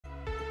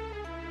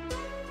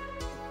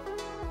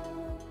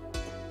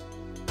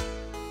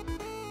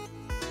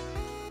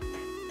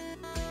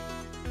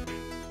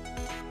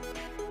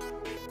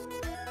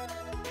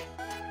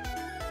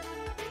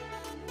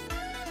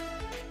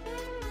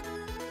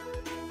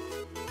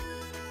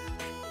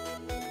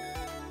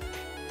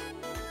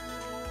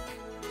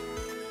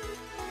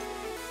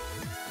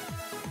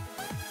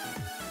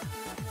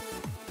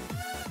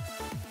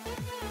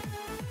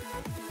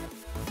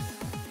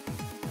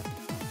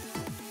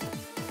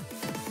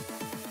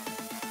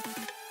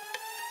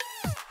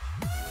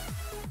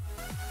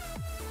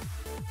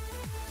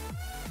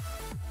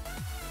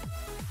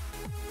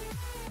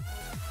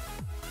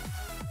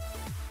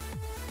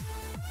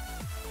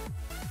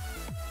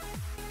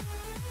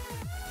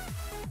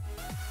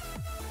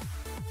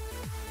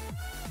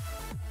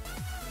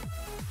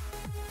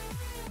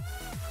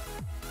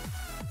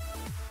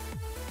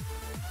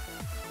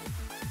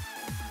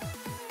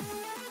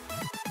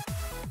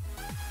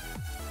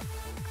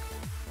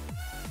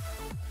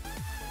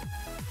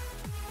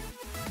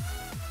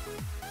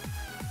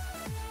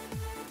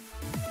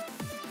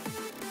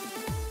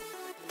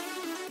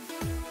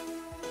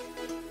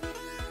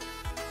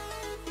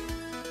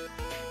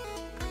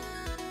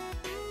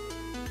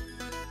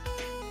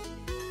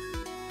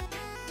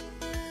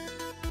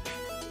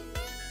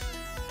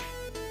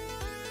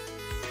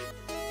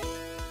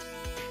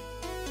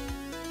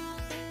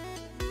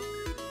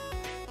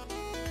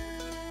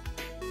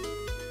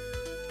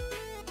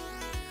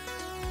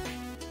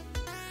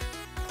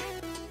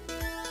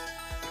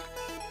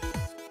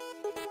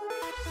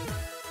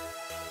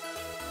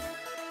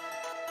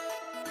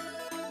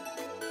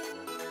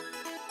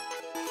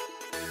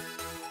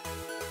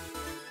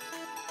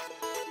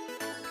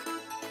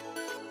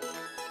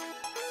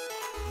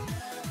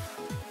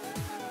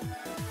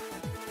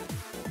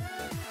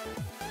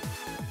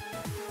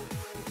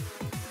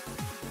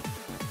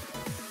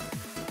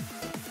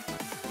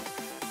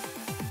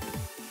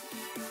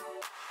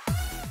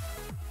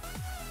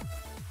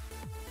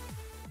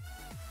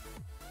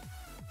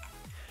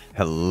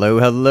Hello,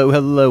 hello,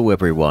 hello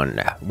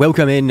everyone.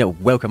 Welcome in,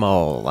 welcome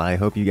all. I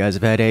hope you guys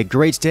have had a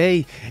great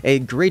day, a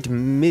great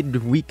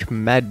midweek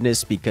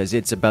madness because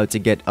it's about to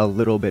get a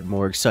little bit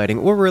more exciting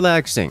or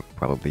relaxing.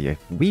 Probably a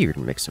weird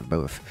mix of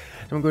both.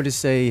 So I'm going to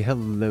say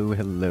hello,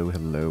 hello,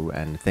 hello,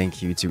 and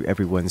thank you to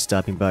everyone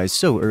stopping by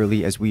so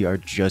early as we are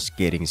just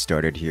getting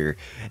started here.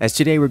 As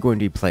today we're going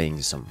to be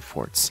playing some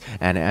forts.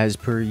 And as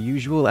per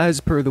usual,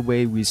 as per the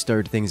way we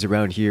start things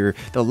around here,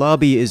 the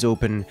lobby is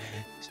open.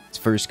 It's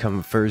first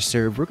come, first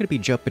serve. We're going to be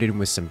jumping in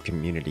with some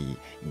community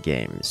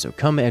games. So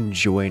come and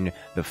join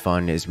the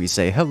fun as we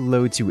say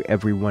hello to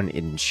everyone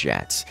in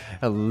chat.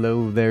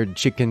 Hello there,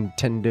 Chicken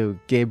Tendo,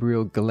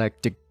 Gabriel,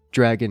 Galactic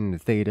Dragon,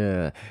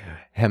 Theta,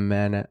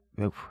 Hemanth,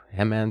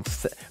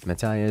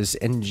 Matthias,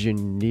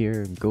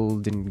 Engineer,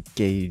 Golden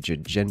Gauge,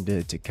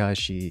 Agenda,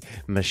 Takashi,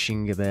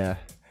 Machine.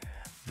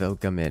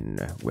 Welcome in,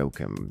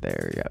 welcome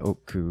there,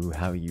 Oku,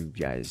 how you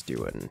guys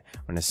doing? I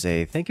want to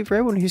say thank you for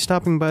everyone who's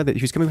stopping by,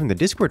 who's coming from the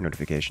Discord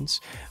notifications.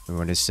 We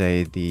want to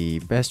say the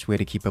best way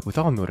to keep up with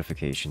all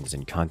notifications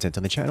and content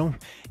on the channel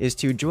is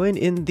to join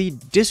in the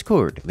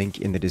Discord,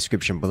 link in the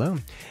description below.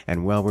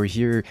 And while we're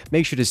here,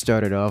 make sure to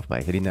start it off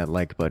by hitting that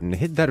like button,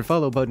 hit that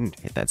follow button,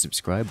 hit that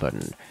subscribe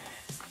button.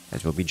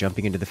 As we'll be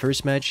jumping into the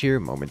first match here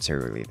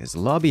momentarily. This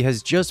lobby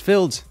has just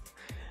filled.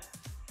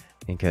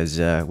 Because,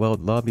 well,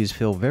 lobbies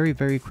fill very,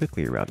 very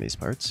quickly around these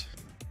parts.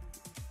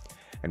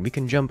 And we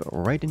can jump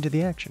right into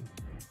the action.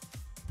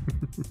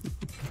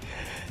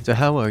 So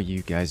how are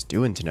you guys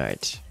doing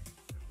tonight?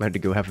 Want to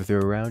go have a throw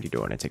around? You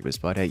don't want to take up a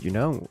spot? Hey, you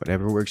know,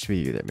 whatever works for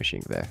you there,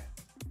 machine there.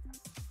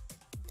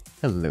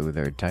 Hello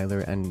there, Tyler.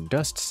 And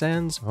Dust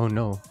Sands? Oh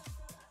no.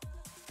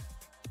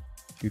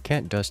 You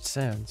can't dust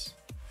sands.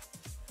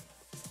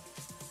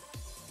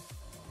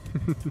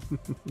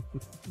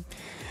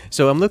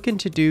 So I'm looking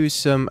to do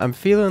some, I'm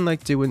feeling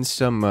like doing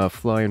some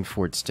flying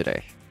forts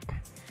today.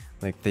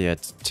 Like to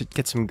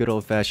get some good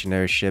old-fashioned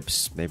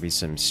airships, maybe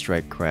some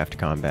strike craft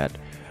combat.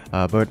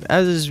 But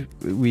as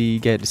we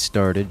get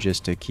started,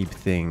 just to keep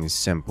things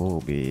simple, we'll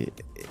be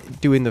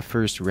doing the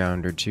first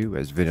round or two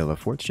as vanilla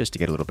forts, just to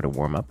get a little bit of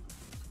warm-up.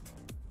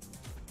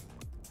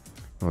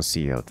 We'll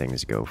see how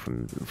things go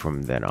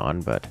from then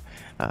on, but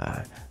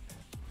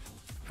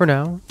for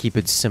now, keep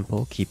it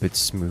simple, keep it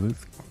smooth.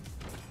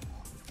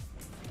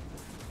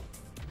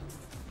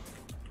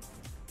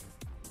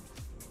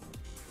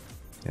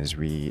 As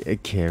we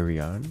carry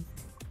on.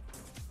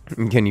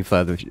 Can you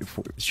fly the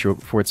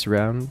forts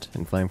around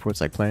and flying forts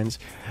like planes?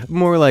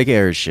 More like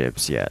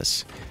airships,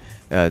 yes.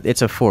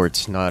 It's a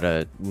fort, not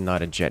a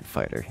jet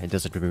fighter. It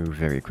doesn't move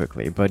very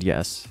quickly, but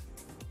yes.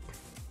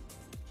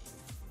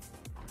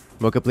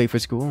 Woke up late for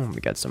school. We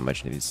got so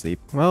much needed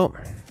sleep. Well,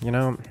 you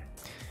know,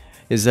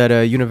 is that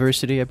a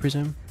university, I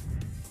presume?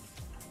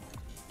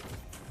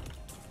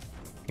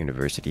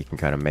 University can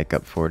kind of make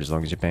up for it as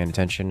long as you're paying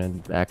attention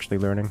and actually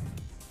learning.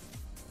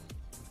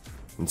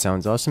 It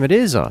sounds awesome. It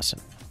is awesome.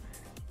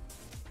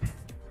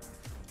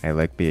 I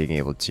like being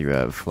able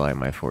to fly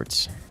my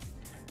forts.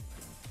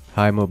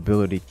 High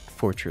mobility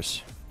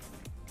fortress.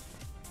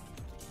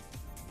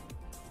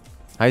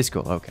 High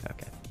school. Okay,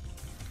 okay.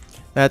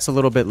 That's a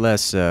little bit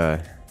less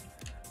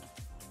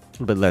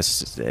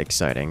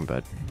exciting,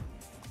 but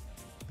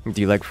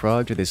do you like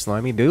frogs? Are they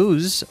slimy?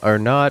 Those are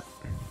not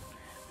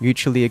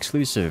mutually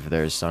exclusive.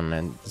 There's sun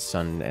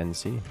and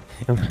sea.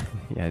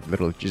 Yeah,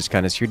 little just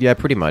kind of screwed. Yeah,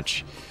 pretty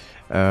much.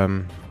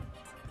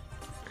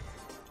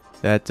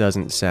 That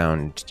doesn't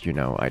sound, you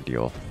know,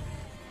 ideal,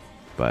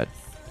 but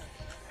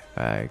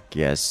I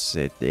guess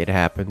it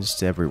happens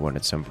to everyone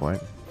at some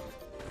point.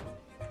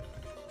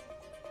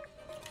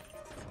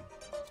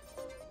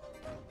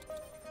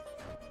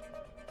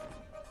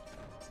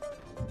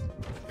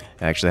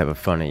 I actually have a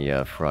funny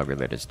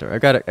frog-related story. I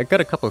got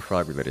a couple of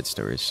frog-related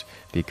stories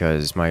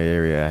because my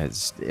area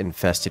is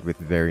infested with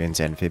variant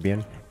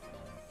amphibian.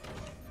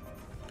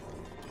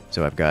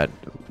 So I've got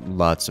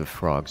lots of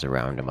frogs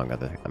around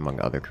among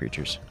other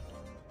creatures.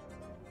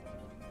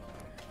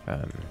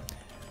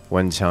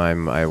 One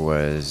time I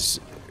was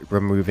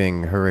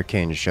removing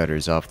hurricane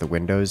shutters off the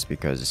windows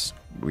because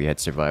we had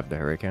survived the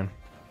hurricane.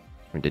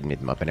 We didn't need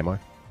them up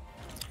anymore.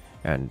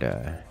 And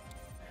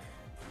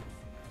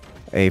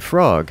a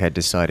frog had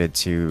decided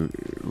to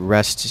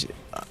rest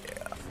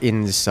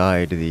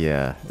inside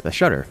the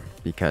shutter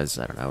because,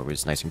 I don't know, it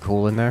was nice and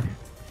cool in there.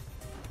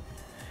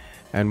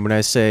 And when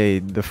I say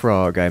the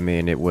frog, I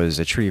mean it was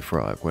a tree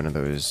frog, one of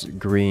those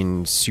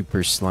green,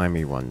 super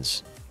slimy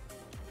ones.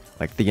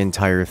 Like, the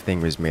entire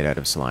thing was made out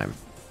of slime.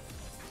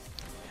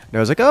 And I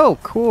was like, oh,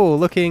 cool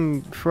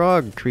looking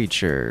frog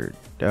creature.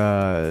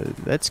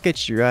 Let's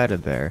get you out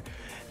of there.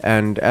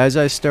 And as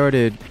I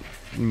started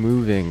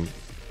moving...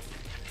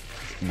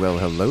 Well,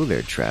 hello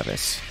there,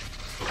 Travis.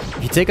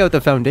 You take out the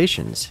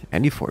foundations,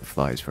 any fort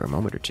flies for a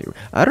moment or two.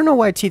 I don't know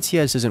why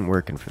TTS isn't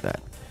working for that.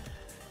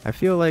 I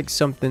feel like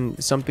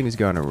something's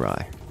gone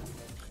awry.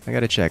 I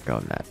gotta check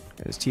on that,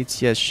 because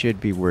TTS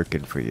should be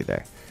working for you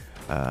there.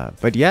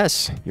 But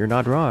yes, you're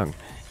not wrong.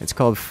 It's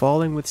called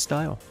falling with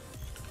style.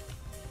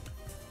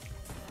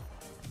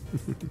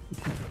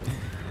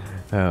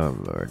 Oh,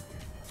 Lord.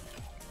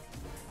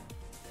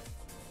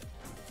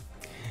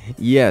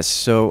 Yes,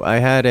 so I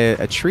had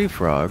a tree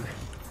frog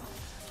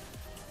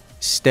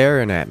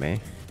staring at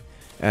me,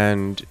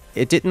 and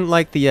it didn't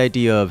like the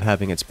idea of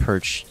having its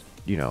perch,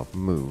 you know,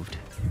 moved.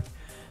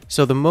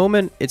 So the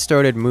moment it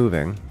started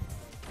moving,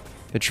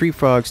 the tree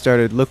frog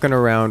started looking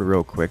around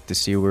real quick to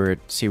see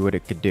what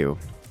it could do.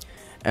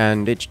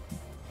 And it,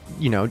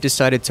 you know,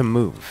 decided to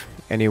move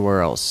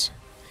anywhere else.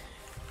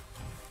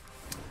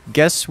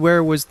 Guess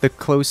where was the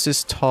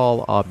closest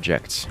tall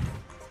object?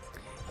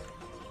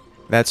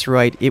 That's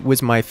right, it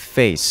was my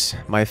face.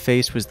 My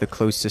face was the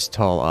closest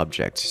tall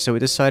object. So it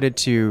decided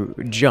to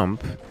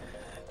jump,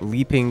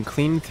 leaping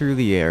clean through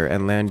the air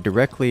and land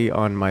directly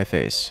on my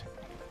face.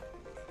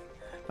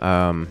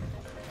 Now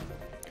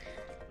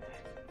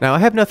I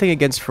have nothing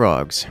against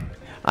frogs.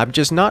 I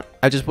just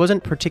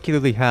wasn't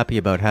particularly happy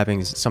about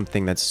having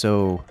something that's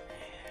so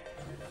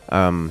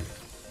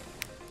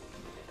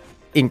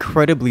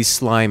incredibly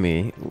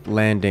slimy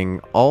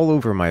landing all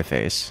over my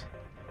face.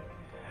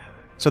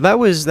 So that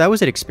was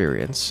an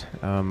experience,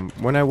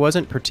 one I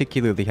wasn't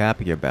particularly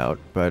happy about,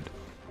 but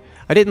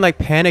I didn't like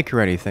panic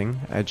or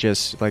anything. I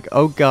just like,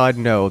 oh god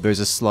no, there's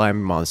a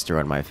slime monster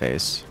on my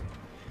face.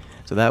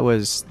 So that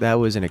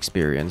was an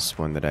experience,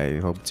 one that I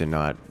hope to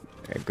not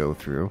go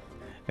through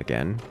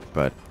again,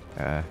 but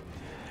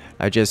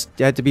I just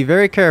had to be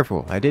very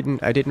careful. I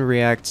didn't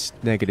react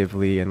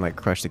negatively and like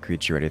crush the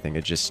creature or anything.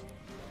 It just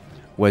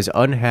was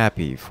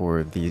unhappy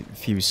for the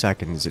few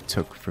seconds it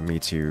took for me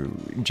to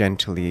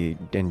gently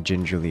and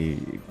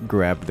gingerly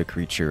grab the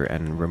creature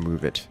and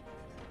remove it.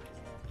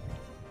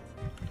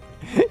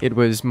 It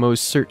was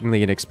most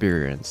certainly an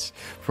experience.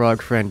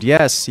 Frog friend,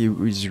 yes, he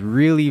was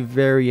really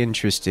very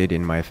interested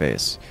in my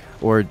face.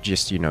 Or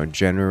just, you know,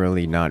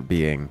 generally not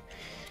being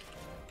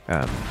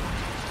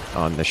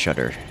on the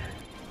shutter.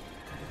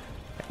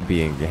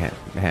 Being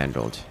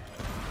handled.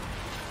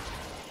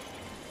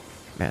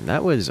 Man,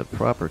 that was a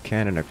proper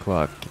cannon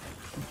o'clock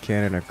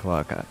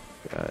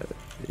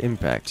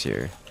impact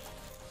here.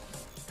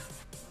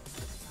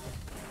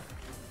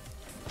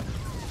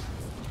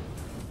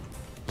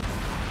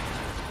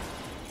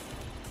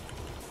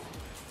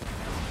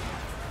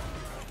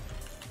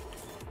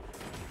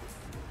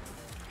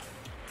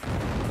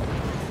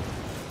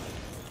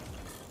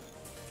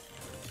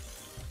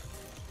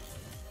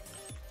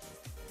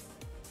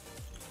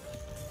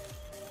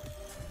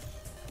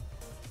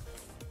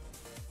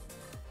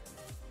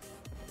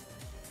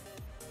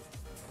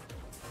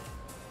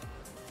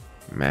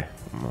 Meh,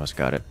 almost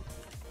got it.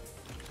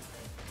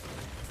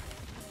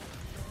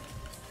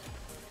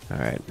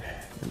 Alright,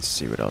 let's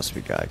see what else we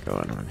got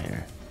going on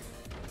here.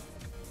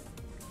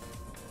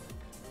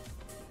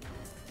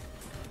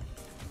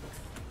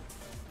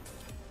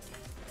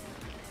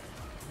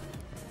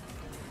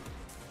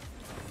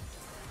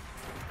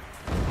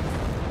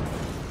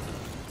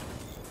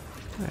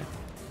 Right.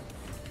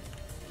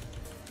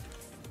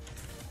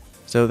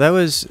 So that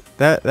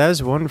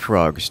was one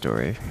frog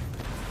story.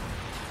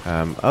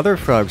 Other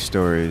frog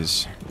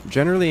stories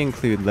generally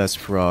include less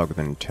frog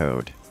than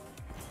toad,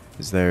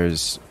 because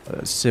there's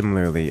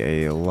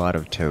similarly a lot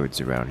of toads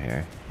around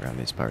here, around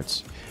these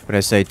parts. When I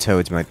say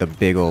toads, I mean like the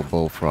big old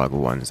bullfrog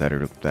ones that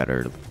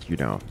are, you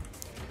know,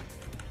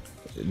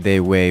 they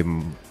weigh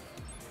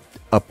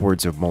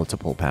upwards of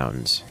multiple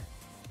pounds,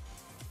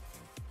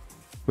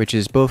 which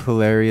is both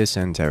hilarious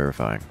and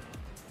terrifying.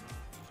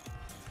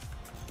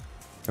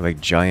 They're like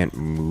giant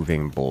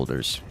moving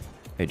boulders.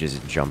 They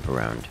just jump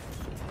around.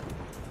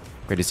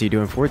 Great to see you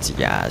doing forts?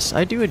 Yes,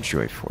 I do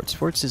enjoy forts.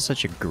 Forts is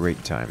such a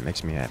great time.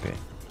 Makes me happy.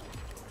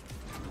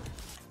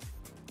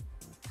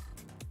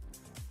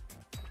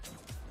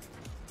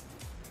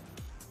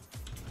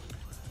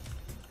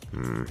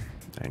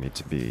 I need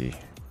to be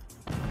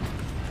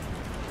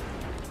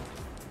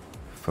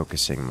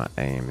focusing my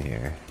aim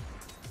here.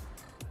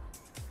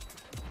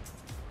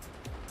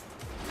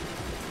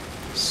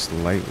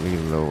 Slightly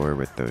lower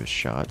with those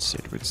shots,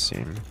 it would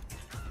seem.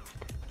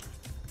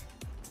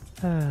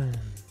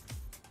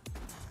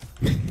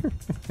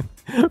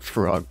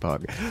 Frog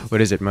pog. What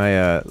is it?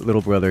 My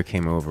little brother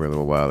came over a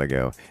little while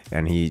ago,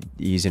 and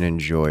he's an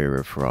enjoyer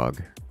of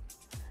frog.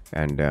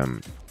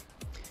 And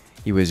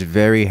he was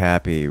very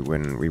happy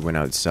when we went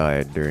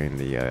outside during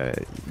the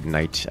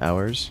night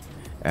hours,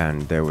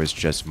 and there was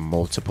just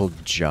multiple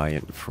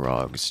giant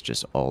frogs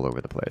just all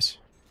over the place.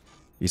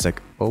 He's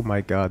like, oh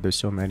my god, there's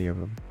so many of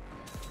them.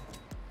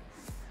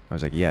 I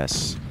was like,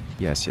 yes,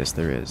 yes, yes,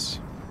 there is.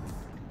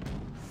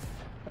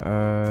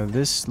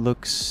 This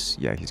looks...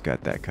 yeah, he's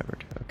got that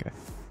covered. Okay.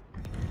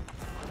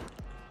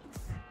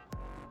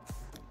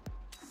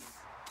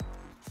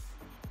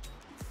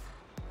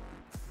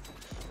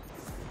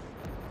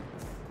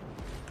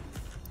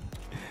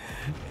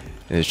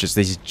 And it's just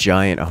these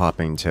giant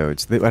hopping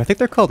toads. I think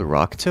they're called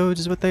rock toads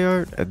is what they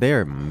are. They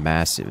are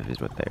massive is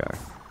what they are.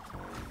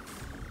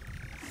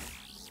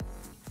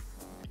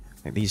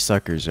 Like, these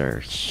suckers are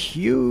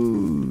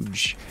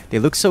huge. They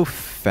look so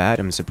fat,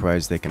 I'm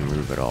surprised they can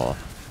move at all.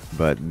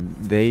 But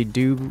they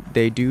do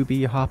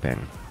be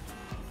hopping.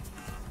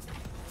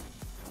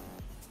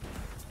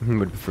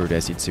 Would prefer to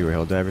SE2 or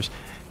Helldivers.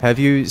 Have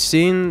you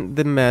seen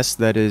the mess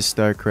that is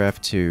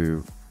StarCraft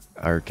 2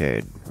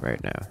 Arcade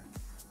right now?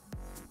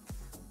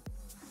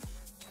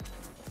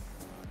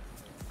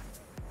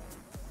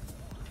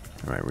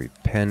 Alright, we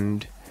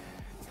penned,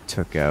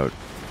 took out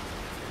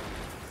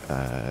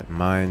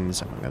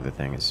mines, among other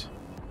things.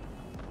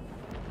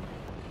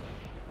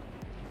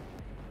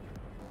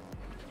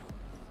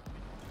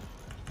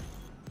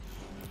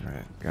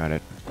 Alright, got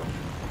it.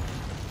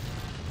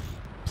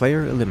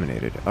 Player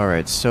eliminated.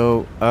 Alright,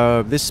 so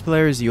this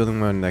player is the only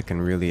one that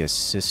can really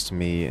assist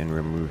me in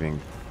removing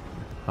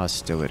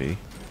hostility.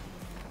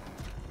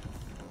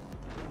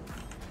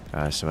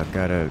 So I've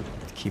got to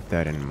keep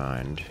that in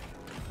mind.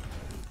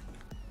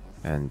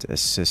 And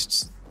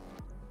assist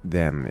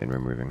them in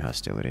removing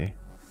hostility.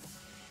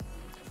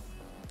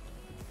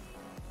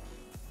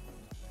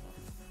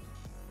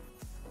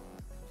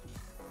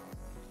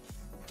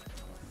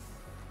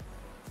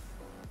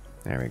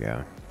 There we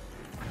go.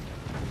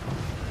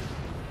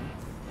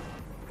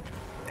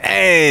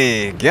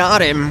 Hey,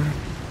 got him!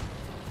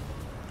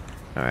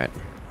 Alright.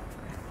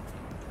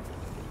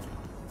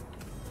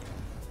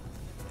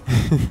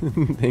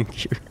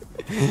 Thank you.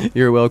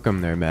 You're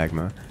welcome there,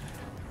 Magma.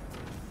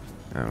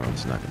 Oh, well,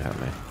 it's not gonna help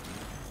me.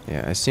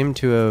 Yeah, I seem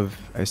to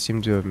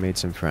have made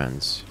some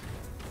friends.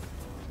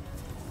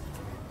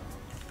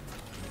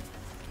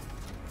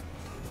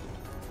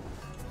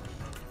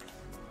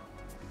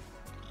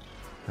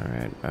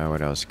 Alright,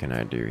 what else can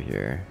I do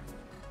here?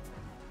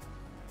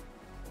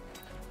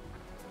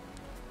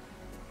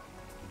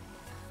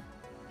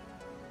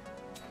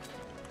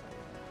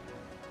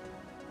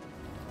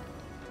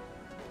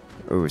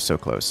 Oh, so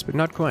close, but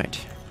not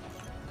quite.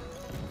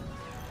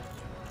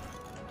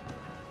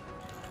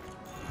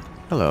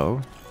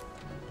 Hello.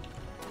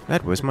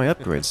 That was my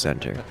upgrade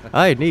center.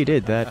 I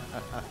needed that.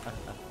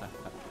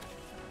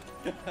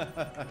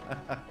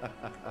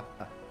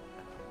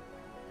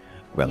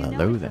 Well, you hello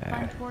know it's there. a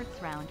fun sports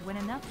round when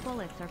enough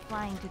bullets are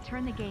flying to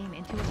turn the game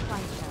into a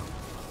slideshow.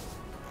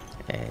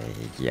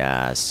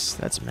 Yes,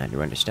 that's a man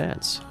who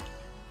understands.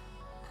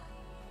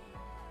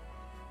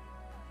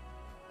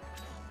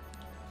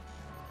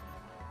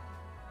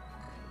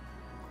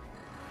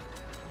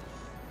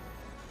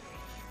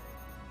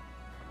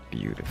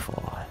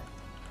 Beautiful.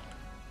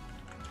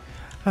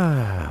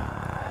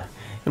 And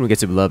we get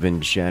some love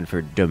and chant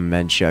for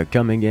Dementia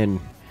coming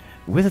in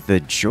with the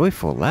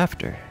joyful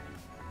laughter.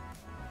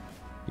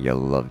 You'll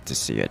love to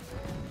see it.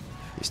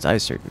 At least I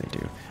certainly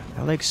do.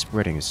 I like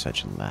spreading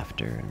such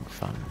laughter and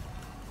fun.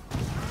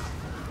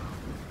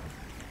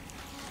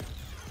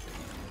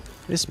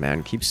 This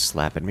man keeps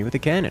slapping me with a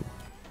cannon.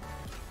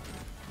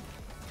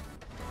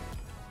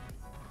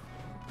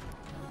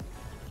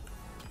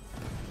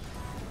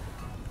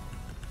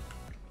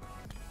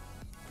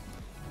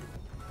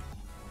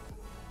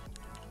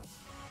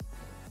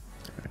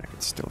 I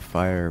can still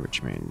fire,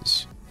 which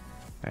means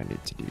I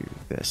need to do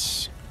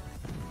this.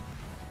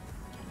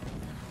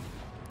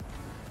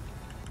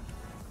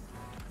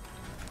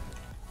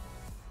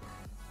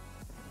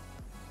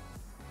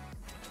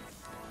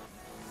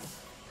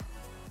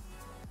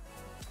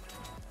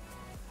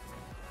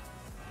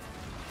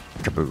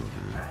 Kaboom.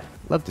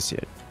 Love to see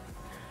it.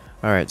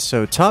 Alright,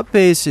 so top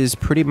base is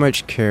pretty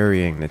much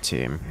carrying the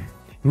team.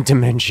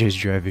 Dementia is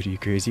driving you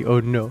crazy. Oh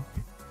no.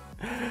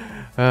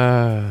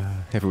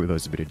 Everyone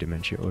loves a bit of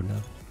dementia. Oh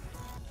no.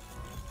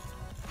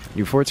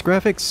 New Forts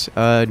graphics?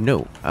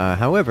 No.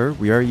 However,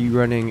 we are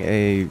running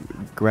a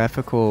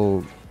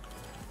graphical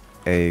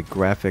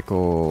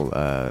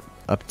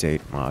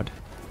update mod.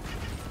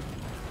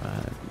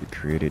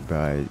 Created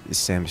by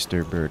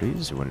Samster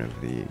Birdies, one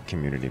of the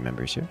community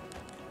members here.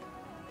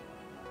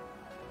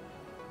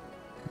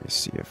 Let me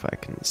see if I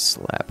can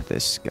slap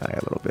this guy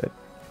a little bit.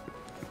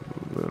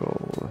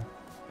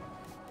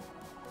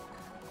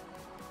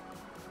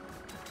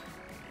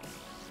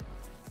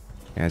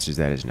 The answer to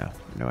that is no.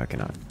 No, I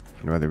cannot.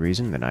 For no other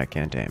reason than I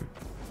can't aim.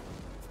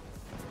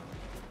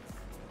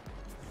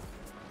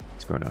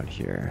 What's going on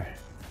here?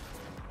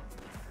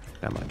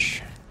 Not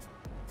much.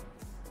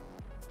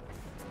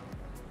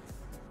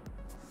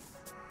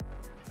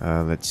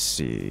 Let's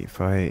see. If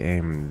I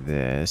aim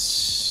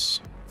this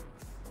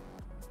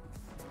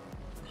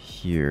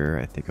here,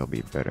 I think I'll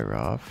be better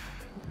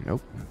off.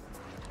 Nope.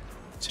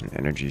 It's an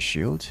energy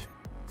shield.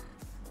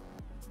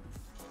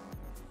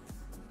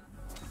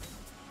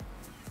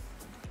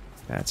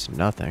 That's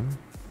nothing.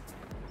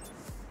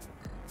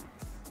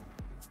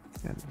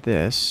 And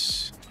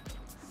this,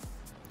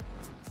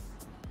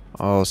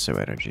 also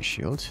energy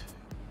shield.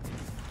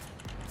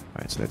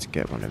 Alright, so let's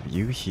get one of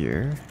you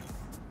here.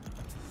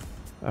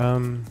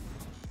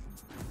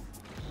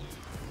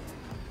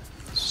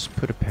 Let's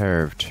put a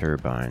pair of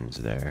turbines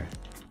there.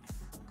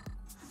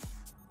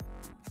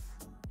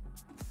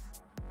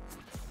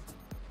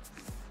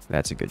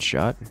 That's a good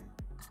shot.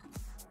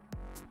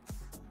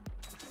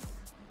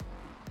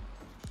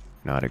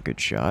 Not a good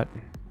shot.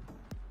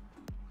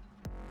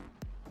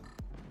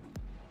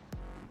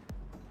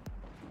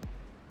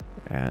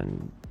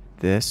 And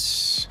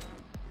this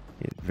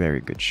is a very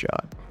good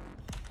shot.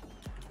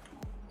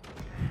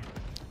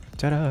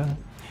 Ta-da!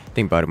 I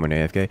think bottom went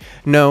AFK.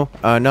 No,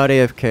 not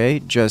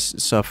AFK,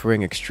 just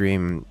suffering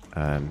extreme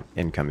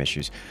income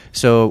issues.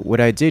 So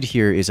what I did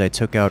here is I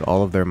took out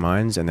all of their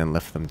mines and then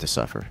left them to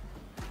suffer.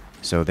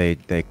 So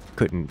they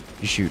couldn't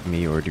shoot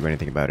me or do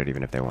anything about it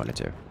even if they wanted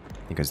to.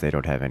 Because they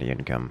don't have any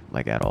income,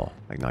 like at all.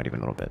 Like not even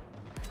a little bit.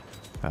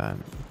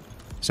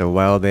 So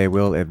while they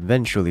will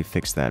eventually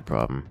fix that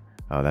problem,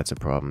 that's a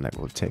problem that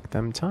will take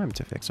them time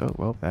to fix. Oh,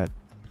 well,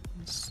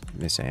 that's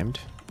misaimed.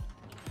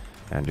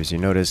 And as you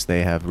notice,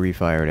 they have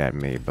refired at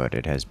me, but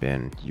it has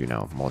been, you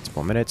know,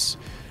 multiple minutes,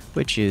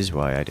 which is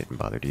why I didn't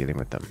bother dealing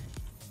with them.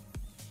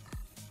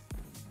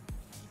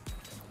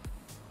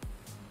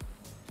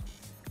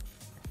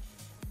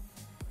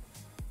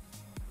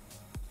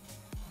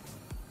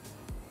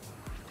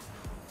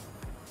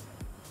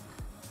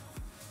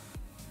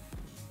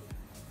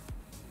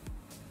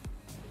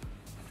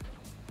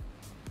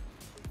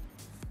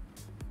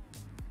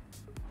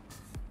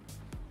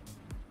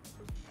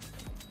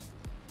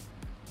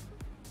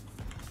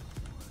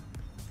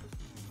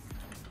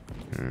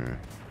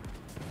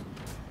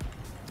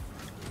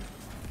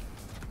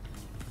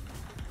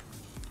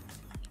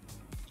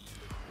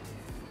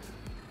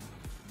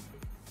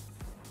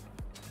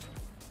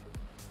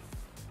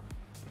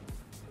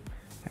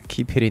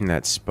 Keep hitting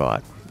that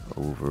spot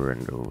over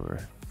and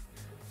over,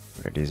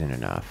 but it isn't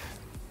enough.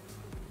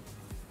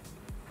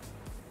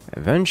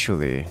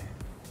 Eventually,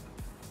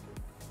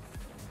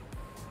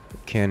 the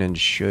cannon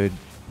should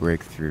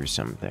break through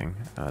something.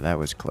 That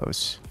was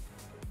close.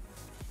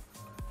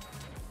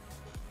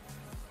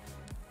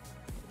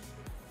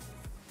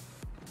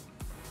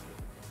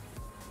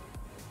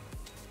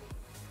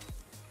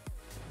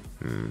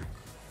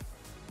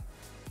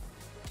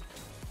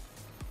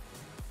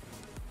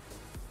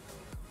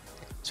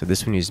 So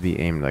this one needs to be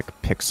aimed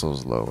like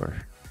pixels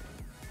lower,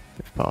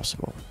 if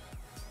possible.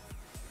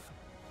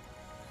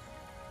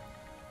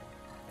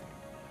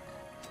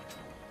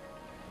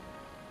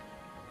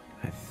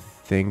 I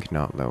think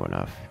not low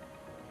enough.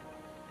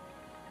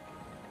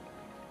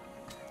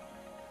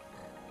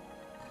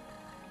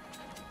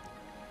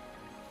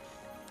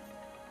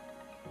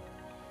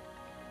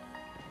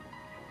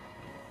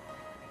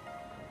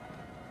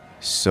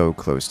 So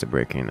close to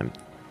breaking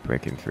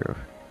through.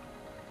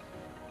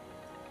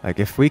 Like,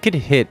 if we could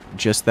hit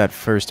just that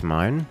first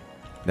mine,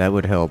 that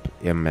would help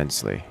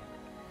immensely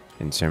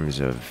in terms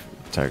of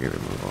target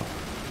removal.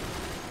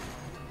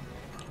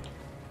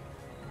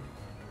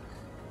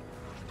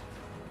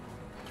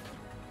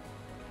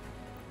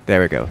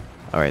 There we go.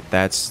 Alright,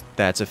 that's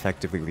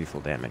effectively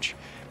lethal damage.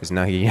 Because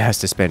now he has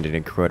to spend an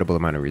incredible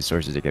amount of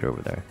resources to get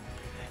over there.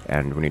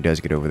 And when he does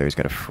get over there, he's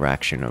got a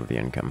fraction of the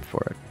income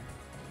for it.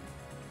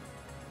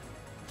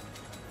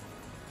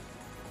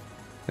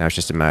 Now it's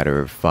just a matter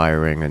of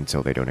firing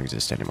until they don't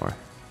exist anymore.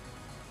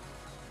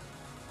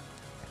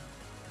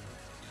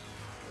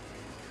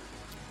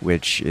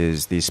 Which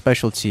is the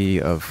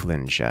specialty of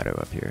Flynn Shadow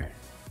up here,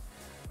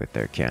 with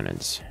their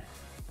cannons.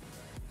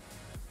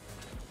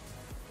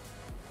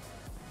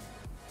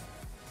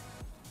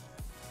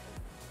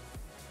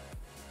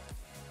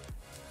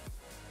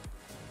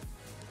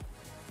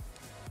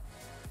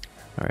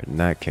 Alright, in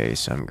that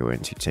case, I'm going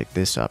to take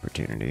this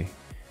opportunity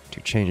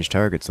to change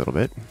targets a little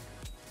bit.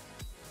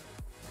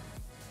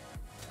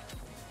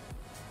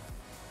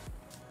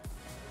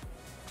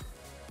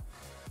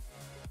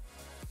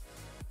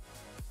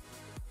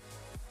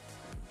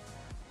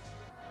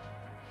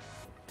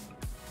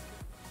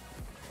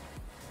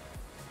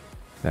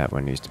 That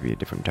one needs to be a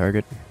different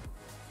target.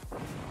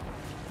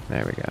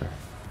 There we go.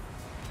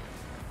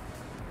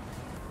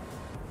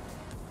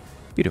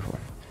 Beautiful.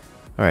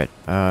 Alright,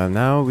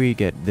 now we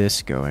get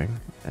this going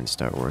and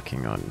start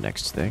working on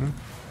next thing.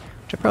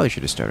 Which I probably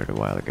should have started a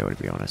while ago, to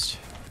be honest.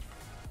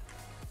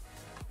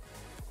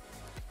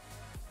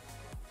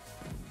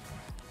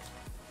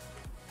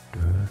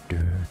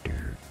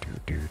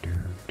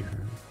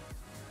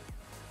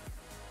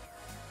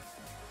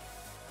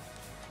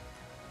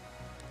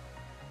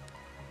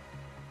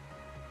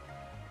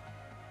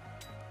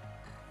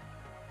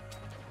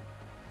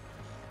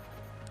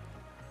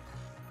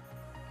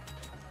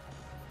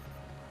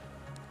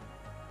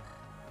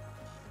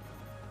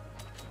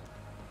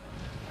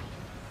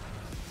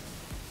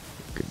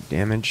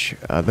 Damage.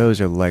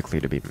 Those are likely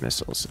to be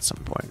missiles at some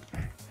point.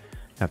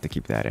 Have to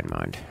keep that in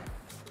mind.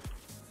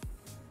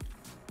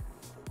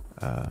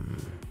 There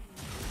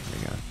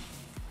we go.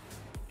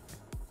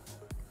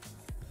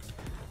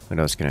 What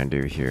else can I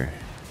do here?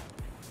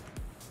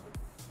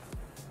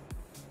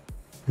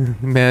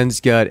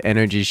 Man's got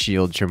energy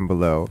shields from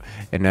below,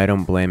 and I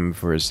don't blame him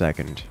for a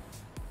second.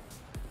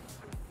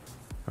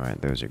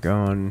 Alright, those are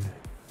gone.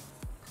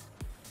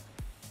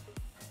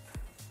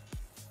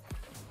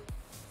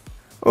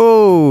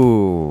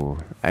 Oh,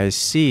 I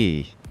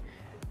see.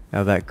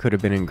 Now that could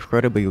have been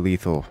incredibly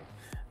lethal.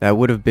 That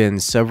would have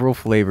been several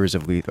flavors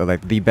of lethal,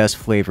 like the best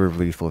flavor of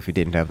lethal if you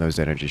didn't have those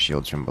energy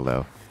shields from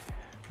below.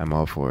 I'm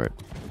all for it.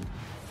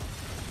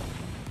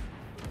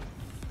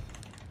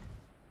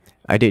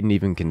 I didn't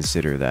even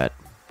consider that.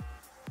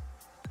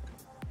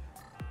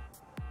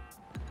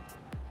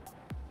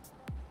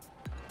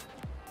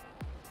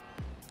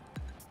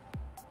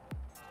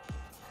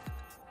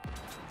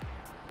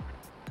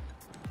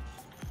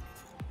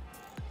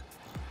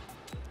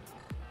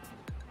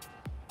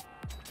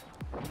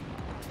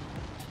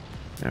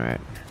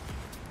 Alright.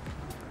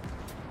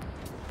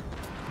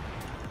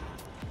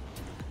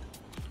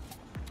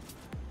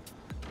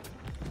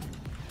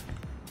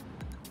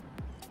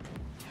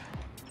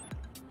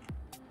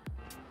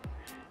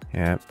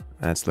 Yep,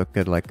 that's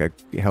looking like a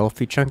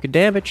healthy chunk of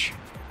damage.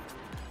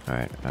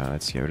 Alright,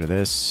 let's get rid of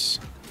this.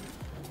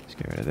 Let's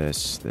get rid of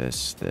this,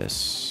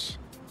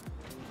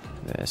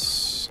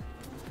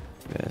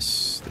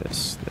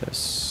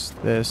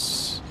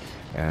 this,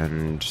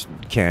 and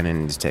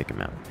cannons take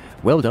him out.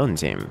 Well done,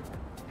 team.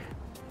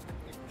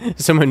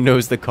 Someone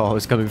knows the call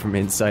is coming from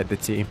inside the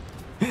team.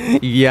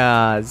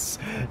 Yes,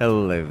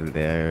 hello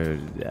there,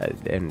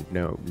 and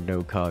no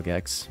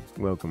Cogx.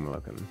 Welcome,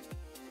 welcome.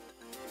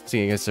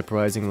 Seeing a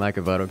surprising lack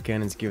of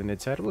autocannons given the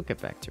title, we'll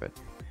get back to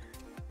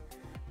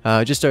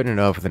it. Just starting it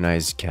off with a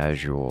nice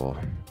casual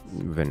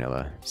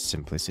vanilla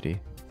simplicity.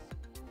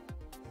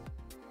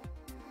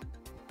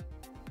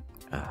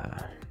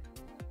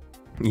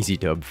 Easy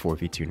dub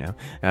 4v2 now.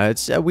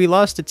 We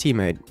lost a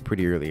teammate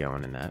pretty early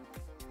on in that.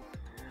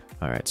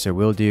 Alright, so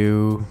we'll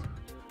do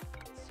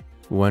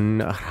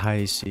one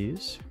high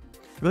seas.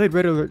 Have I played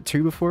Red Alert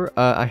 2 before?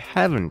 I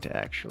haven't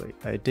actually.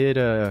 I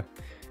did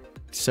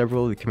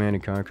several of the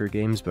Command & Conquer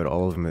games, but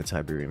all of them in the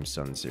Tiberium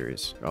Sun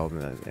series. All of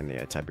them in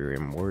the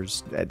Tiberium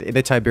Wars. The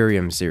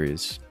Tiberium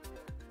series.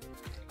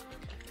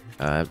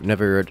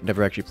 Never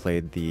actually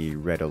played the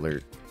Red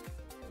Alert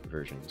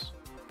versions.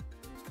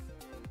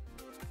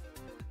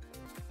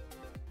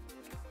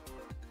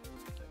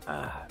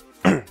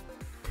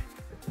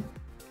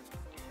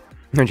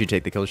 Don't you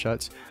take the kill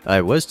shots?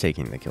 I was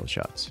taking the kill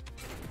shots.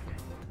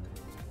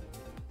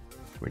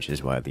 Which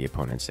is why the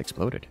opponents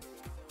exploded.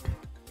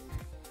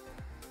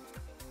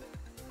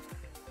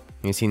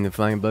 You seen the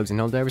flying bugs and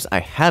helldivers?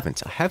 I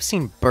haven't. I have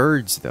seen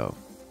birds though,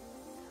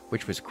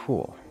 which was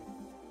cool.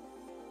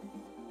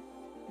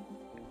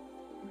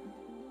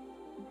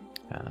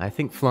 I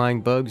think flying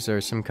bugs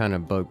are some kind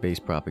of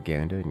bug-based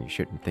propaganda, and you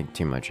shouldn't think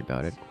too much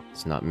about it.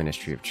 It's not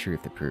Ministry of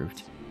Truth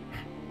approved.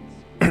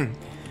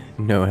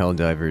 No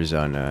helldivers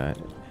on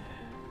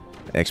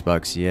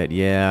Xbox yet.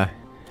 Yeah,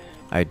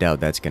 I doubt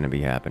that's going to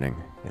be happening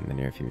in the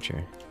near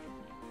future.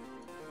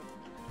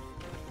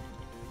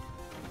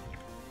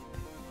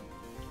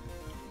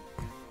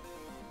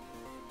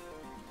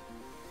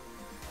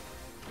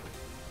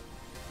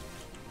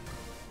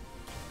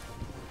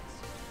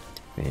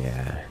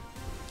 Yeah.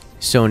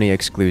 Sony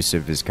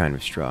exclusive is kind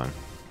of strong.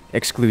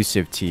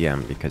 Exclusive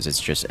TM because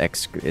it's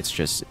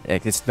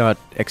not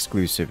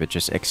exclusive, it's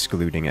just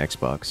excluding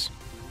Xbox.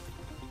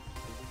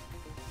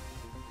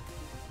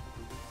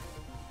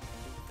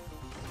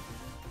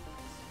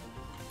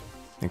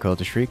 They call it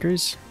the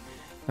Shriekers?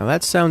 Now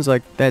that sounds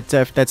like that's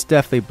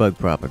definitely bug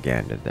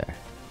propaganda there.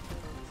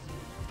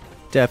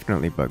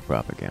 Definitely bug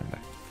propaganda.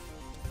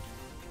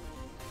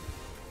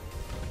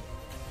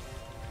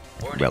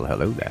 Warning. Well,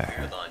 hello there.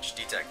 Nuclear launch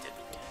detected.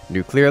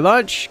 Nuclear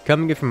launch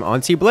coming in from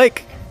Auntie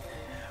Blake.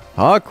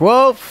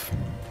 Hawkwolf!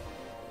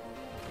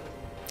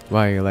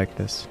 Why are you like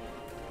this?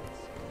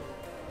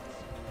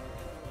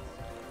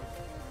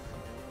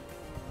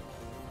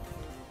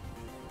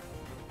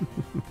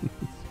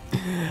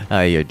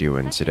 How you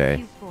doing Such a today?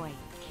 cute boy.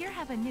 Here,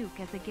 have a nuke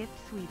as a gift,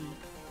 sweetie.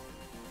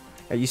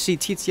 You see,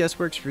 TTS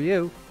works for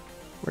you.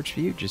 Works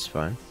for you just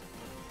fine.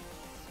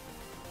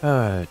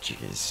 Ah,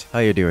 jeez. How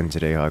you doing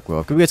today,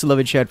 Hawkwolf? Can we get some love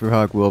and chat for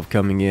Hawkwolf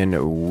coming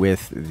in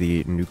with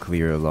the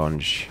nuclear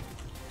launch?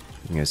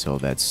 I guess all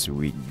that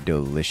sweet,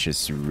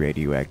 delicious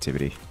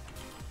radioactivity.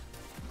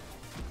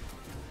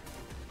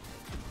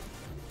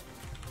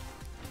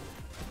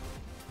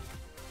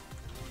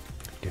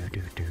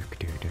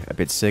 A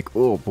bit sick.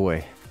 Oh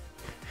boy.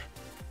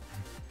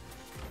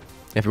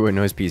 Everyone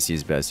knows PC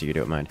is best, so you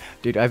don't mind.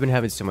 Dude, I've been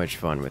having so much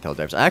fun with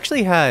Helldivers. I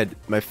actually had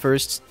my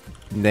first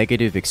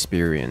negative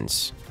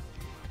experience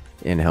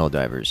in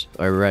Helldivers.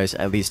 Or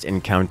at least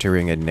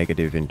encountering a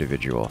negative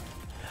individual.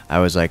 I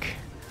was like,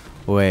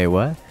 wait,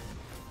 what?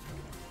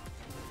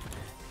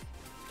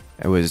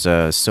 I was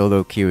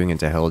solo queuing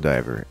into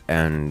Helldiver,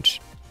 and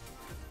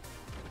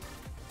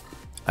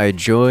I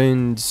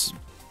joined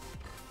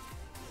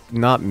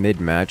not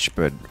mid-match,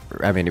 but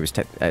I mean, it was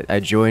I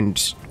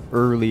joined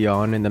early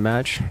on in the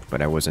match,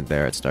 but I wasn't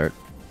there at start.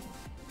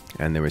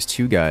 And there was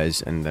 2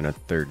 guys, and then a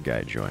 3rd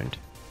guy joined,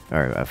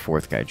 or a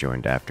 4th guy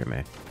joined after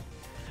me.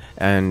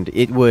 And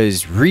it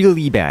was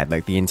really bad.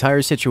 Like, the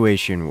entire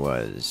situation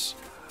was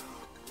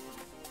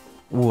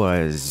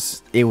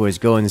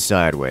going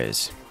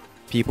sideways.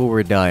 People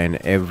were dying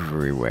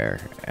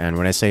everywhere. And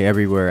when I say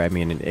everywhere, I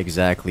mean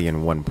exactly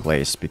in one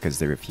place because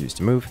they refused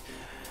to move.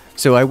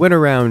 So I went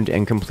around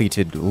and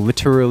completed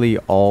literally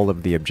all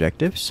of the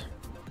objectives.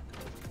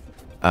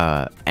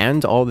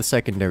 And all the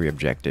secondary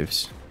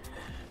objectives.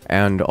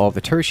 And all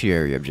the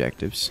tertiary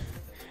objectives.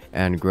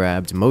 And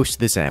grabbed most of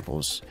the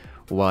samples.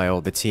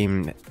 While the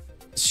team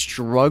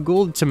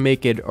struggled to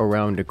make it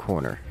around a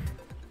corner.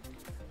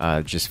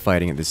 Just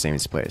fighting at the same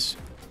place.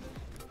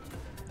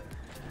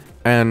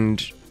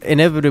 And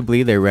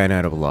inevitably, they ran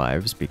out of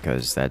lives,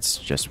 because that's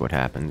just what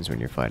happens when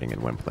you're fighting in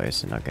one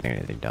place and not getting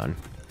anything done.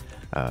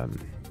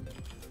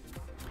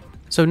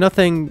 So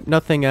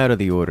nothing out of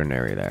the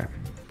ordinary there.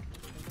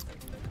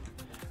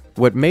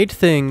 What made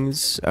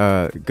things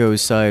go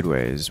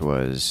sideways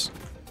was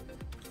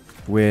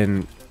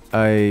when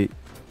I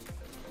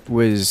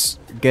was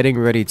getting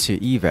ready to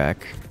evac.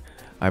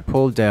 I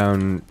pulled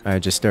down, I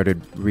just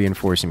started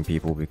reinforcing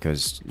people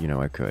because, you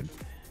know, I could,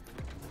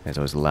 as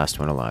I was the last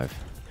one alive.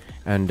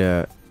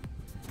 And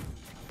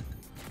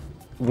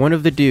one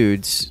of the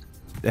dudes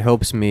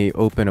helps me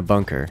open a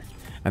bunker,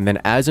 and then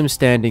as I'm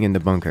standing in the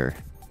bunker,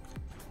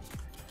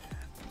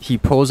 he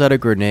pulls out a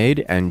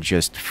grenade and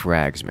just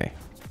frags me.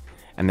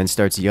 And then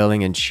starts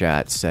yelling in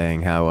chat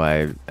saying how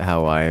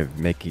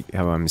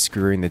I'm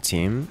screwing the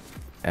team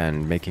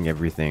and making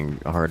everything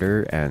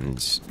harder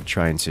and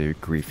trying to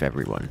grief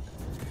everyone.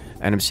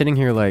 And I'm sitting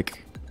here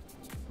like,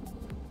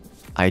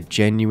 I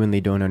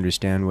genuinely don't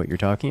understand what you're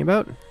talking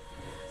about.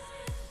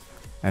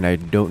 And I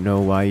don't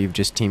know why you've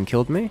just team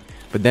killed me.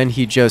 But then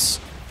he just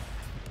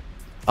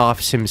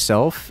offs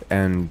himself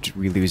and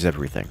we lose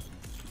everything.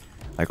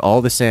 Like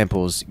all the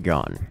samples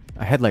gone.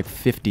 I had like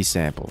 50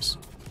 samples.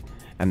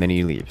 And then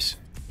he leaves.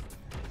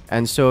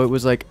 And so it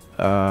was like,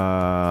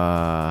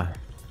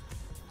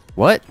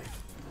 what?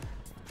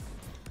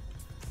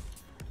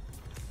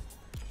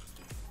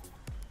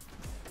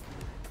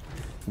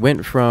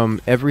 Went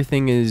from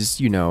everything is,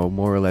 you know,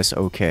 more or less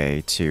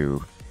okay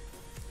to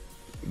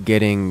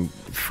getting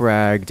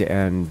fragged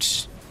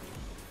and,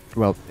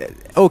 well,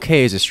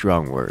 okay is a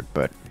strong word,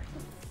 but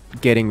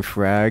getting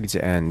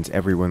fragged and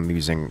everyone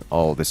losing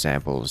all the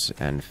samples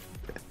and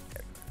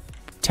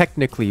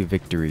technically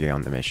victory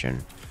on the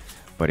mission,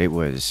 but it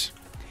was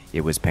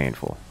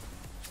painful.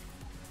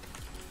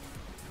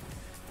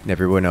 And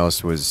everyone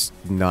else was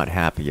not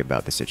happy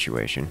about the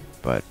situation,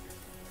 but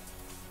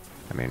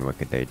I mean, what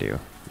could they do?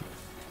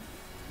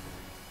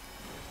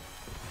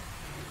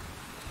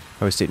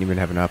 Host didn't even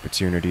have an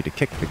opportunity to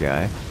kick the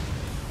guy,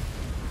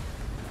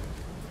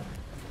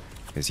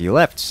 because he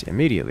left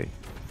immediately.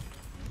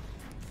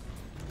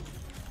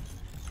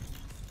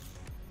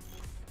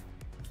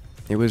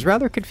 It was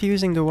rather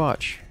confusing to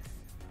watch,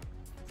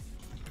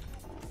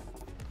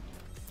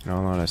 in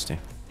all honesty.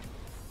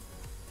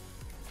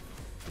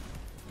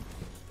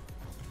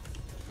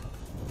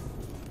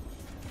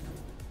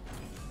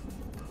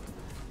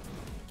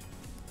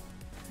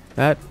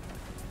 That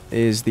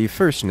is the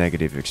first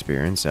negative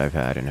experience I've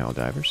had in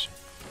Helldivers.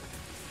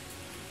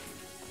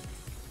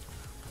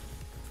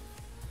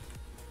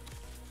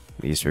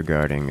 At least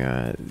regarding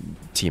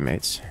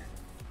teammates.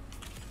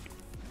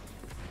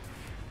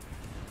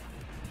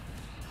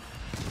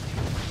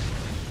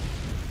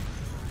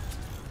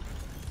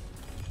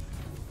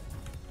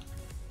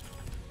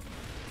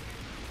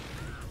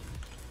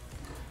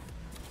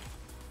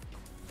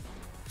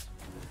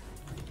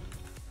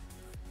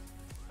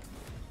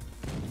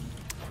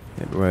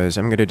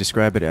 I'm going to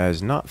describe it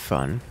as not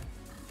fun.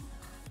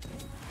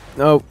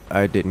 Oh,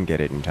 I didn't get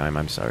it in time.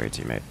 I'm sorry,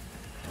 teammate.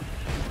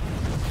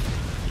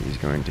 He's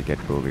going to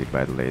get bullied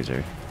by the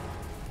laser.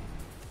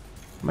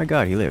 Oh my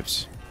god, he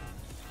lives.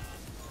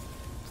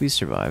 Please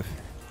survive.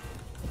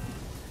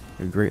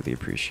 I greatly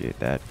appreciate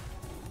that.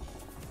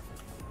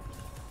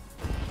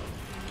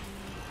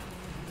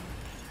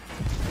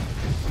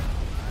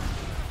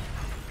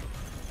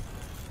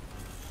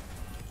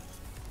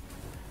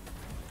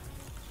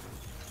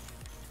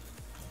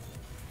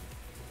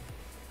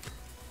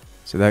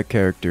 So that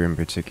character in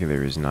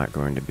particular is not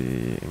going to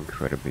be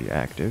incredibly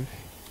active.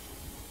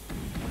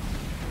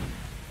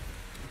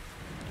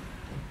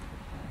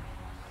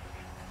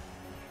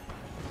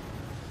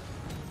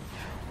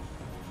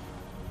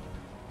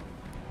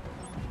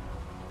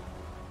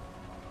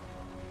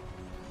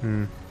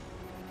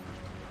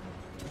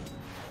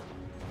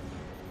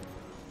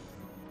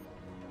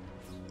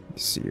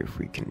 Let's see if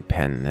we can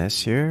pen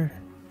this here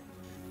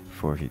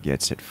before he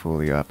gets it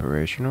fully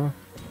operational.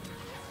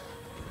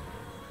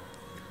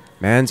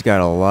 Man's got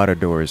a lot of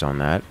doors on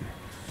that.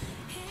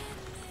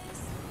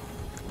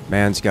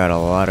 Man's got a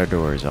lot of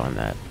doors on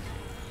that.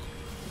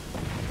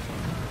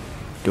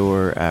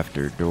 Door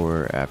after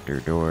door after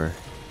door.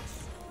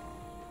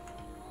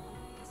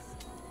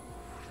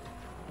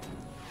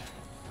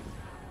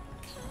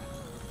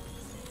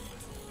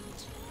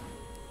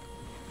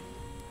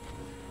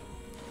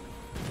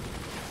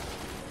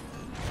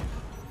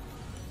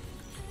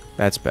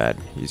 That's bad.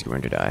 He's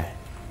going to die.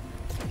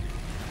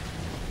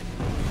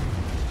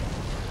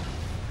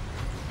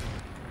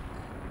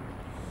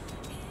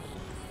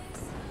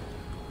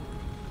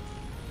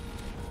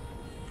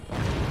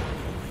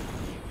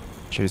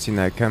 Should have seen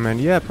that coming.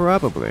 Yeah,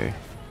 probably.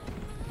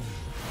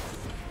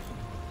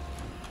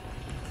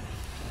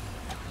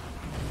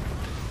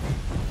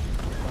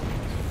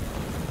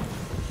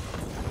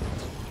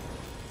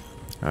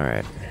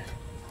 Alright.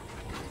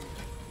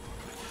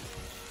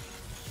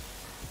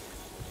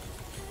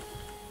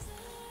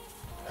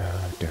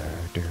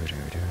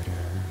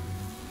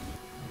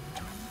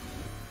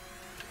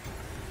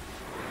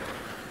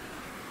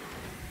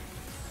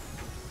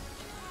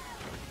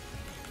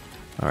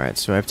 Alright,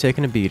 so I've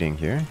taken a beating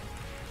here.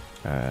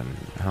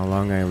 How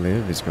long I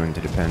live is going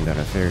to depend on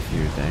a fair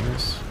few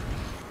things.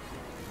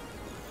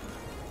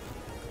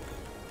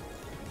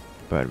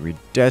 But we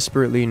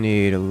desperately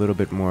need a little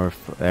bit more.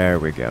 There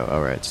we go.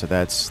 All right, so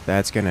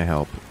that's gonna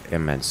help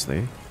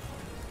immensely.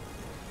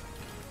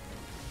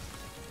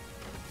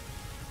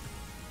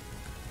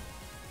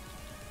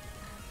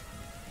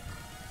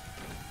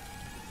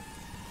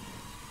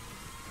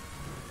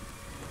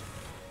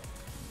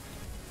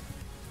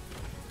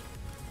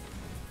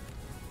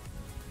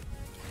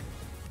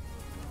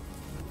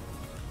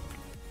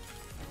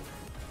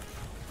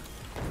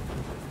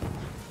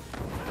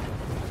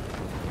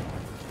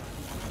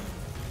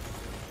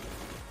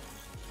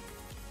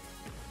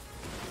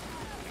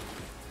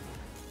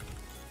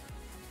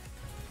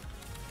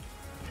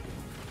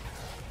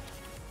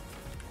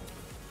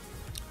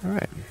 All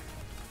right.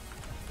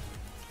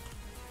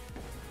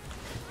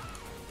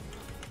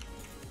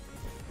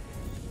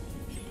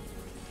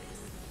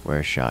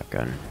 Where's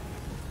shotgun?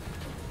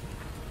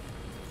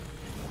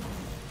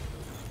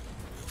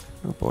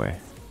 Oh boy.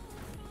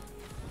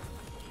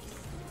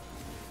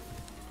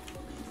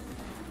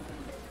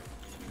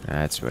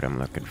 That's what I'm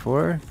looking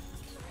for.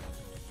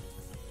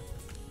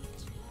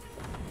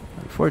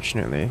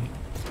 Unfortunately,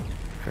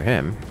 for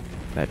him,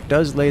 that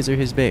does laser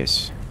his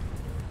base.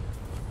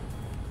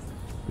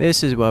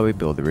 This is why we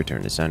build the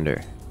Return to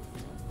Sender.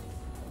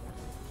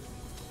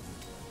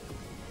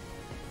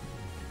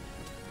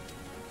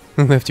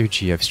 Left your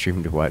GF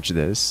stream to watch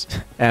this.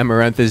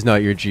 Amaranth is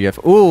not your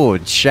GF. Ooh,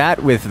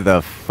 chat with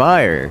the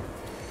fire.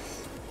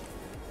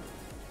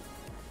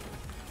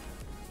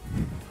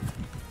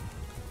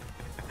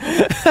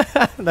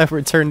 That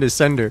Return to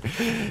Sender.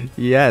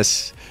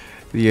 Yes.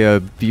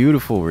 The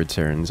beautiful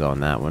returns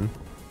on that one.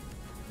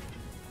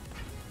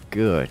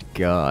 Good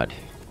God.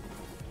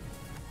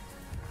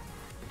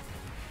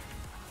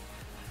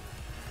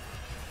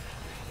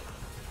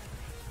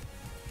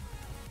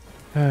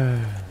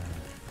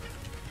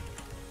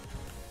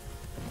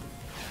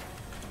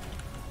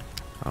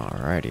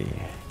 Alrighty.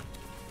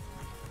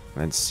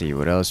 Let's see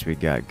what else we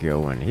got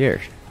going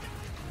here.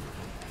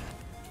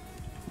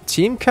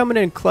 Team coming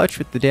in clutch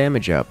with the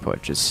damage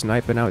output, just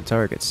sniping out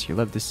targets. You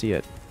love to see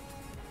it.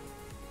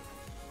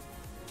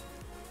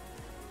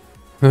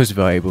 Most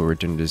valuable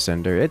Return to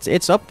Sender.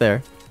 It's up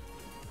there.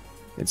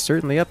 It's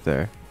certainly up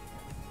there.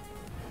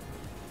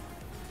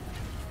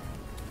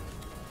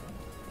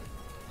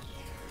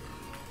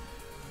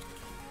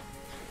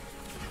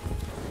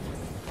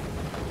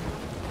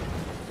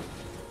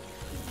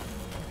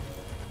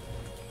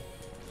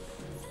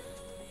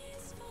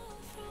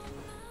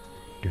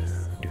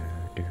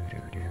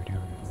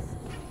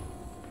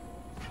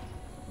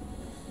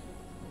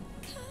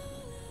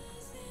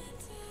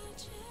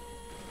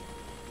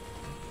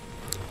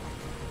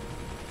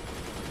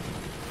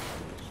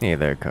 Hey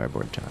there,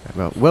 Cardboard Talk.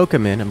 Well,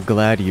 welcome in. I'm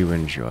glad you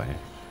enjoy.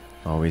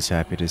 Always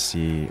happy to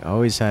see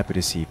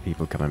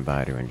people coming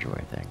by to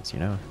enjoy things, you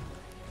know?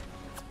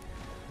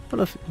 One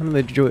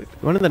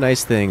of the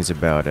nice things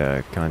about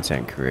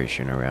content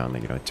creation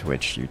around, you know,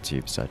 Twitch,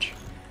 YouTube, such.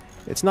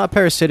 It's not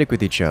parasitic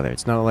with each other.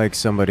 It's not like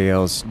somebody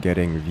else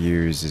getting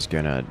views is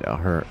gonna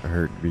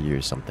hurt you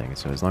or something.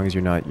 So as long as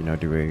you're not, you know,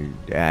 doing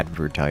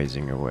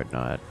advertising or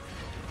whatnot,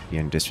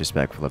 being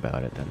disrespectful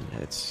about it, then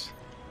it's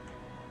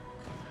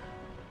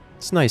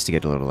nice to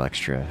get a little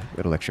extra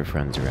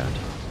friends around.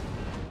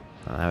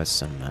 Well, that was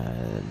some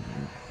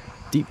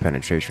deep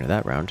penetration of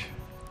that round.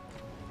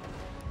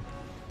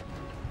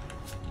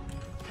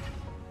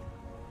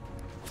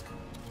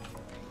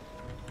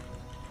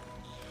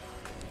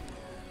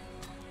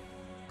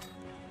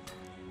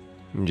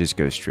 And just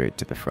go straight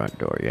to the front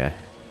door, yeah?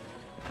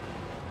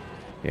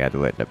 Yeah,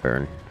 they're letting it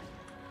burn.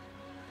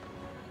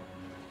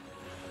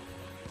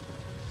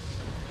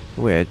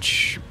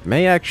 Which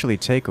may actually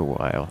take a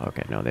while.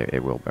 Okay, no,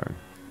 it will burn.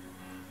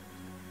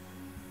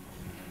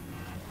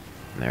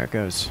 And there it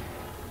goes.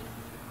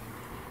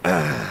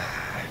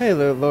 Hey,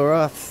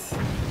 Loroth.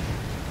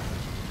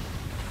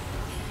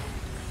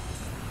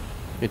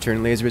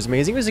 Return laser was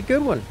amazing. It was a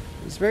good one.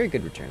 It was a very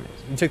good return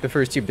laser. You took the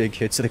first two big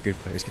hits so the good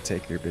players could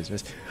take care of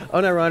business.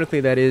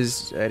 Unironically, that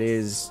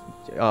is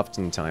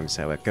oftentimes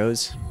how it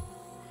goes,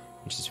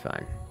 which is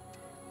fine.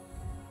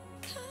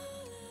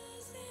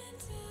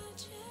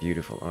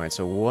 Beautiful. Alright,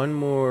 so one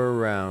more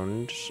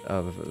round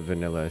of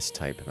vanilla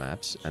type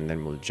maps, and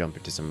then we'll jump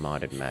into some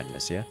modded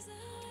madness, yeah?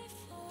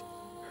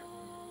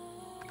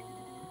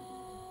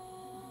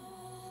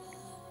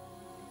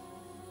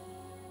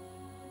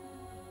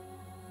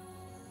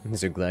 I'm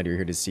so glad you're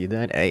here to see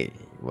that. Hey,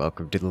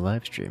 welcome to the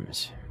live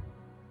streams.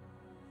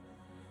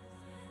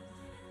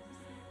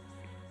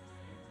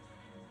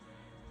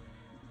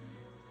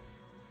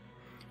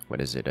 What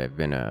is it? I've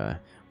been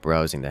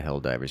browsing the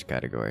Helldivers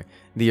category.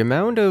 The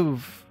amount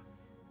of...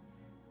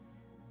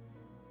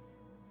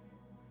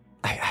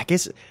 I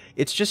guess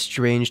it's just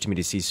strange to me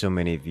to see so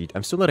many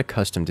I'm still not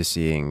accustomed to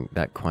seeing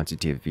that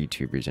quantity of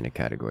VTubers in a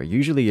category.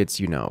 Usually it's,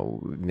 you know,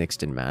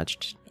 mixed and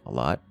matched a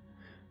lot.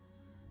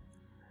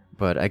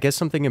 But I guess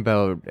something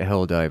about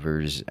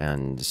Helldivers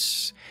and...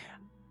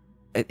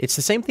 It's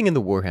the same thing in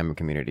the Warhammer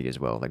community as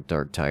well, like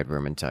Darktide,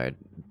 Vermintide.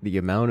 The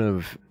amount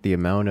of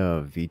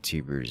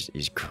VTubers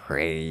is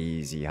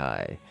crazy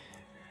high.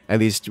 At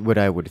least what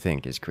I would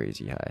think is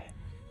crazy high.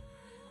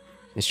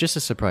 It's just a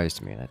surprise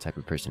to me that type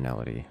of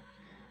personality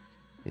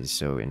is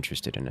so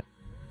interested in it.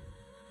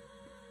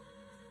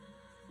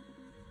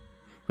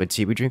 What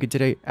tea we drinking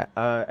today?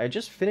 I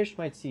just finished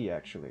my tea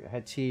actually. I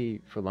had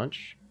tea for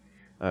lunch,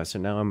 so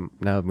now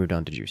I've moved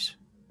on to juice.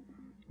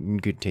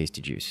 Good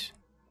tasty juice.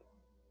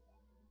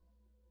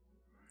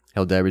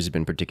 Helldivers has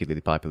been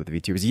particularly popular with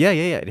the VTubers. Yeah,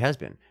 it has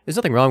been. There's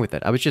nothing wrong with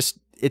that.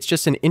 It's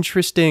just an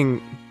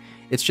interesting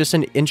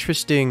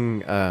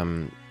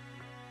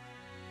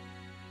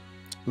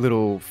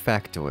little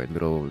factoid,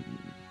 little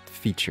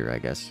feature, I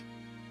guess.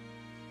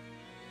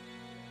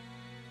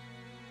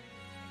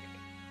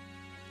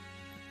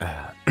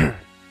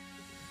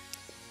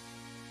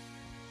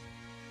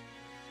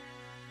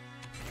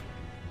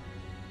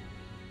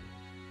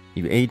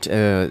 You ate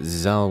a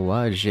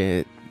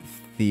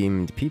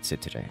Zawaje-themed pizza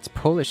today. It's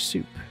Polish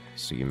soup,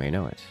 so you may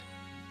know it.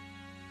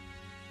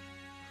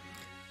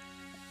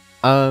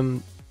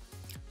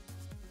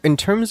 In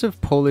terms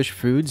of Polish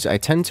foods, I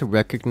tend to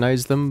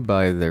recognize them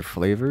by their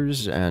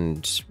flavors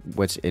and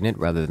what's in it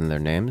rather than their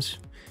names,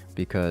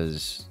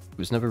 because I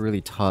was never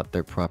really taught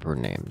their proper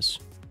names.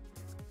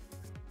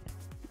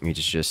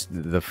 It's just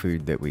the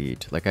food that we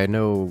eat. Like, I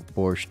know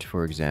borscht,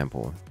 for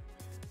example,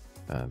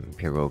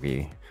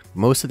 pierogi.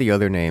 Most of the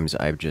other names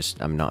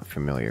I'm not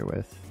familiar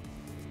with.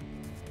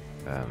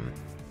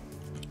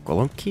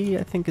 Golonki,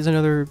 I think, is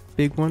another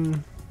big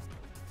one.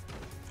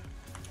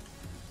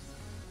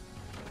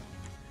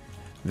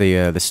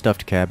 The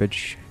stuffed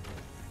cabbage.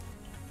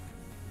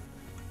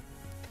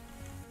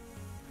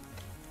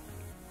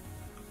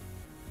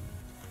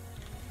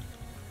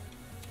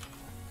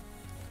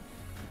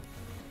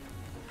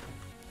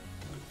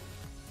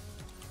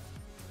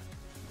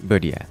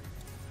 But yeah.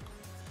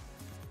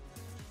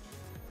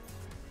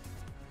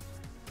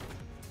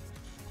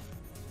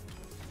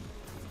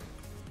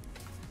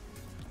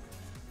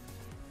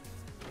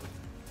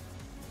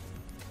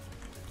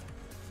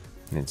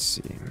 Let's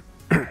see.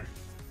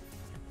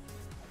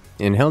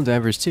 In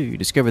Helldivers 2, you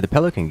discover the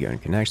Pelican gun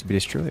can actually be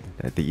destroyed.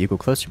 That the Eagle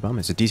cluster bomb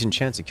has a decent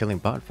chance of killing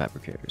bot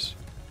fabricators.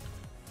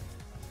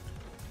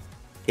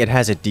 It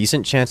has a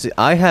decent chance.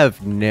 I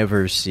have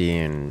never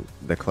seen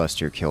the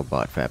cluster kill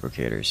bot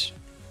fabricators.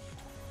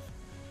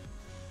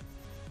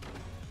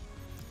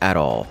 At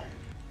all.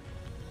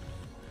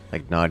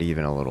 Like, not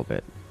even a little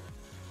bit.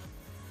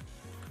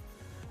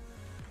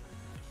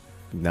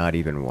 Not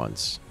even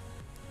once.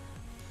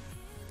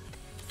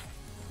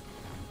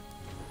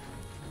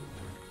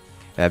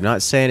 I'm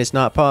not saying it's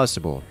not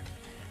possible.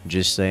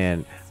 Just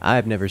saying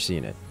I've never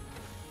seen it.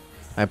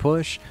 I'm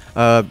Polish?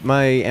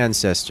 My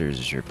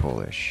ancestors are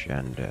Polish,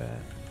 and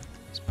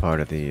as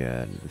part of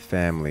the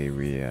family,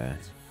 we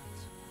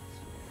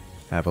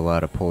have a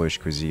lot of Polish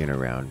cuisine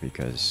around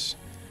because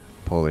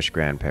Polish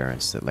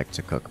grandparents that like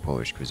to cook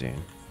Polish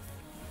cuisine.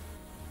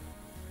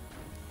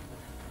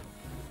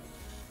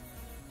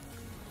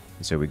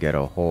 So we get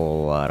a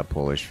whole lot of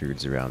Polish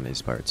foods around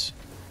these parts.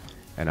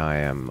 And I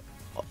am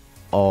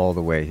all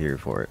the way here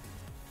for it.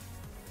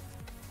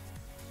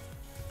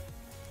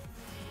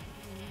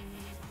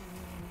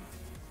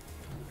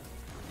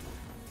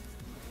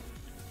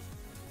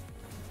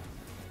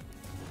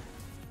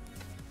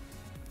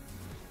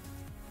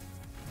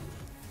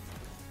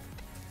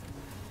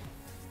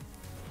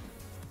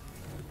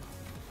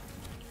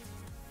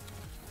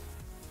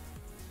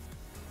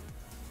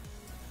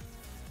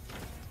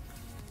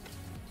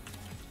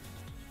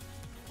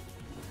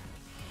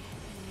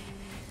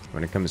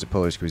 When it comes to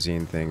Polish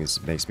cuisine things,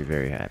 it makes me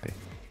very happy.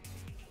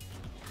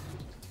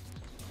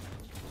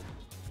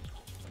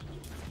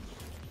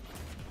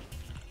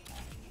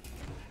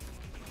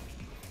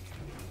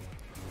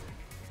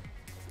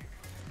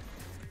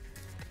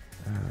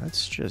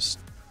 Let's just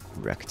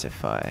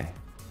rectify.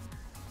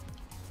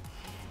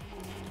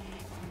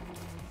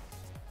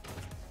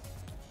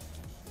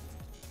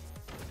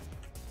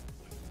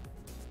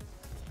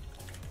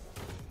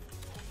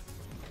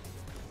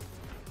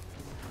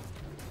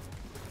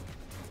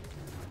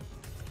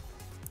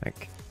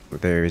 Like,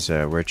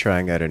 we're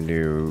trying out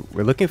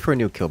we're looking for a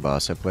new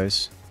kielbasa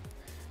place.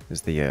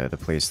 Is the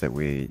place that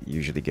we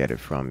usually get it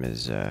from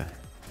is a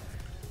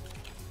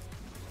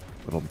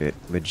little bit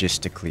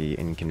logistically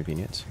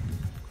inconvenient.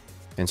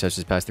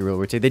 Ancestors passed through World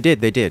War II.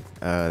 They did.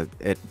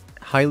 It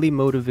highly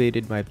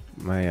motivated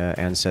my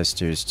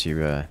ancestors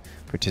to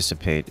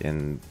participate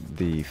in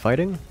the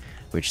fighting,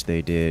 which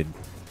they did,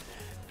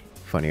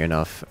 funny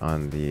enough,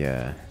 on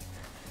the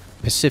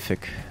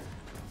Pacific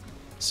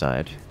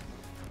side.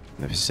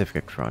 The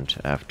Pacific front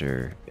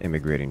after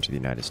immigrating to the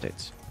United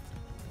States.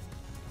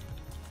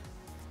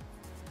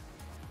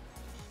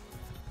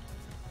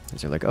 And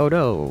so like, oh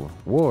no,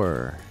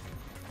 war.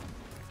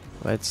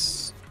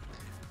 Let's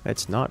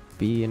not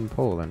be in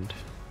Poland.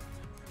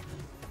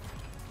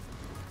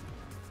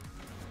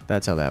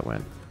 That's how that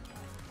went.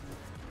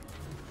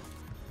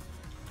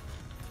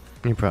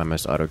 He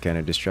promised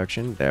autocannon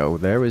destruction. There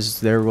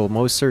will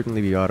most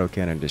certainly be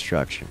autocannon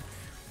destruction.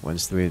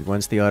 Once the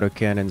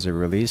autocannons are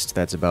released,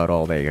 that's about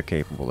all they are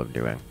capable of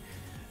doing,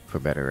 for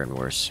better and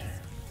worse.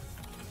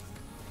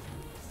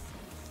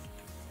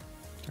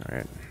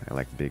 Alright, I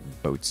like big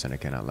boats and I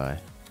cannot lie.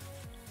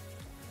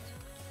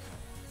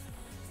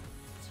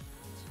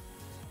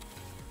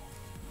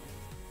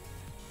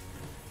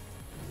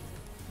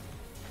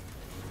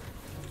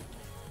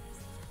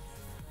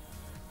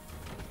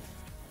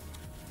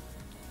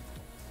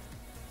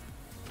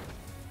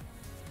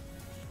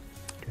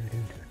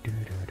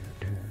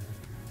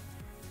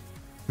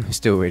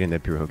 Still waiting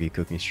that pierogi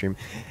cooking stream.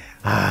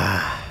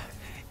 Ah,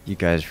 you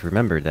guys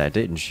remembered that,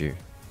 didn't you?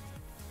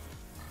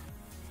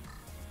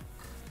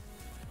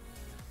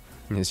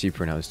 Yes, you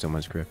pronounced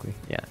almost correctly.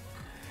 Yeah,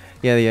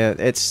 yeah.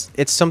 It's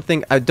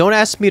something. Don't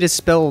ask me to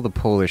spell the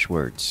Polish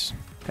words.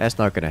 That's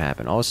not gonna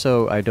happen.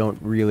 Also, I don't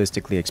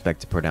realistically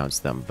expect to pronounce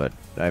them, but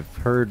I've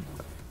heard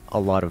a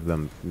lot of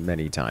them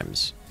many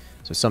times,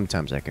 so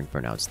sometimes I can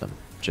pronounce them.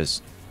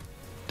 Just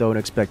don't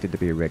expect it to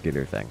be a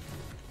regular thing.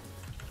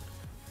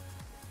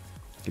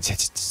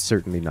 It's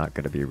certainly not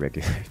going to be a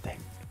regular thing.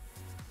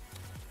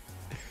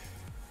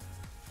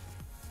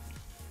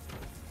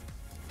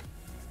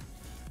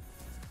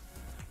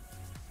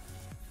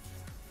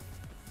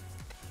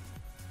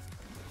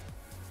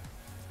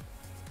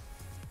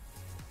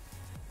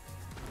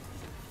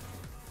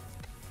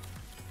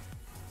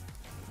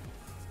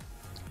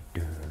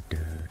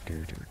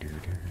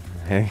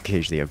 I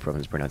occasionally have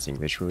problems pronouncing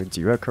English words.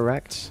 You are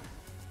correct.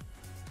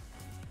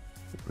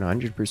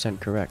 100%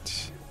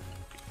 correct.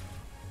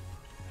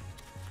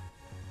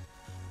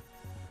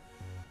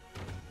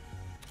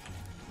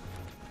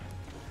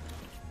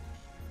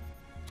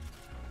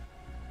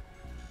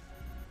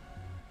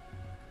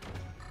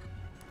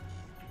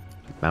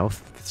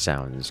 Mouth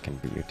sounds can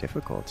be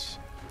difficult.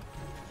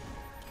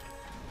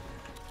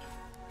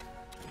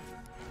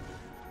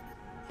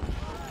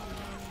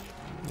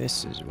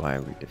 This is why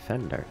we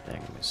defend our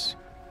things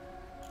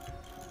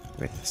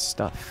with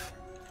stuff.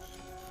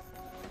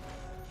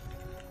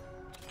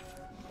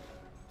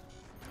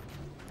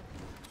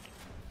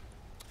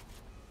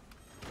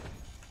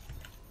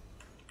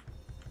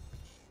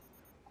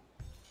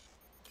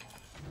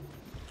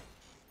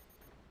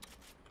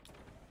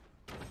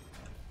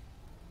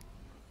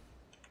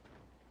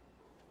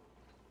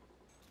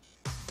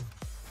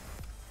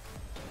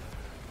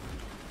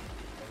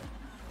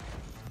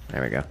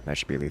 There we go. That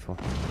should be lethal.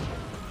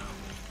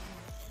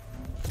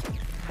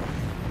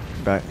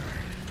 But,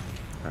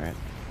 alright.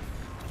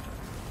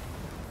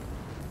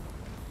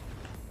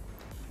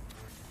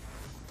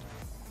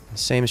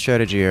 Same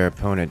strategy our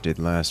opponent did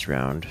last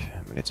round,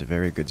 but it's a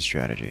very good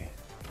strategy.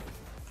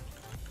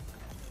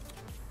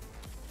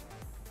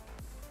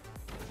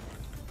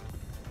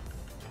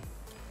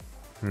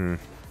 There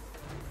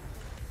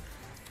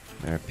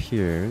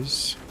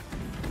appears...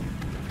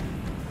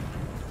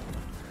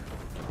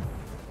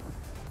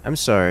 I'm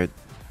sorry.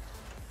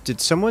 Did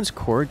someone's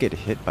core get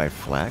hit by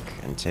flak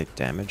and take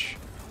damage?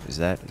 Is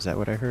that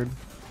what I heard?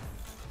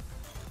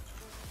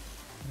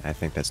 I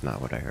think that's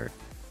not what I heard.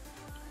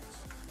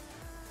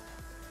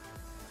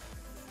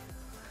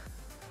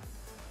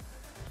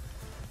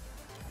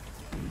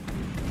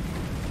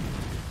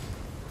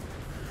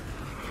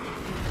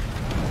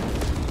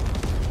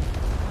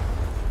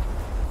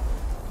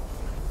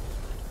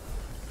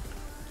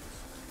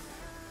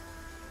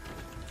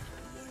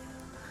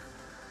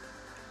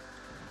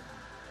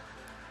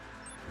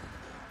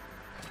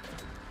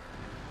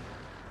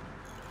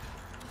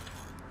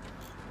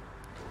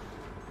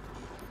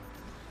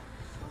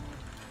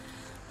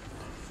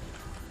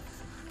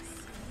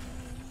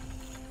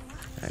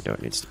 I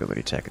don't need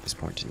stability tech at this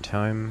point in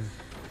time.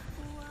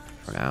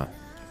 For now.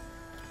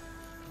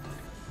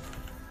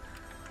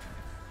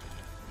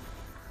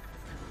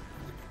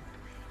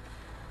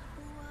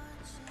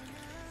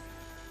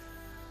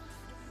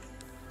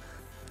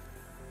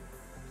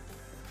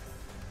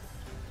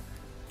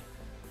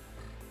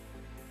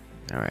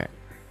 Alright.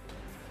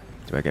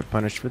 Do I get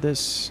punished for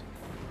this?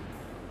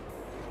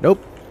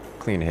 Nope.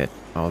 Clean hit.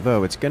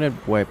 Although it's gonna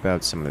wipe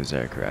out some of those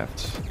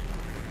aircraft.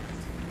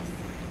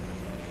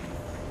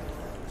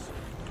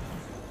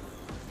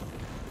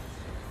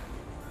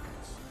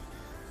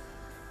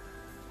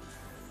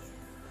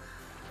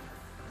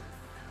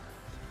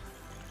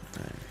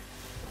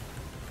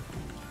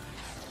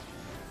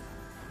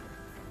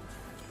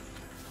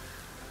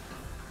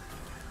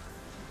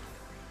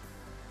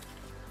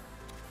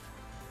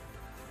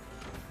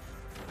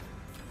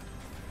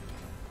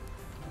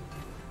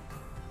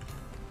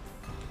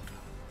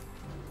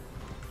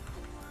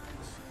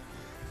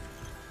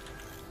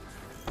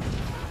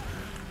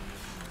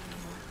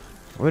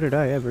 What did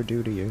I ever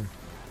do to you?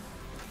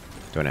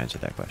 Don't answer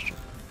that question.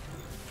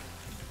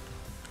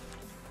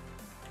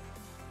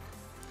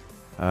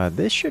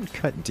 This should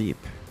cut deep.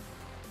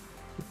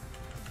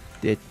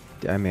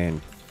 I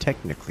mean,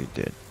 technically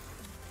did.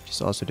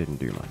 Just also didn't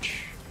do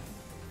much.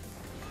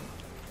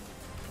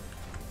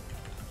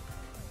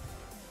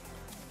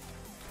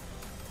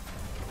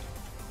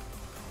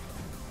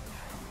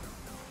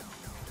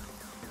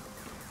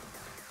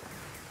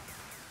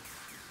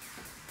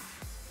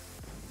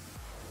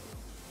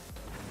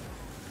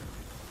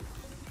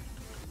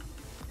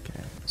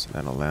 So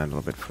that'll land a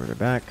little bit further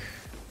back.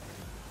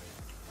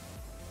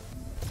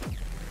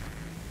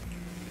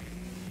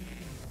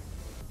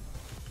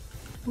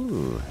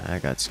 Ooh,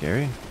 that got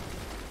scary.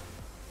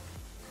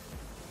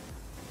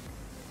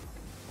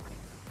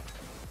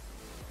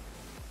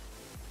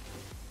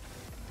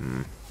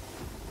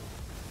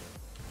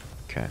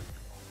 Okay.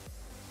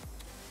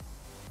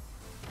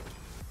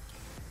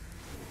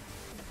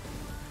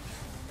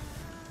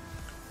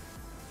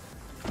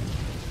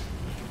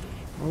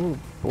 Oh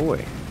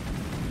boy.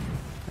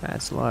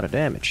 That's a lot of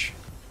damage.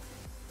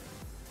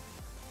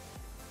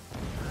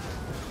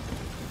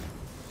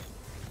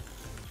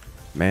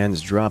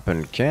 Man's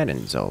dropping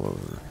cannons all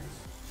over.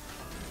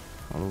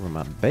 All over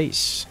my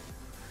base.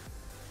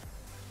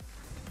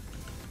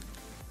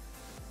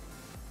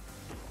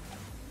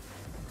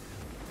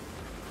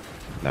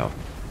 No.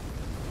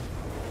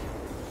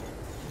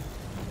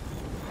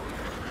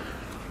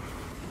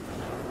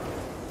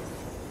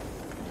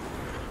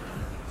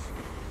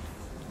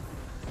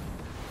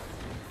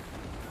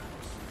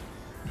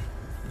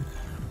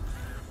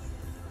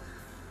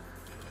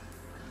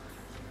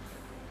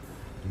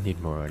 Need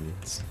more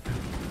onions.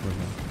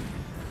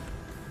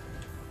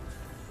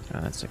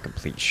 That's a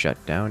complete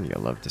shutdown.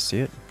 You'll love to see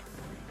it.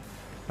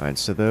 Alright,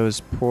 so those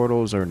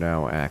portals are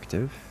now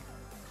active.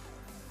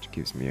 Which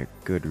gives me a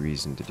good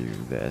reason to do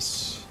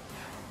this.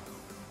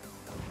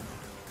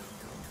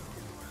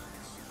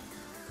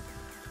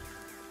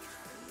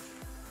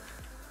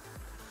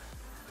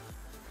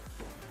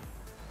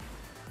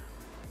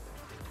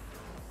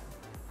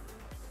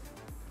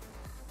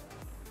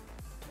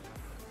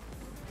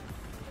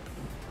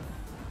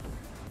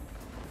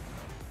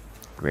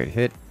 Great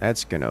hit.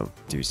 That's gonna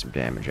do some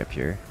damage up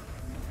here.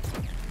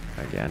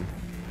 Again.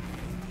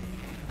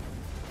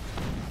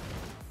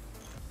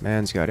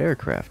 Man's got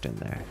aircraft in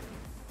there.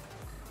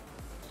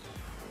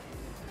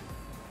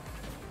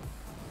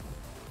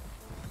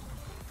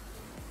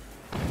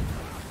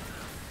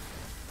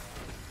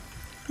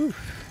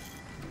 Oof.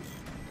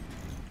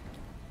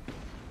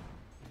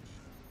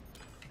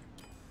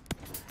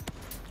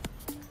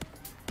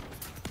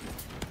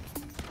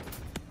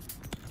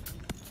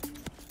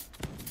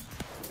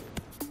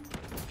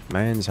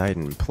 Man's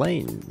hiding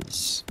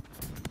planes.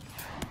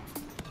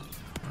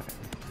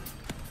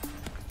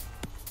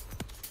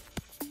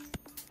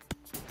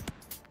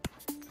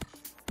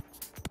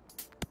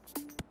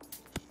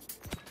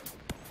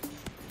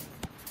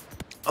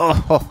 Oh,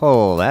 ho,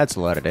 ho, that's a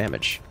lot of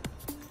damage.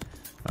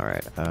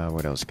 Alright,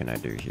 what else can I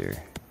do here?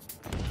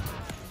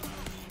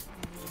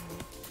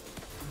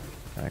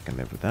 I can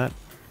live with that.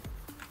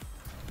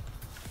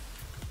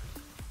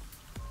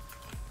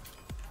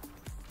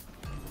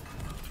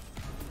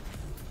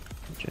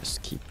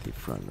 Just keep the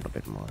front a little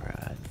bit more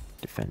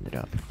defended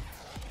up.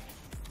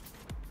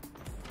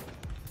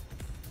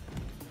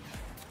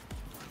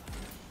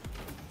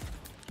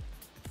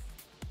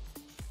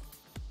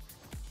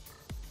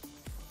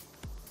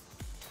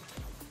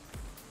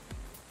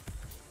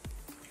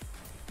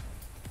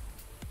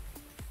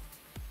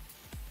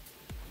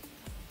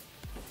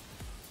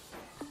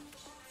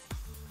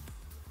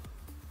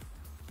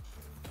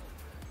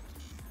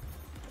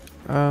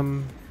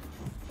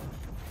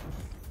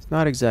 It's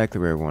not exactly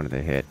where I wanted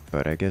to hit,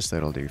 but I guess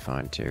that'll do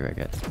fine too, I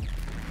guess.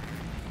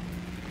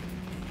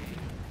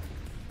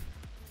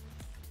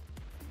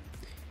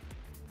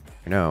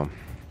 No.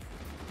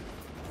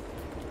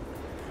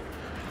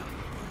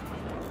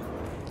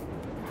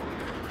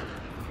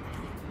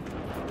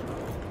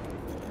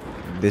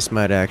 This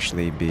might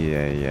actually be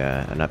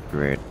a an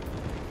upgrade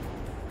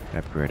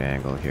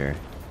angle here.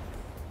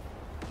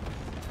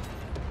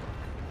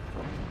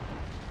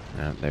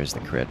 There's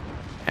the crit.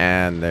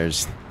 And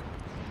there's...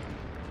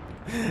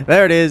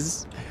 there it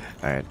is!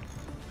 Alright.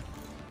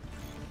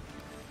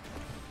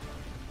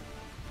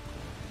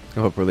 I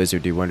hope our laser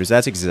do wonders.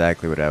 That's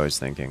exactly what I was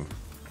thinking.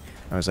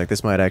 I was like,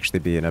 this might actually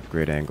be an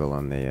upgrade angle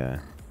on the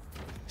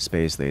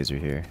space laser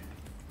here.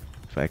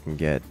 If I can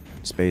get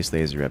space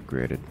laser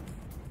upgraded.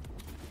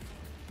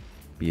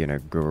 Be in a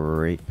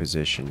great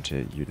position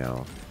to, you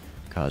know,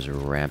 cause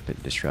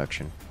rampant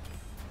destruction.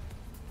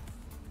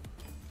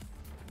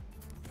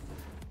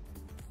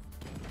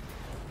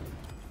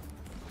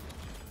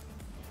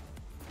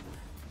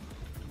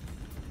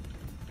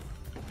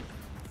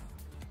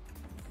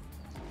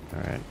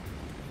 Alright.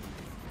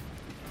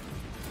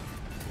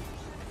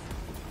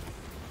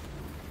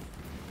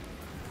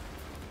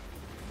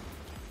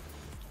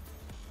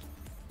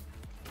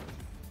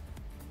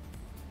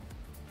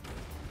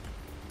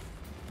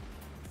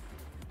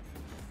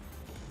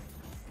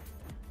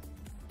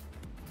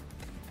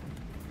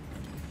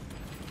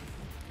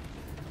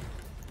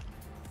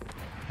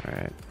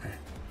 Alright.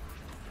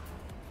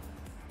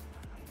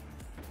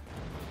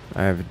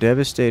 I have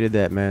devastated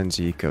that man's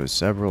eco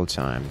several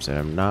times, and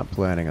I'm not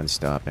planning on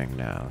stopping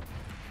now.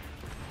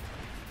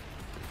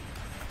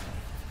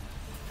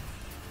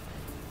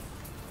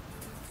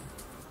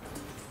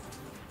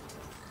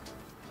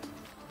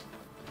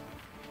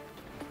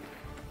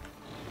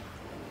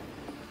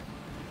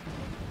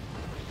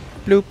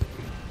 Bloop.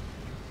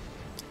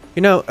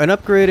 You know, an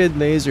upgraded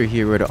laser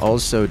here would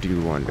also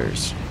do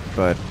wonders,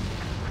 but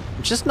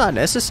just not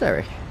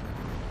necessary.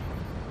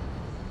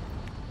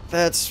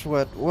 That's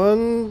what,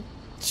 1,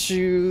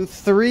 to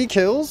 3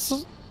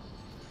 kills.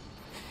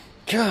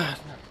 God.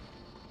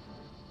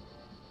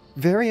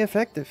 Very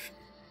effective.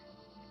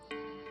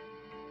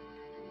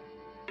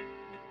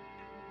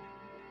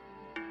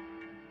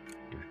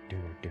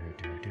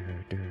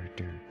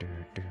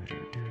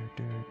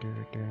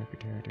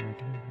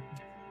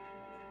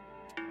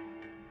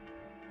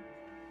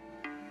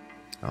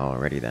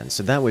 Alrighty then,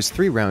 so that was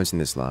 3 rounds in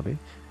this lobby.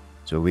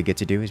 So what we get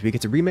to do is we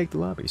get to remake the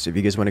lobby. So if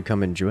you guys want to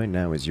come and join,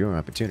 now is your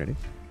opportunity.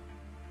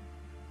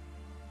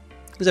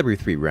 Because every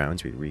 3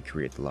 rounds we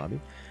recreate the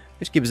lobby,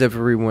 which gives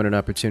everyone an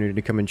opportunity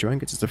to come and join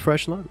because it's a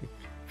fresh lobby.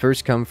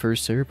 First come,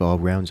 first serve, all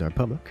rounds are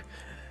public.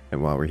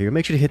 And while we're here,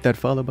 make sure to hit that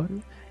follow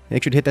button,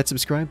 make sure to hit that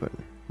subscribe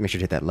button, make sure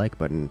to hit that like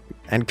button,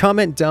 and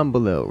comment down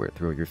below or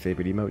throw your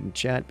favorite emote in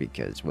chat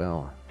because,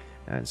 well,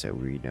 that's how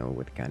we know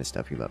what kind of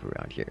stuff you love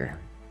around here.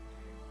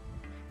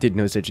 Didn't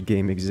know such a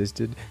game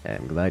existed, and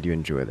I'm glad you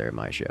enjoy their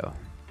my show.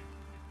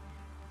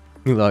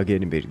 You log in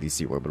and immediately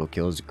see orbital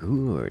kills.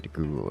 Good,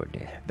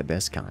 good. The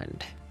best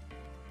kind.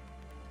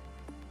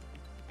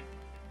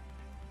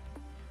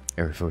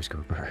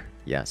 Aeroscoper.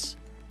 Yes.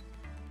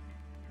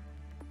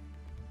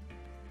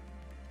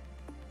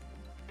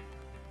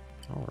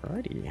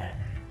 Alrighty.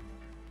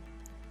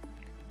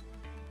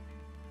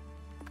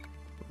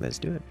 Let's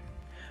do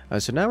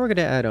it. So now we're going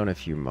to add on a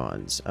few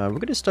mods. We're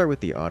going to start with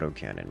the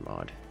autocannon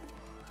mod.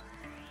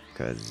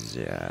 Because,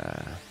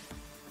 yeah.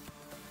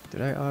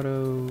 Did I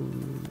auto...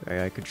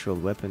 I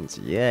controlled weapons?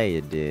 Yeah,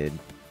 you did.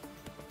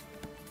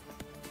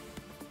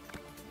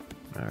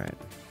 Alright.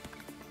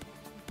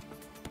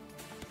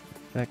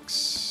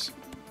 Effects.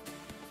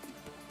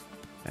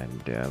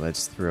 And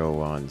let's throw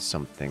on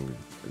something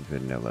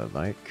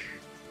vanilla-like.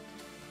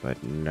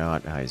 But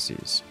not high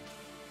seas.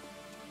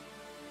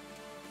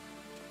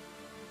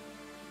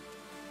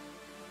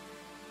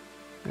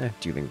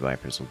 Dueling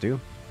Vipers will do.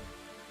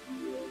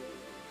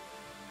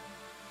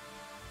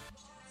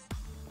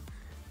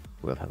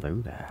 Well, hello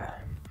there.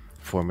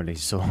 Formerly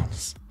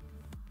Souls.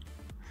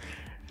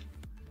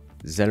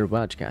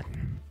 Zerwachka.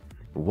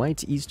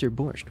 White Easter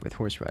borscht with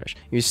horseradish.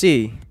 You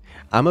see,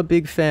 I'm a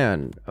big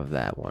fan of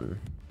that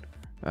one.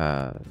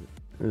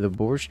 The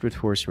borscht with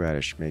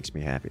horseradish makes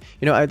me happy.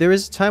 You know, there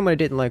was a time when I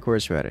didn't like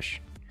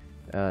horseradish.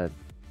 There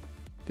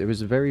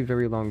was a very,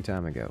 very long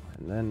time ago.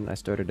 And then I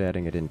started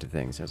adding it into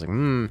things. I was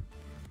like,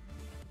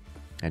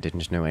 I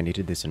didn't know I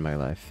needed this in my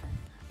life.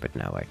 But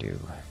now I do.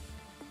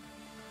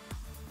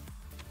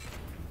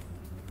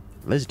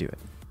 Let's do it.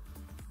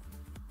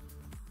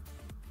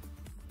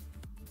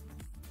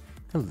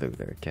 Hello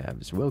there,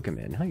 Cabs. Welcome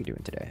in. How you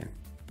doing today?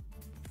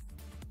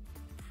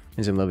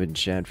 Is in love in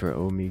chat for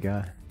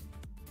Omega.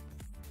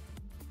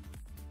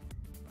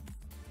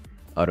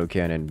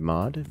 Autocannon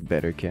mod,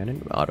 better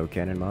cannon.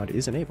 Autocannon mod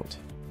is enabled.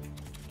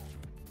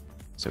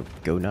 So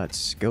go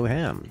nuts, go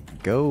ham,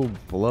 go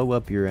blow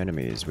up your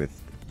enemies with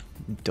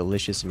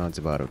delicious amounts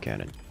of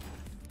autocannon.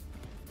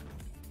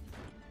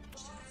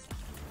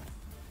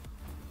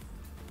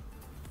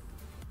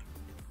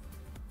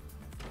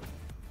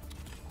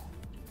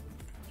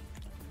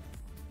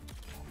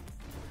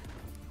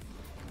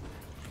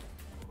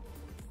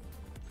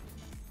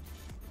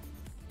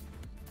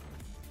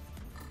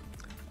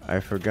 I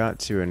forgot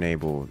to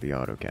enable the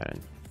autocannon.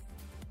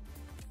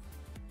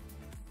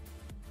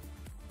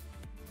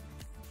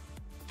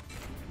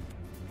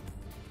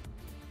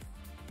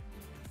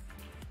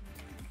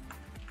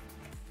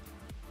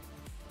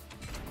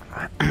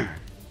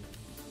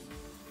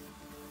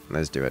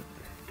 Let's do it.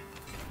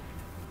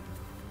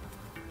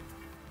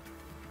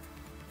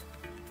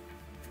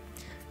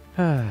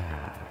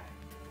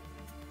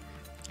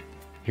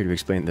 Here to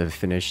explain the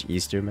Finnish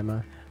Easter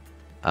memo.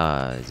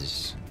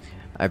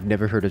 I've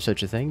never heard of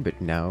such a thing, but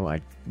now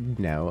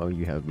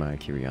you have my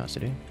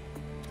curiosity.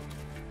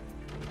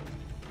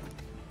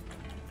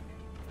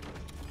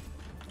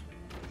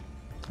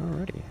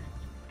 Alrighty.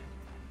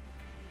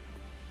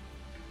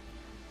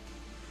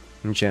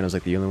 And channel's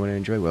like the only one I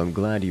enjoy. Well, I'm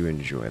glad you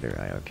enjoy their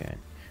IOCAN.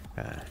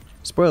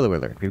 Spoiler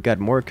alert, we've got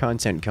more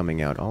content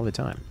coming out all the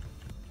time.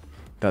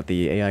 Thought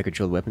the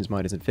AI-controlled weapons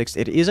mod isn't fixed.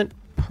 It isn't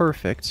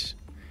perfect,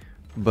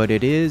 but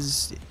it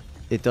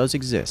does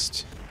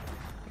exist.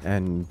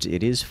 And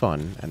it is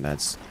fun, and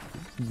that's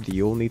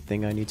the only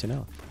thing I need to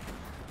know.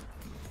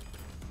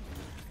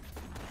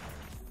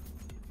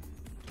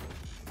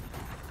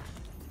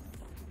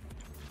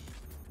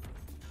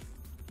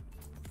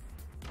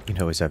 You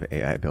can always have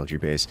AI build your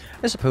base.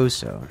 I suppose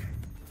so.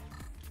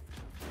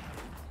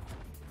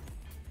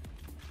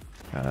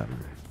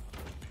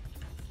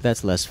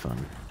 That's less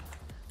fun.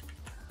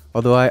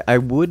 Although I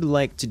would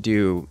like to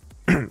do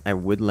I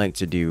would like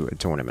to do a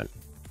tournament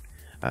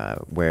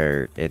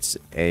where it's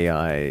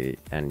AI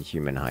and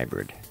human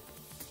hybrid,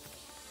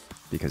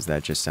 because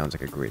that just sounds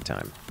like a great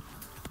time.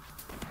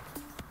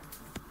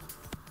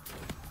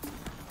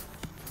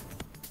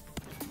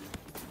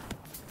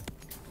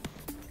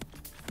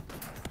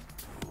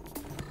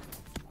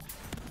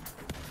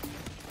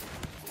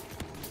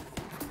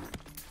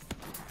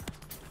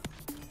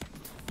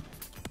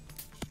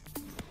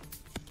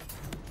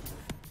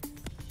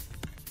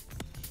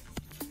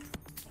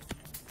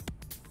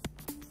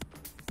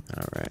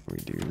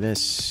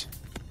 this.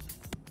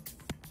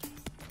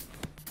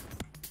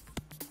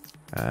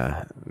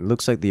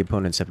 Looks like the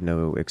opponents have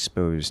no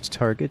exposed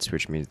targets,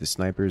 which means the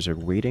snipers are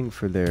waiting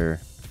for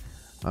their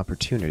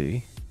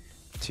opportunity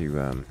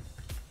to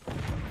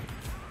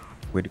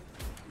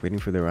waiting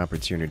for their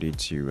opportunity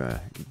to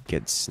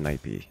get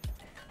snipey.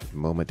 The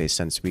moment they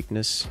sense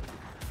weakness,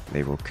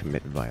 they will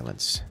commit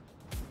violence.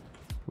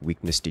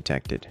 Weakness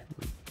detected.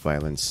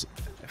 Violence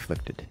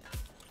afflicted.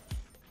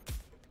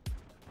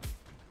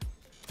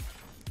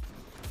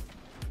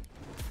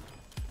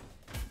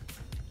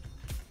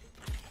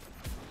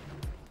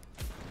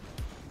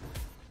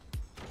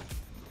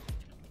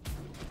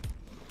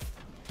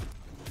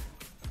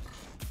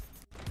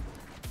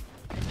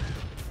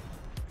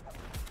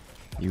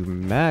 You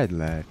mad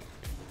lad?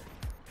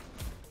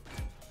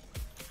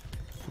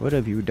 What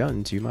have you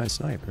done to my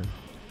sniper?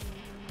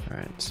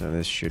 Alright, so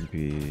this should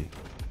be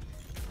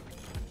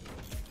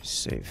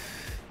safe.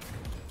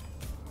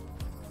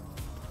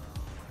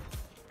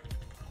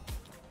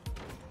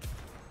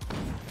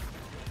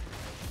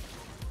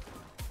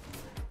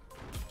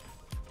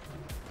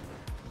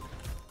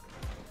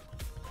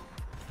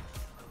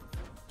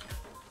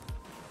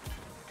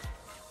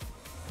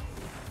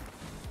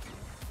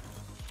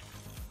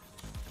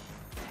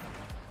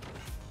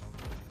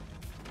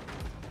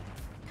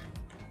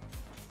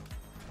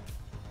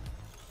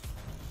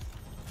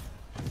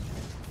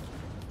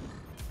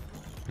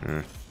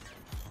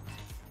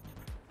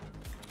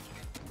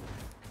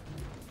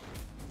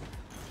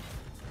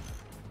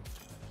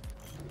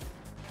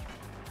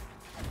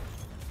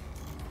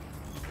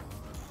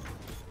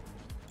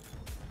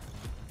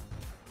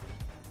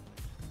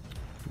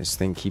 This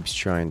thing keeps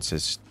trying to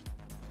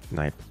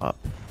snipe up.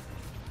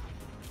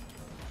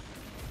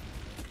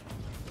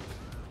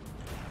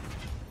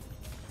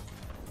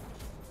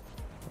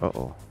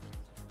 Uh-oh.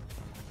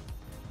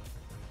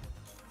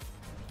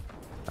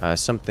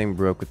 Something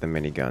broke with the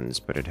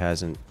miniguns, but it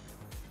hasn't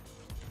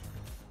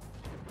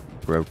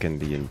broken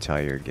the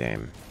entire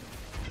game.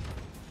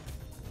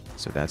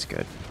 So that's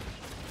good.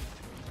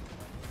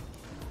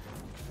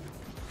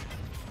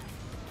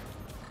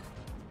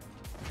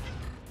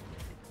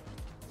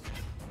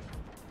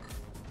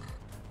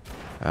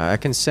 I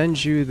can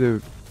send you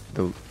the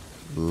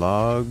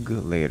log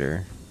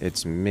later.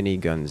 It's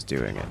miniguns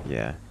doing it,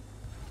 yeah.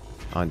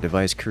 On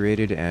device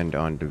created and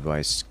on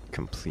device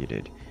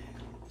completed.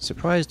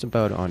 Surprised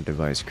about on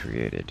device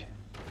created.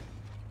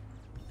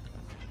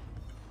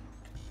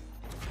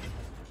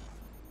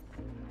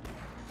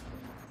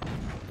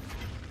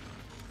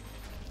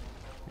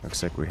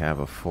 Looks like we have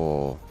a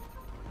full...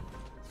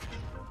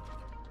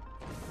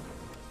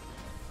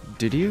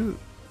 Did you...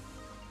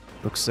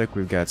 Looks like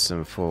we've got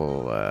some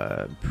full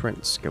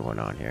prints going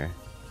on here.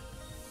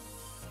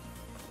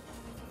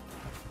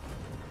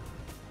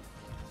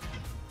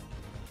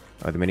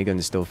 Are the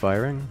miniguns still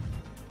firing?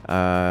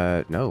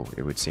 No,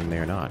 it would seem they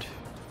are not.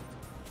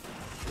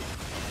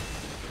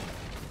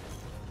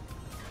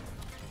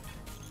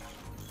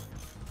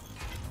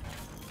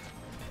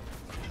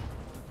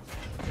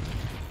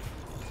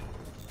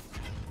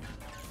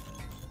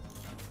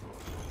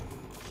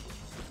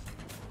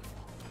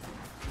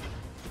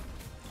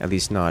 At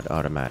least not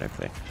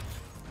automatically.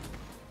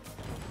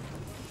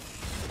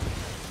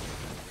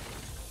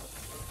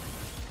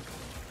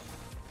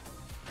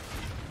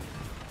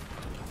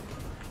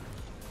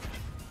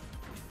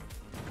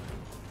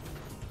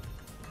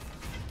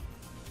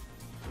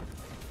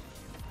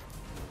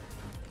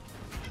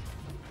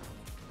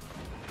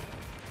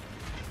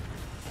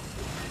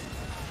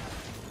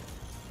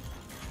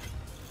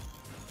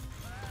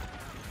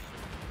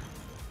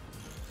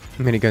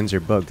 Miniguns are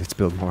bugged, let's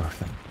build more of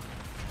them.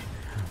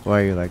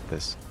 Why are you like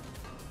this?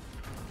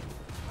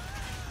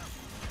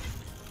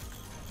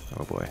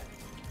 Oh boy.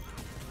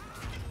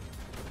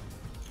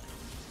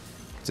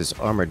 It says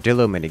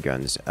armadillo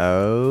miniguns.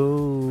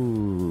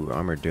 Oh,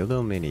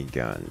 armadillo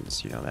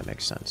miniguns. You know, that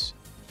makes sense.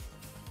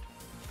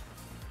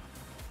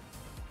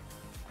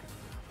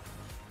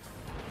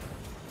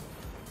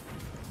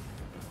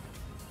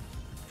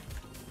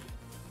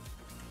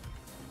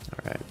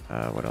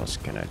 Alright, what else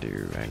can I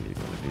do? I need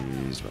one of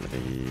these, one of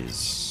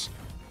these.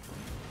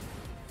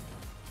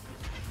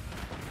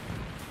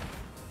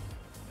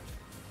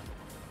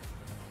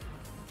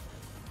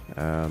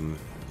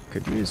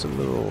 Could use a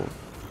little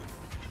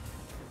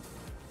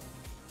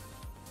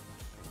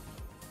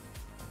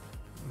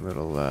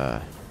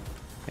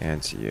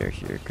anti-air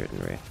here,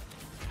 couldn't we?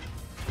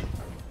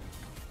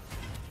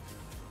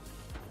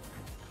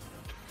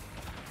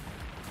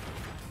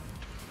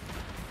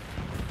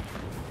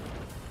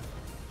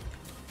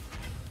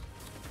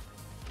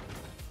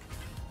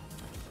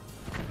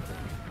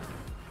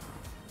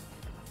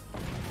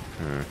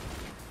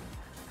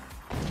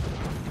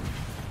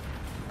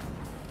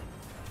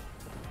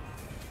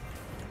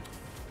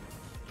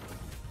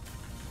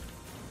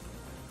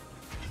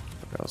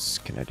 What else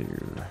can I do?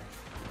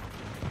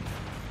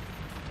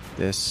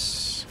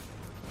 This.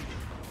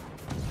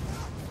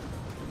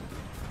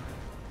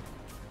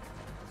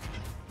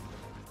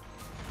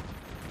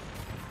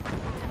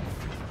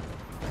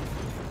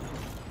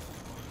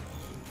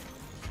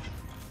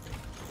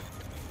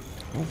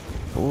 Oh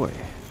boy.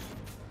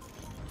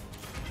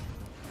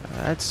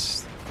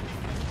 That's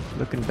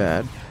looking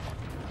bad.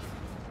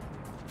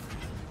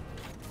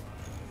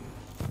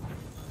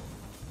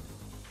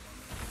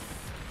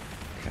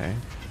 Okay.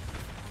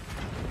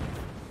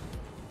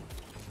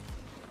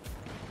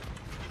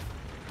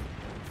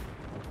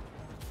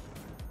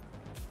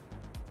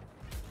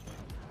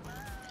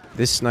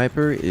 This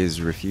sniper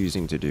is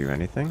refusing to do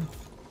anything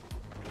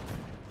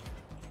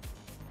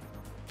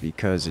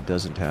because it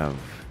doesn't have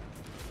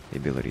the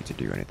ability to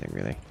do anything,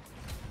 really.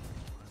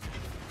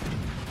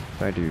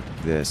 If I do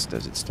this,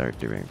 does it start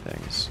doing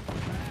things?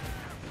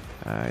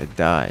 It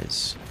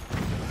dies,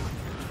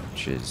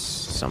 which is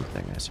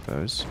something, I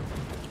suppose.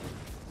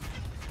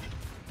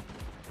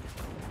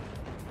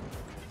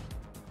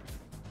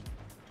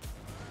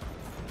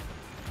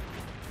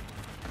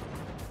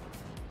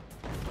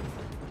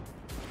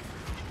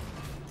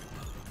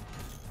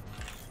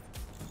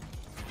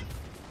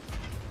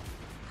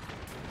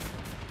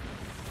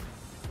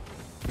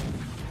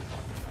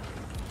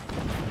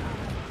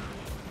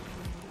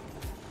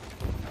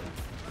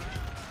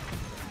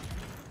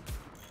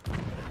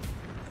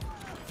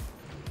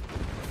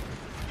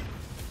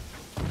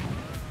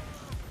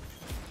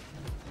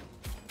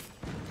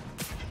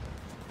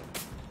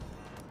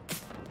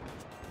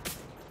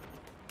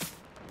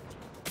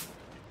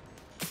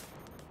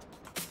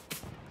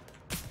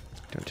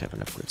 Don't have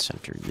an upgrade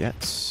center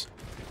yet.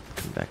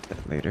 Come back to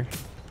that later.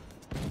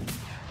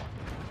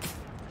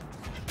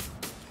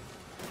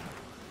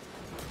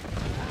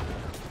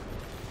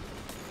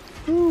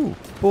 Ooh,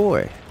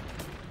 boy.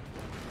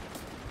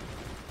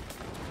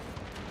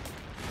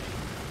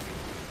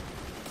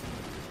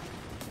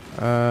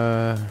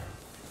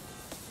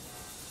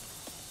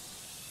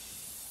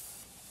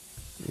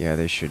 Yeah,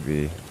 they should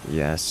be.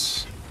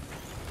 Yes.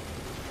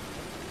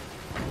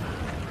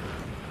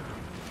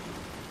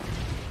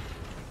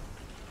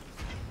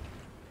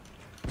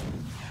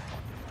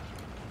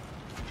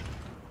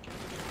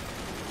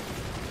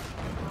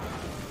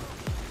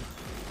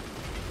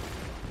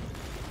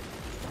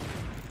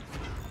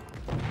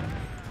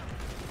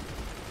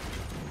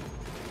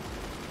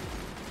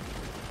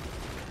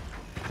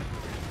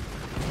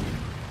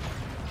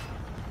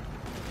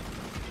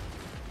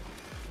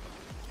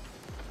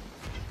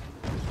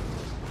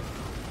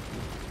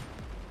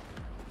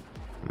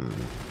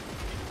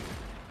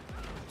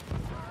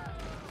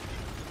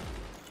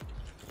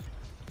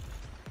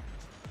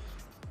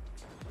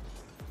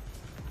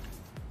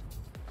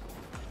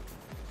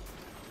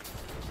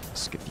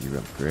 Let's get you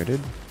upgraded.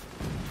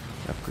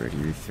 Upgrade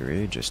you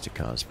 3 just to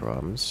cause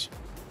problems.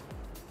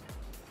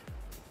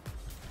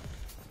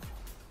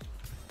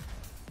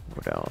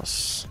 What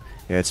else?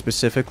 Yeah, it's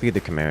specifically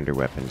the commander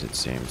weapons, it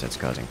seems, that's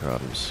causing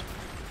problems.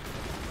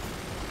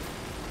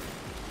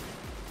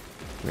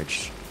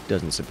 Which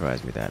doesn't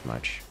surprise me that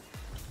much.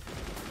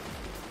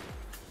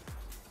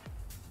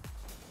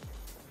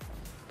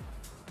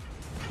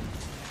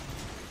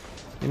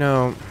 You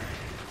know,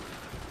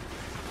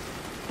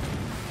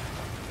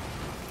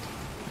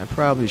 I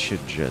probably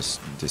should just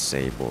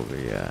disable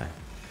the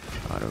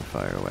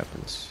auto-fire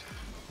weapons.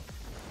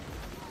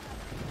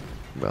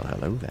 Well,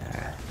 hello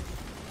there.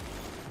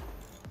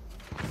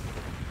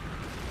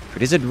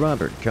 But is it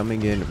Robert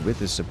coming in with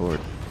the support?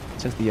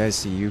 Sent to the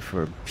ICU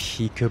for a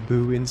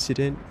peekaboo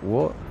incident?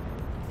 What?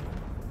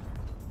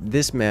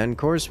 This man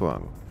core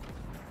swung.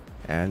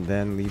 And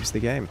then leaves the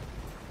game.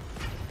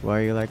 Why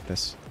are you like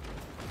this?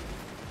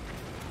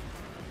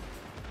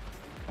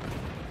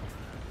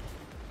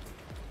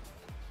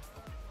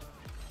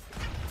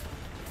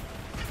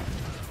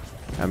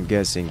 I'm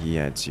guessing he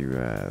had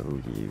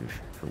to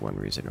leave for one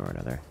reason or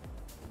another.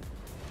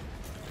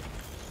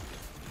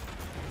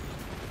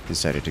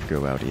 Decided to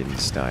go out in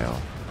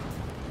style.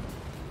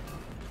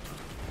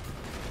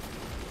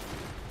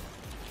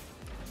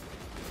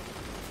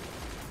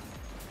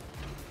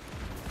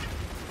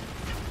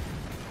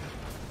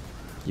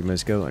 You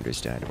must go,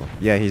 understandable.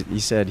 Yeah, he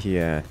said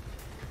he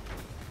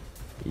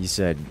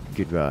said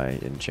goodbye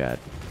in chat.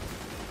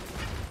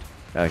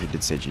 Oh, he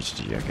did say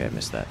GGG. Okay, I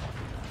missed that.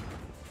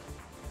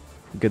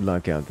 Good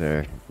luck out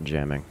there,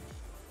 jamming.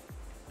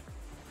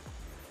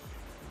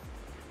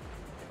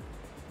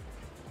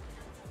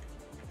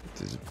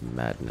 This is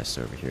madness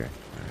over here.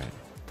 Alright.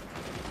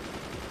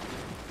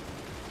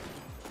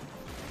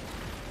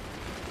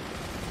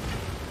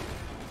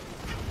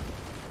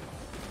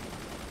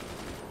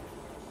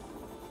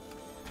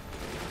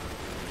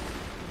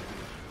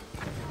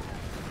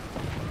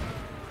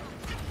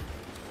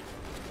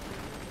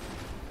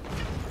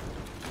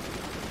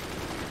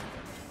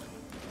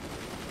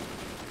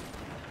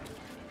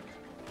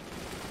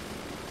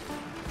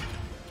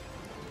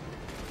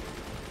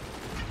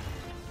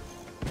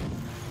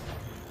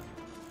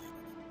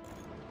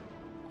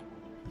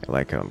 I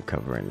like how I'm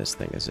covering this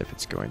thing as if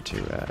it's going to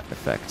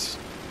affect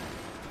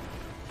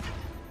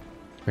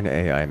when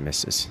AI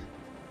misses.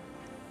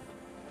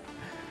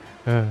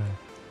 It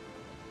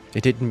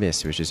didn't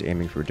miss, it was just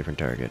aiming for a different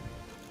target.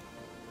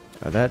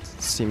 That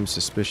seems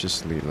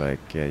suspiciously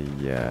like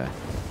an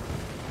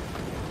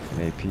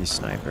AP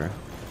sniper.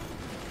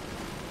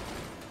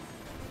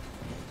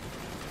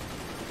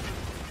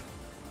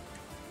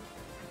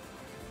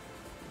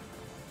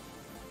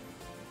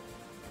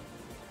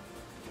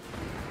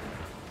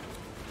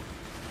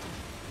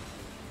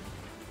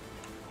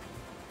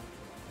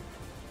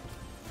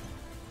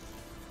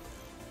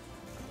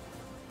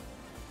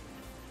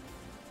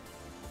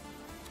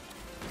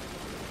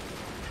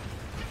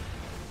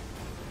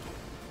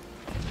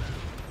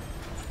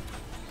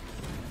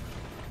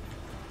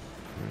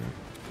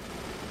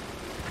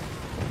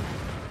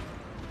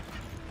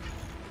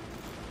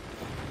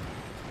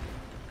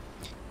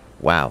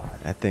 Wow,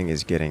 that thing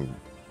is getting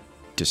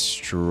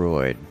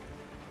destroyed.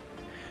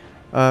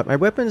 My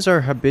weapons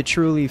are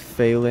habitually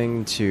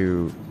failing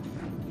to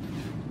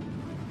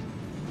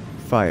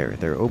fire.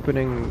 They're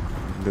opening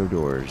the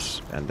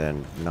doors and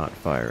then not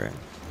firing,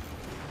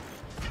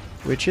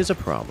 which is a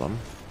problem.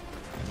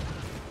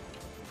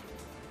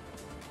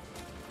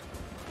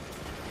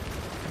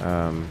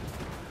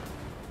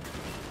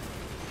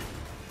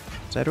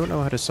 So I don't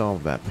know how to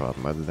solve that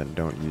problem other than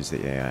don't use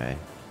the AI.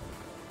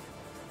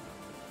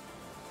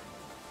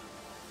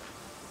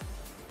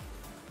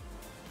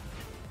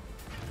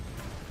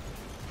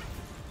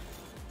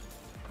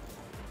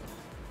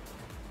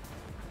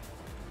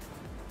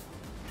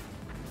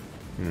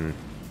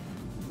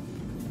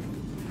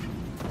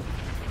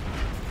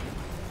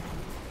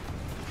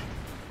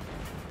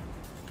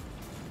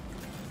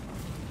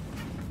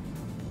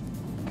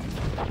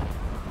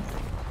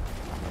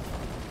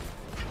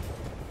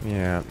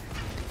 Yeah.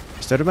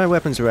 Instead of my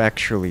weapons were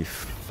actually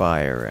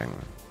firing.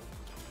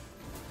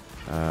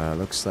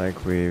 Looks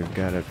like we've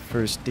got a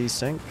first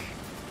desync,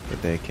 but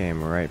they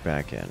came right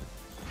back in.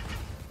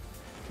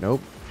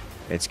 Nope.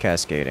 It's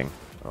cascading.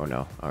 Oh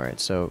no. Alright,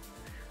 so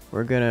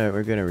we're gonna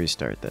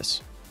restart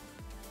this.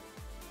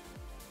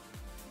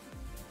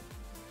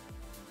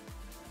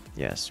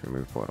 Yes,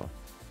 remove portal.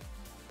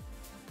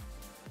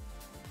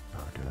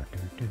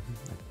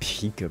 A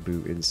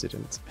peekaboo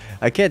incident.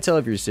 I can't tell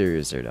if you're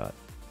serious or not.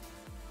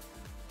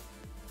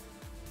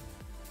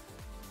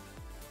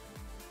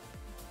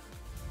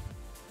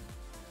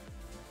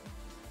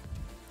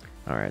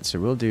 Alright, so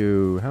we'll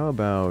do... How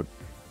about...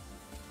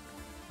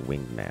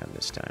 Wingman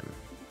this time?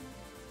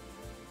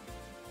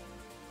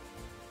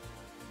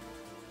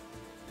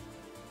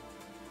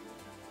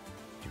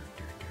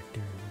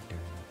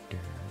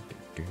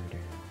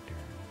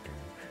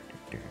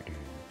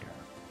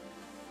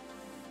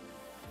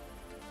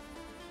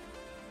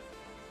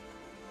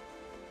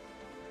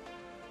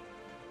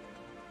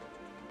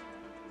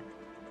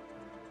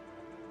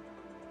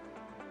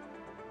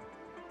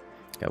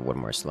 Got one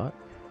more slot.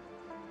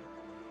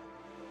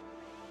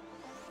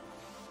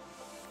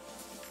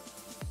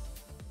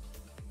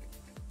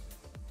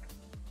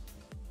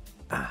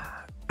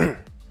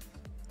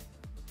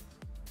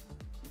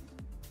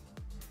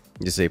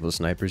 Disable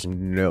snipers?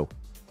 No.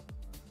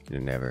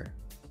 Never.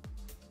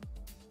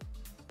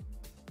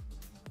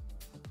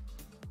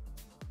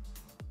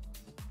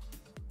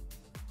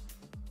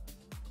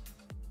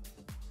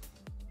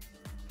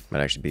 Might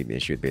actually be the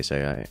issue with base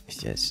AI.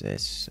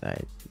 Yes,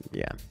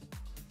 yeah.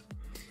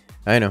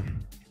 I know.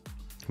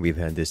 We've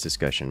had this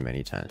discussion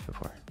many times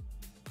before.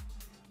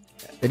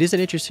 It is an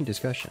interesting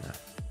discussion.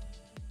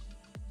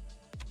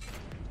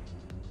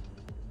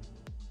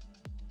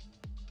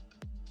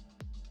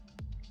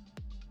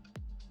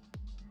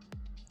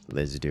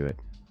 Let's do it.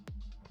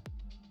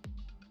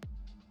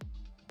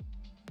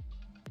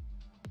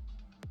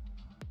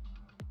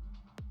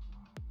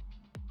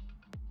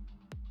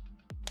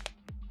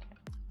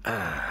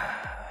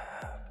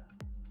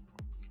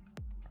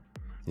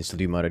 You still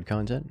do modded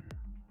content?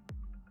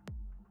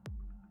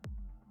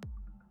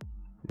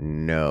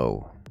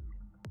 No.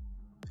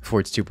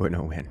 Forts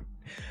 2.0 win.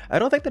 I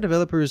don't think the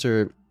developers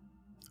are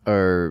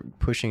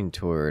pushing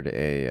toward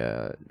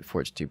a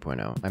Forts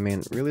 2.0. I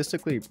mean,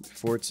 realistically,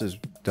 Forts has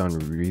done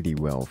really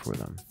well for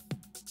them.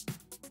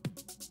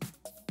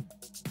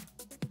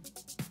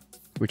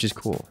 Which is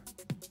cool.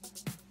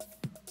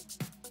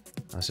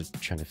 I was just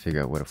trying to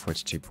figure out what a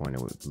Forts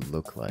 2.0 would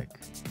look like.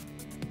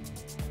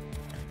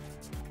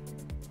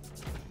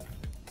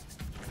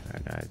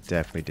 And I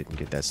definitely didn't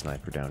get that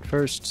sniper down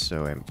first,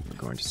 so I'm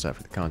going to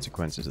suffer the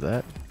consequences of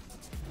that.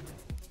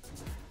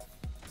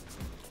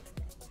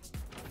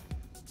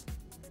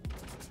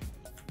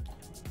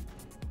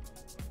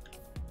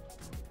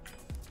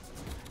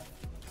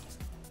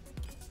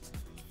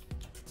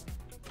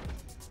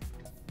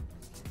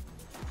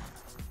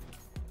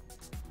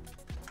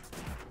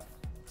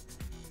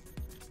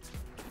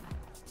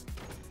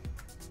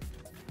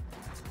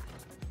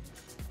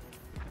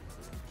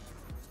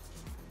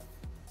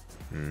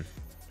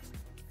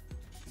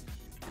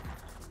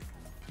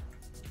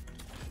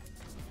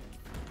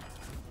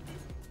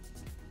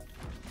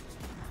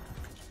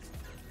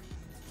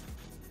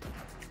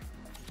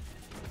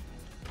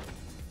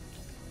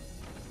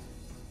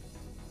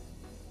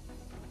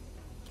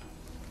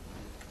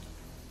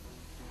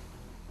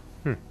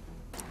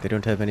 They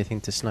don't have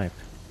anything to snipe.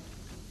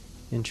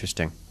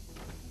 Interesting.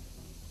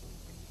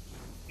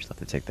 Just have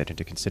to take that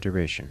into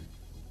consideration.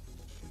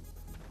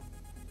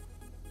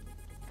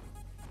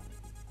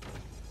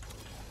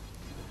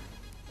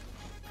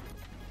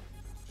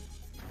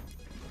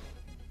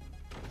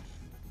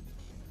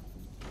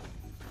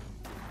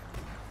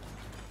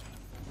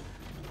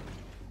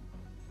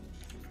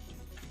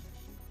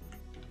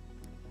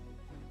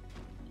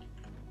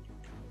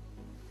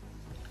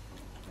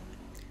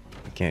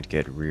 Can't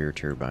get rear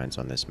turbines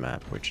on this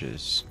map, which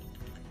is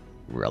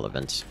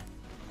relevant.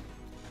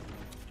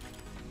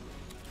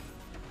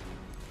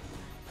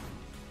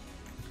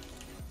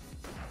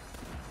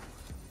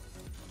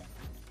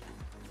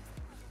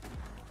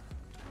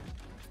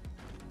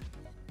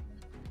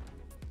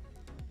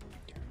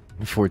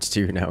 Forts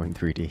 2 now in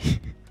 3D.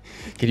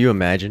 Can you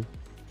imagine?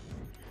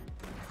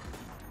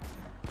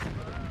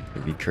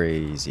 It'd be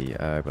crazy.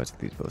 About to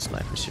lose both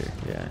snipers here.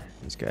 Yeah,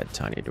 he's got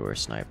tiny door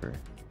sniper.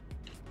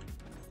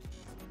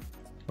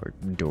 Or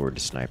doored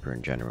sniper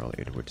in general,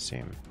 it would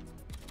seem.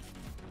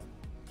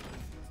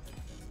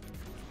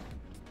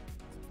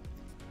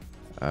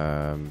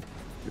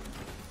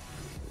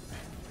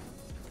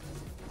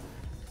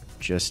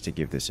 Just to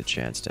give this a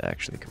chance to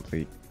actually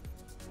complete.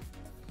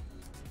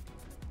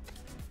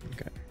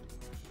 Okay.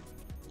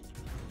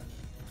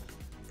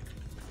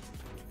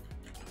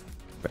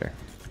 Better.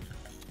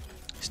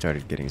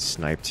 Started getting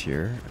sniped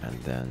here, and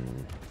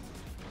then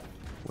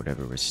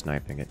whatever was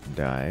sniping it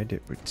died,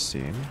 it would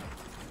seem.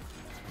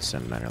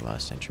 Some manner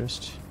lost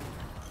interest.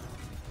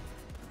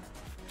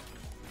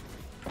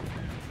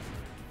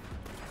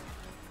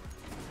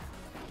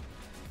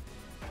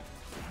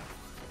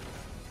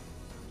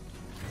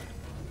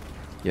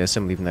 Yes,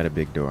 I'm leaving that a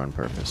big door on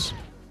purpose.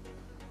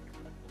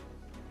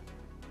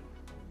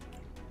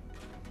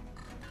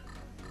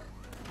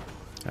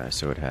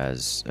 So it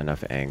has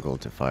enough angle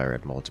to fire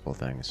at multiple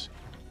things.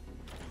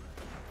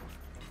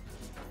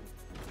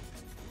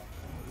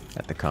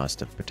 At the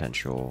cost of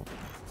potential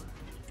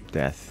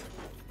death.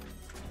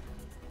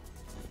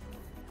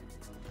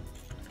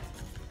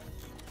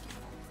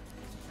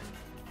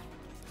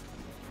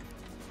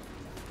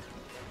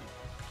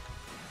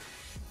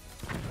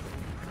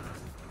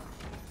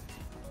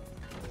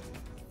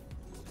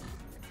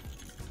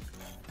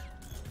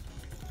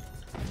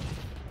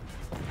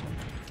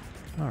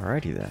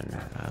 Alrighty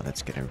then,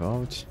 let's get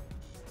involved.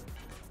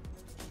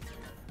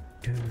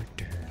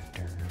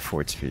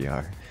 Forts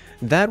VR.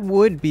 That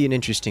would be an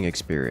interesting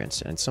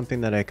experience, and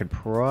something that I could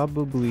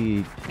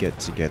probably get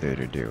together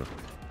to do.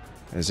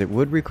 As it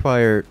would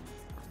require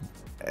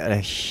a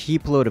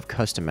heap load of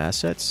custom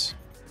assets,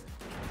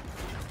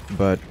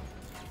 but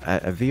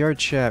a VR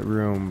chat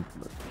room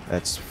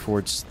that's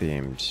Forts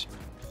themed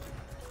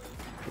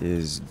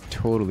is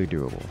totally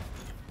doable,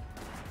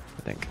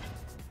 I think.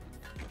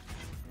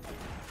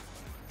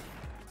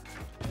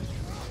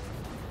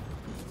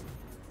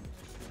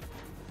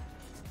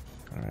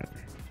 Alright.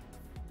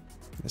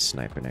 The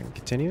sniping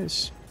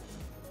continues.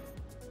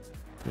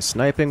 The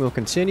sniping will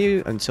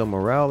continue until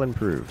morale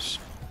improves.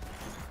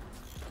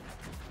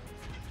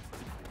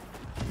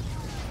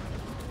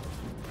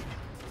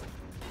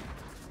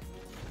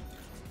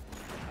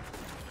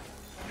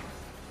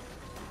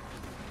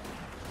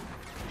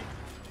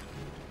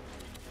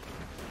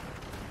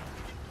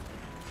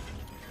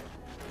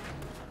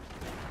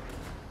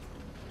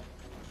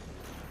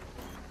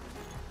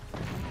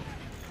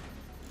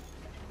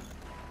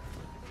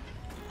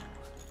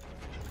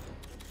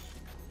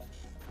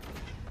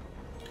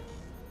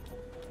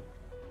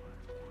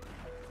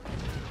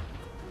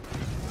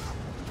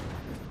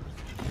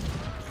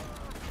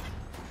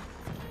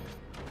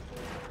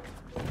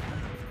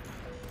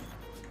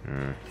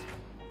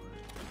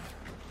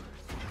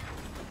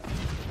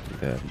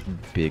 The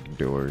big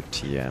door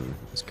TM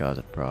has caused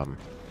a problem.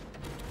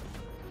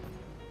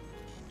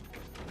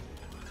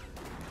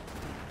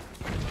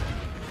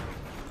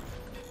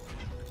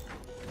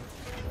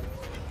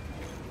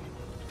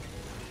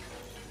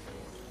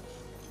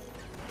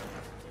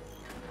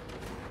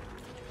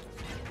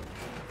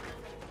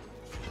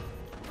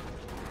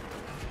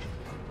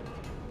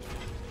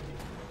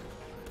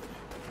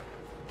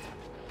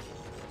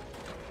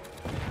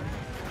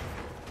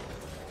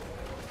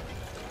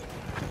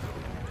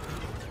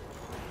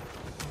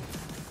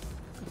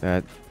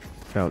 That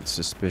felt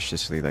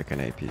suspiciously like an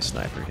AP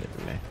sniper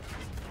hitting me.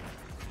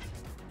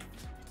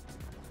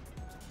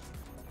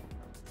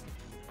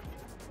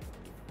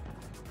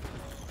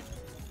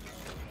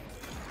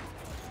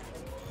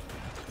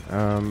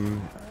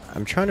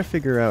 I'm trying to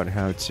figure out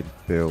how to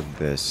build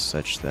this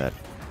such that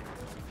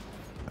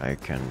I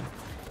can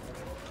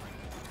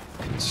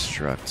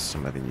construct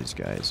some of these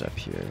guys up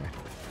here.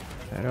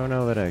 I don't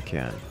know that I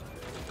can.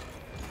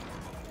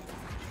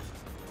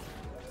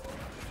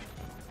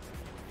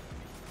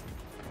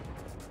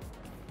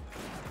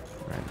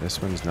 Alright,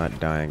 this one's not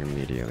dying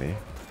immediately.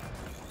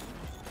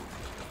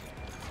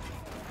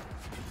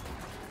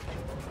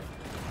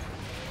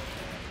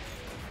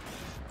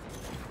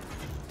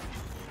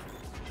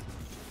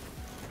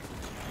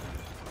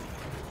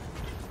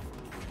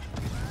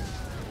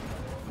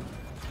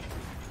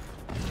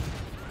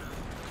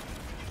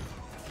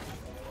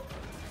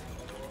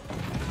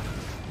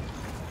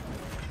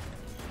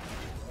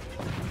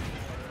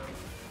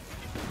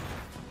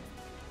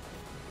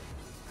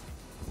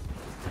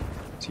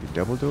 Is he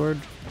double doored?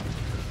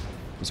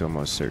 He's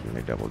almost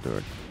certainly double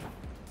doored.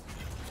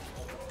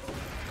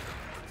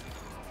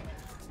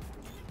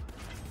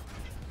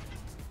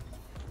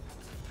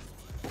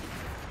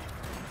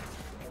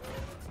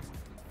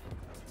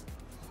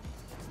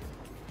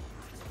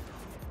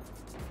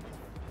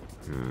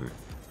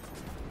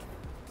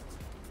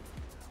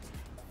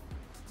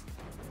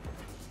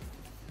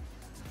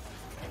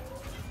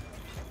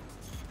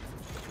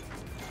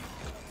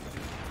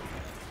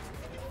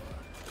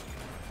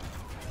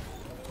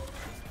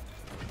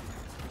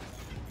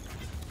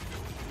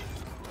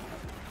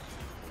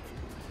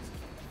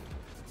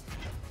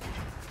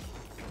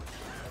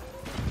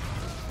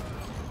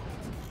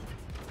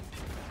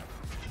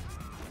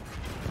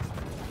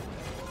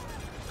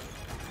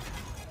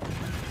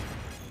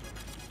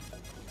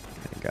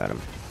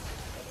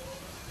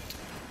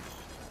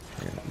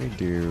 me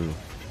do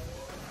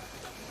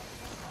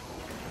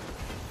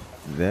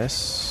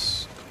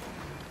this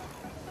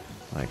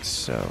like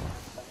so.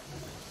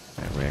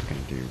 That way I can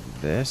do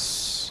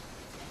this.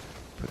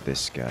 Put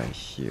this guy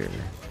here.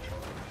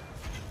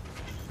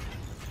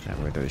 That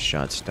way those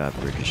shots stop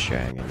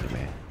ricocheting into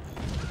me.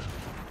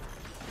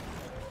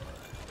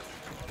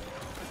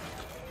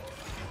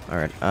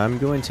 Alright, I'm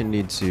going to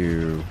need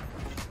to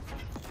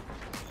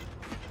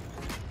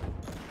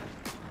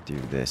do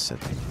this, I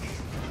think.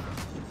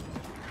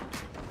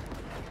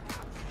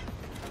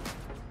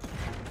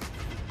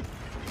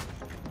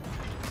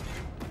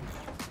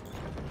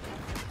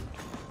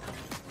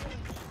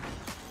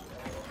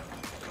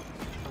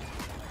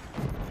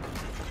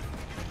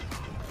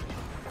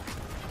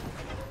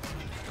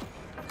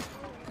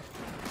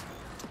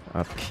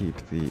 Upkeep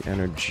the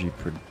energy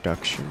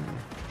production.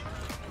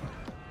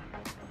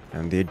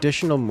 And the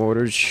additional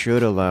mortars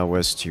should allow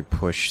us to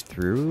push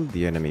through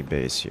the enemy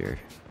base here.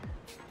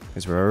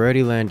 Because we're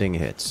already landing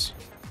hits.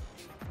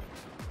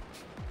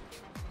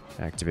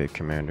 Activate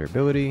commander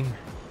ability.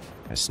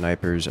 My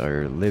snipers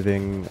are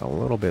living a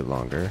little bit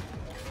longer.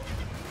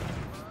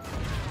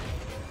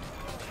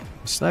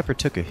 The sniper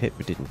took a hit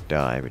but didn't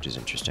die, which is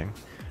interesting.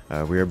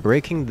 We are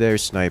breaking their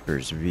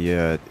snipers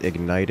via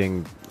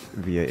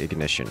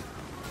ignition.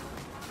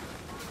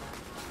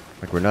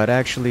 Like, we're not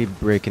actually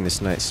breaking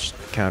the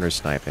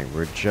counter-sniping,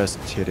 we're just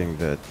hitting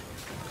the...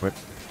 What?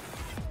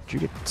 Did you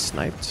get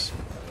sniped?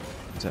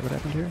 Is that what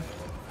happened here?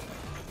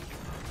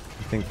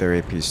 I think their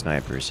AP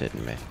sniper is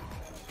hitting me.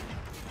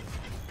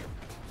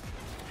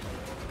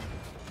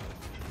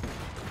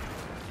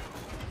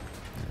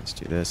 Let's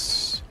do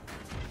this.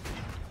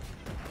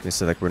 Okay,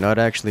 so, like, we're not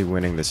actually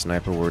winning the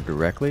sniper war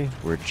directly,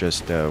 we're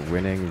just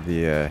winning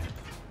via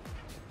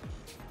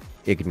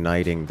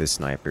igniting the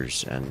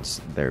snipers, and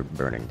they're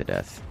burning to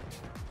death.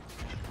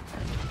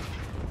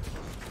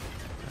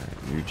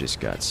 You just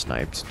got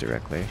sniped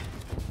directly.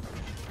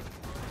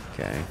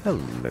 Okay.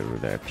 Hello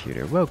there,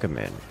 Peter. Welcome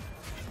in.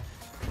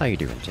 How you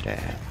doing today?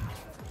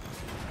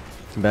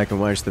 Come back and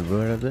watch the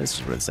video of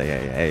this. Let's say,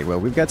 hey, well,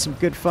 we've got some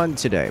good fun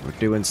today. We're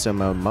doing some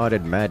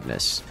modded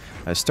madness.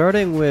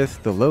 Starting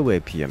with the low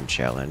APM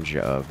challenge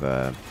of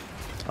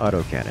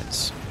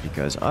autocannons,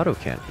 because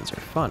autocannons are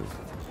fun.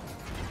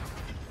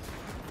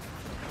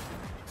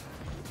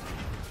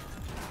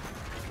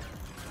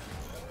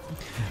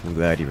 I'm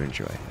glad you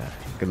enjoy that.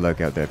 Good luck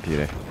out there,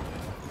 Peter.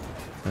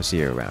 I'll see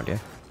you around, yeah?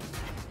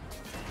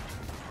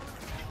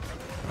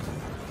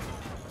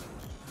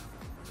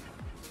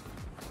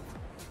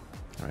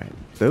 Alright.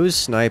 Those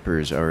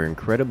snipers are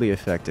incredibly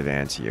effective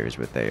anti-air is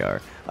what they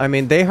are. I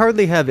mean, they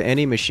hardly have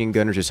any machine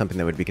gunners or something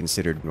that would be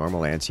considered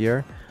normal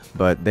anti-air,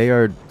 but they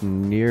are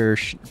near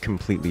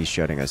completely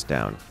shutting us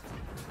down.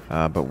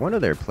 But one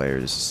of their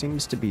players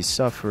seems to be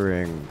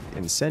suffering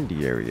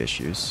incendiary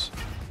issues.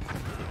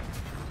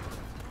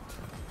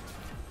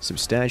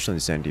 Substantial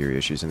incendiary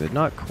issues, and they're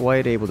not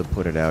quite able to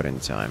put it out in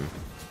time.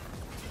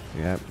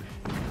 Yep.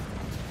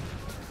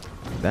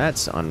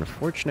 That's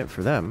unfortunate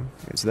for them,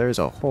 because there's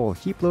a whole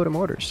heap load of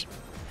mortars.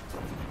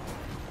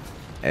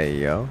 Hey,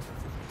 yo.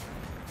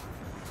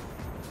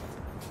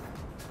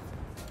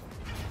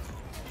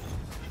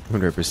 %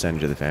 of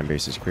the fan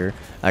base is queer.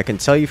 I can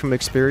tell you from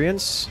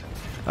experience,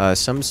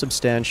 some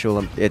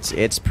substantial...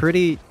 It's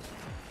pretty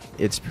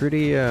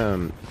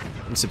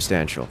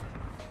substantial.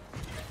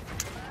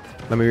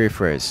 Let me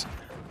rephrase.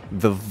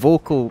 The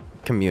vocal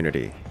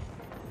community,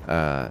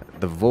 the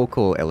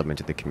vocal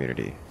element of the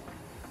community,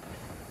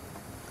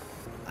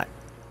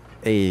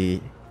 a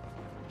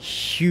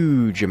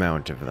huge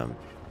amount of them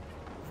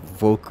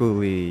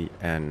vocally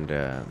and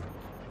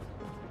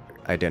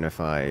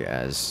identify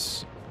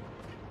as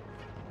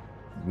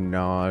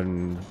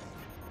non...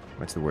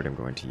 What's the word I'm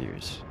going to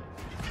use?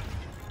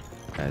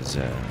 As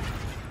I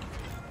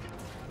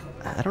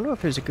don't know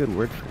if there's a good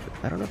word for it.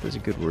 I don't know if there's a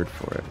good word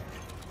for it.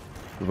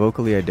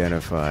 Vocally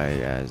identify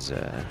as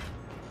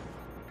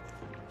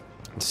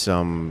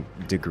some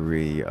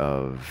degree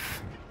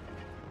of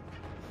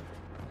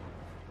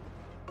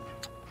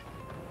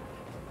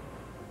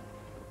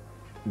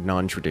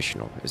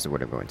non-traditional is the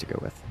word I'm going to go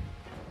with.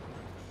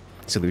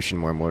 Solution: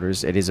 more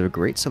mortars. It is a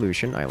great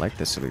solution. I like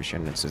this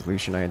solution. It's a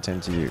solution I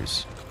intend to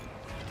use.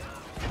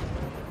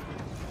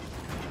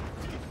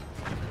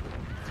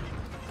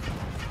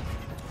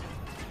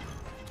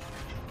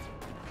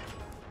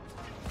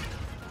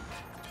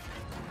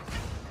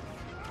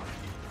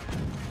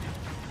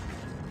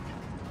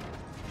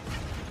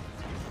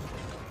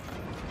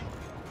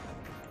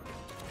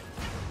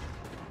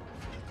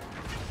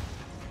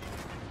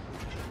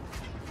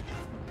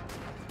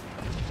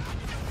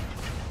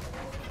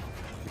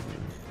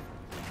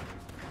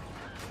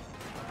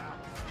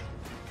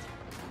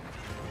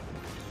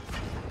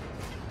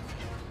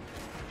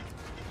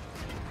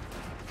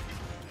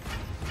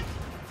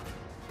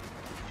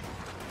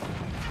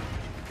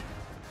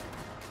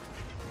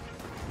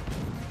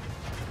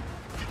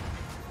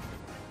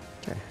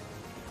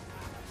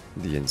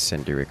 The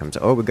incendiary comes...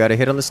 Oh, we got a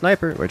hit on the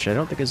sniper, which I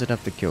don't think is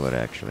enough to kill it,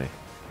 actually.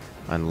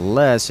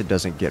 Unless it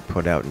doesn't get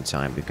put out in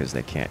time because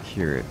they can't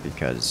hear it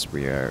because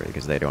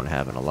they don't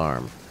have an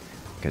alarm.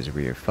 Because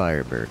we are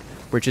Firebird.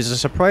 Which is a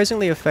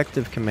surprisingly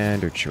effective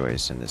commander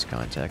choice in this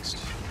context.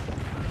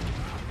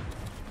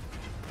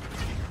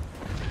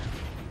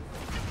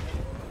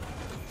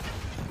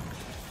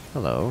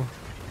 Hello.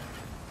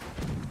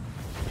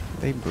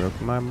 They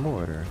broke my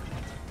mortar.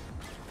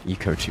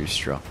 Eco too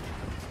strong.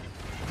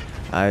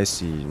 I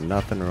see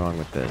nothing wrong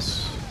with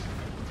this.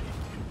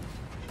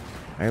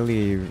 I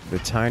leave the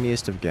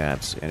tiniest of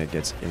gaps and it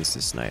gets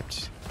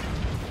insta-sniped.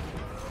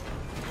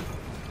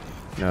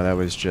 No, that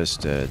was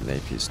just an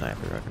AP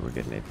sniper. Okay, we're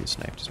getting AP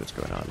sniped is what's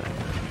going on there.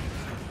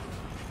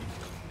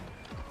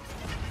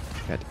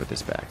 I had to put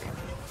this back.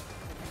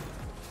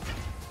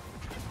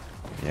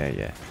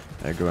 Yeah.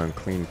 I go and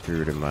clean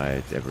through to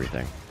my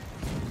everything.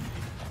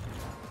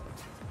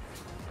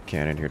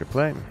 Cannon here to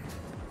play.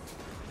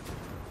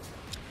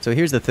 So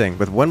here's the thing.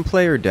 With one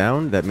player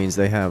down, that means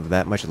they have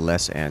that much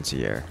less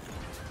anti-air.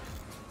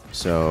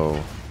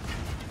 So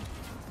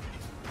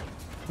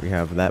we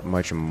have that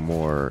much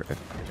more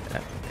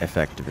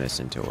effectiveness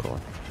in total.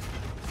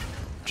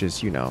 Which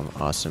is, you know,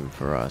 awesome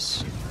for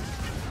us.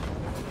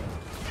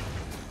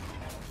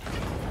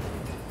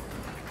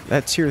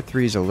 That tier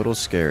 3 is a little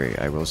scary,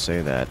 I will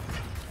say that.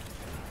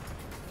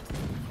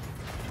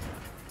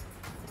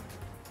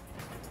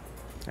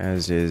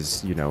 As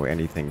is, you know,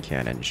 anything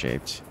cannon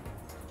shaped.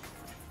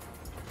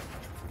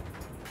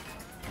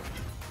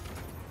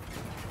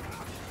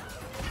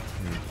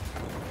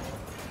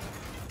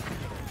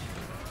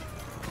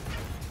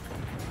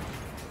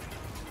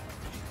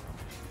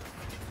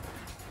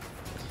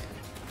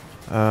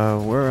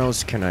 Where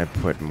else can I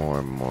put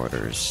more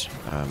mortars?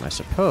 I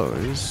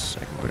suppose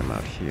I can put them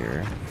out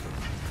here.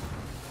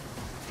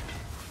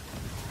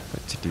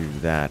 But to do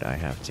that, I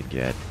have to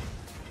get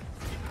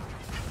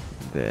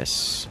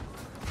this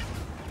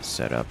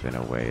set up in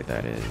a way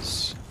that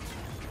is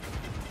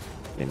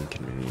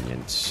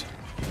inconvenient.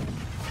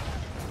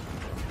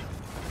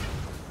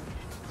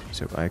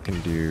 So I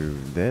can do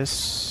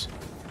this,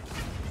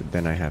 but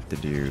then I have to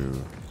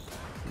do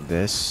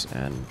this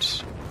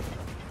and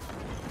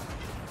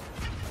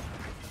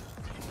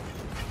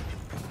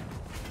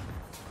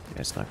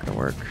it's not gonna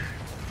work.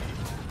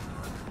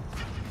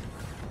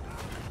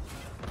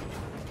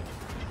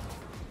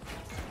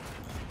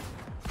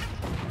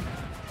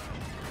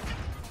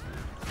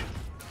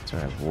 So I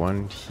have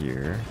one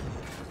here.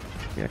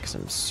 We got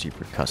some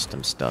super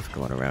custom stuff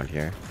going around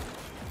here.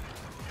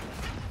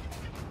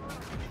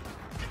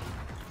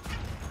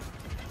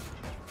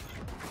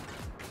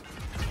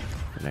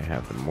 And I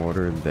have the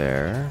mortar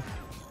there,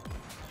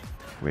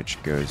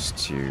 which goes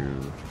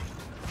to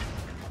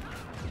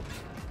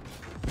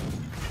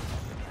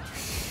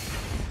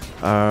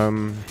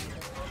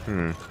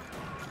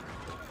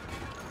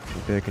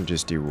maybe I can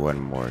just do one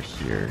more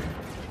here.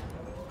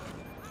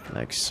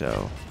 Like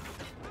so.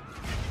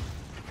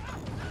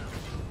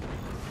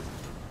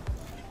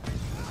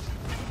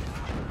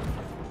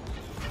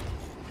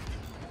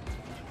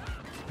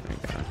 There we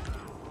go.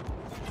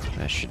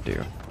 That should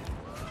do.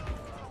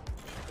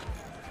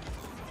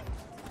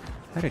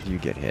 How did you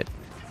get hit?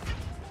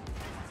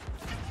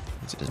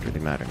 It doesn't really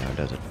matter now,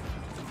 does it?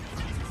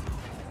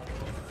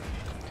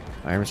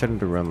 I am starting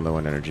to run low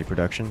on energy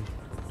production,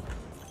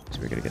 so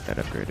we gotta get that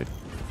upgraded.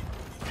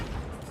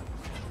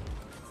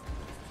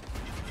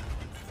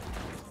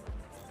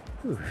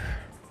 Whew.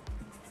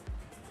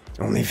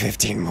 Only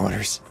 15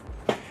 mortars.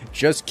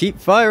 Just keep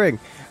firing!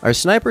 Our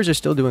snipers are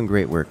still doing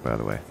great work, by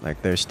the way.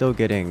 Like, they're still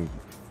getting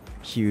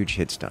huge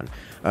hits done.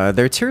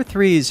 Their tier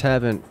 3s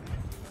haven't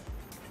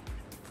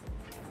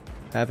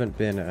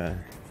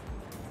been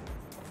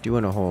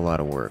doing a whole lot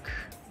of work.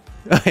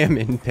 I am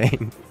in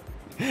pain.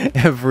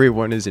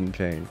 Everyone is in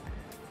pain.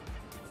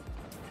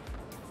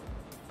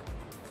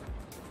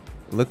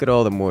 Look at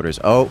all the mortars.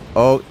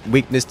 Oh,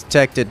 weakness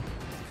detected.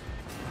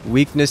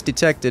 Weakness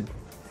detected.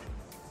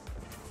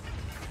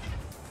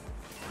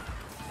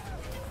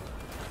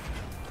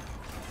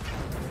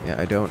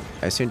 Yeah,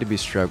 I seem to be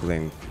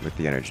struggling with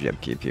the energy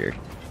upkeep here.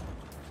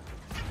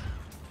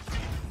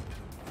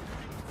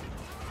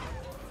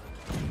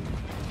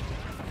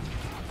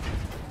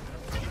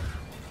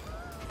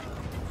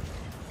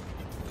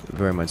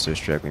 Very much so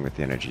struggling with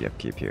the energy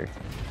upkeep here.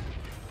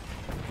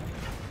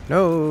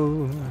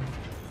 No!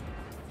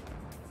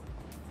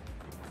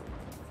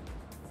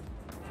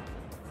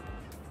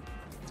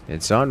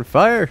 It's on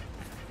fire!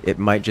 It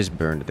might just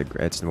burn to the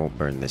ground. It won't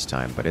burn this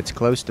time, but it's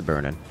close to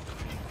burning.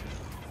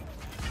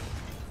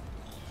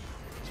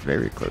 It's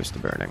very close to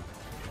burning.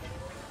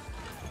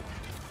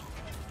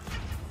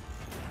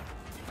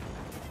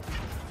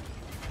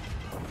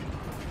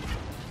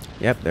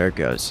 Yep, there it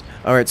goes.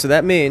 Alright, so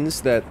that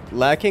means that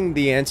lacking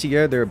the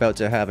anti-air, they're about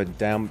to have a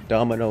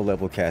domino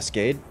level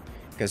cascade.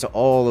 Because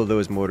all of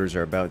those mortars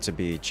are about to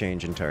be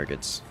changing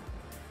targets.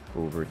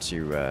 Over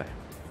to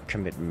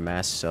commit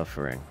mass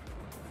suffering.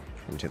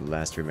 Into the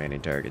last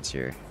remaining targets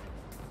here.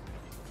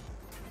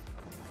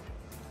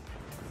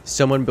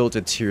 Someone built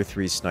a tier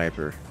 3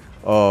 sniper.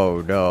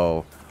 Oh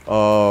no.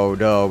 Oh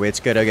no, it's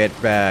gonna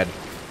get bad.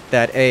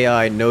 That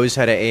AI knows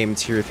how to aim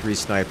tier 3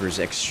 snipers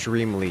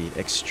extremely,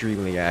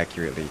 extremely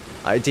accurately.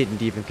 I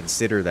didn't even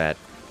consider that.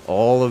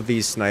 All of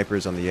these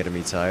snipers on the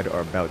enemy side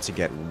are about to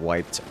get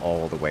wiped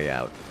all the way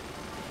out.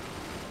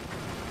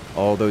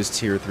 All those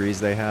tier 3s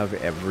they have,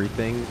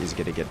 everything is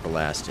gonna get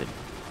blasted.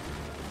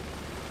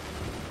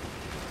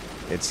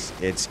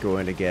 It's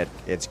gonna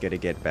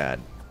get bad.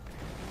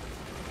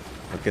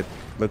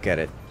 Look at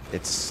it.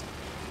 It's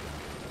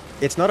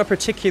not a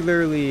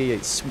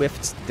particularly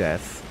swift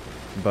death,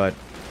 but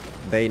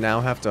they now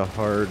have to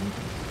hard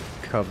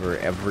cover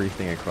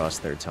everything across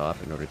their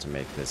top in order to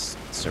make this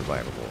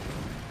survivable.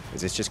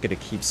 Because it's just gonna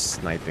keep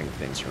sniping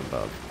things from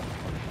above.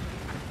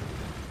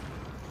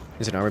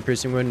 Is it armor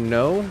piercing one?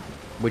 No,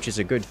 which is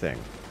a good thing.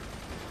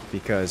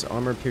 Because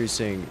armor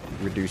piercing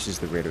reduces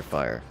the rate of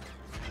fire,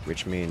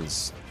 which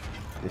means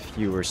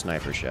fewer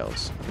sniper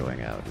shells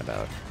going out and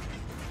about.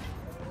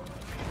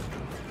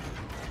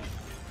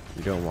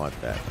 You don't want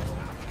that.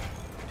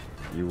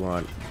 You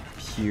want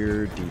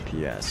pure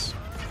DPS.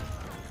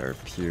 Or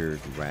pure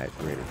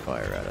rate of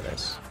fire out of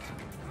this.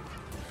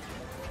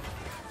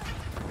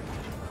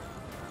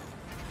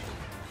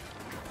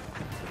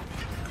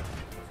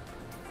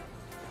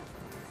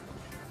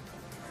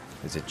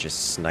 Because it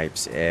just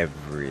snipes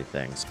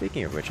everything.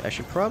 Speaking of which, I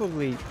should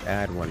probably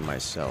add one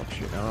myself. I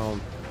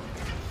don't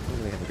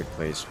really have a good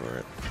place for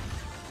it.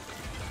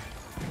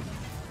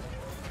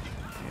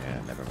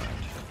 Yeah, never mind.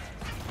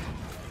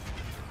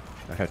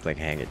 I have to like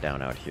hang it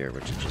down out here,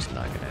 which is just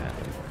not gonna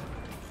happen.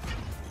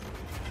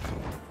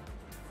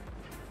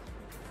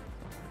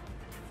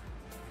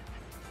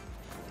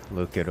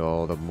 Look at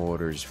all the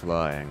mortars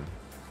flying.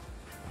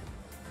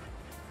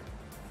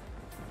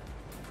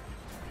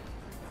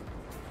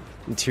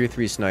 And tier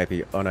 3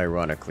 snipey,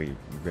 unironically,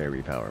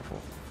 very powerful.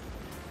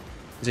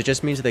 Because it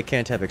just means that they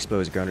can't have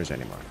exposed gunners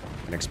anymore.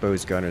 And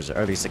exposed gunners, or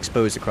at least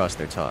exposed across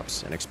their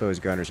tops. And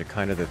exposed gunners are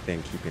kind of the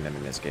thing keeping them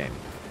in this game.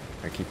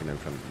 Or keeping them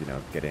from, you know,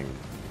 getting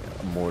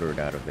mortared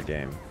out of the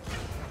game.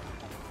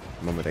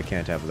 The moment they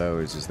can't have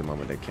those is the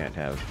moment they can't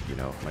have, you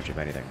know, much of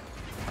anything.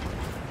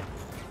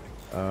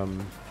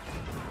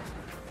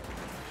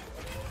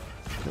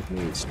 Let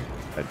me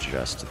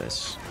adjust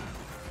this.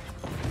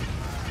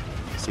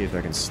 See if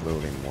I can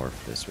slowly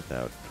morph this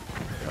without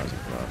causing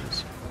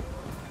problems.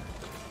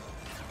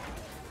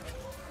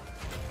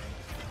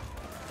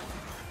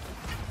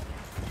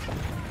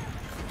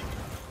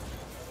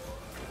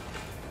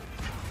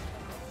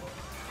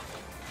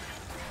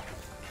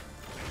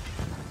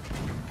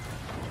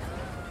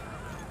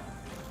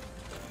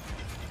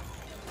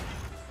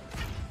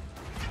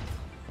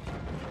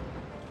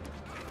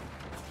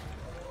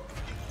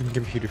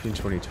 Computer from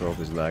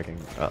 2012 is lagging.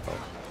 Uh-oh.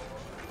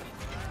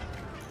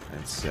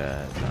 That's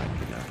not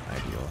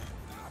ideal.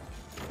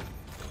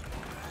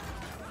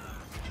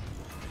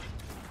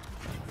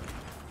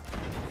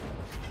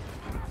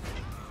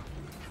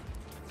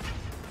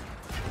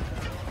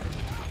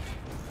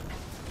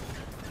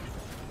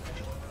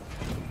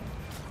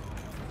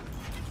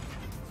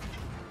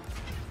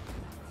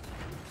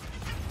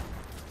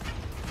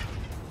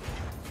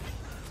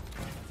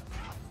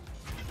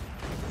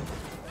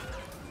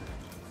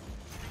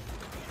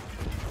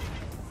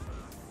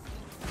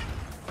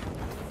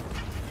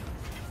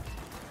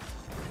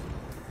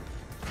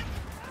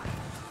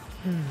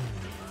 Alright.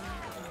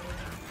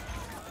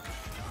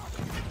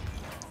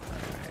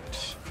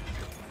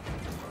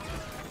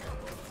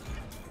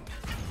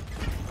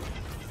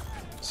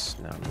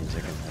 So now it means I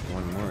can have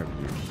one more of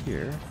you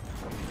here.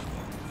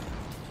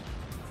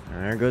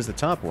 And there goes the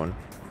top one.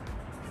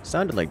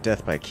 Sounded like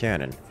death by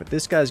cannon, but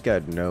this guy's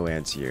got no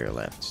anti-air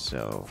left,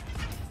 so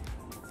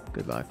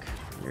good luck.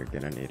 You're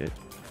gonna need it.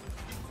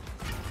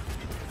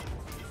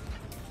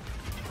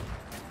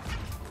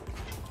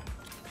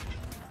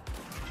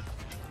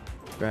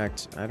 In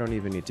fact, I don't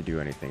even need to do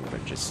anything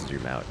but just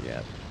zoom out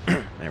yet.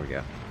 There we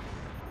go.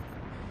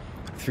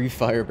 3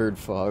 Firebird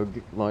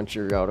Fog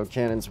Launcher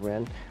Autocannons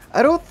win.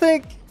 I don't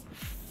think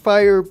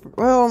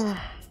well,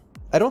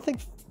 I don't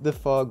think the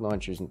Fog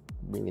Launcher is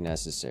really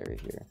necessary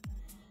here.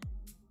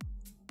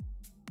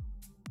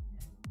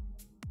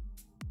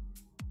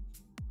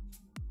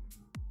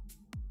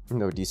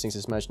 No desyncs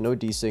this match. No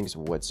desyncs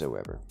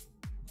whatsoever.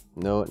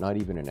 No, not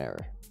even an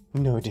error.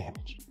 No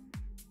damage.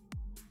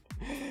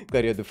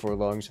 Glad you had the 4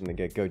 longs from the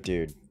get-go.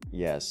 Dude,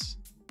 yes.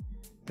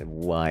 The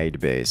wide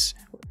base.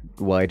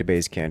 Wide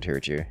base can't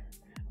hurt you.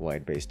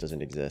 Wide base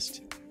doesn't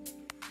exist.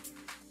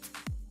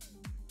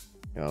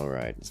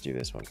 Alright, let's do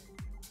this one.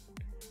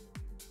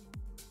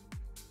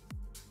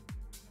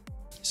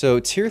 So,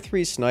 tier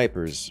 3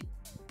 snipers,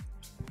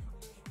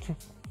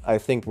 I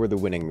think were the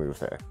winning move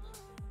there.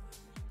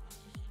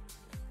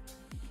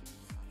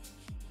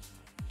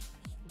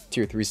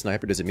 Tier 3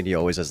 sniper, does it mean he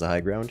always has the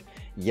high ground?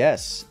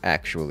 Yes,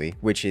 actually,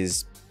 which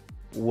is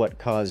what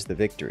caused the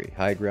victory.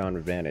 High ground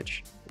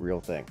advantage.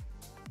 Real thing.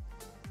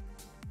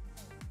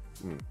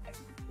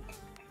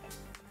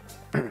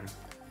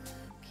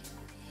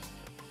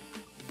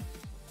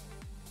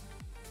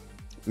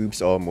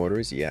 Oops, all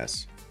mortars?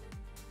 Yes.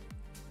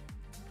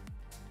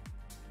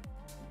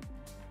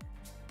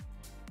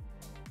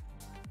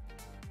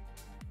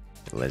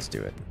 let's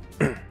do it.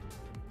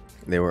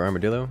 They were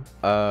armadillo?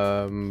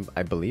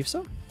 I believe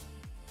so.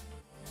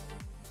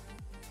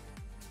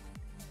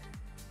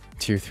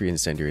 Tier 3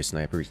 incendiary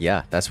snipers.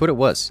 Yeah, that's what it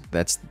was.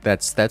 That's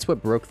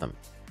what broke them.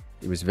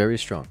 It was very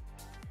strong.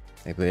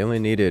 Like we only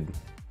needed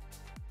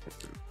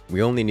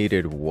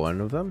one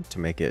of them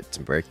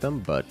to break them,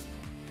 but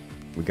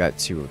we got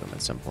 2 of them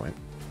at some point.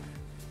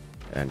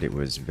 And it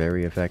was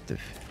very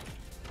effective.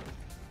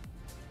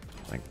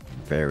 Like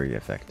very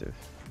effective.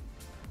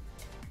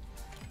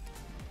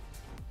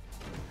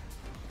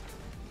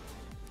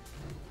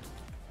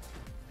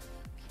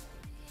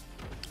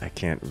 I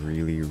can't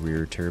really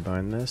rear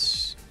turbine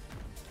this.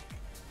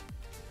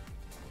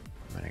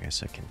 But I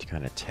guess I can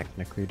kind of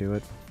technically do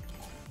it.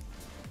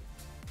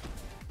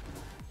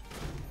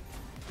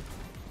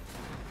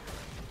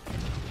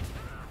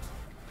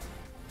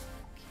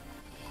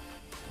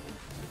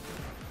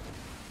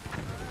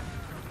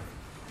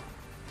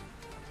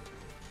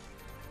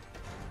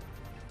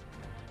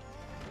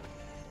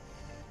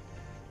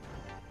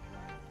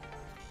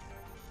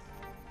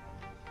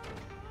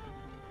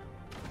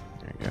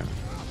 There you go.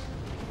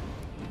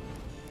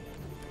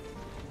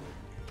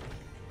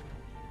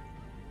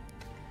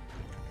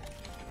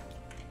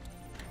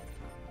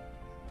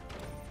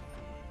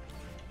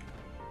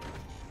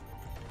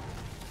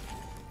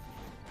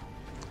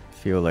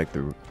 Feel like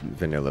the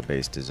vanilla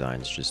based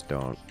designs just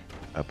don't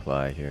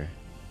apply here.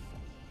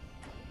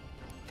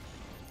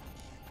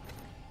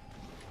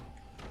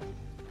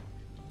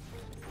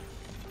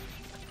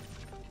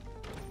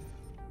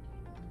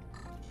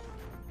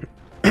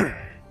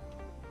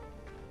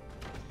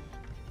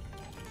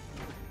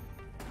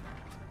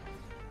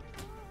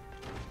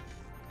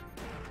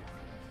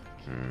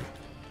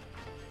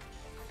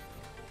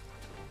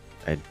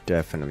 I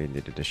definitely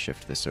needed to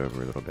shift this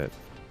over a little bit.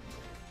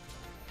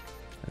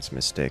 That's a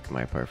mistake on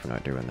my part for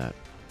not doing that.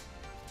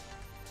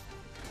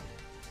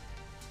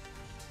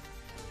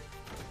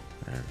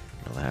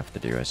 I'll have to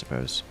do, I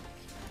suppose.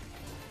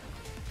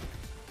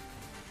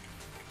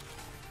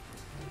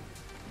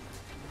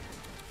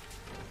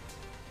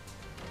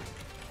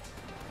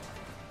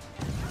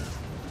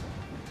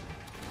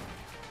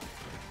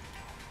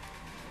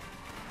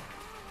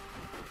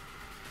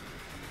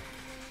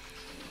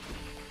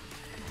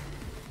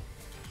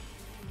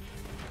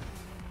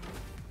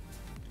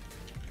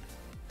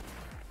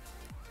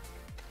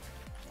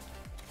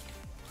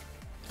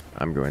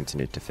 I'm going to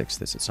need to fix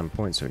this at some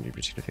point, so you're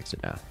just going to fix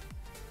it now.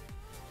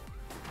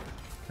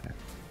 Okay.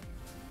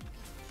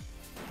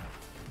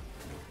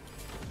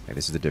 Okay,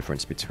 this is the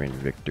difference between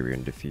victory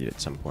and defeat at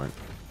some point.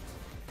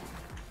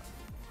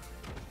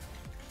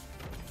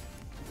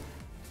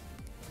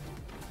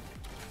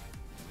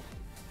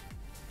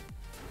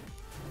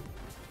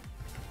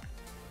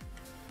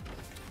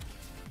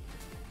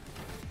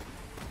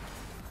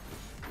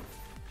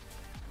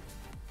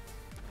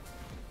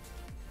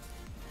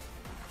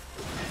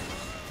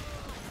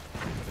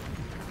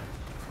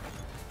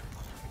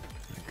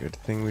 Good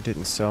thing we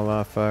didn't sell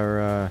off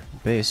our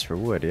base for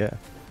wood, yeah.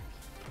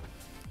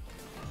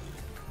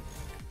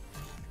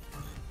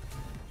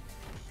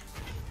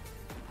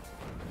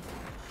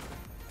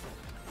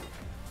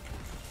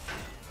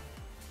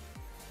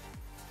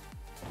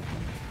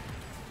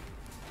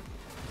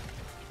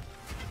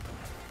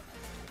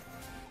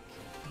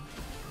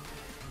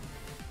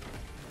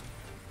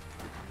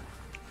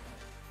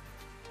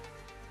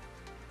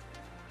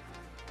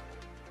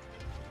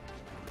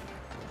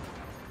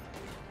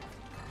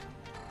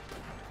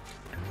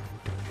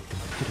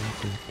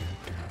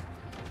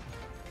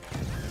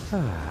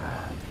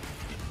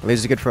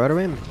 Laser good for auto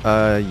aim?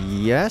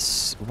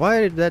 Yes.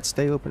 Why did that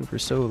stay open for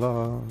so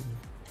long?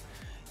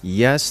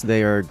 Yes,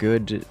 they are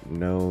good.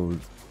 No,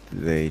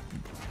 they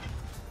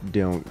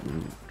don't.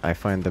 I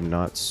find them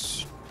not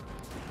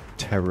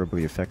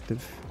terribly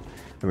effective.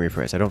 Let me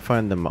rephrase. I don't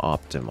find them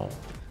optimal,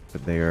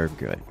 but they are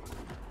good.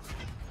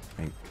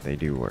 They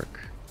do work.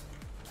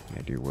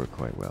 They do work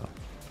quite well.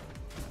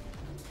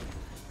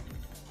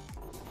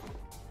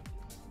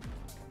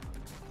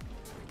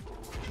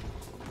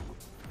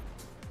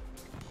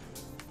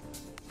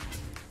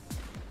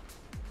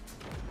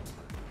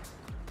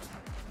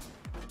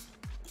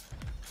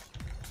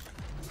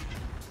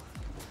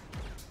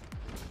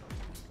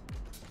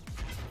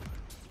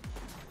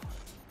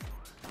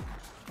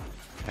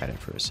 Had it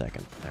for a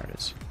second. There it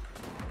is.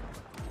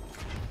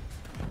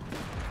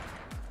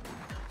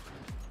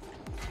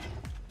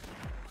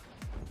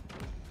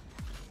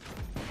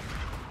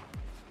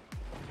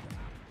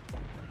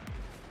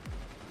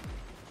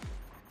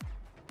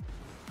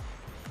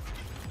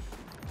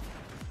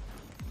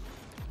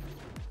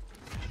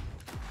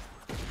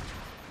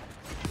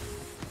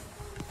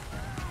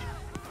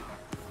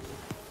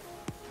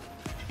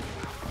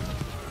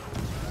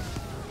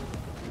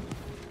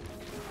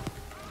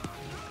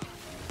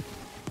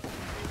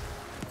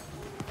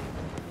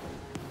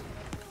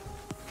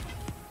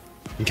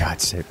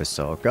 God save us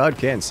all. God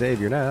can't save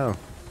you now.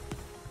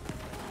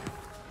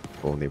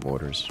 Only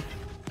mortars.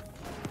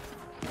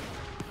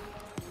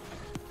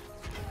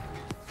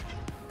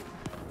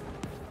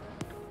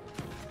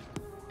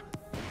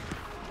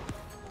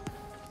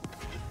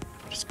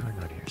 What's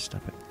going on here?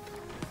 Stop it.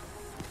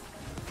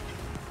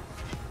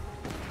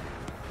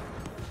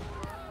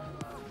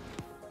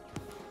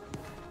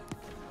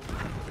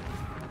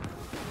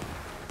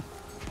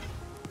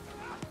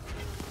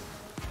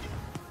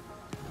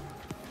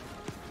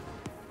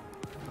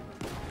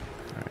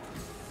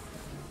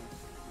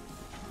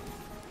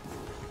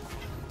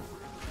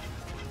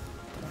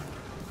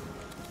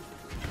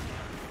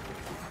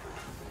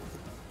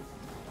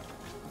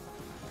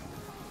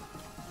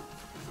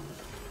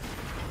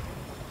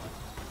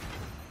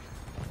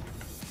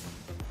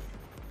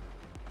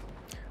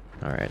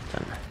 Alright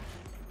then.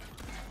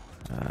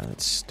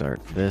 Let's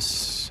start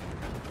this.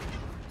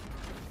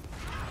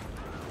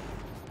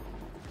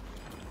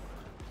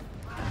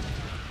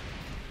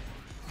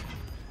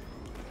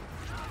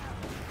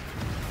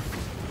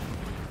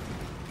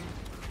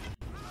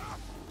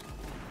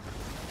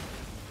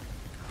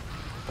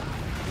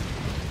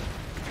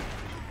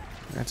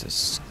 That's a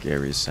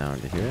scary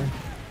sound to hear.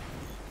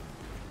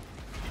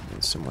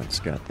 And someone's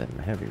got them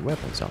heavy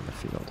weapons on the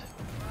field.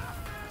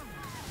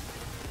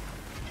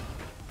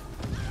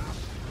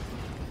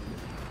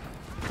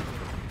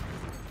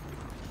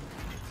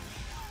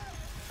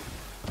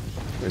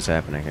 What's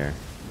happening here?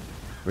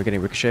 We're getting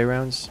ricochet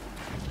rounds?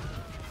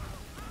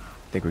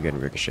 I think we're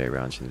getting ricochet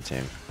rounds from the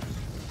team.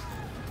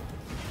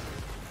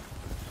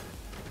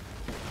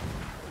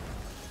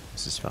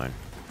 This is fine.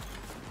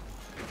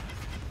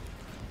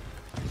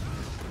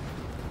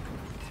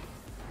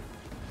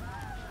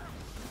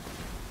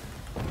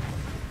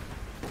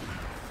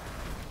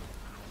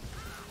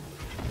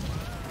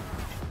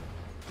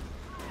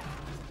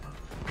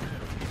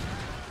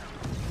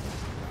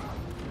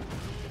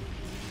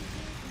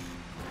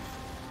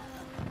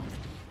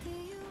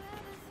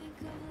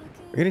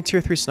 We're getting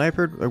tier 3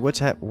 snipered? Or what's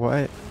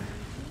what?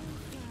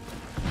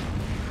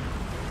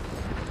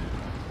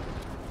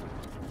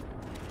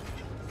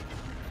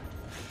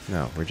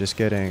 No, we're just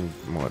getting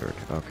mortared.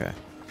 Okay.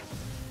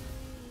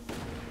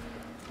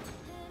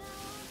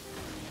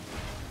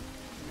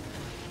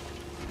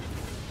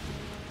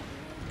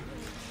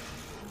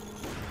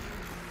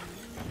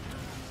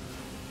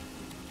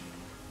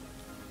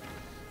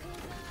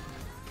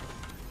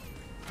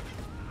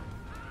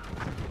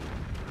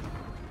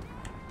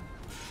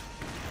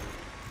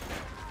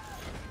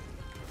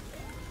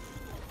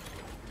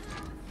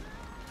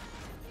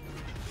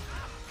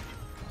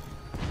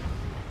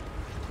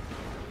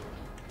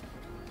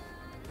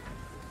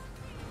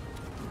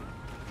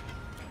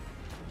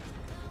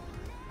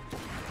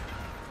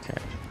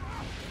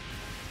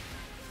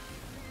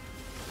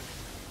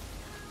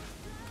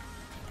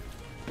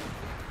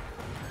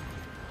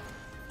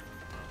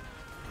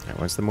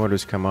 Once the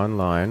mortars come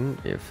online,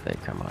 if they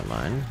come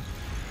online,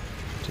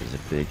 which is a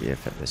big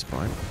if at this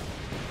point.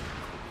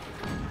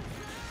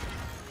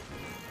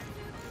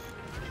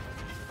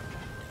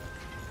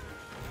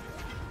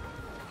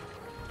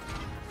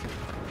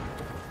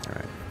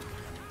 Alright.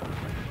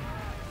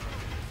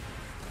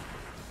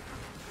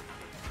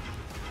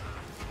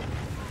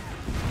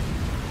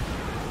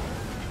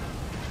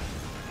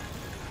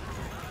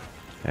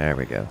 There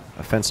we go.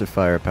 Offensive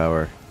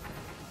firepower.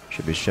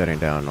 Should be shutting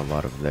down a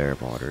lot of their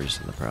mortars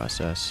in the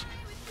process.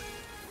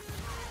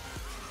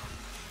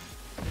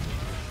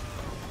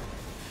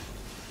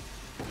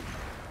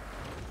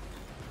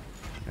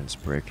 And it's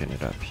breaking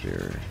it up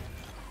here.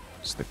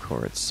 It's the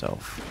core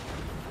itself.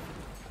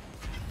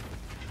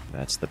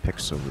 That's the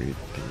pixel read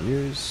we can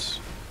use.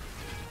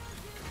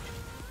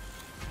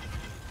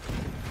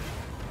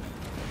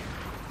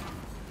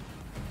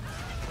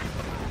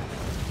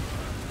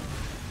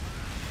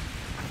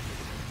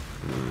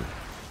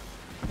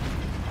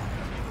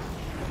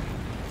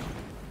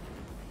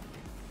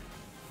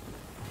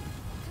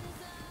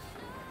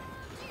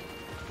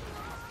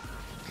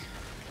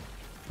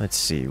 Let's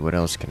see, what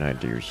else can I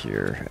do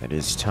here? It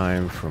is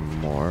time for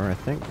more, I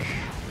think.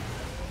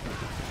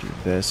 Do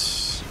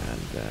this,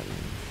 and then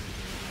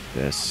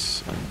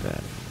this, and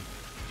then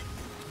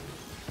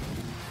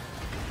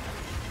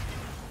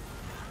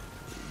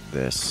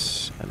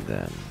this, and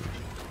then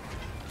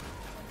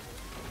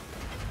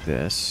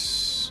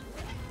this.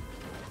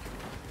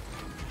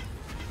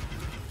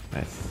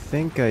 I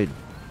think I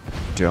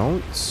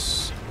don't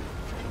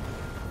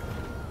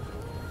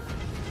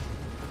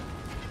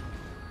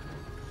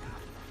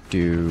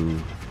do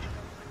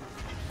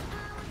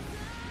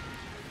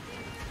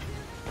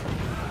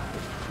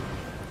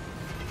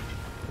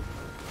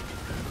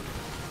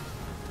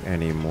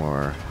any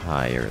more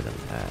higher than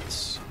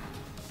that.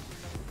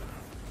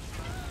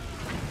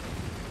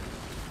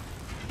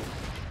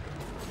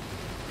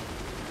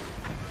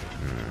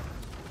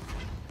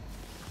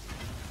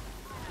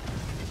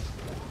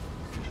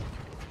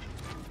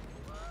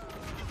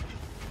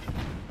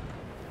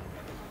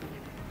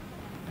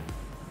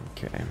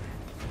 Okay.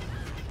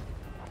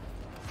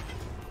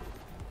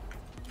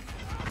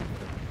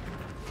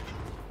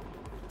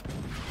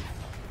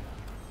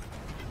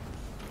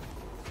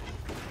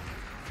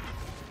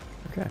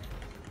 Okay.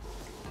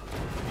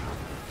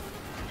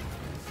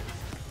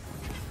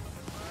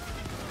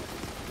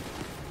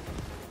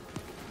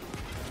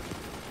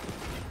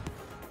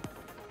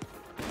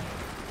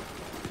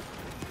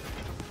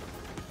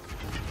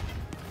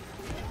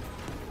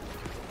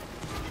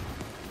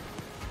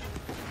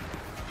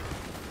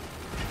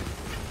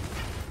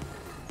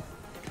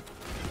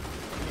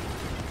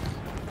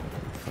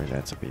 Hopefully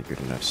that'll be a good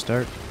enough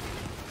start.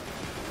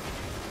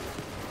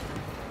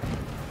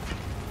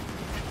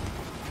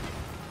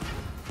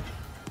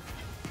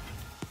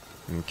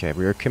 Okay,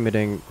 we are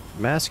committing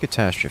mass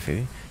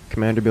catastrophe.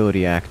 Command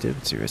ability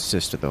active to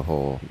assist with the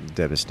whole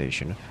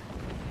devastation.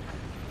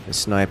 The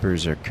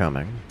snipers are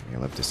coming.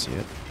 You'll love to see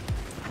it.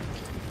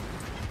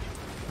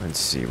 Let's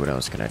see, what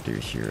else can I do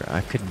here?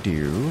 I could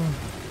do,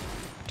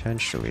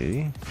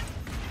 potentially,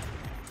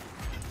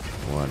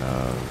 one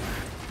of...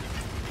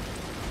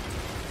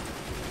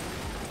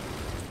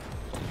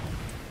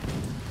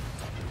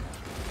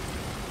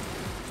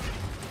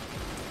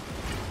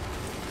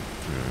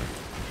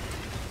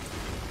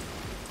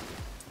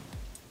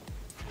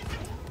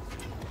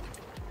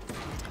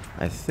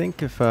 I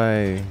think if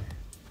I...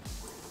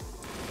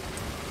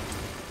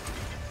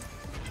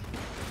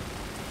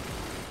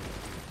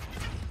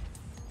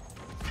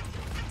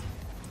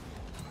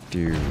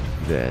 do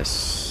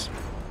this...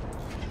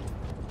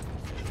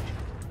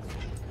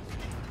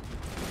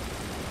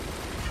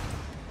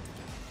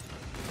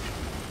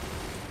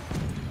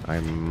 I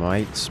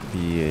might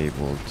be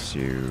able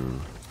to...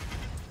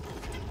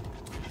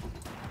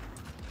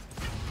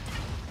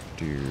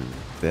 do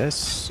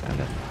this, and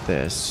then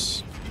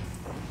this...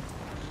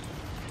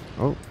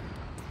 Oh,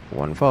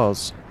 one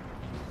falls.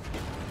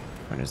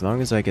 And as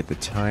long as I get the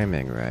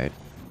timing right,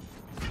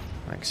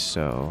 like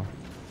so,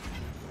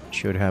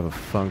 should have a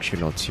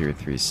functional tier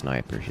 3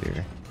 sniper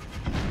here.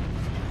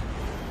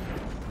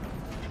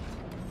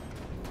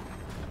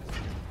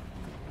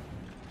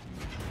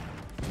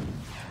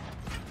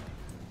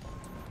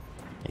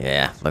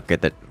 Yeah, look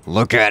at that.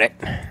 Look at it!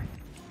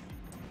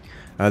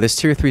 This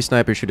tier 3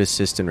 sniper should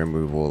assist in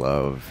removal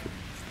of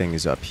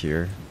things up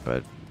here,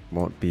 but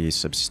won't be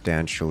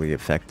substantially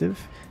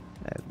effective,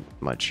 as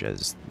much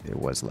as it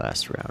was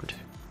last round.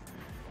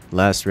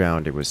 Last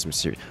round, it was some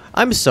serious...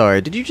 I'm sorry,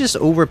 did you just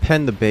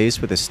overpen the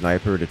base with a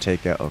sniper to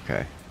take out...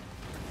 Okay.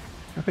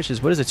 My question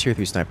is, what is a tier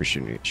 3 sniper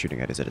shooting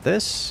at? Is it at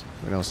this?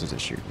 What else is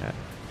it shooting at?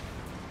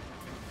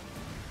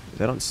 'Cause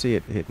I don't see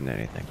it hitting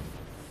anything.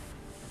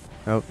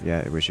 Oh, yeah,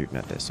 it was shooting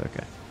at this,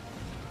 okay.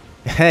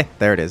 Hey,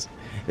 there it is.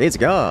 It's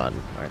gone!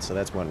 Alright, so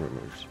that's one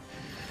removed.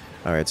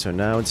 Alright, so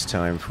now it's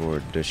time for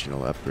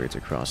additional upgrades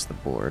across the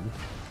board.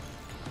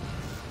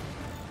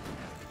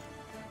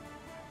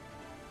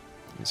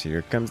 And so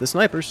here comes the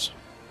snipers.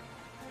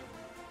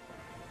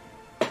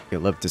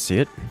 You'll love to see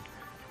it.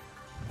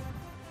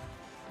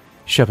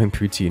 Shoving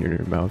poutine in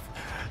her mouth.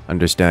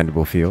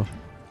 Understandable feel.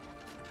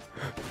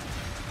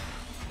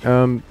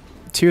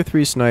 Tier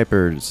 3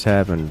 snipers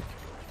haven't...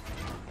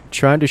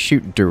 trying to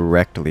shoot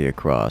directly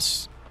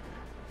across.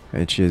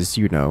 Which is,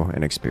 you know,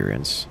 an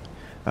experience.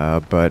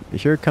 But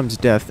here comes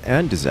death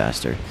and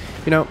disaster.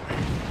 You know,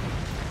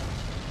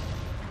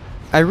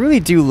 I really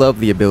do love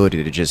the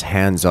ability to just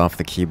hands off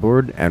the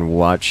keyboard and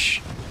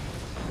watch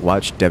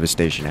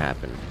devastation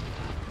happen.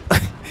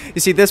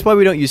 You see, that's why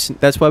we don't use.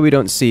 That's why we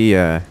don't see.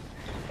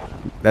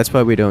 That's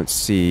why we don't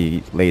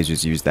see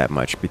lasers used that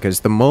much,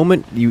 because the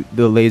moment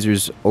the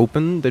lasers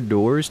open the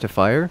doors to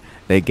fire,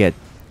 they get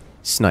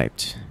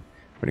sniped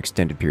for an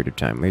extended period of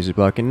time. Laser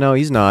blocking? No,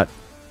 he's not.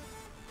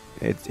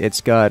 It's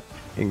got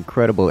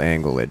incredible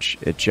anglage.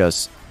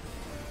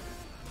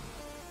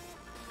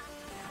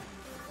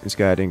 It's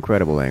got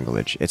incredible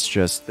anglage. It's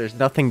just, there's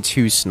nothing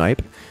to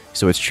snipe,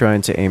 so it's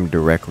trying to aim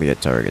directly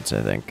at targets,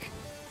 I think.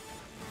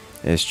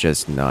 It's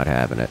just not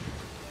having it.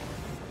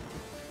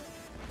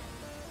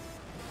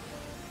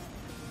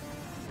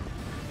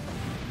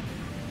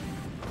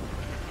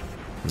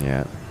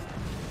 Yeah.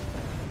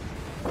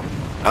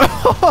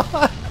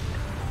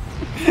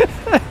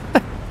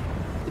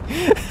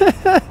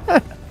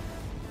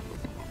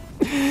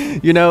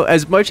 You know,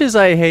 as much as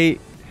I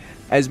hate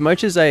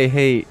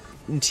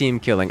team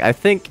killing, I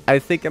think I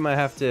might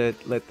have to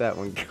let that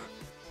one go.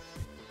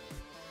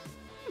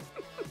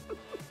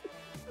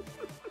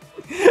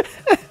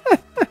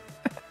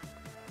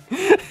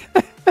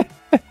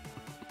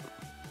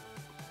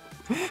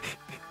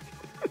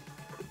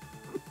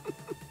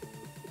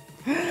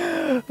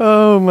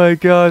 Oh my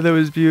god, that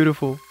was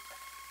beautiful.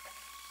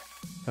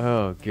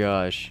 Oh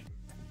gosh.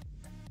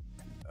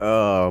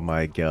 Oh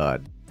my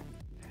god.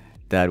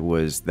 That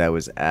was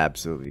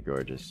absolutely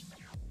gorgeous.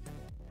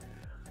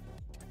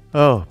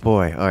 Oh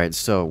boy. Alright,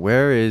 so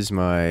where is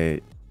my...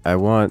 I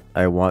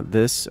want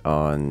this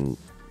on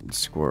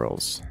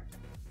squirrels.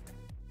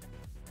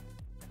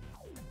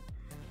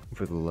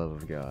 For the love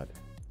of God.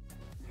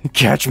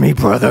 Catch me,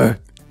 brother!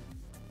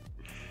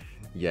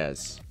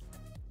 Yes.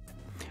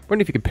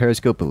 Wondering if you could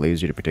periscope a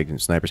laser to protect from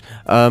snipers.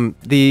 What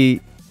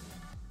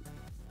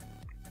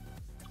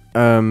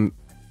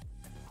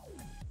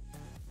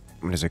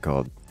is it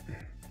called?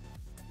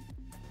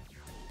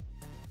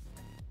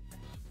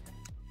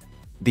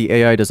 The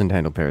AI doesn't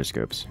handle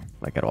periscopes,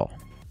 like, at all.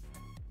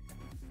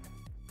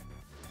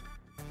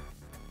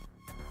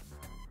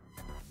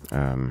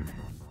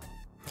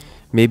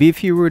 Maybe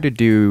if you were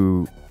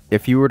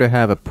to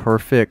have a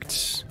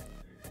perfect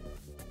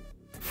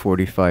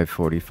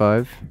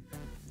 45-45,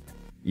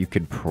 you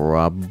could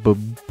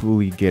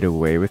probably get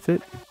away with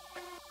it.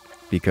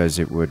 because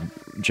it would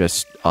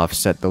just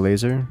offset the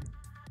laser.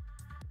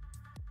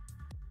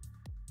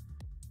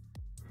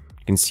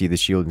 You can see the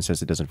shield and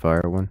says it doesn't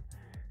fire one.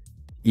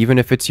 Even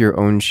if it's your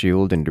own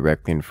shield and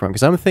directly in front.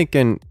 Because I'm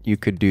thinking you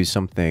could do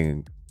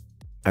something...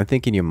 I'm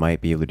thinking you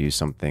might be able to do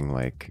something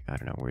like... I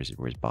don't know, where's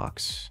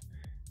box?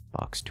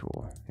 Box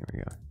tool. Here we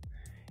go.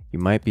 You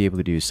might be able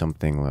to do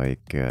something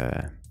like...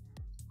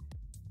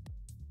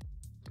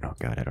 Oh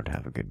god, I don't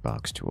have a good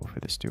box tool for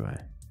this, do I?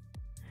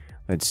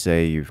 Let's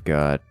say you've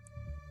got...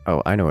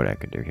 Oh, I know what I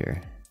could do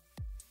here.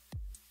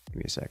 Give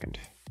me a second.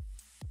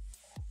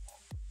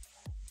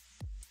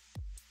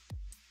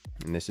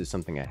 And this is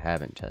something I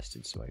haven't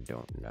tested, so I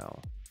don't know.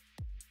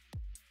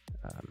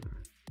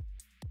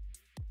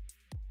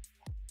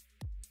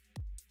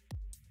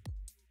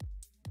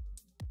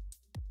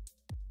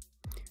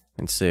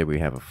 Let's say we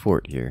have a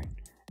fort here,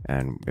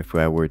 and if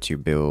I were to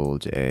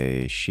build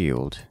a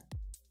shield,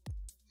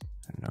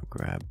 I don't know,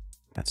 grab,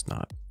 that's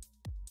not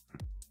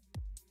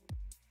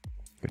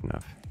good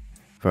enough.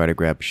 If I were to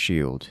grab a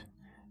shield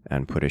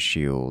and put a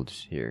shield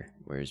here,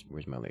 where's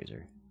my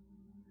laser?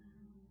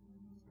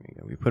 There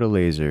we go. We put a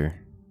laser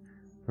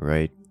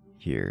right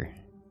here,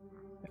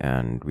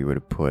 and we would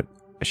have put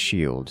a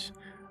shield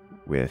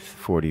with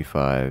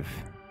 45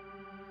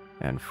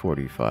 and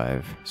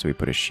 45. So we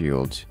put a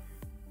shield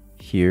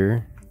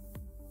here.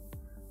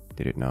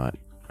 Did it not?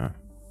 Huh.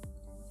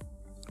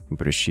 We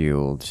put a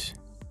shield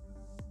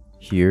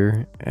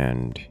here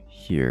and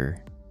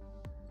here,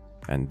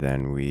 and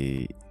then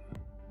we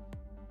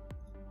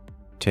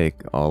take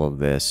all of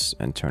this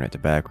and turn it to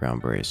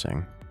background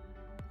bracing.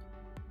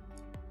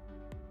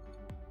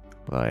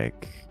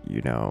 Like,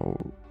 you know,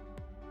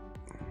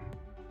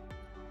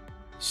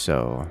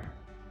 so.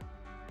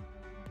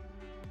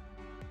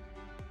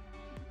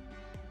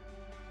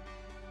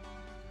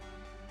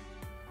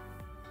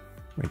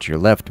 What you're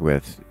left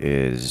with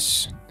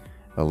is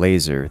a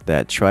laser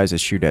that tries to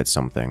shoot at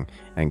something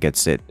and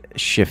gets it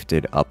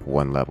shifted up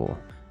one level.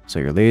 So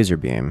your laser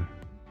beam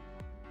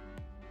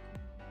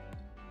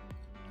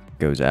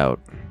goes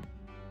out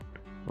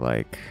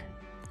like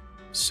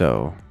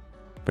so,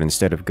 but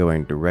instead of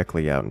going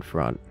directly out in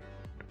front,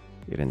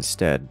 it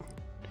instead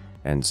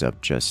ends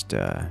up just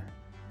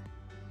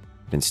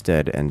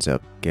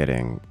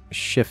getting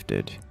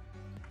shifted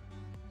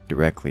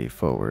directly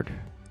forward.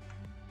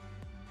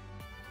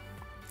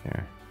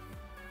 Here.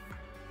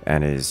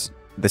 And is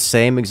the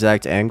same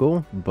exact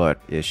angle, but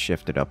is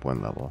shifted up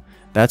one level.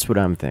 That's what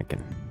I'm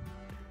thinking.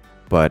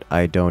 But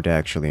I don't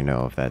actually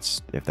know if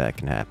that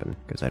can happen,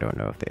 because I don't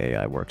know if the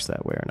AI works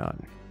that way or not.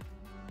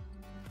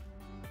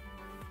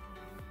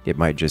 It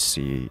might just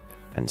see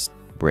and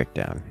break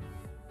down.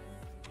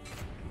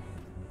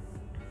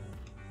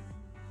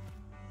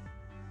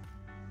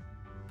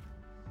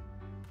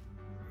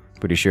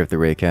 Pretty sure if the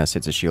raycast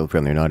hits a shield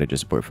friendly or not, it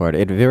just support fire.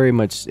 It very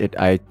much,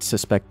 I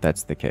suspect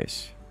that's the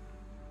case.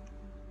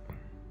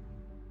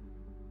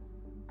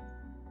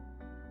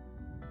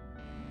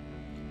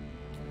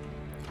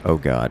 Oh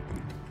god.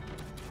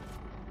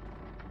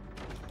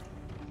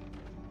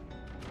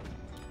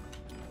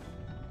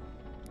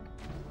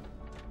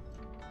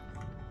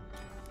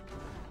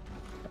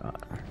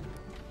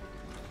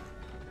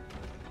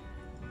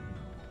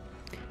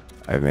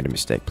 I've made a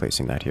mistake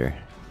placing that here.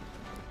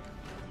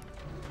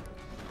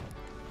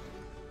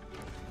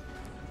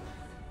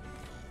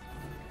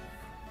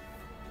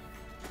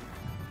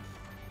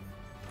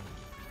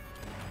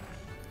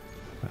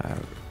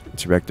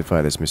 To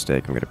rectify this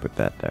mistake, I'm going to put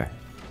that there.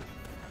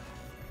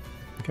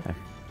 Okay.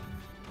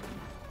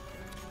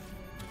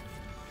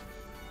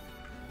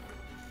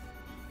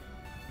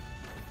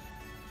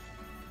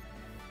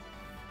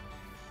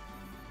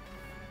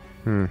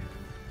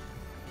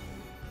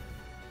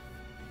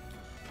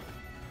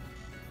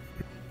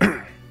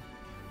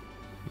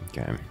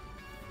 Okay.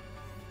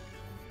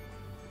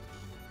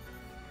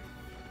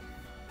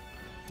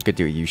 You could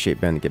do a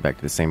U-shaped bend to get back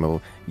to the same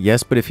level.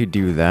 Yes, but if you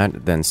do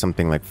that, then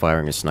something like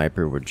firing a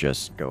sniper would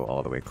just go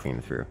all the way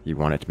clean through. You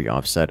want it to be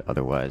offset,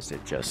 otherwise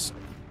it just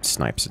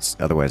snipes.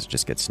 Otherwise it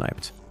just gets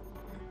sniped.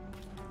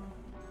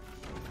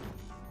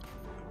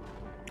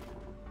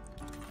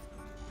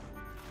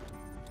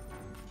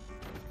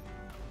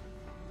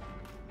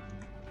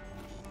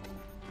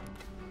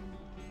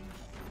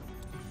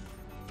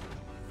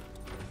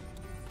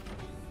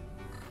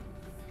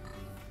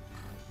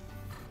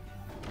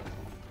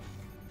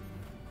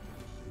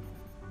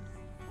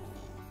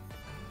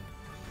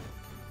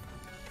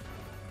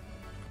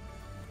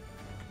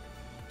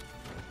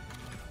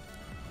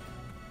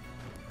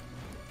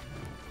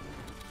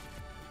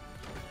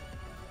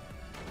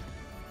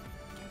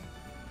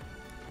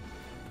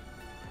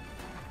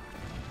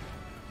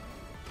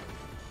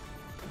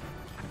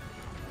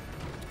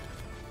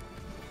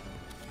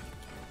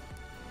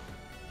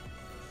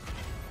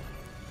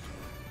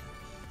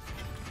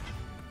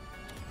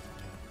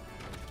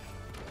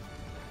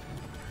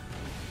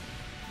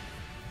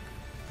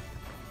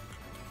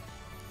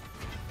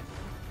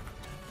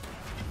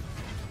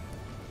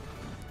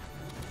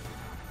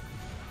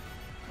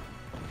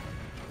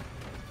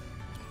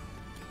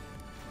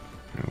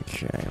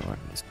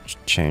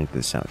 change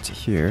this out to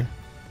here.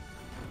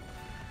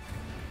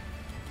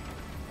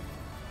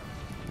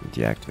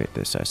 Deactivate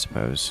this, I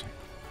suppose.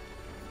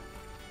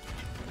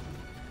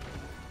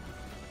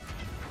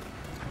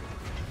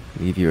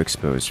 Leave you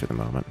exposed for the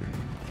moment.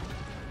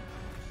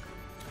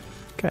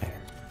 Okay.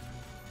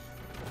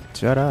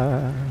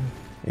 Ta-da!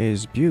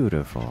 Is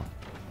beautiful.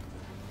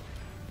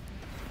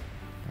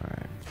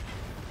 Alright.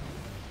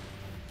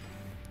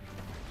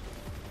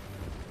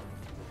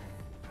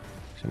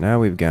 So now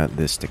we've got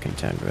this to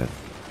contend with.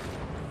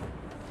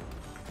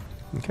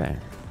 Okay.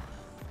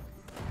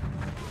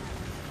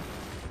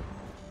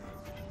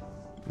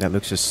 That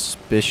looks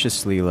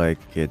suspiciously like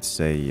it's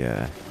a,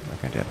 I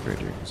can't upgrade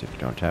you, because if you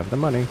don't have the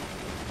money.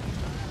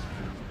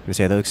 You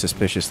say that looks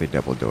suspiciously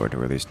double-doored,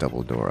 or at least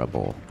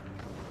double-doorable.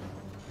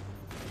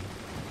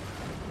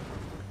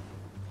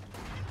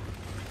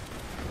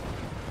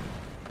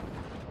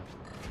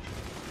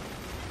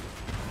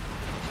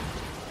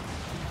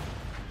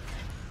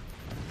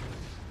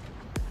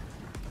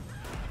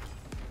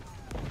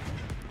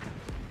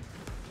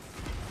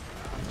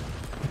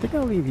 I think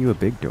I'll leave you a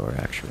big door,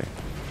 actually.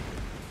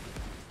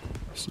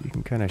 So you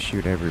can kind of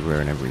shoot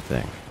everywhere and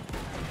everything.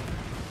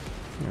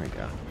 There we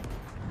go.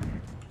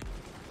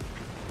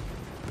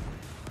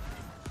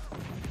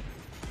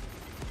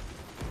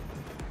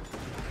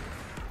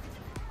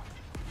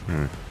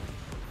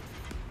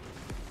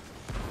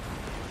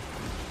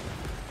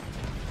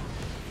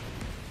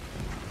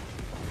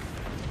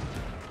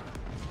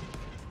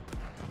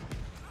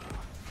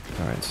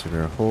 Alright, so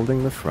we're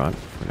holding the front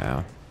for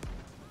now.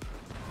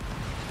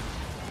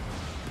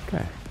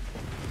 Okay.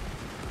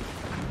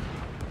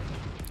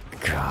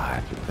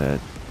 God,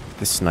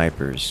 the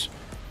snipers.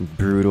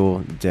 Brutal,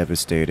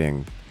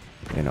 devastating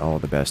in all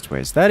the best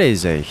ways. That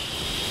is a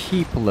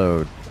heap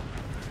load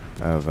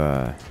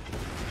of,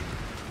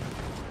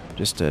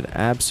 just an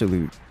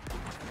absolute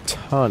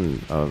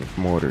ton of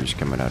mortars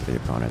coming out of the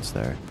opponents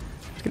there.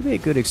 It's gonna be a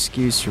good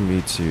excuse for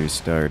me to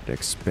start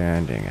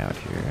expanding out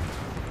here.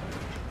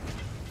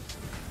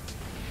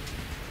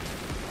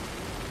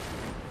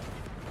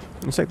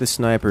 Looks like the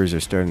snipers are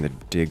starting to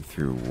dig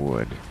through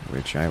wood,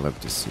 which I love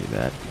to see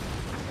that.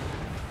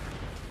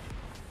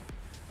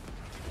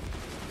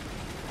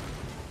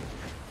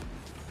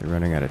 They're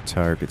running out of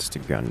targets to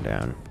gun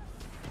down.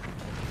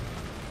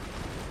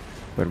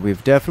 But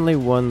we've definitely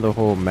won the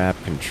whole map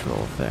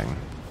control thing.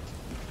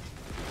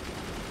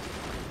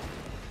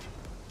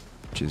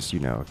 Which is, you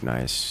know,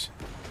 nice.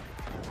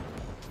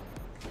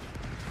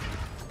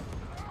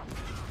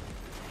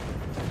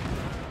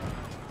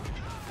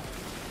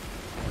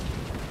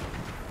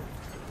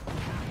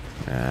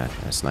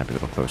 That sniper's a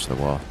little close to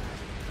the wall.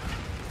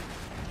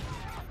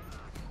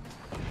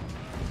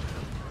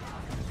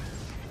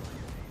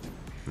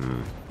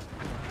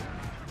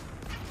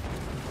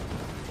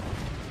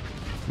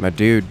 My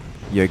dude,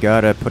 you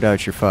gotta put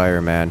out your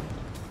fire, man.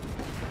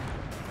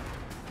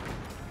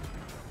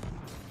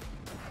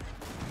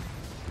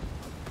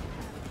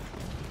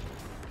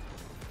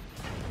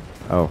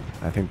 Oh,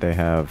 I think they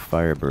have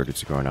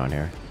firebirds going on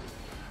here.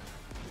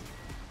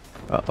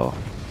 Uh-oh.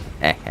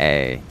 Hey,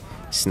 hey.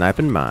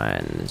 Sniping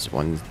mines.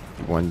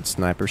 One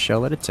sniper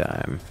shell at a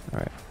time.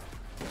 Alright.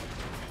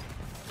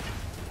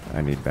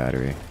 I need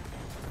battery.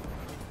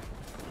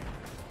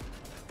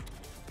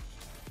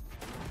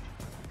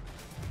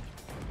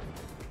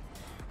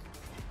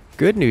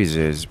 Good news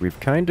is, we've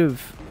kind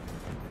of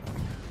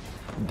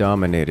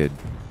dominated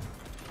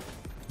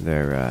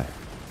their,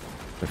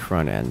 the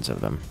front ends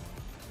of them.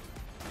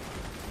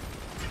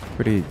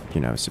 Pretty, you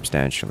know,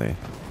 substantially.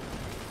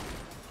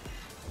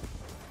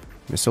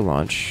 Missile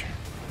launch.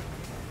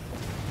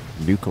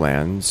 Nuke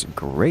lands.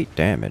 Great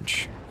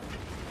damage.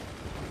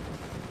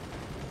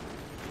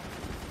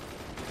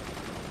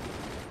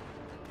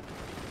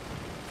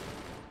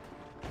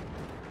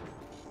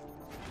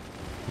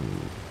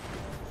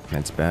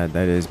 That's bad.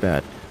 That is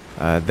bad.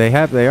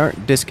 They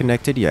aren't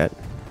disconnected yet.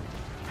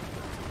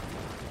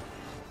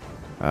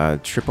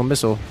 Triple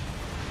missile.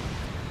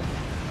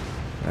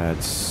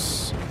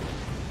 That's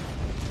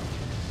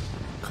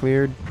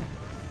cleared.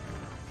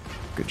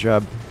 Good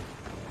job.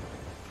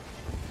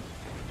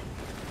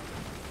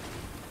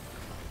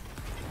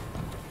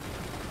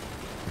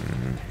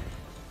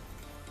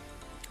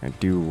 I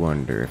do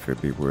wonder if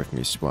it'd be worth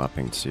me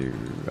swapping to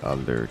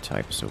other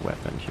types of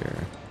weapon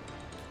here.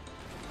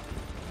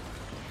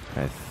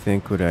 I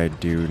think what I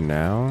do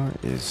now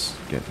is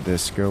get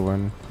this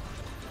going.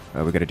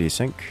 We got a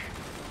desync.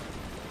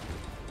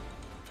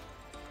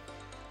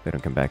 They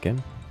don't come back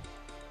in.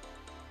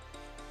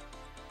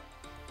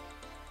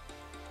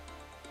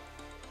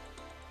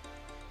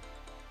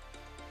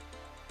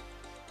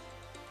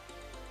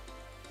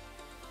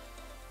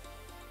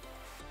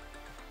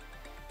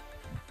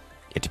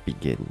 It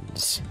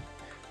begins.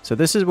 So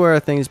this is where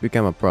things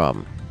become a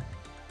problem.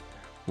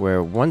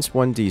 Where once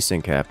one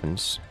desync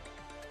happens,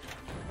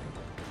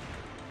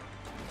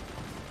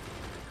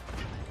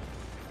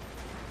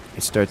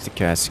 it starts to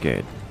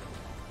cascade.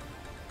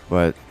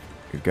 But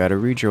we've got to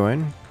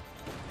rejoin.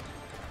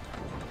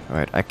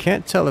 Alright, I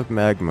can't tell if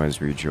Magma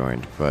is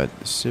rejoined, but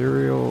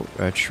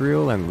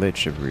Trill and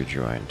Lich have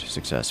rejoined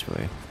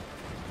successfully.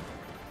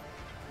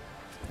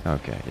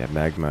 Okay, yeah,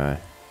 Magma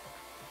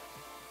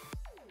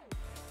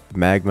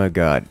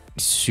got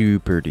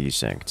super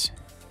desynced.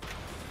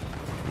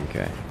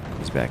 Okay,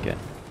 he's back in.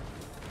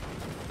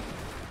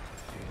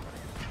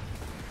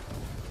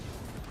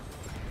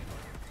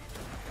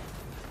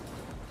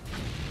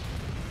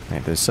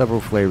 Right, there's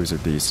several flavors of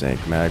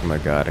desync. Magma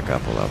got a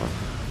couple of them.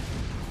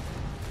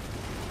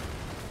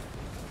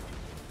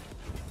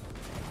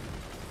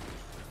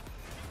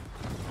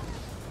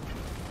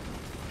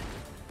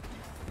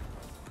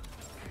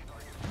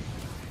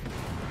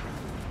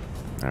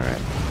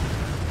 Alright.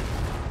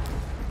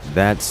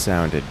 That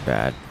sounded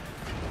bad.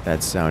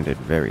 That sounded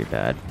very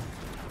bad.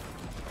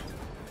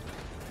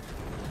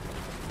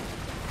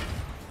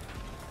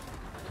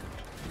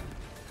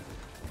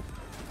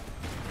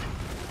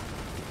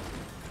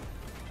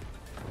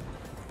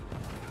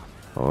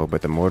 Oh,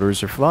 but the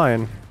mortars are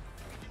flying.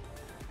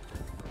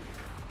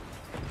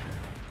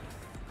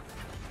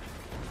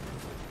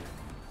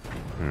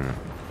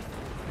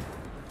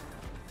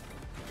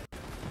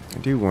 I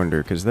do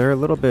wonder, because they're a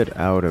little bit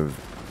out of...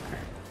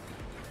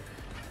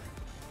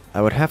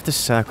 I would have to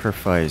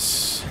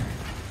sacrifice...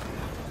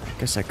 I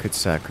guess I could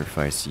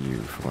sacrifice you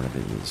for one of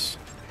these.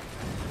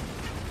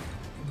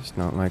 It's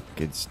not like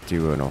it's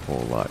doing a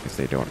whole lot, because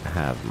they don't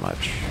have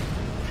much.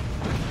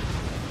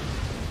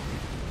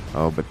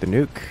 Oh, but the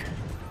nuke...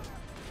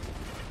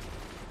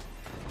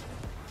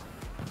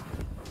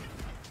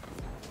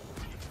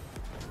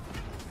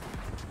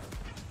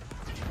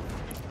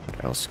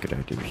 What else could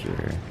I do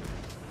here?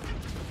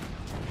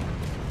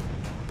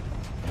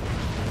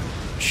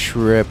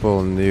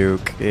 Triple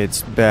nuke.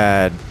 It's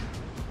bad.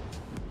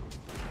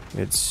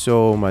 It's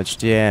so much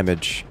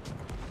damage.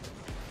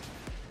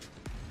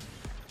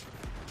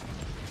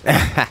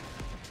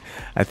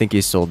 I think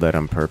he sold that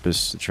on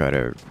purpose to try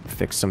to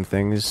fix some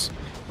things.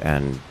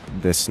 And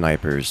the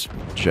snipers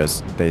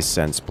just, they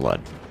sense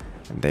blood.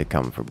 And they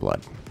come for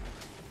blood.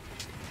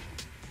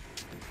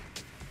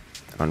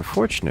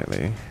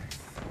 Unfortunately,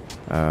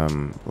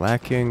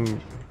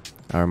 lacking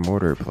our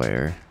mortar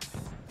player,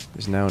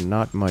 there's now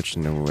not much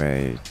in the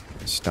way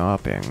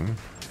stopping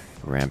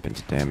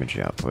rampant damage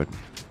output.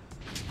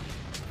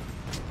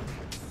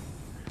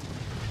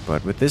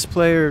 But with this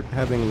player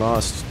having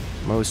lost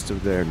most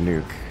of their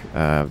nuke,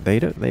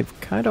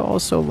 they've kind of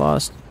also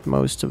lost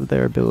most of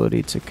their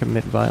ability to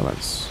commit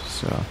violence.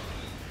 So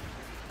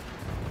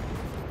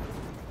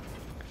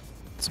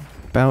it's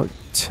about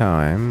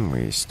time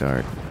we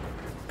start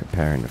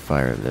preparing to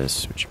fire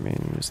this, which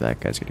means that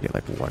guy's gonna get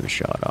like one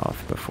shot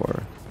off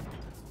before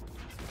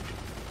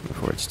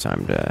it's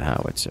time to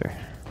howitzer.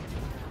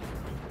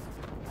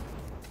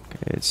 Okay,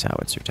 it's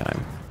howitzer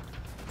time.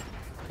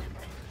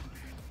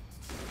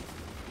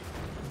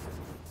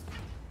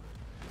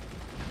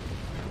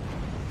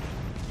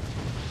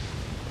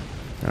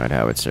 Alright,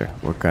 howitzer,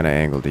 what kind of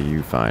angle do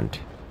you find?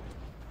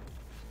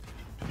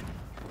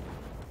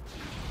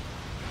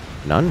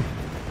 None?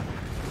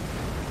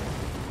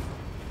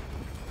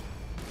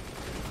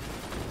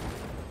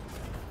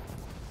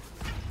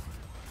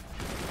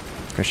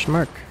 Question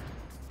mark?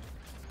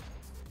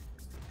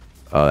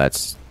 Oh,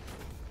 that's...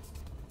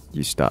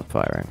 You stop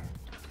firing.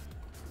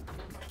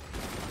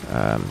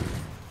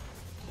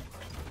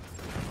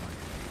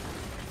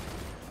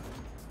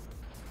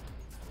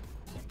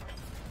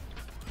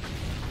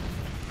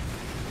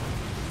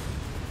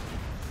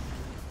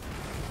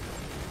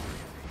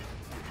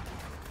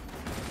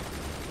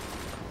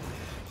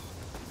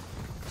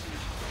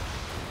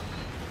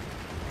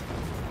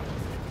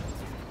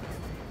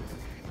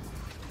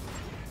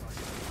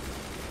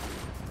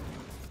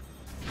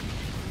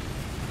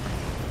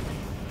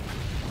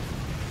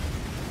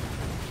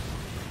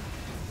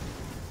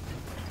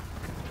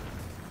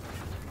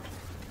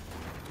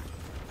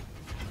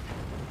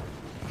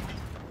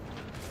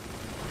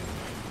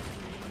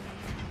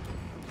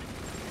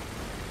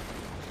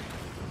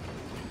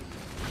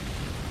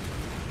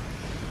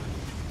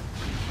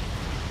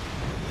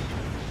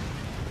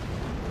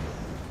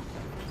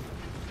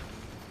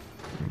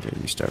 Okay,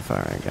 you start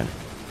firing again.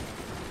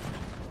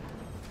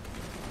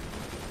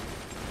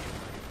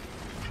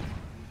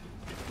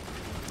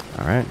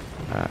 Alright,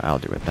 I'll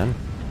do it then.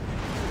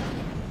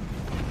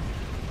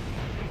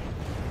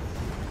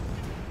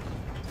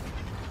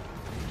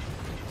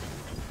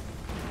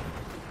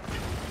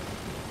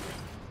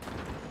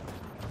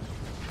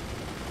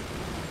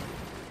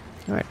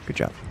 Alright, good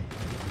job.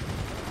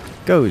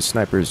 Go,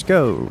 snipers,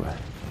 go!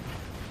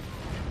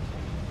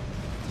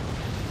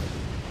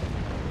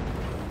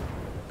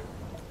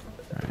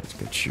 Alright, let's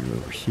get you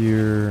over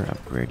here,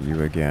 upgrade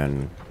you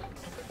again.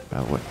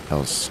 What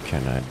else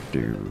can I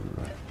do?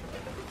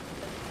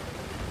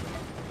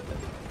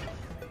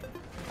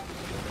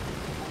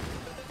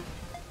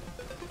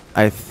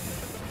 I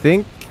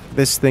think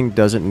this thing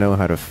doesn't know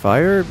how to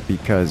fire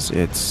because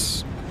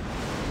it's...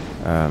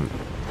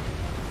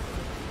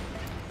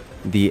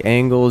 the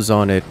angles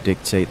on it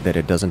dictate that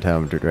it doesn't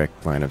have a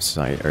direct line of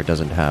sight, or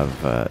doesn't have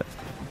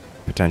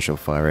potential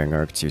firing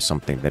arc to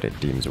something that it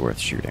deems worth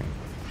shooting.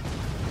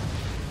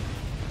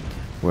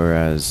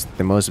 Whereas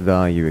the most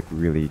value it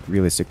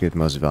realistically the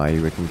most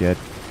value it can get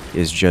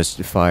is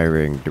just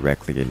firing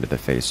directly into the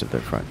face of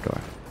their front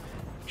door.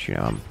 Which, you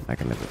know, I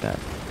can live with that.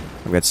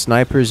 I've got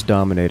snipers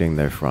dominating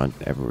their front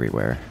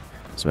everywhere,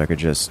 so I could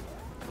just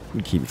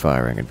keep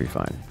firing and be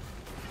fine.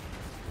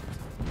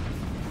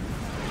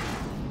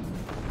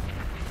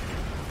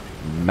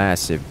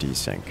 Massive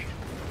desync.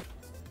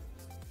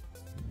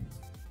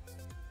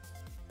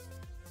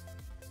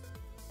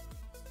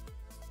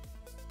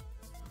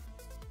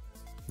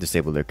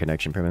 Disable their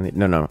connection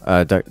permanently? No.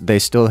 They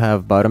still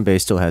have... Bottom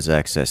base still has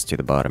access to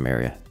the bottom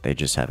area. They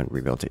just haven't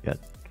rebuilt it yet.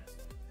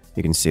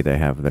 You can see they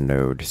have the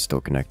node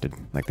still connected.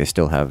 Like, they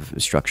still have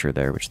structure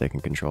there, which they can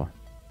control.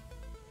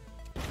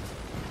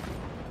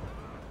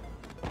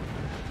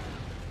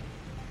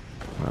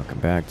 Welcome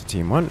back to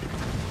Team 1.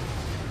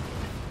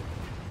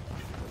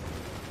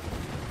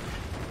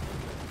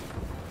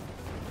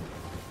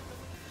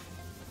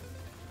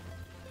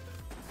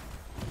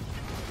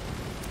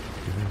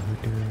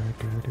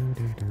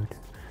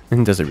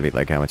 Doesn't really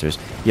like howitzers.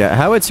 Yeah,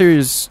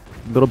 howitzers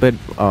a little bit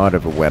odd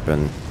of a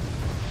weapon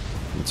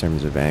in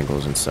terms of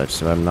angles and such,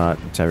 so I'm not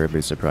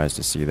terribly surprised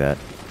to see that.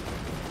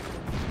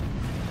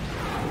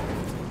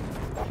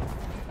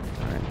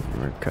 Alright,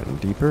 we're cutting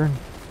deeper.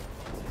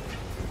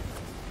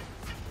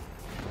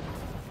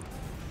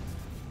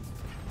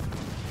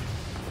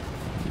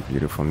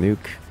 Beautiful nuke.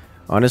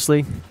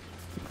 Honestly,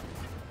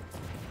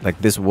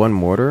 like this one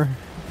mortar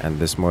and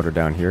this mortar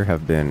down here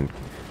have been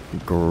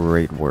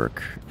great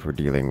work for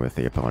dealing with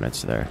the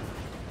opponents there.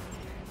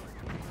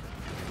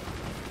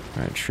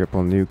 Alright,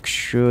 triple nuke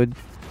should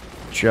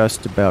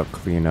just about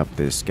clean up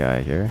this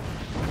guy here.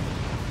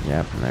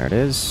 Yep, there it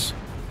is.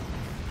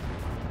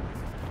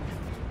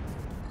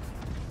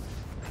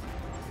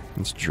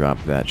 Let's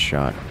drop that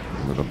shot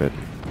a little bit.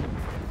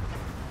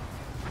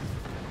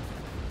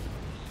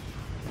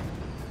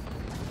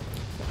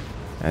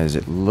 As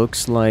it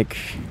looks like...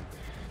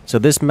 So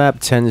this map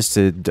tends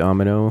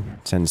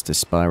to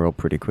spiral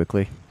pretty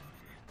quickly.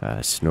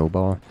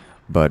 Snowball.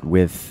 But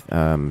with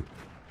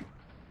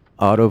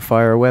auto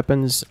fire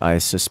weapons, I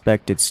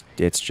suspect it's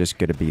just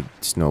gonna be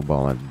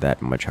snowballing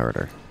that much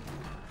harder.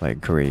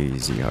 Like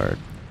crazy hard.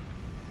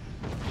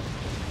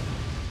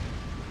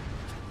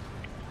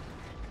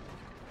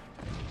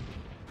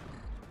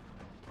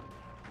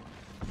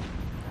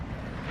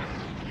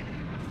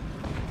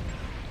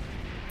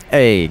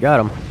 Hey,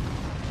 got him.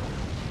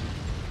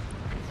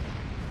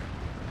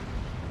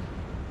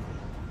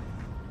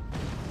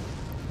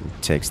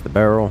 Takes the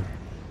barrel.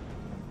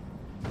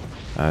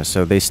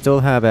 So they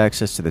still have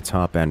access to the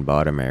top and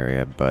bottom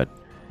area, but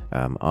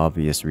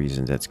obvious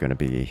reasons that's going to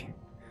be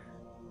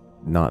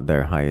not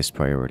their highest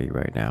priority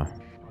right now.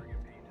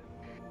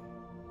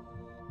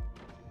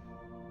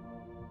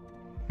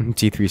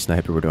 T3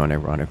 sniper would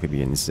unironically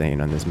be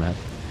insane on this map.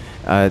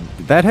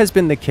 That has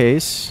been the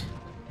case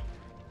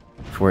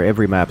for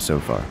every map so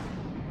far,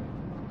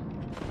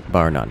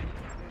 bar none.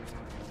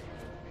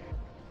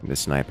 The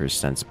snipers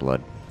sense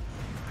blood.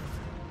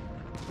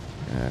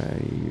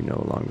 You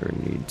no longer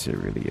need to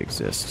really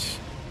exist.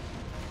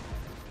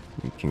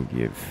 You can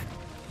give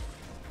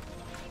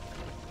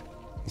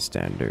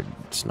standard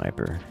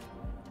sniper.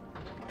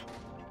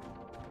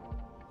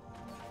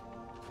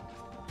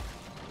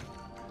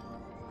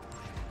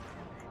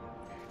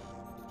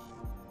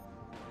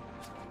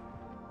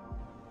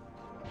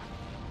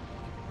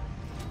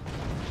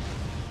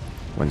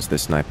 Once the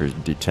snipers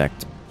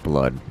detect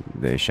blood,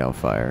 they shall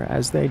fire,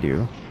 as they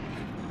do.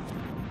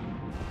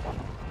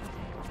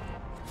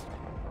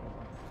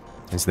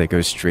 As they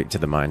go straight to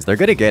the mines. They're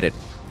gonna get it.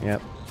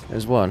 Yep,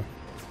 there's one.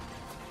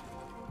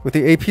 With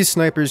the AP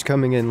snipers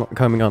coming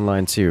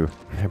online too,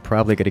 they're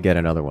probably gonna get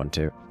another one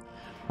too.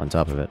 On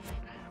top of it.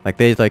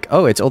 Like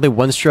oh, it's only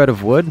one strut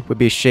of wood? Would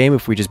be a shame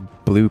if we just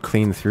blew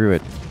clean through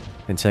it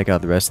and take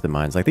out the rest of the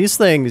mines. Like these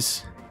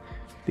things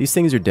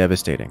are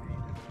devastating.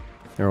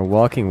 They're a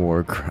walking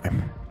war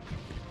crime.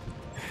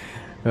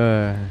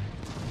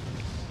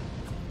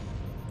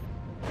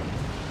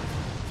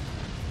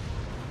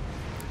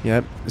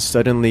 Yep,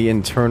 suddenly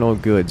internal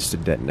goods to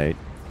detonate.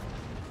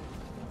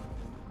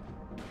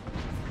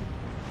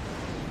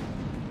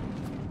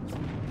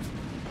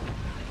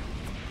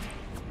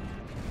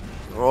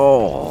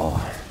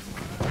 Oh.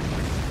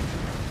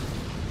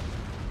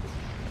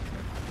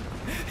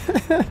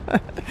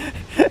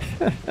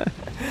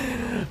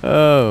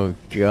 Oh,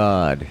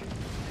 God.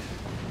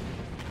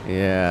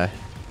 Yeah.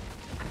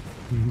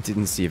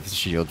 Didn't see if the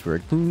shields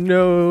worked.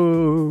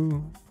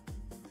 No.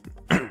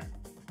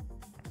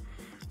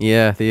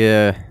 Yeah,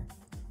 the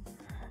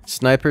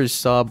snipers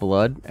saw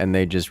blood and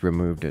they just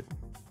removed it.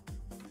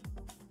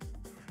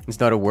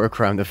 It's not a war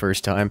crime the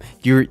first time.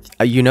 You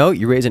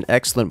raise an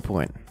excellent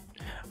point.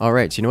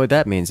 Alright, so you know what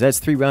that means? That's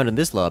 3 rounds in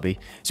this lobby.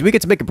 So we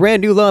get to make a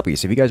brand new lobby.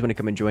 So if you guys want to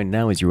come and join,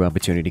 now is your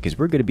opportunity, because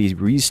we're going to be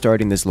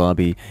restarting this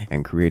lobby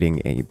and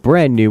creating a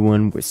brand new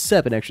one with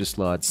 7 extra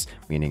slots,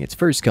 meaning it's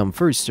first come,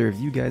 first serve.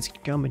 You guys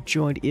can come and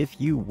join if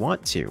you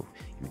want to.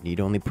 You need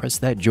only press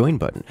that join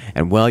button.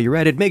 And while you're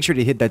at it, make sure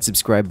to hit that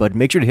subscribe button.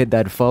 Make sure to hit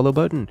that follow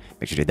button.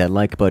 Make sure to hit that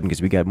like button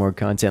because we got more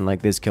content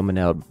like this coming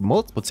out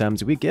multiple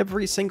times a week,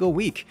 every single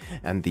week.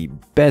 And the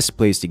best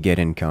place to get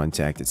in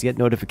contact is to get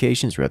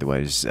notifications or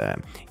otherwise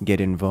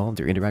get involved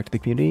or interact with the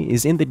community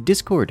is in the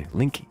Discord.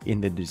 Link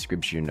in the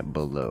description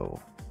below.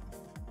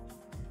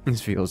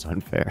 This feels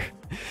unfair.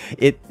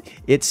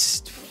 It's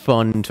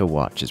fun to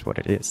watch is what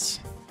it is.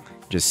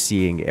 Just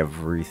seeing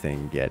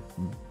everything get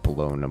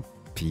blown to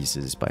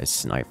pieces by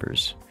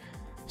snipers.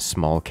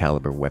 Small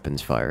caliber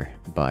weapons fire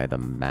by the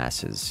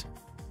masses.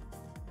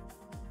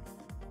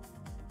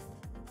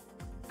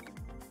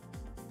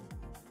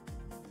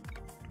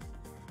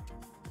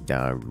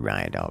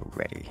 Alright,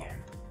 already.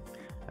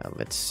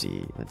 Let's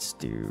see. Let's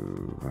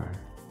do...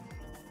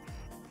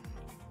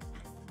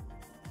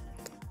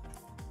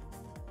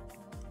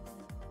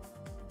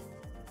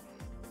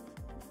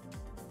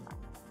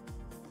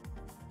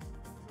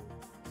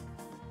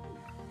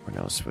 What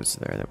else was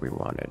there that we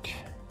wanted?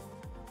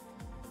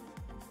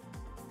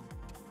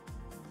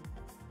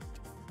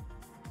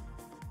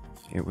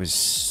 It was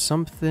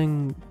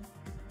something...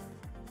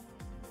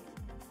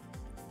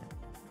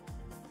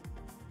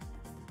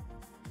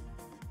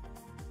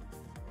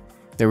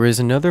 There was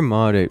another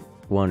mod it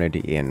wanted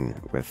in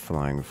with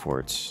flying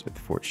forts, with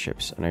fort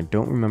ships, and I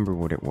don't remember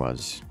what it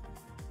was.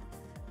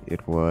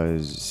 It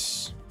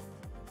was...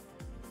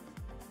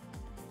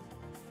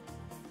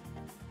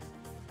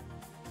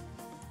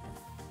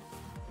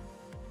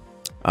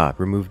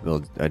 remove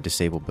build,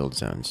 disable build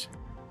zones.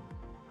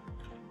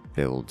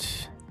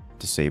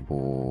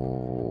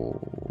 Disable,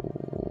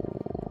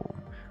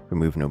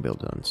 remove no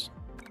build zones.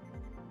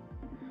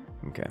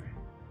 Okay.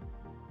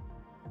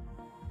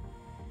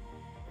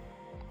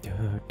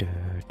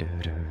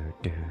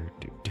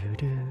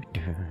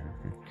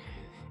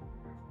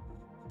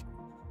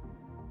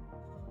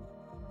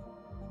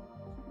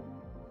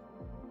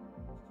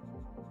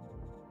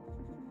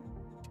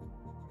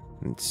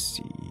 Let's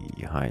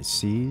see, high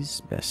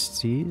seas, best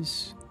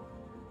seas,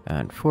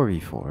 and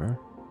 4v4.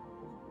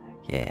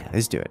 Yeah,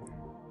 let's do it.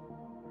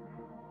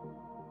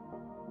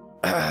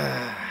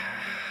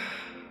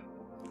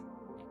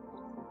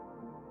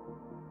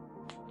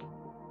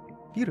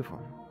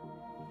 Beautiful.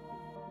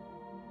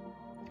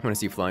 I want to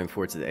see flying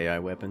forts with AI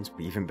weapons.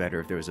 Be even better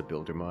if there was a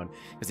builder mod,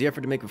 because the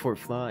effort to make a fort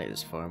fly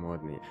is far more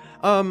than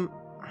the...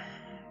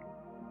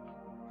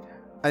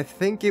 I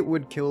think it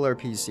would kill our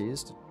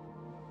PCs.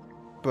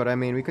 But, I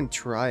mean, we can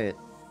try it.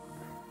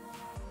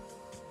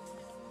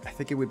 I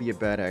think it would be a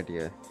bad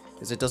idea.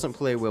 Because it doesn't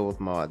play well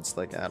with mods,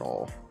 like, at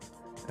all.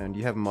 And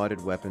you have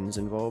modded weapons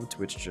involved,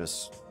 which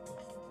just...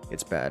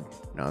 It's bad.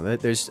 No, I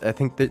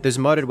think there's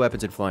modded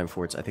weapons in Flying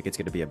Forts. I think it's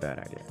going to be a bad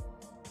idea.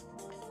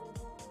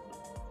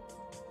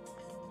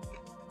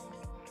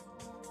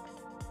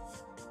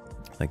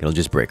 Like, it'll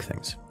just break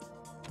things.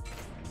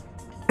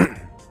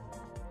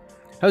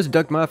 How's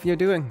Duck Mafia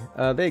doing?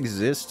 They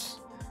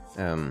exist.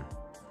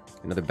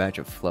 Another batch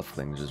of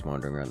flufflings was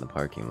wandering around the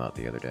parking lot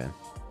the other day.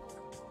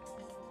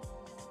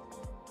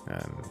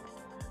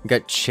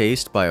 Got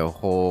chased by a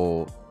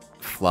whole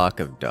flock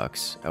of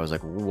ducks. I was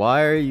like,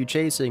 why are you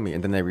chasing me?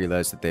 And then I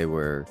realized that they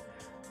were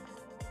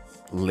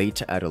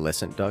late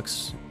adolescent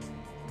ducks.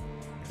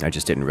 I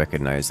just didn't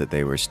recognize that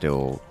they were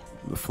still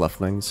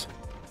flufflings.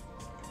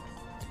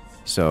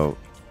 So,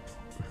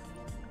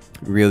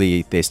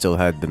 really, they still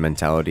had the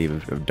mentality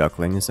of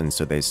ducklings, and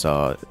so they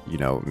saw, you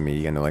know,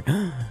 me, and they're like,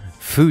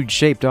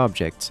 food-shaped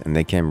objects, and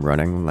they came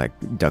running like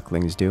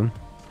ducklings do.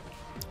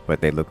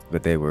 But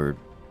they were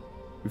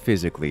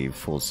physically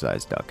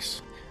full-size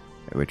ducks,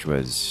 which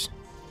was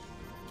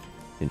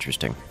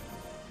interesting.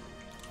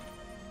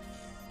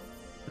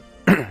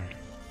 Do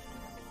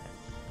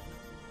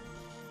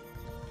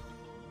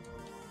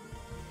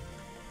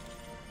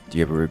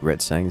you ever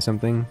regret saying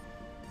something?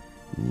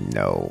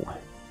 No.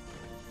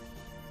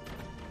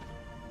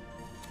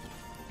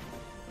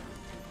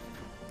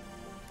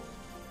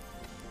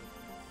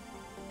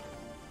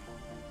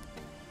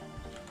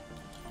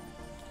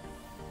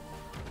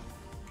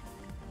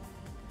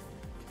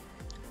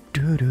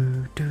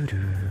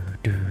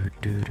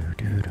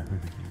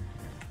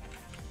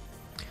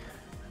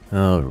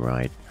 All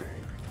right.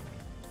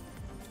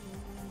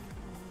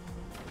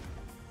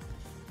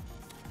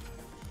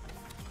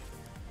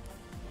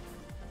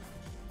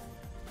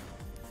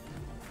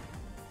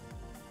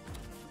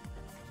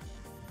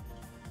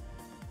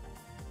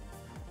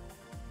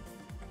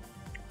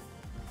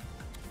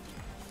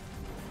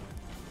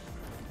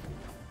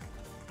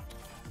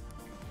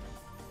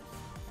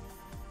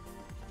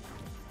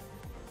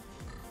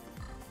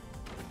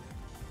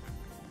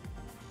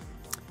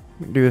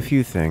 Do a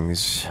few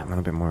things. A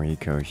little bit more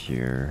eco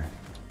here.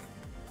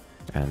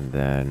 And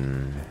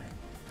then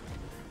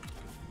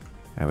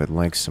I would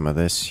like some of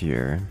this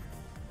here.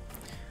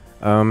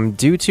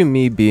 Due to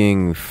me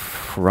being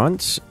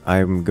front,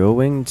 I'm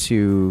going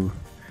to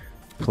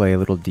play a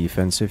little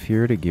defensive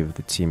here to give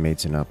the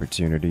teammates an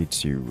opportunity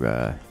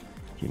to,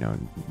 you know,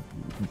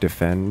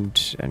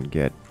 defend and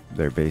get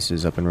their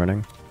bases up and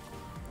running.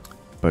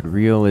 But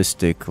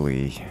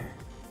realistically,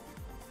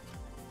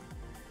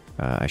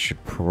 I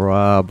should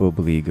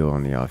probably go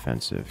on the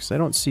offensive, because I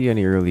don't see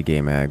any early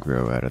game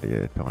aggro out of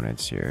the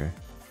opponents here.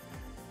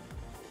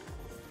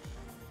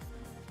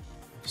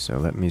 So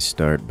let me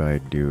start by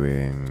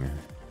doing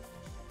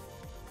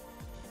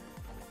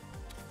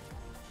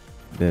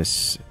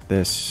this,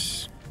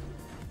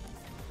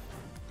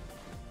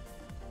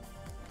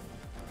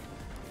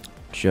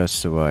 just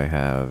so I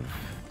have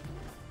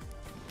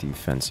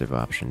defensive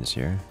options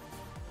here.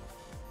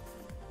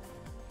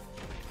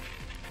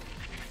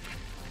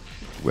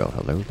 Well,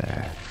 hello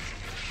there.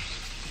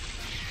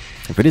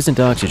 If it isn't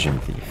Oxygen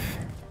Thief,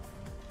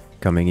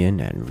 coming in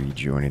and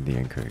rejoining the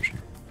incursion.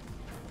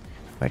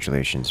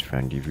 Congratulations,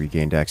 friend. You've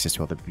regained access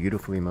to all the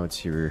beautiful emotes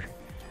here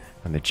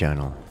on the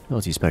channel.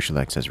 Multi-special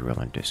access real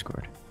on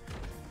Discord.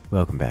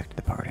 Welcome back to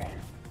the party.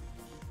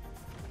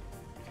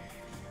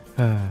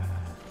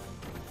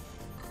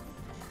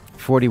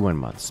 41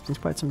 months. It's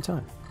quite some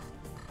time.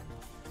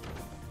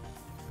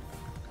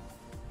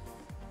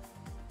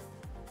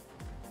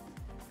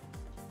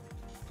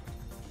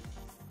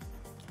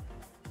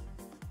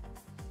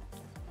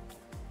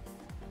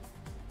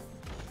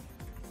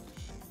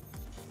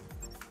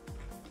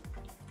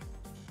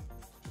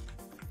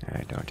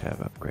 I don't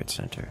have upgrade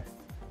center.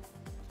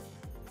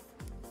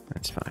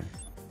 That's fine.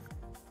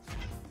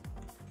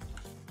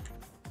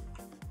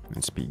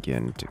 Let's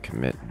begin to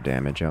commit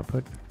damage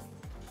output.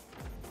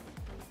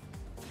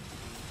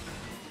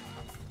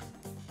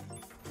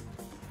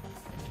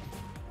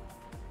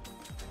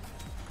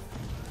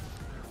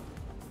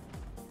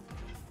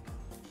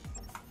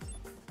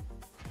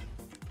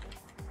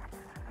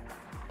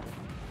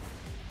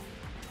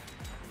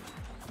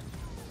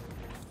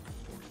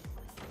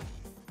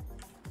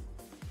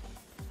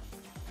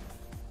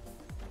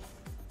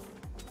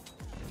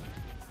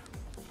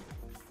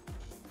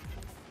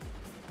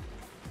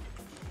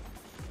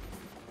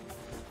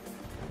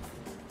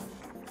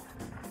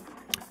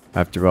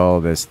 After all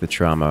this, the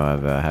trauma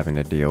of having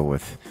to deal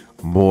with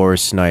more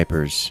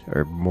snipers,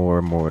 or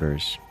more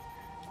mortars.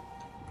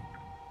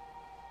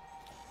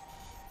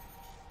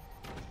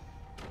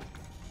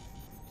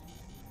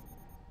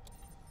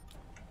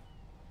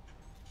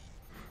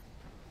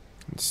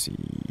 Let's see,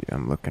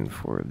 I'm looking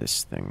for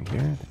this thing here,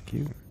 thank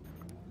you.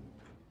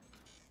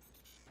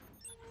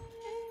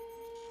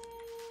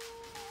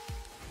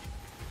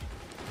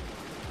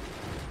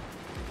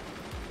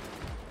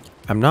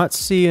 I'm not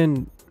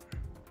seeing...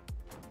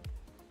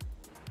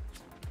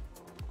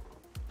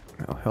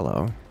 Oh,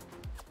 hello.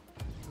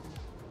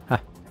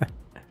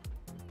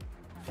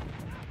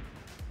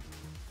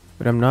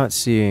 What I'm not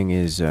seeing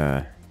is,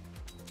 what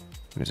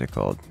is it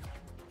called?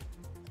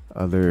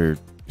 Other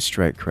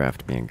strike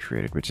craft being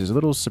created, which is a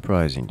little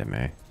surprising to me.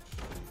 I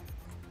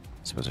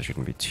suppose I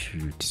shouldn't be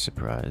too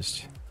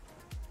surprised.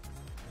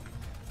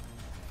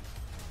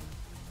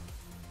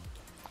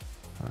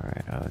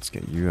 Alright, let's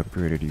get you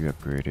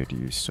upgraded,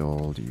 you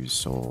sold, you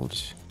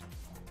sold.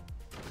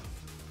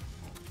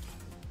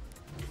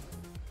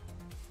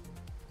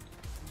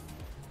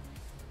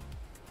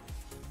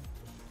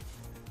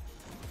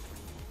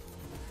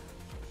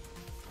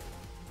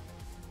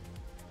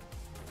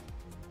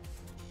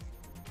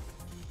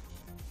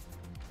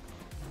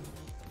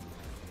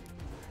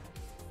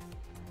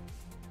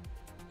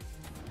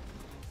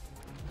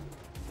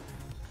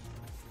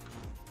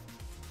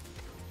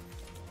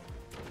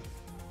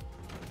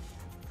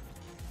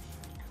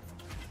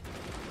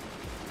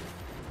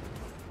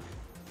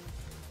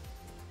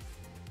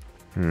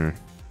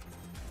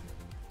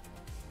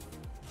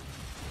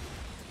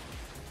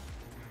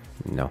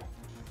 No.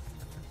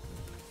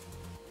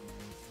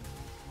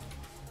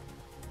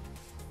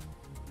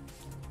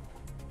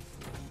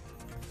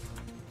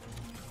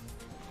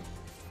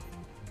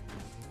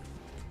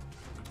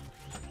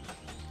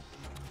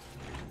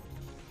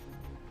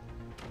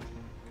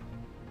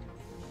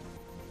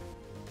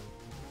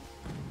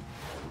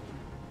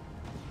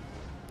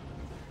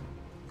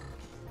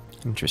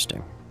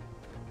 Interesting.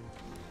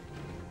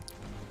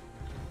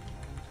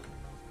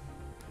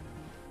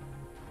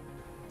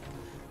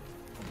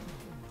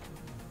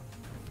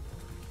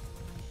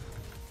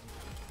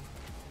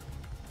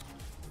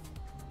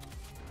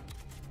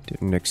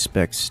 Didn't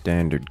expect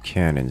standard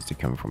cannons to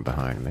come from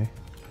behind me.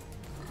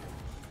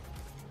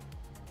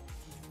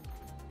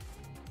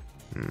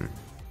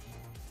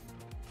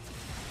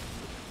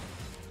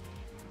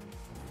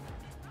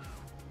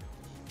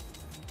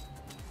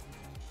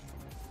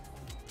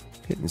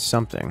 Hitting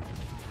something.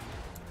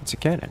 It's a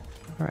cannon.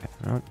 Alright.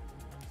 Well.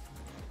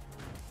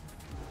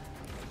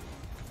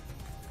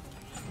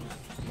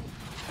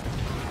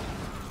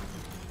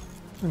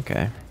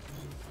 Okay.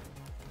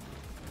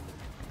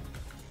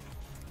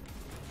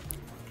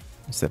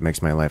 So that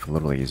makes my life a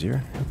little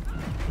easier.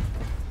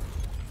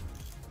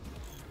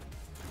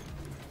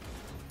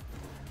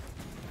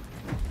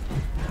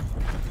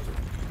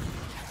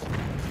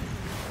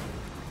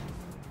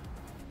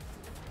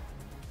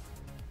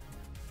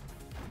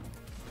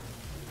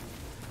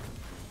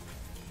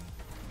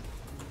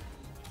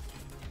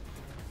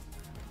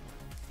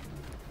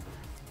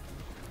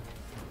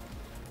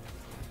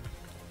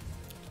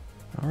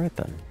 Alright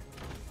then.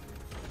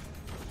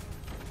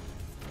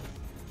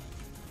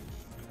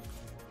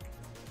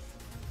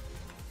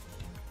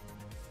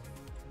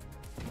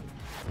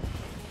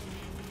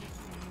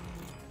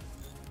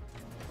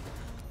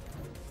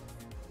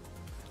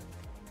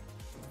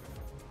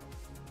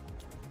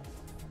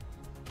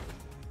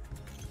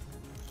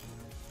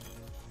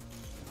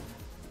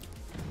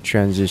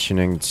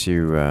 transitioning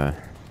to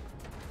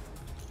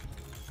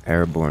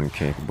airborne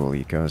capable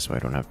eco, so I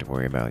don't have to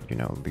worry about, you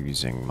know,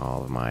 losing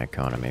all of my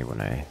economy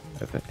when I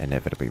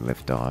inevitably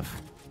lift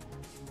off.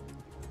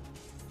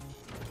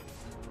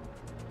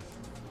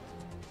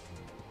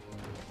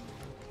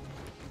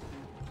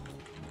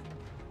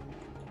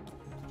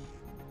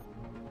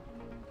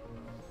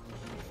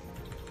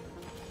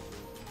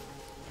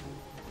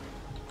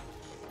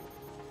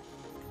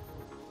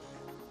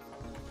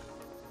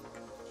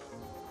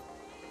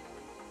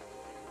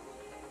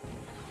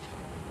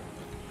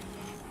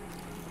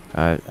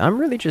 I'm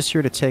really just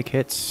here to take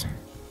hits.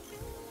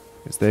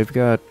 Because they've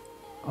got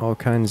all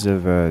kinds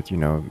of, you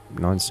know,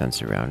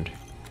 nonsense around.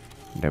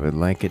 And I would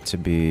like it to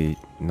be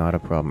not a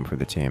problem for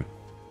the team.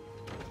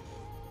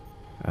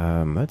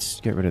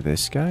 Let's get rid of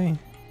this guy.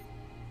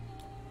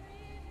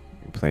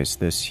 Place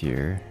this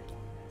here.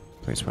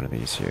 Place one of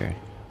these here.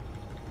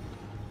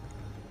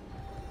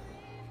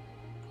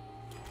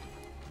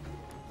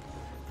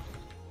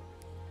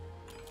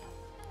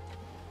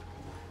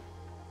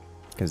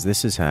 Because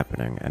this is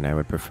happening, and I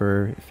would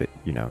prefer if it,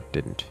 you know,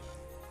 didn't.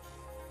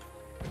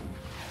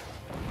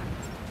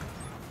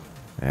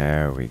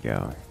 There we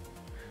go.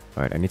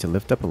 Alright, I need to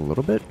lift up a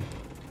little bit.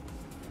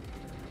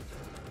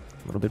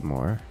 A little bit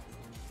more.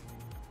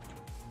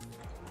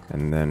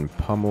 And then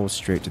pummel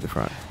straight to the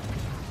front.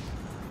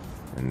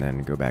 And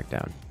then go back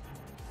down.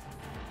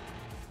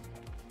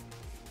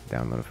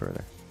 Down a little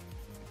further.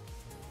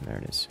 There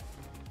it is.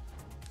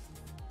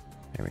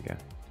 There we go.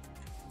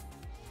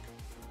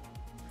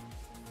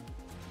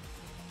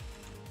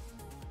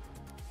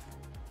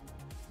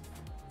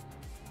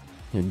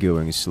 You're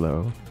going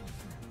slow.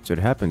 That's what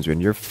happens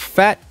when you're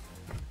fat.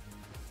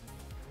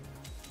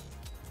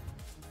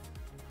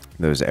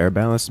 Those air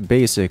ballasts?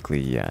 Basically,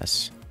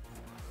 yes.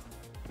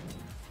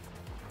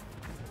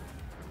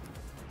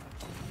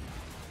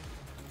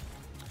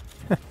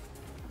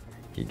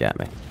 You got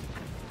me.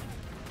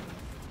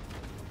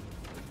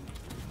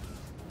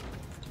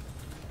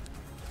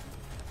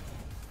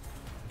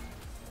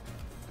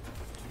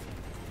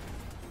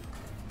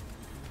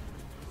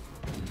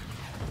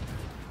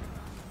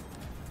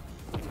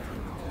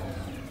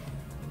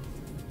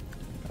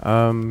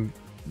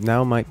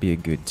 Now might be a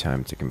good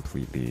time to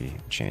completely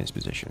change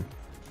position.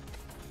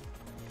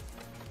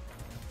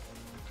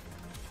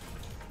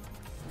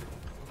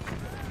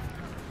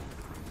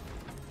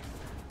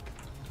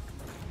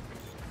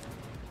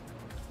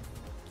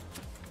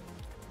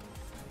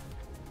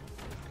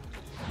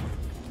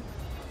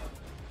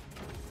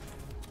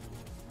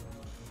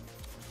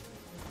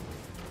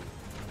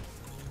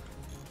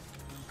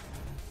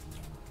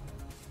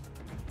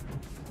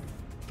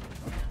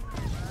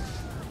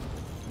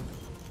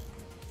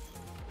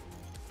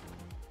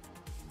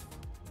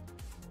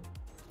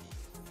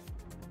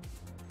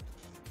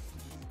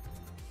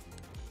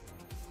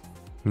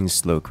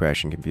 Slow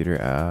crashing computer.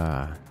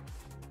 Ah.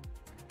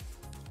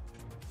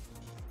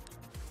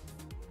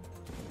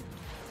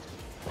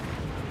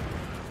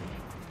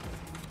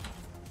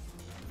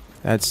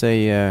 That's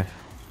a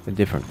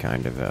different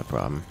kind of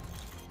problem.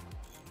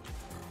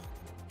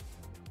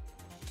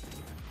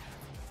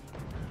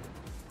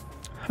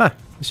 Huh,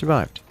 we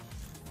survived.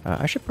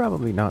 I should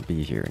probably not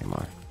be here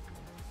anymore.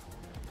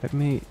 Let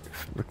me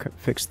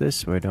fix this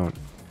so I don't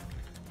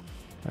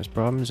cause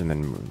problems and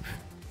then move.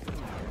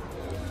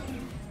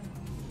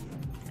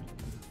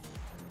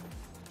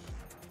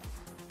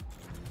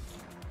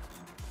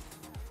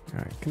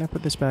 Alright, can I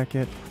put this back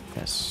yet?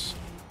 Yes.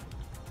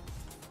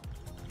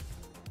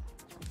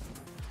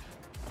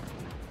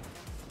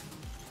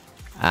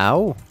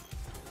 Ow!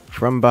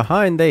 From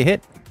behind they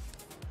hit!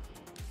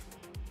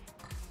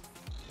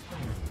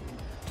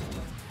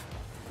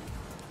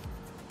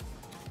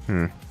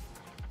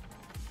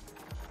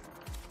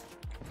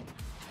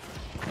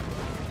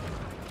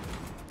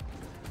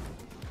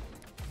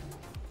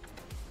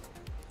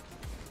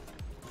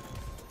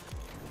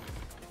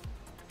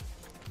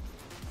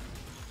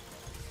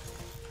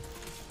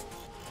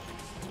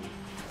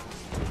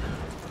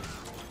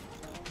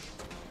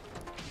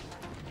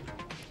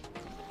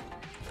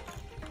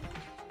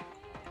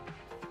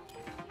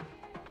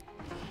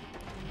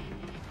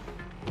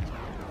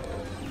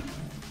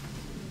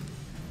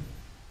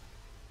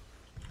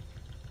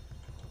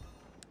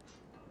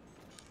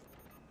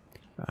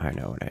 I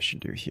know what I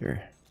should do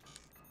here.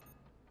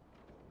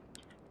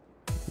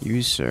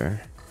 You,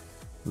 sir,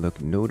 look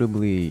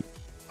notably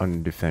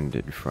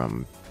undefended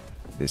from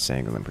this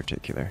angle in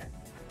particular.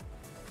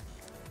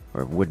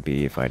 Or would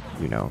be if I,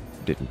 you know,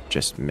 didn't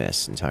just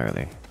miss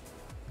entirely.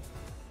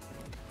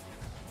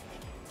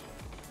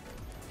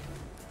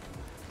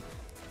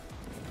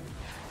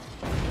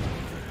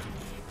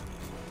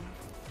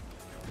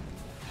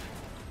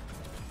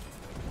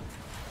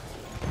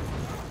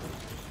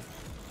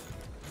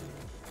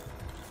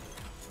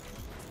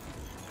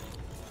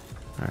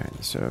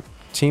 Alright, so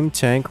Team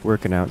Tank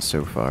working out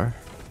so far.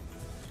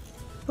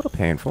 A little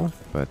painful,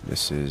 but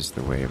this is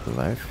the way of the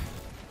life.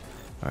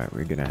 Alright,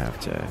 we're gonna have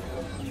to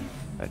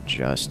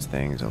adjust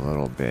things a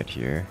little bit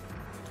here.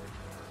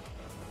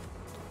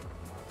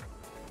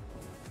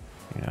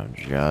 You know,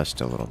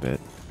 just a little bit.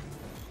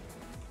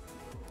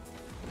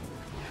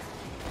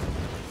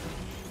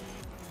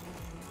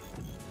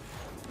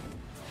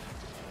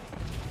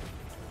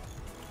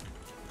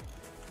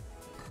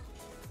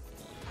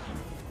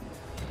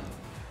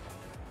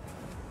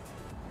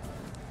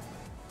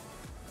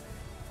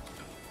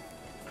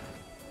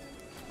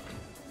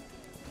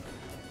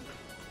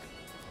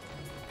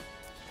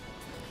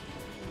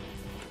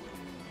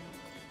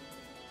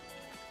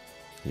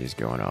 He's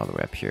going all the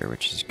way up here,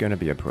 which is gonna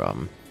be a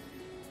problem.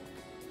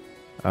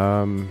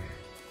 Let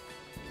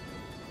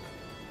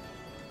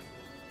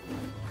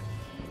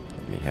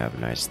me have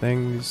nice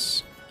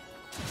things.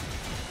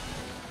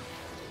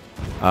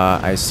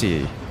 I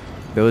see.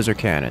 Those are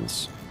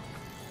cannons.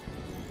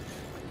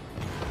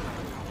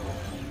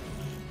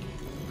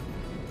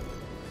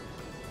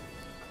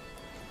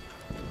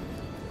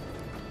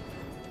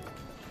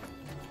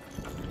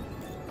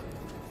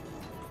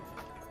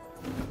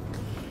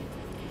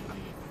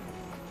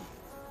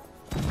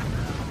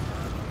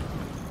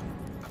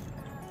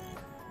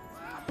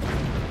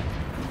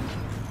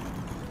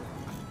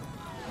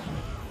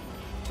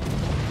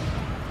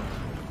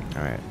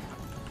 Alright.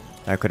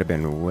 That could have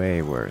been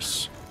way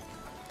worse.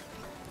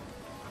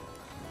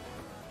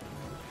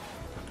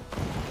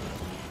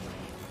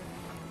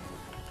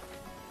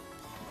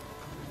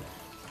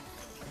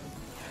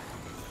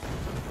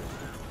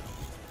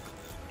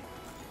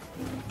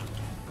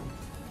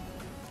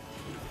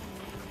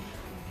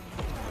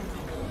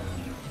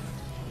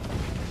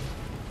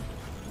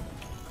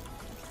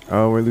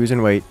 Oh, we're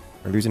losing weight.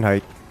 We're losing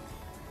height.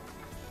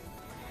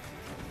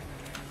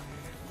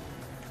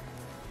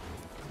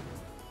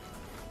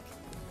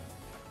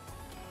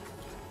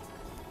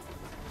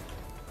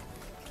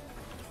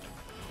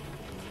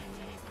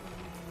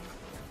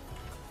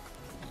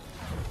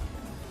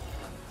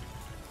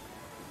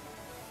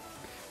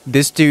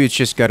 This dude's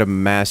just got a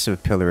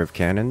massive pillar of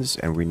cannons,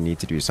 and we need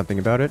to do something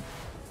about it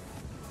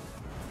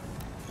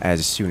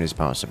as soon as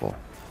possible.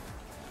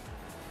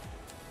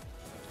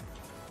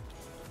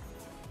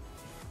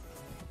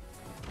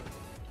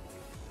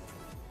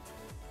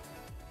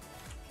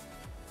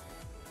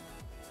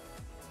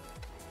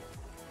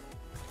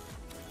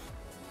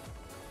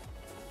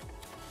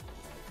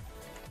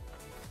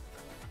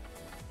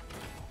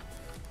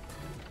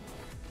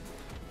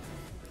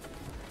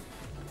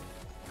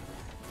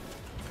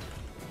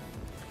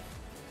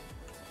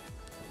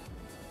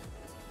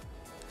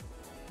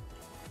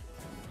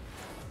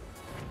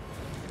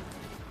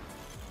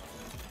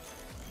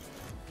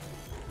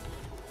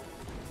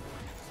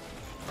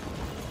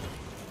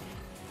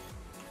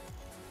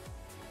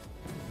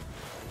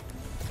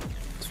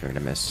 We're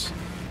gonna miss.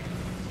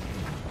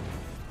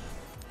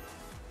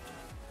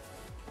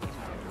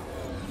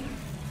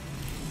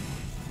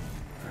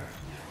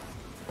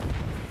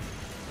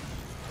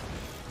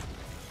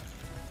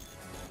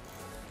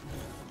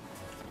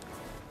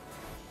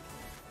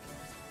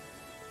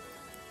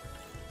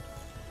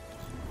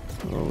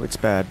 Oh, it's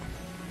bad.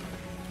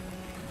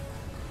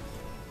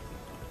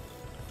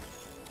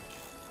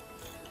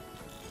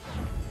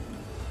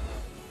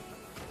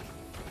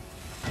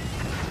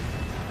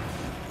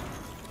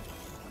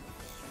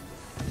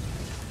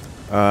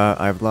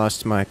 I've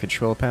lost my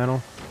control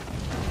panel.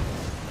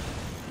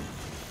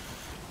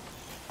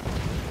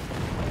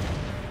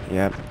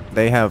 Yep,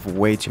 they have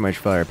way too much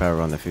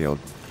firepower on the field.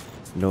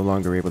 No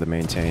longer able to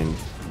maintain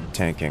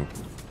tanking.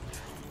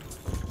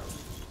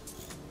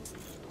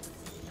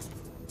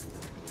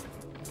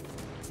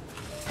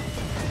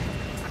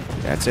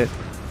 That's it.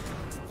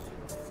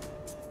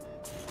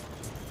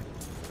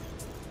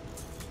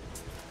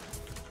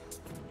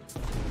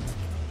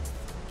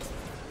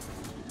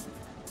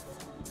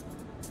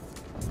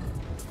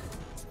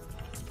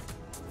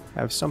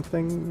 Have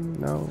something?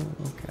 No?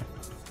 Okay.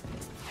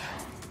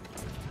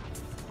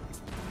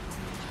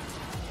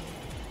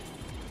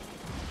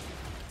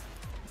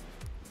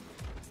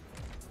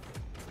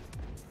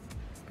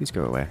 Please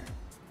go away.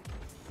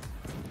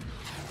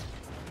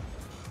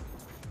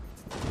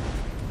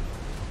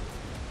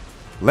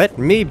 Let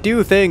me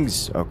do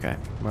things! Okay,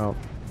 well...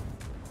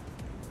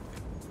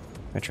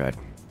 I tried.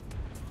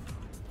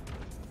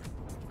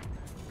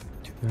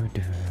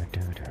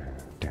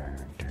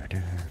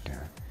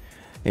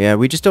 Yeah,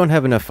 we just don't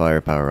have enough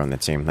firepower on the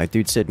team. Like,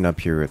 dude's sitting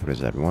up here with, what is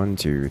that? 1,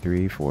 2,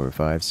 3, 4,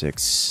 5,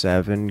 6,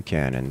 7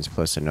 cannons,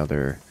 plus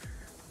another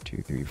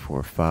 2, 3,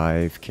 4,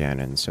 5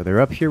 cannons. So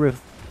they're up here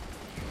with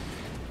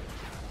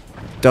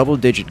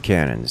double-digit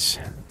cannons.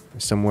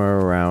 Somewhere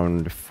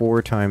around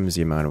 4 times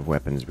the amount of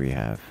weapons we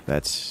have.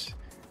 That's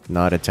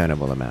not a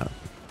tenable amount.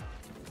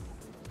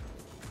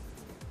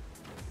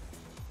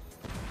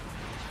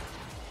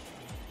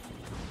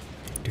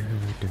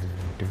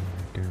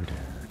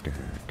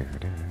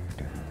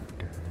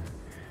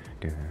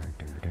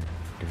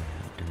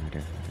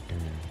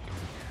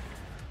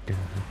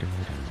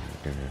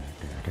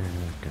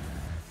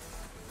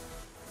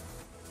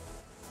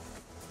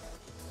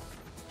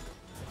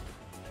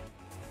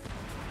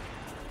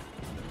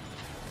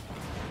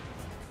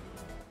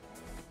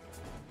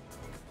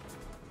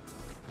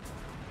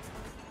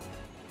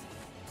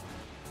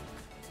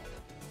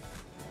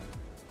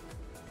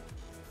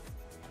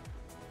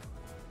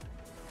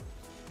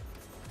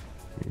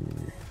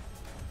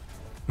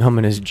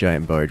 Ominous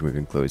giant barge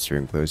moving closer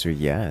and closer.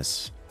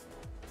 Yes.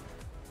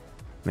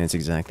 That's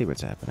exactly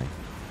what's happening.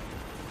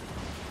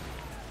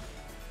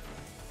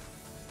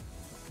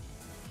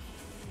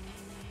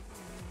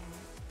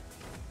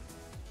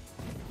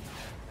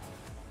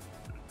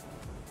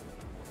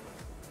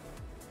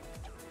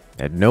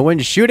 And no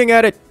one's shooting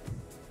at it!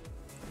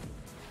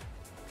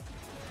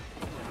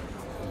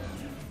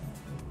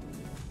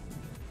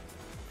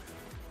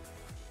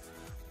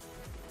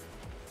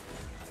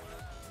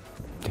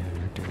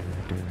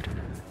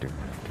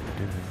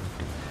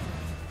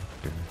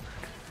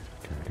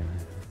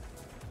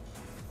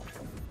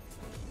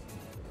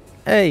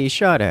 Hey, he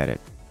shot at it.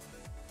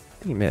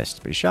 He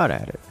missed, but he shot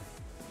at it.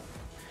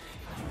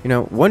 You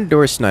know, one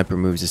door sniper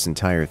moves this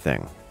entire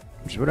thing,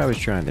 which is what I was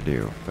trying to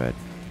do, but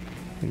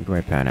didn't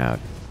quite pan out.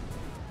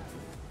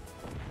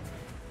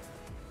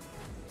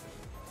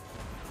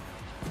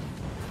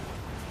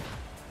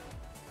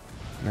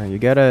 No, you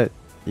gotta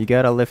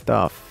lift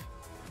off,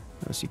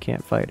 else you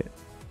can't fight it.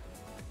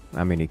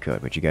 I mean, you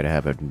could, but you gotta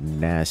have a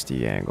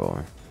nasty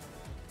angle.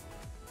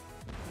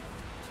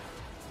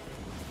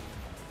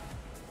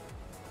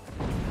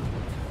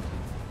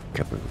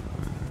 Kaboom.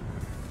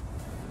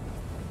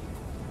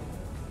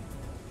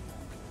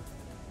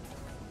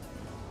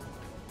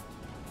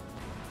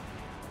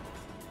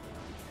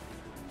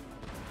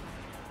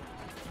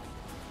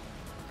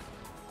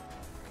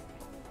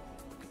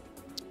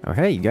 Oh,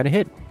 hey, you got a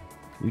hit.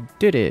 You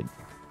did it.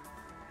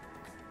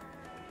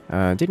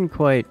 Didn't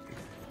quite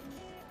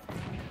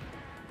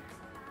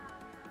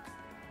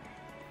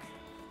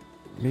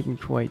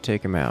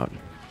take him out.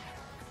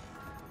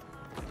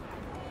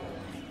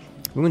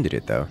 Wounded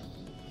it, though.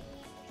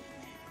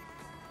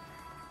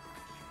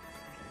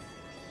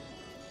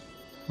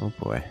 Oh,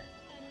 boy.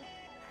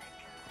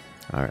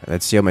 Alright,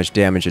 let's see how much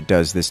damage it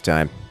does this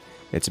time.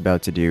 It's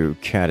about to do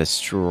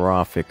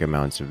catastrophic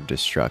amounts of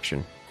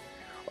destruction.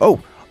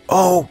 Oh!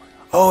 Oh!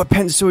 Oh, it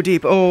penned so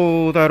deep!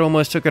 Oh, that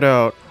almost took it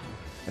out.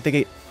 I think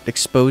it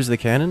exposed the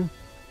cannon?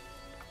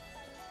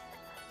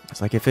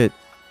 It's like if it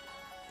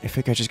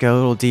just got a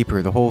little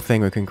deeper, the whole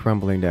thing would come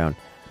crumbling down.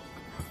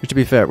 Which, to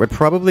be fair, would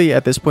probably,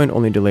 at this point,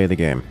 only delay the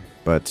game.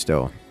 But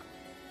still.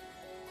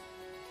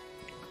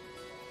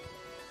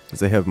 Because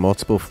they have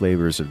multiple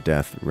flavors of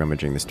death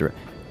rummaging this direction.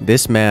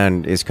 This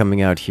man is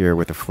coming out here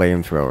with a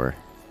flamethrower.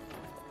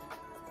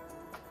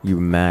 You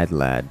mad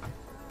lad.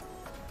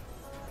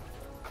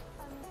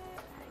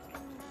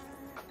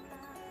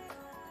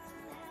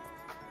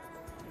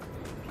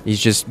 He's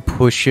just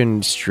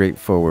pushing straight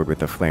forward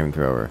with a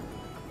flamethrower.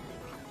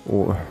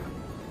 Or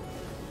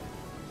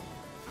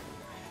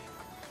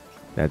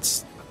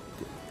that's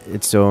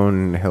its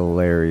own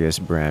hilarious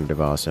brand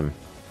of awesome.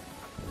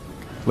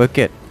 Look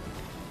at,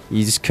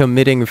 he's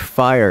committing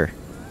fire.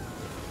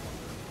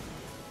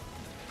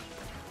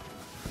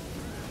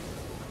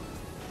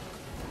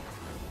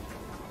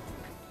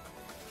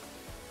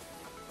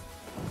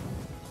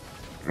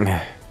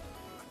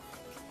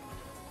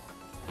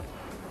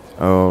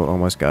 Oh,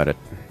 almost got it.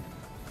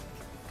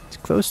 It's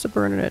close to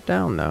burning it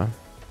down, though.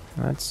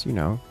 That's, you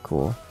know,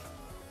 cool.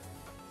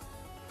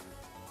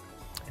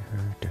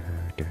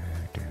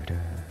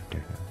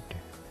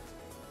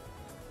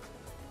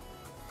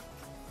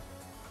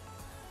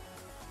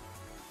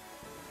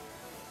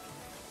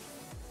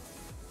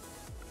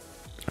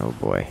 Oh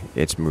boy,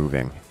 it's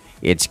moving.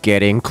 It's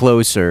getting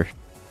closer.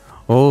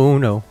 Oh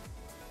no.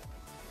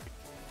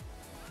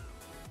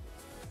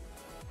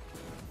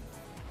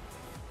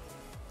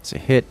 It's a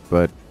hit,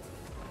 but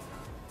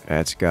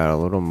that's got a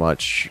little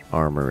much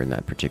armor in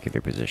that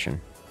particular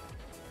position.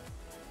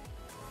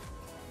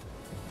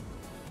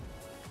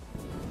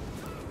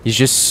 He's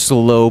just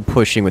slow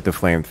pushing with the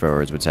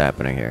flamethrower is what's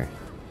happening here.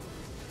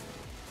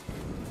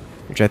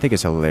 Which I think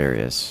is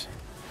hilarious.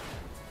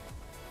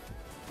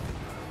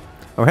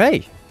 Oh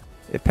hey!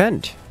 It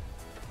penned.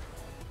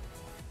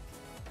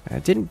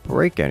 It didn't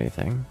break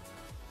anything.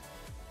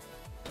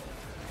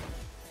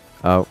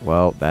 Oh,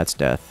 well, that's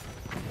death.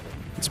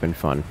 It's been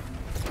fun.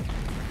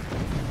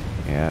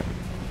 Yeah.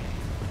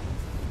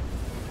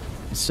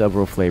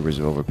 Several flavors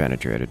of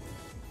overpenetrated.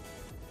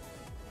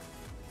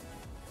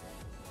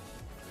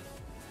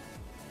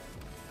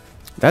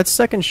 That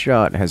second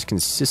shot has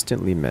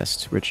consistently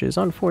missed, which is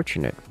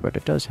unfortunate, but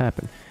it does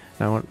happen.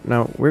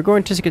 Now we're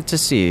going to get to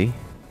see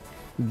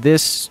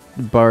this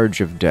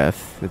barge of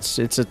death.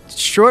 It's a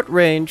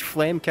short-range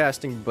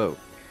flame-casting boat.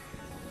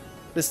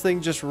 This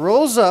thing just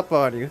rolls up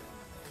on you.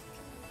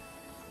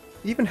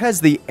 Even has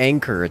the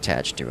anchor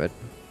attached to it,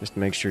 just to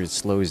make sure it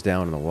slows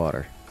down in the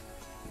water.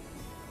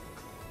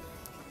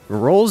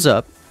 Rolls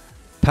up,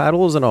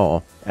 paddles and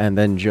all, and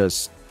then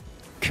just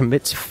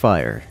commits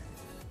fire.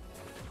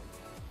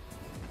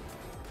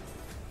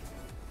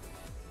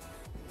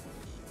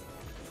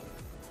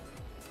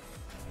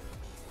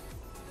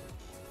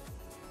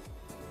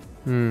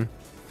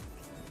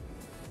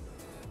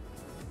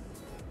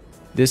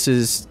 This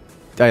is...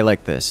 I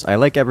like this. I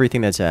like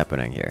everything that's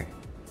happening here.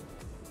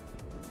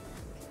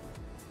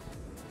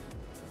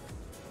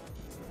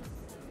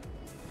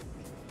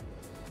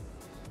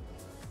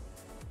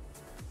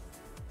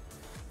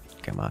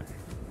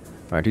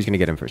 Alright, who's gonna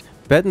get him first?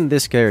 Betting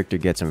this character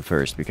gets him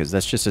first, because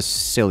that's just a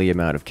silly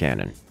amount of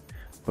cannon.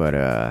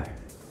 But,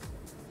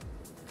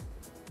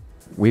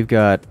 we've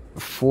got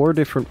 4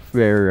 different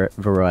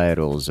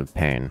varietals of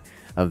pain.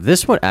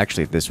 This one,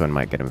 actually, this one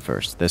might get him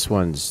first. This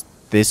one's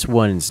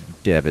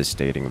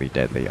devastatingly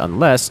deadly,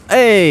 unless,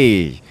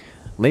 hey!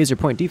 Laser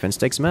point defense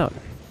takes him out.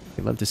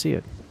 You'd love to see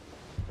it.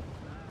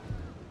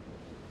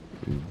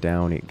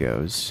 Down it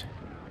goes.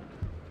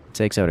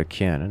 Takes out a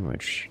cannon,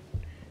 which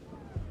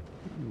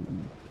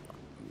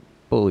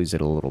bullies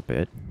it a little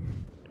bit.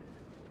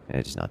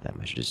 It's not that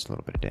much, just a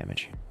little bit of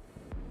damage.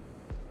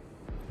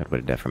 A little bit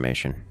of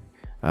deformation.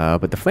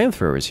 But the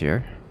flamethrower is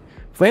here.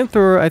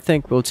 Flamethrower, I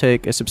think, will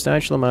take a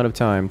substantial amount of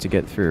time to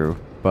get through,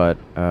 but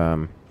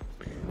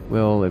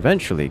will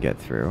eventually get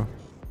through.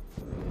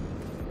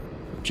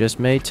 Just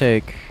may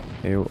take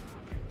a...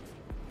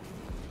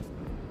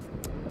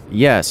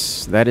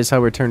 Yes, that is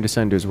how return to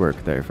senders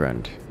work there,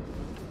 friend.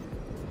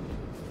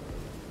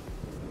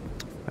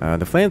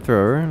 The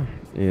flamethrower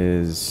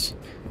is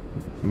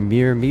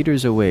mere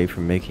meters away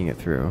from making it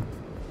through.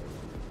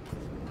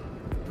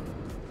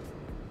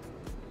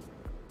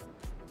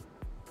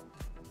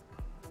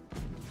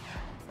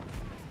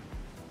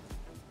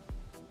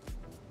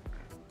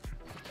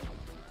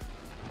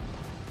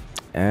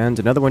 And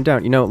another one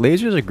down. You know,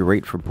 lasers are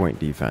great for point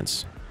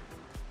defense.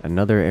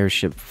 Another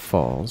airship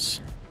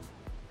falls.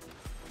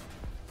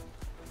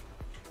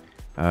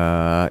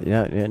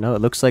 Yeah, no,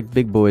 it looks like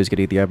Big Boy's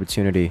getting the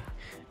opportunity.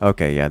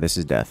 Okay, yeah, this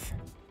is death.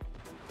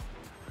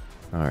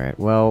 Alright,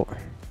 well...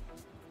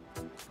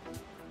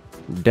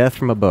 Death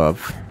from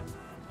above.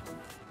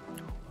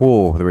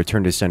 Whoa, the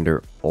return to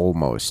sender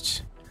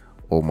almost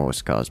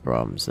caused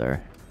problems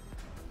there.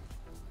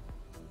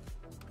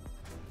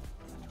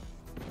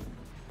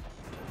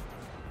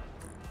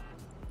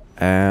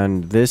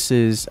 And this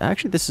is...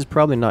 Actually, this is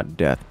probably not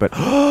death, but...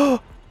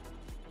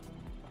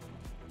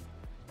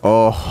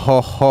 Oh,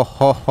 ho, ho,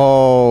 ho,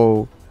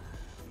 ho.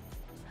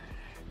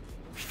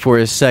 For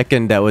a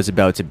second, that was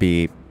about to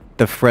be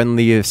the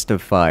friendliest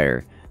of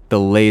fire. The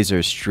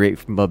laser straight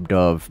from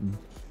above,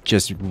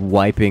 just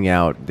wiping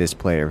out this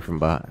player from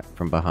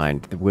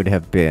behind. It would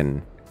have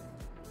been...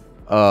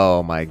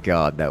 Oh my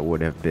god, that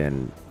would have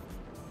been...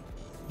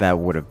 That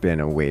would have been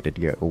a way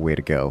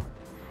to go.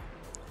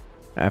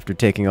 After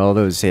taking all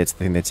those hits, the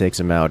thing that takes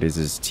him out is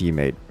his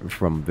teammate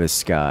from the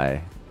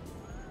sky.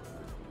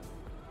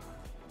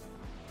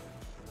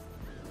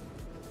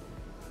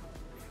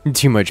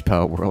 Too much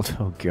Power World,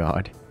 oh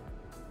god.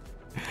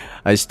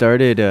 I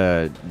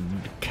started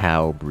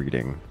cow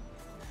breeding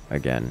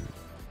again.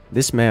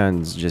 This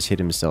man's just hit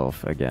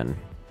himself again.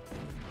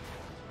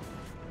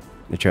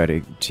 I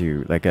tried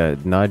to like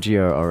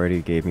Nagia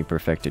already gave me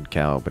perfected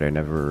cow, but I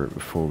never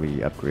fully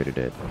upgraded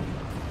it.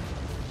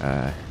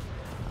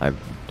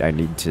 I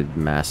need to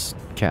mass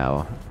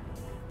cow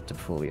to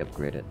fully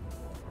upgrade it,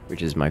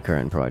 which is my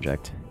current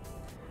project.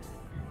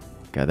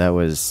 God, that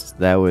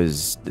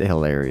was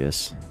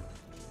hilarious.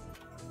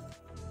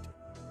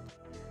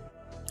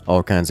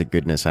 All kinds of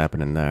goodness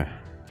happening there.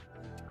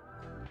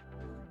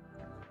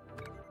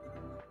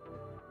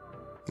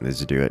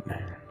 Let's do it.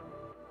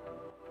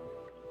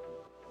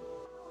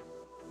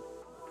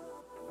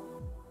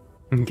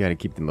 Gotta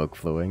keep the milk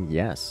flowing,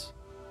 yes.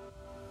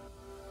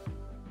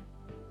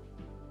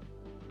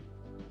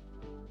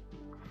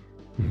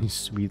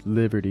 Sweet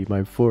liberty,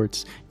 my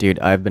forts. Dude,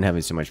 I've been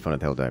having so much fun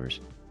with Helldivers.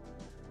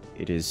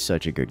 It is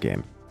such a good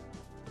game.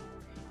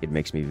 It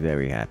makes me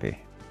very happy.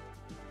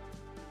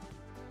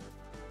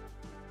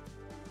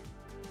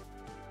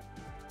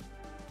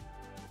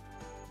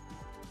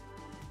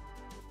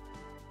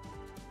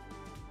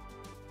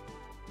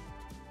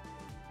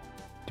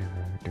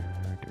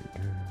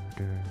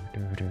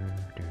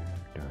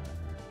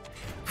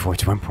 Fort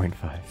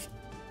 1.5.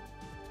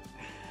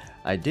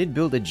 I did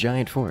build a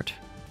giant fort.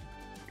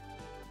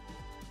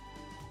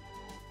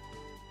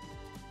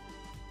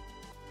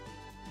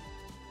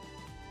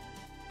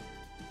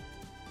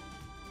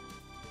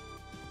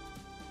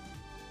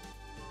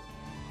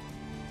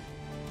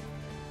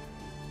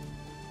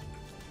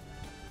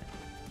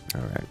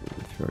 Alright,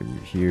 throw you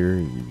here,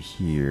 you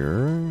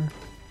here.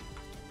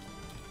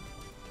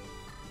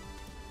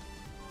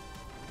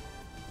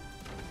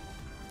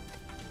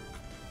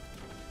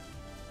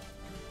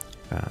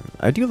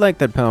 I do like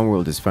that Pound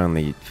World is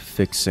finally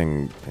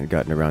fixing, and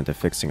gotten around to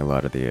fixing a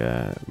lot of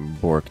the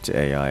borked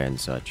AI and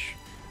such.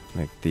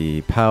 Like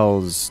the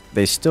PALs,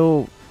 they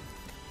still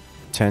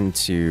tend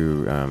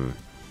to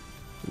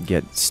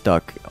get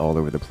stuck all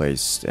over the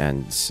place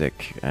and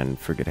sick and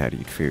forget how to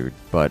eat food,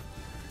 but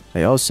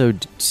they also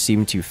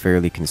seem to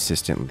fairly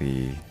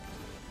consistently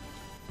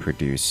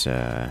produce,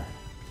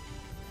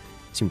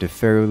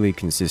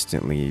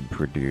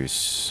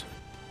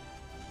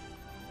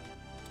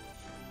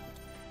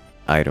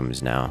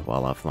 items now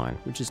while offline,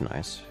 which is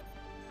nice.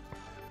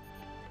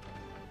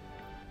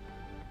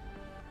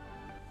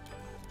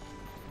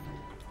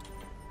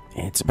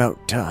 It's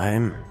about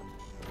time.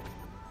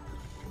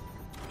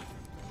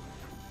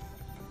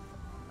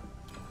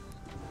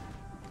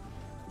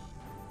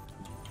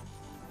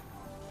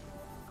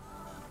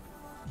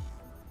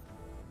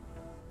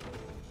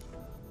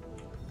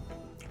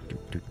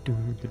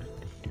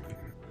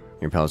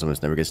 Your pals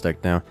almost never get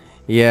stuck now.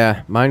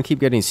 Yeah, mine keep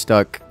getting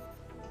stuck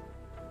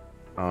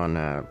on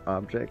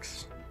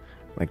objects.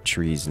 Like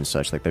trees and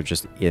such. Like they're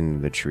just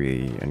in the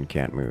tree and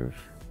can't move.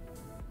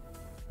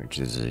 Which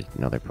is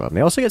another problem.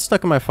 They also get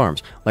stuck on my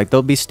farms. Like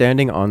they'll be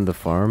standing on the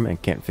farm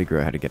and can't figure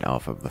out how to get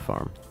off of the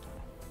farm.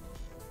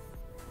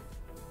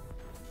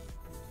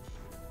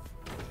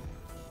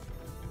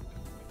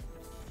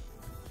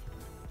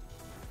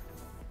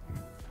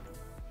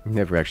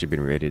 Never actually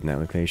been raided in that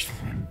location.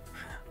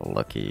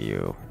 Lucky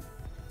you.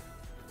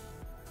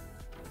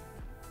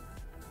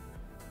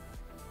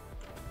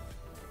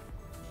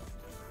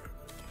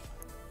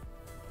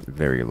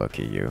 Very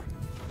lucky you.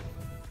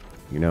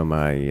 You know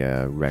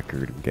my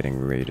record of getting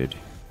raided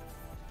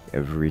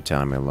every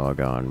time I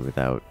log on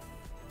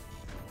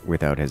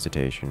without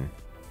hesitation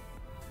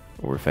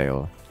or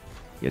fail.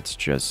 It's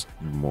just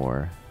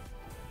more.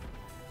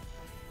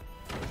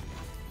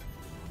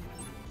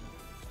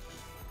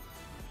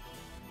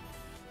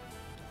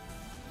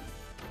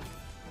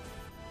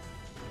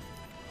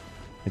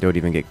 I don't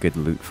even get good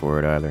loot for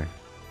it either.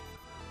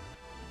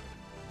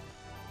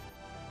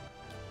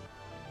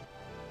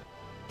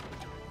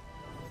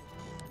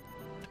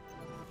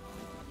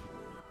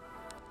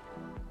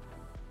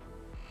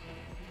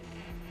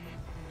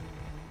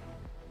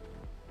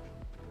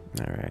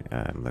 Alright,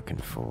 I'm looking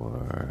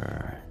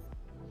for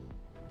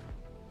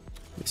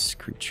this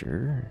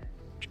creature,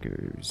 which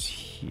goes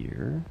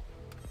here.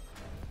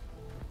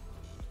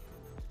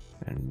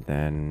 And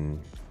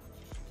then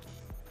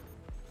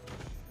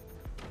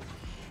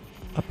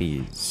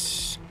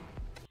puppies.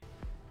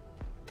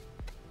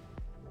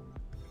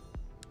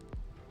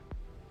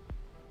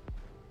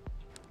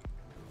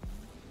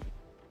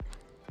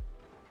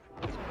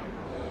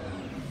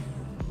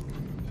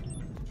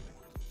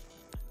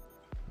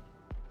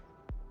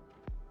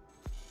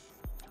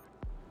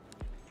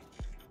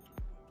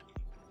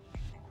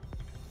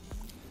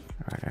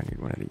 Alright, I need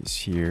one of these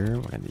here,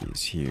 one of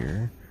these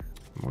here,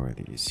 more of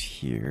these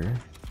here.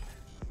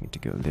 Need to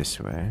go this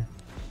way.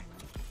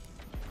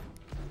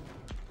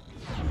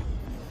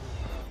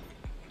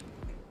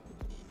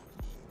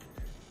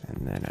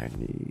 And then I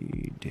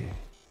need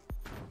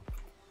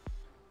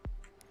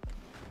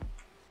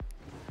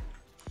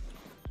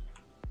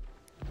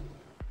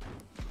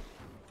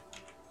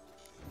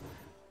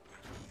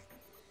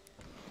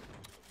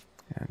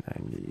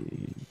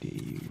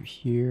you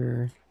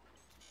here.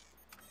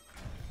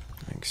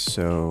 Like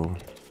so.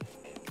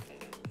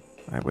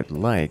 I would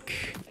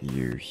like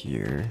you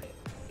here.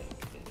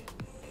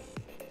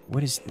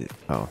 What is this?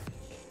 Oh.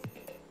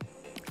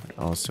 I'd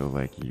also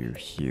like you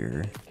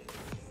here.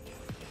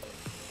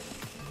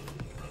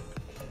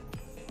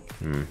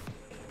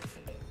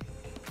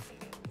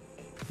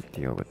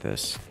 Deal with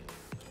this.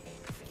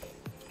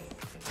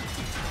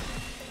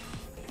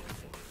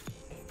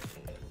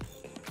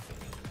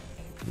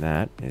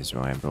 That is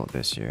why I built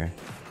this here.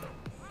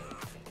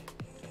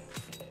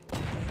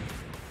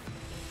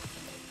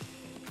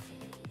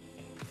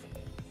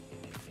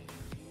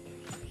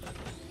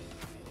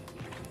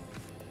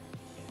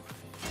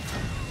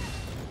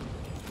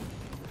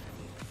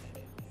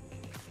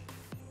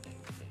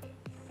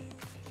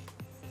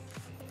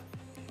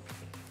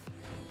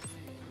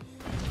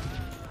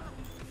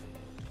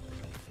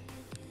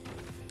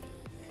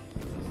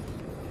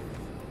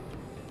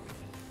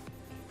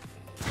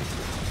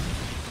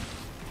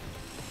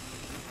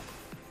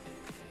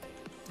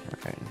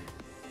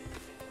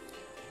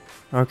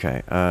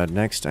 Okay,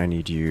 next I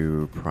need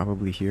you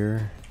probably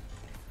here.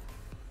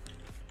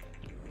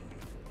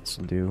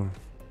 This'll do.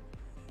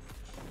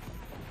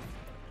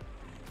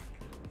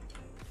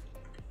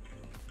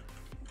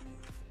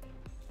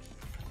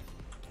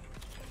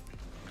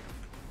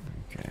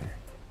 Okay.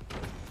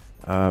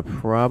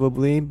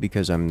 Probably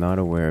because I'm not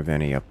aware of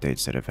any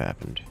updates that have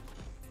happened.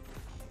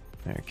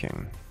 Okay.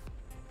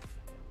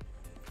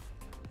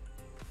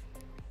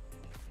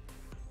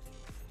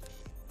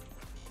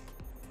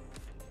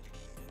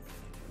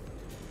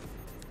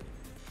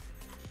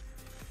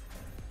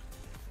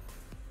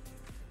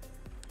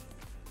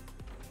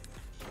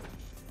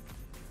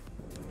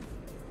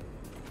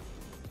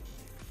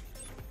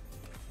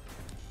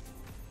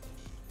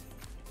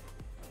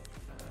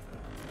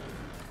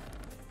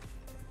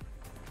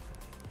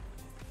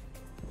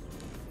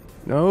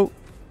 No.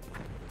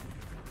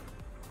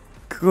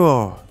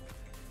 Go.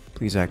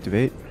 Please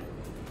activate.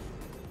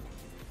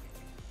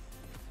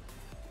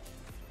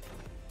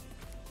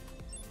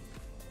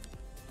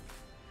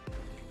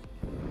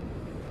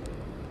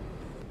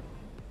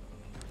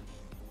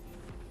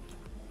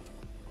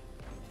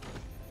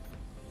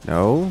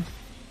 No.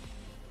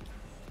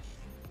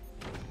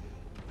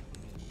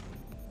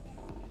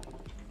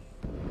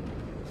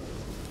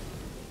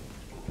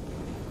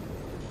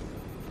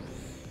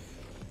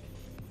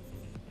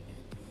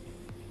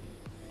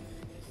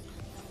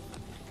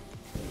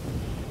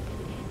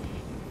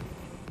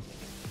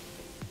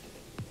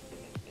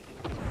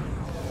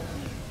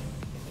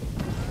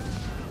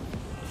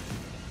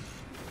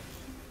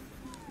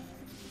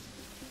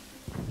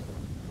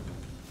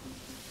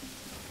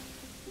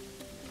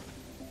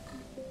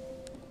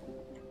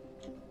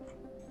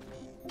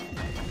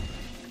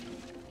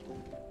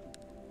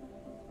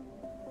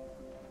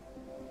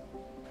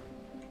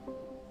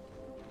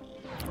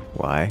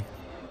 Why?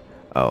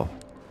 Oh.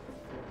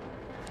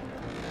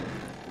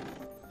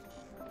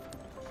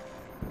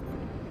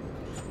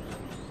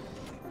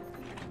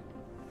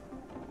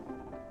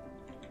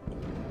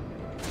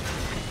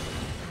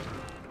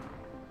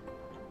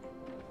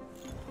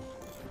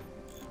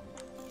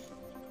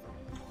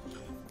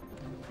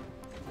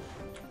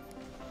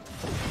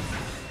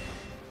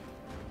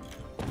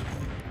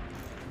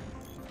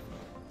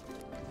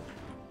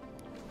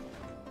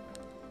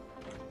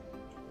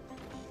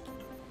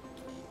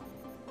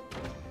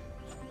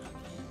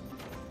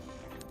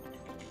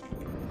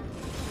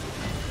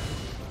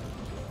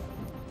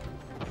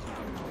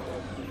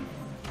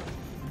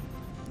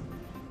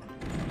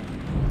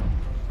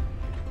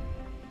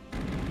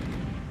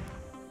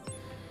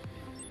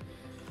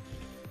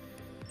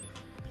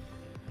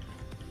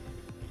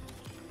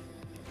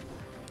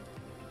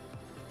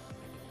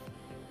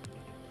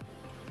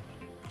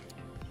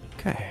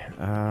 Okay,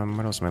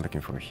 what else am I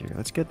looking for here?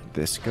 Let's get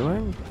this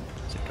going,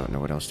 'cause I don't know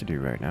what else to do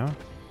right now.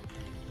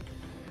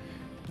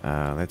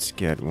 Let's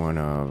get one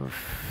of...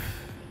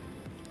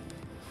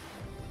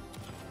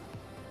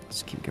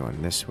 Let's keep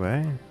going this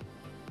way.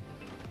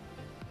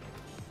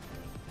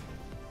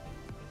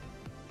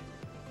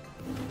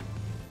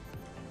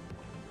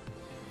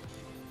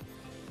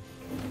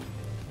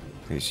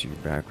 Place you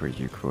back where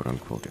you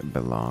quote-unquote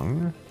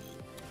belong.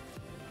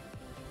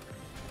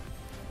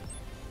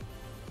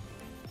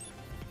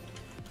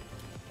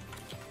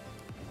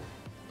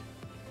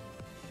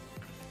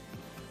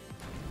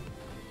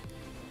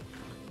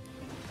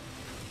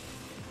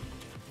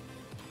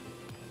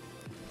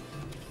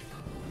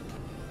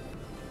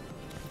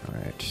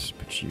 Alright,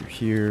 put you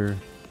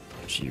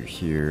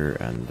here,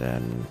 and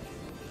then...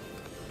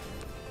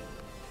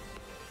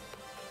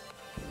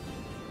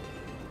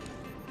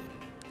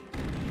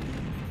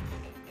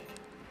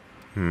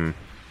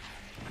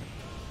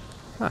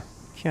 Huh,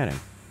 cannon.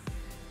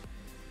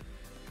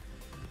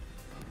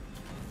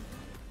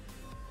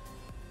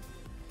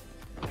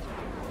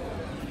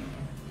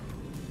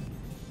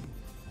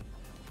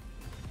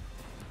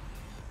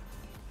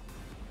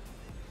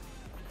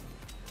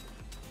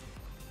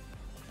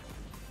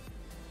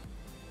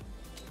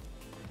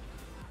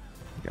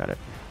 Got it.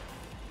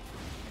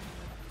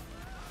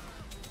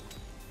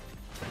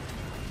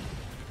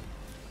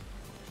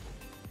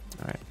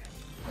 All right.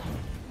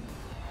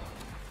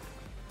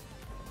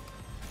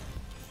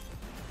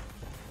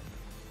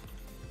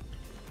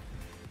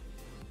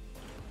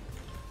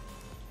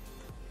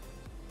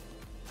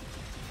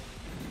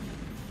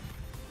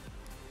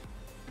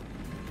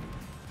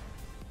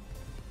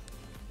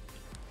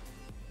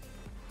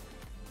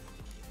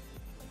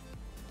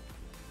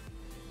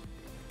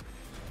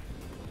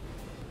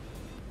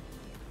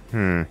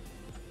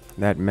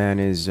 That man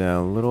is a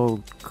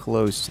little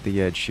close to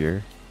the edge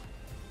here.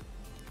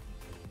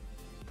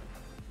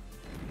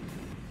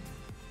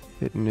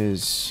 Hitting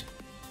his...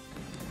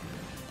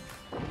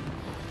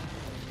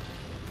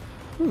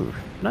 Ooh,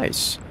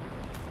 nice.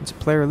 It's a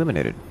player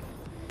eliminated.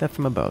 Death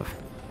from above.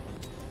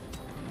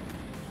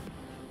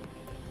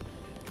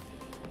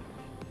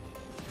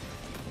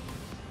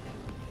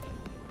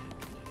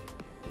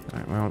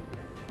 Alright, well...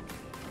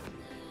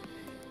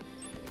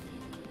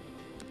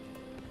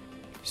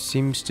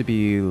 Seems to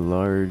be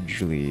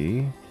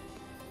largely...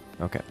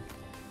 Okay.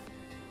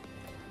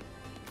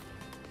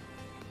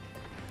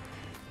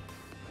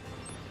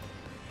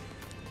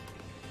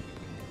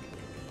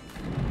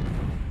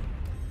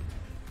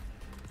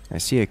 I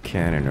see a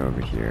cannon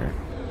over here.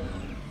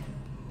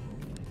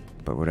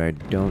 But what I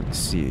don't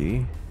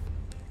see...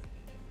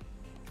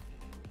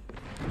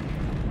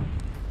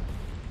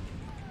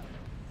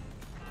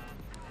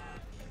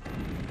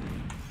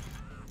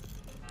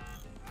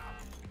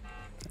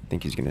 I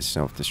think he's gonna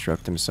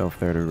self-destruct himself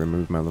there to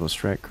remove my little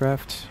strike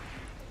craft.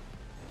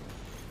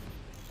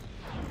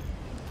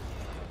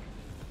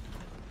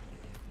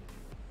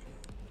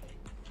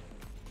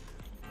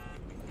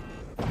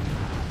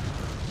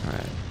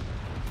 Alright.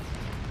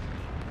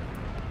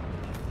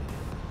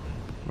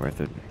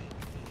 Worth it.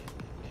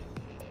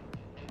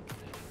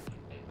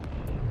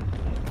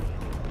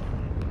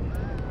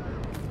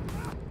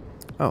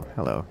 Oh,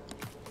 hello.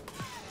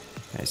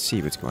 I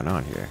see what's going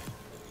on here.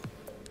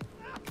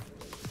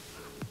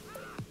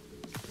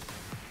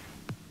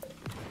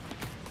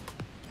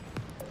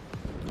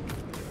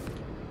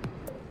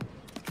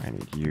 I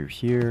need you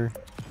here.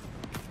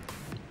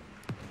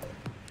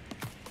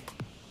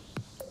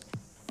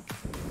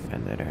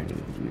 And then I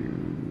need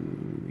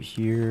you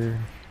here.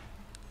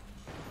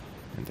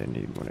 And then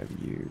need one of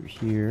you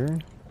here.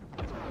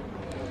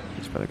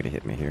 He's probably gonna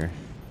hit me here.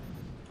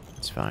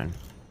 It's fine.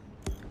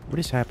 What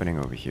is happening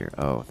over here?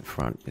 Oh, the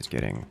front is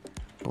getting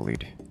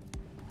bullied.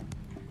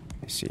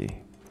 I see.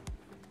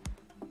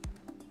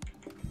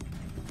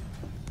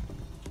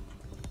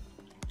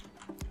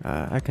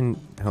 I can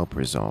help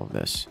resolve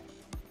this.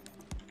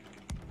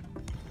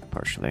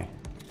 Partially.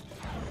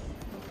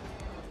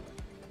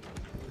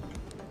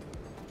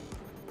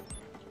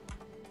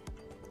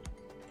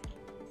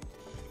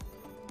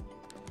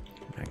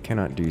 I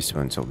cannot do so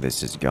until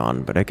this is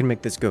gone, but I can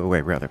make this go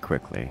away rather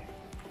quickly.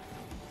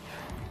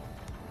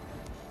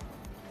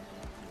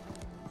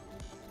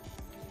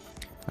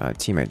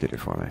 Teammate did it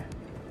for me.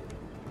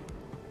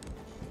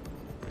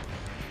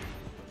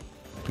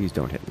 Please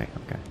don't hit me.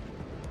 Okay.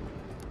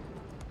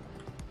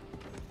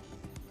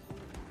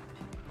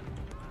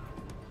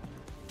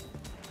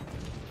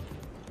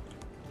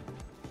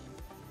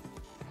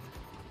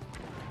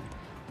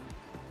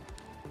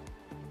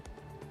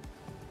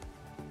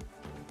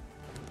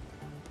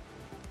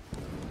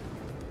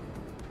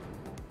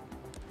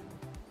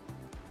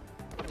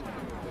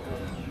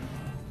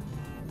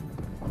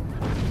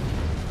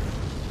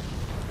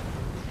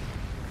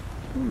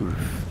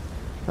 Oof.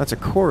 That's a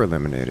core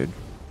eliminated.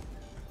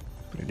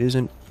 But it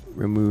isn't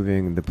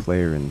removing the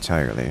player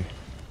entirely.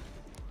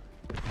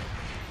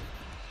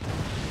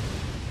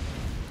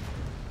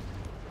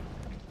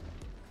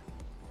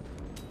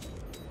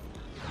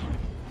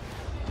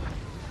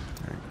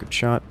 Alright, good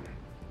shot.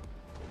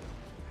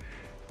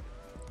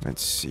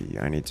 Let's see,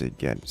 I need to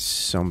get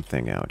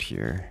something out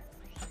here.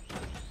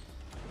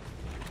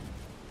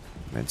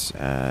 Let's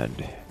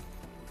add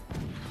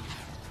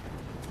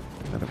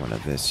another one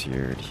of this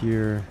here and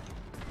here.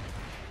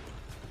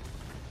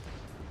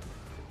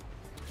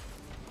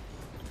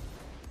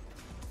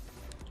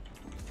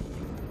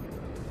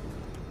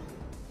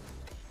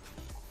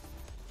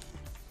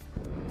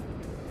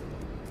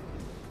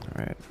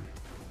 Alright.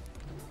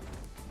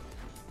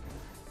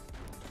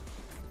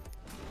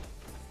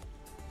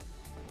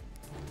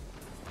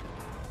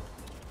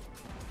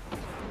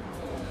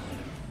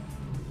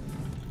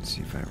 Let's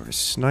see if I were to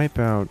snipe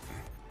out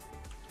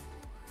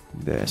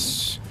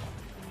this.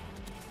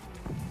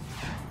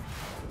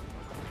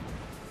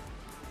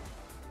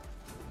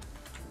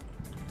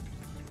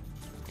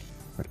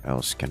 What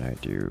else can I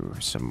do?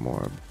 Some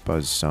more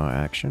buzzsaw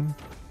action.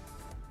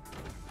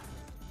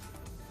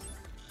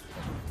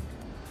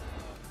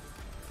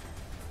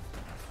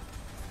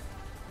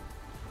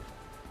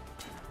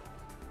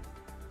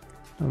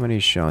 How many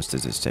shots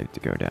does this take to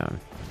go down?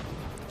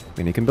 I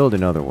mean, he can build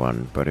another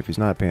one, but if he's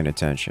not paying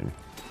attention,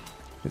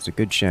 there's a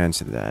good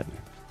chance of that.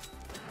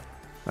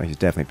 Oh, he's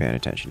definitely paying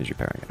attention. He's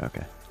repairing it.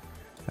 Okay.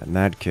 In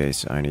that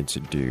case, I need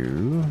to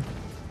do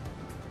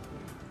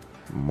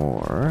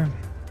more,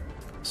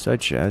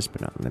 such as, but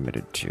not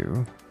limited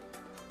to,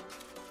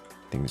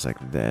 things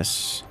like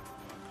this.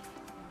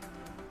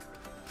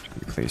 Which can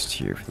be placed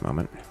here for the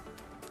moment.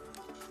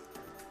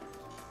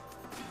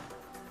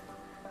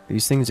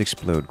 These things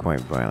explode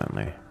quite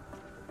violently.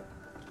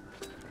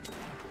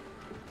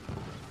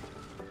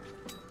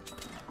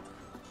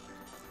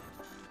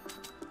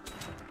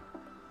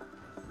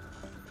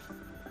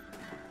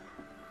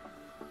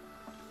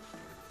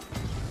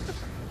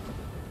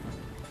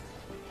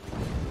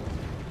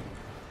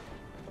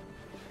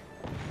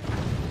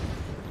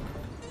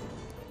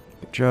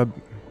 Good job.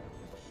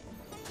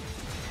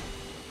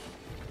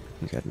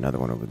 He's got another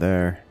one over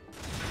there.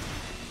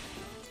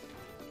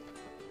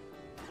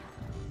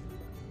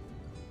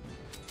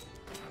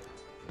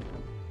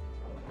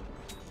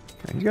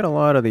 He's got a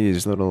lot of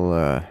these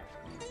little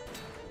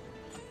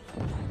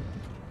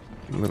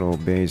little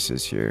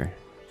bases here.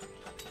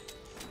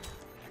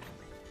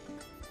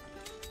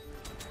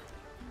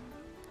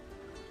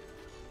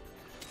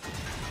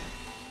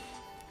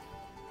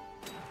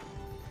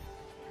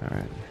 All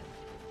right.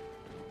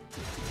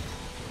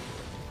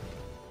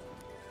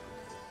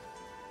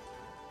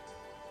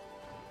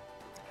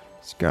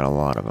 He's got a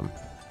lot of them,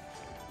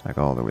 like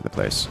all over the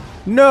place.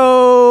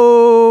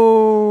 No!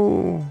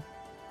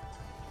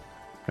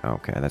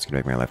 Okay, that's gonna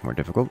make my life more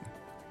difficult.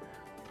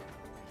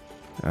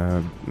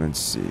 Let's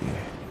see.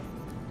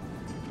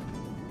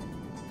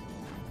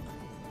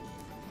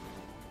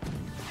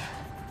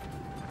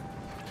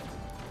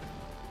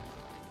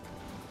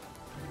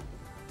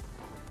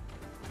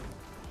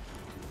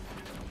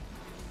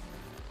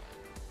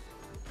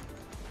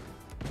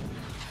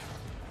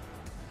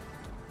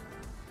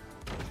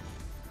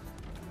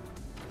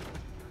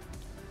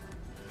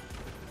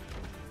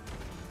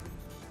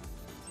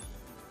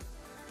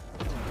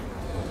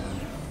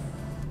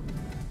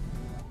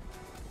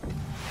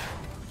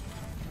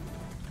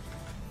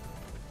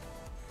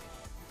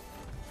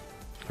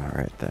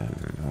 Alright then,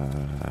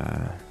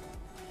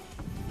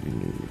 we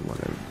need one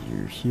of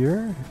you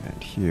here,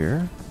 and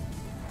here,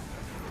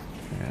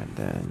 and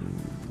then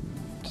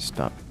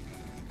stop.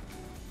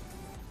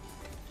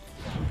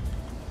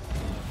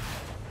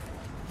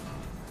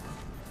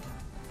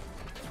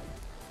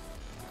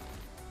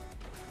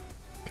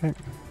 Okay.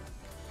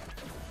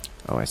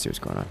 Oh, I see what's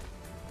going on.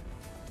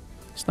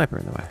 Sniper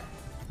in the way.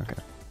 Okay.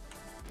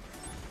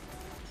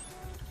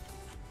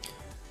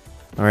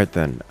 Alright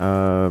then,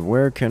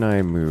 where can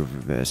I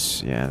move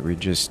this? Yeah, we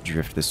just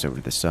drift this over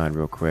to the side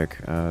real quick,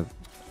 and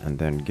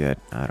then get,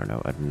 I don't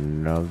know,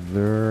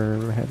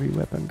 another heavy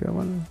weapon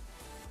going.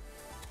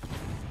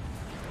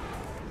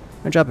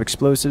 I drop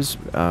explosives,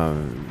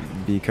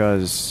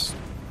 because,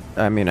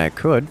 I mean, I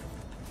could.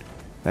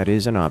 That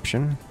is an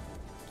option.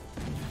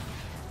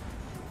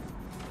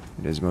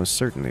 It is most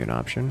certainly an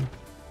option.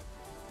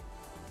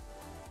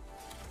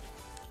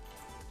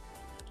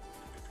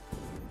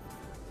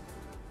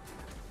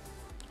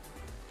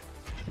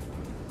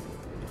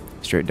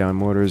 straight down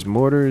mortars.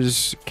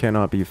 Mortars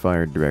cannot be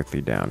fired directly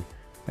down.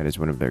 That is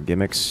one of their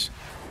gimmicks.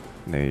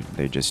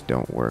 They just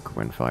don't work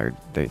when fired.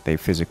 They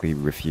physically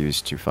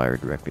refuse to fire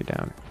directly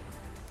down.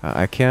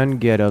 I can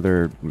get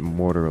other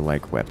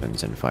mortar-like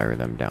weapons and fire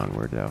them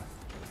downward, though.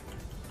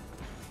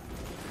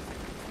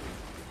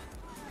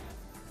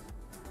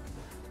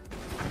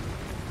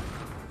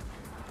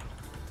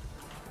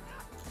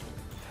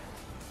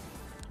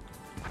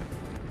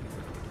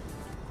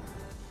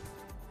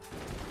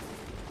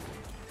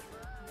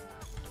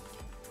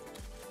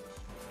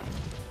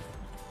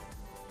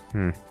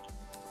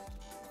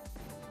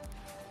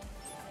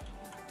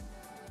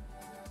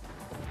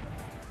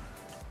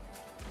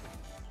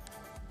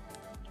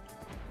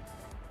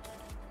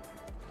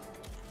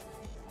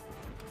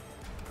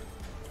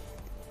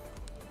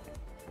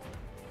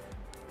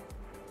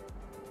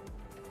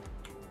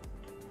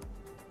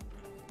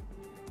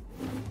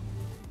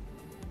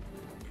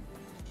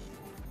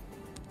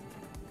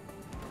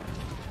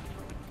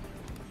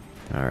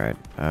 Alright,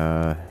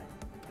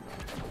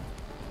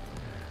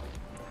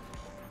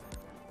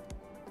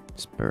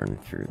 let's burn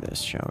through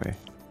this, shall we?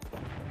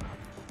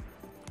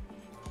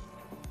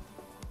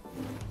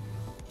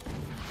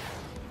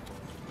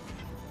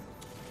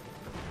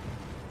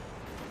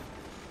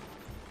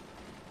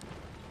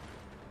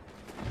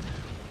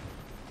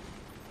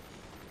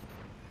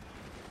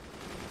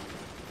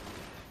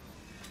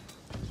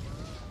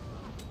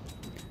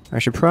 I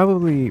should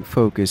probably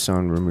focus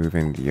on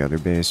removing the other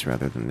base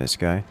rather than this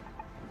guy.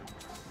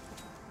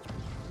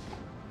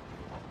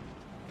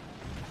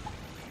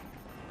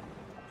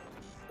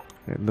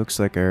 It looks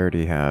like I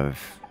already have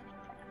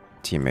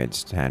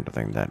teammates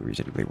handling that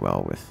reasonably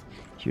well with,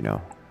 you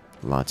know,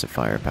 lots of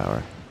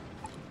firepower.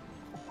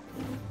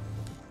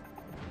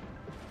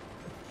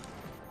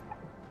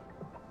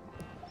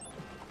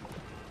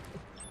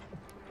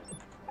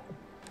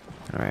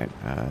 Alright,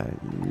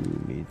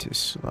 you need to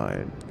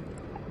slide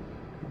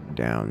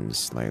down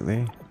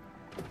slightly.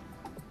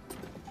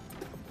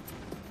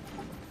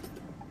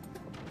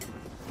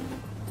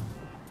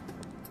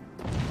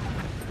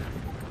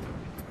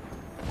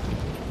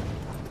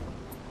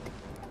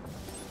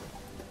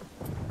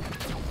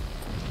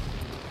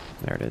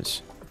 There it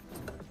is.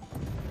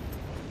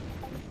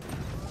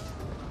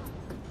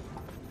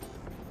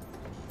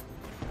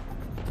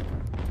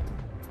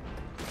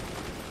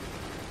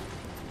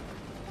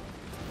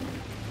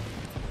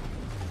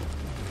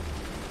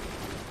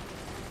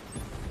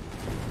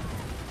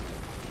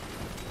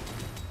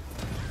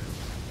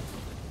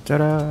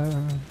 Ta-da!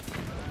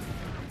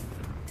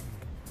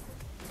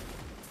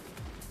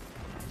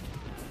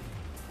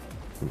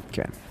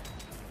 Okay.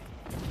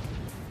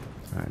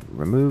 Alright,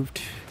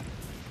 removed.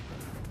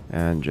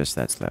 And just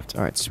that's left.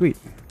 Alright, sweet.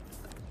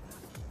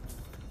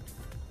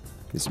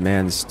 This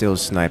man's still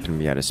sniping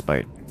me out of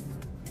spite.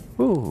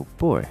 Oh,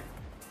 boy.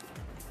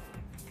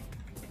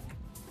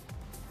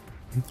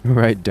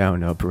 Right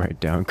down, up, right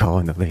down,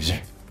 calling the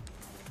laser.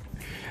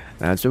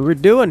 That's what we're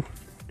doing.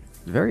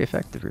 Very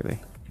effective, really.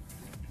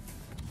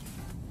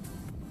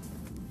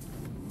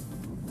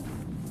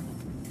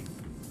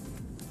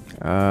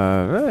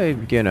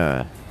 I'm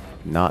gonna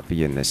not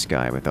be in this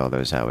guy with all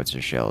those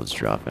howitzer shells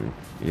dropping.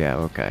 Yeah,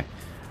 okay.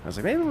 I was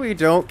like, maybe we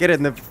don't get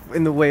in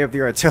the way of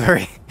the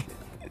artillery.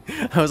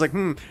 I was like,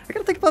 I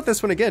gotta think about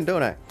this one again,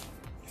 don't I?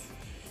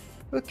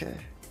 Okay.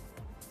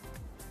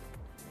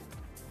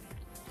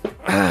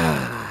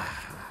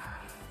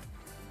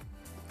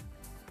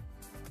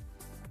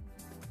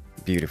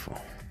 Beautiful.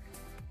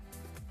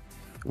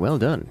 Well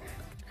done.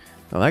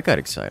 Well, that got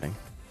exciting.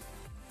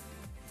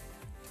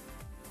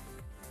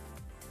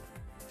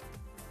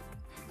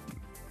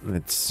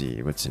 Let's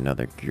see, what's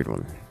another good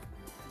one?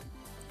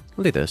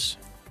 Look at this.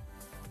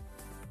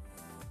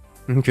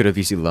 Could have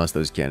easily lost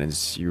those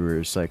cannons you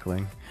were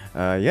cycling.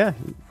 Yeah,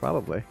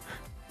 probably.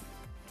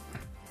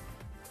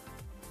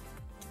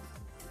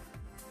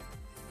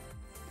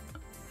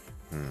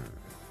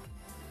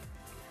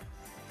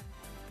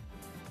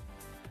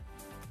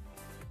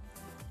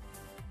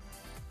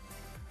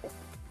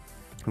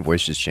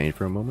 Voice just changed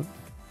for a moment.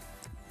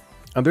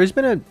 There's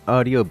been an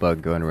audio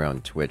bug going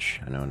around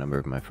Twitch. I know a number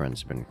of my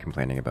friends have been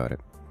complaining about it.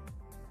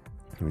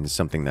 I mean, it's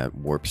something that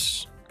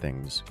warps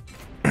things.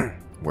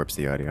 Warps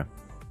the audio.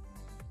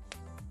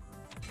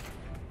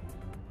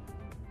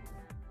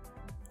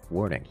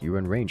 Warning, you're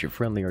in range of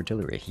friendly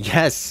artillery.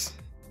 Yes!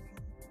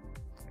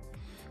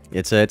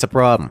 It's a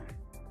problem.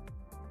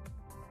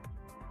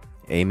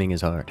 Aiming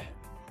is hard.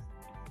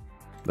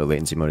 Low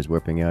latency mode is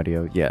warping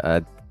audio. Yeah,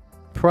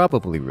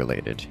 probably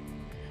related.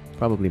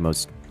 Probably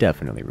most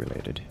definitely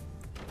related.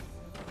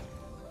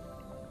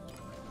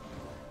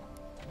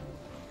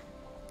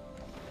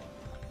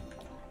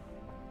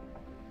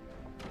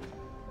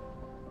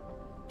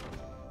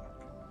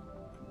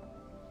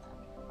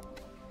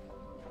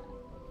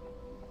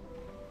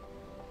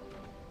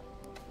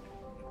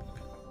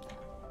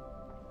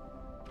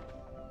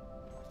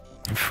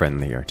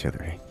 Friendly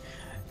artillery.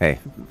 Hey,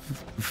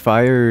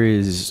 fire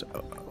is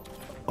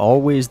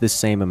always the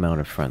same amount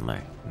of friendly.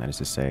 That is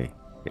to say,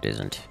 it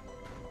isn't.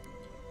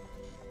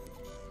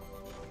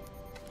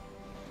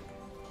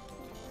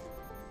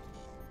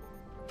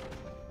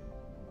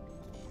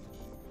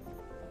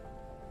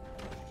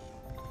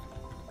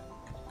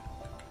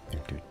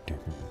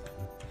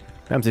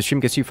 Sometimes the stream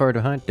gets too far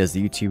behind. Does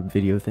the YouTube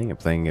video thing and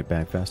playing it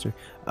back faster?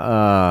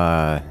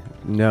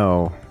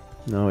 No.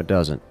 No, it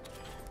doesn't.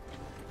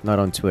 Not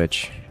on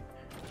Twitch.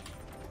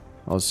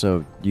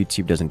 Also,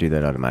 YouTube doesn't do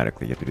that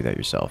automatically. You have to do that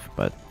yourself,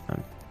 but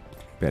I'm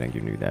betting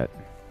you knew that.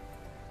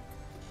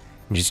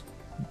 I'm just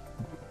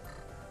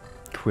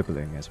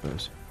quibbling, I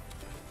suppose.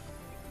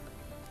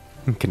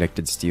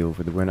 Connected steel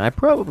for the win. I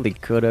probably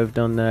could have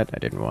done that. I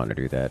didn't want to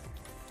do that.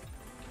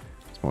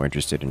 I was more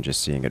interested in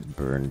just seeing it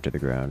burn to the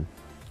ground.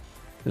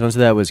 Once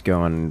that was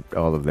gone,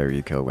 all of their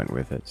eco went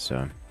with it,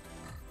 so...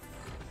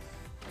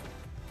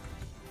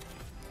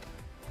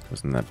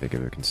 wasn't that big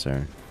of a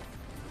concern.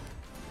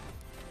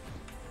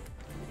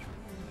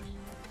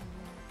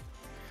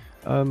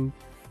 I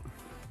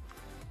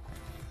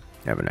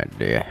have an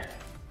idea.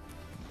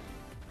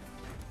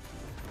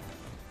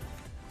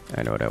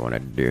 I know what I want to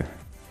do.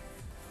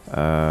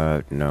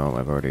 No,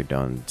 I've already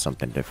done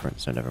something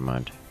different, so never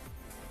mind.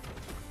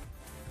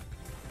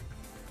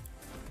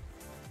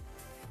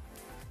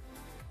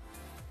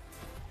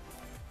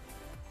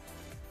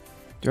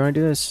 Do I want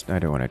to do this? I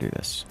don't want to do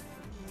this.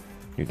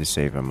 Need to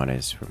save our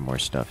monies for more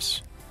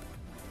stuffs.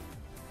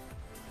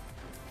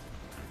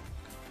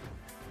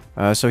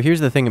 So here's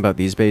the thing about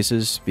these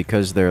bases.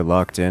 Because they're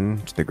locked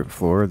in to the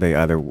floor, they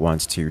either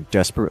want to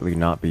desperately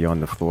not be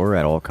on the floor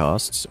at all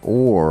costs,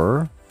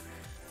 or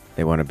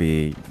they want to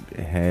be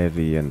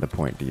heavy in the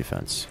point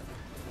defense.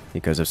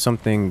 Because if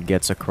something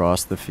gets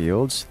across the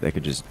fields, they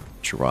could just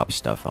drop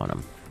stuff on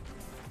them.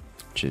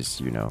 Which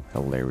is, you know,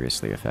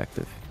 hilariously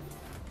effective.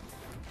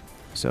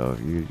 So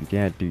you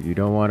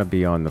don't want to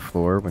be on the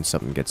floor when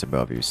something gets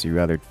above you. So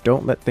you either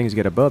don't let things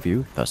get above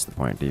you, thus the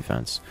point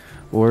defense,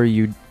 or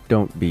you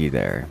don't be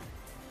there.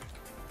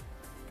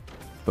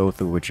 Both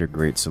of which are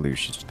great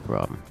solutions to the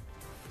problem.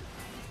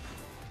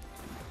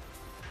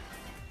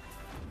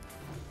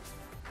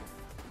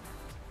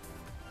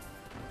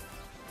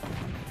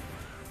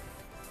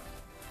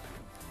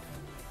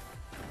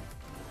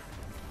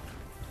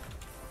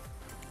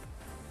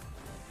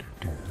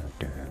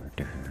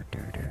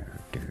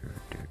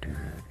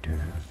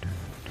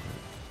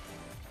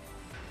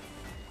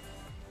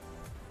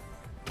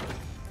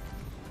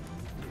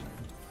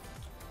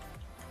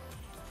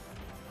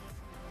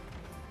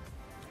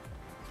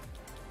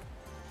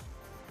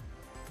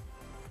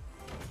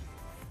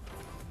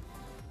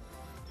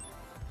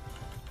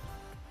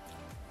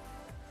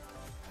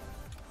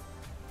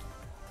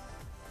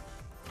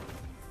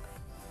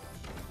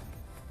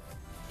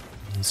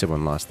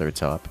 Someone lost their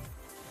top.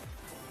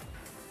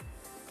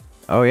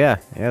 Oh yeah,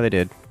 yeah they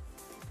did.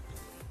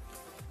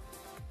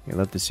 You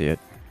love to see it.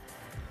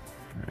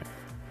 Alright.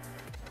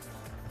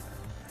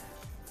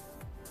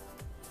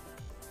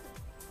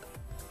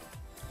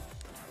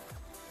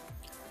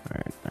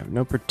 Alright, I have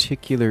no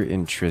particular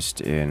interest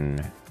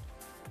in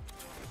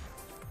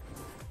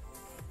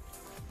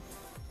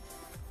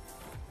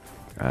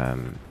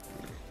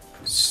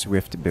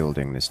swift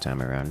building this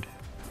time around.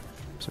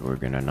 So we're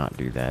gonna not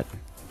do that.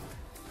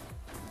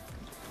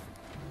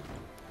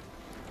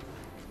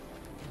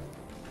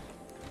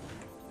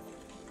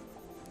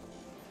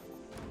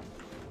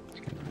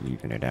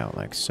 Even it out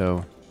like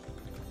so.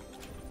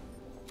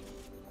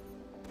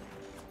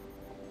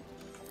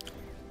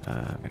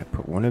 I'm gonna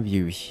put one of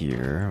you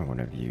here, one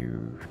of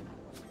you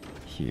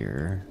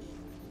here,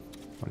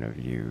 one of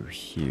you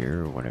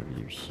here, one of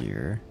you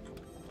here.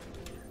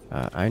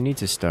 I need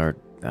to start.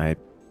 I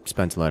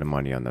spent a lot of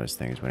money on those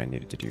things when I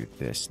needed to do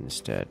this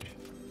instead.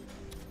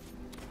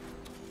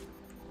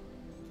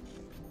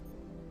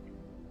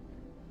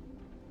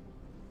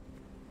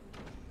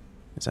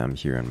 Because I'm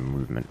here on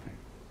movement.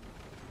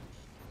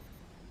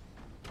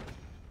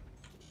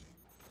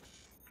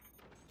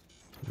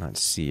 Not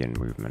seeing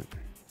movement.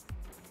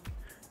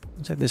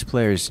 Looks like this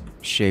player's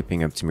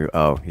shaping up to move.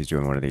 Oh, he's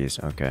doing one of these.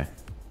 Okay.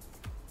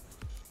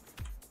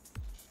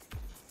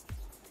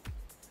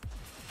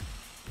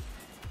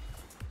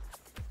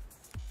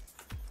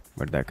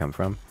 Where did that come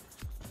from?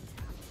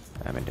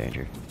 I'm in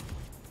danger.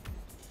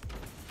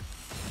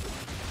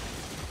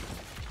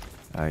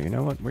 You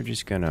know what? We're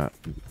just gonna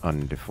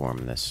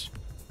undeform this.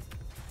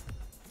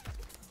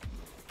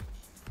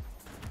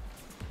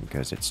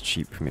 Because it's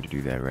cheap for me to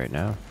do that right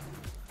now.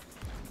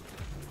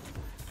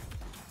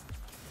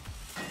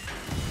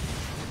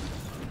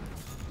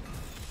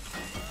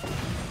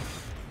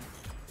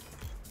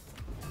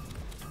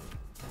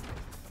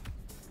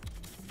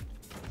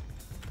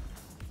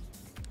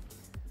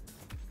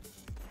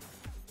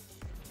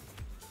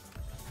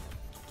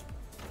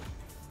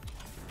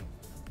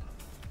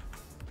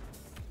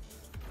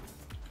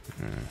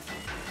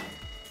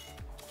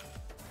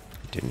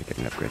 Didn't get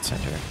an upgrade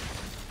center,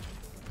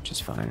 which is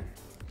fine.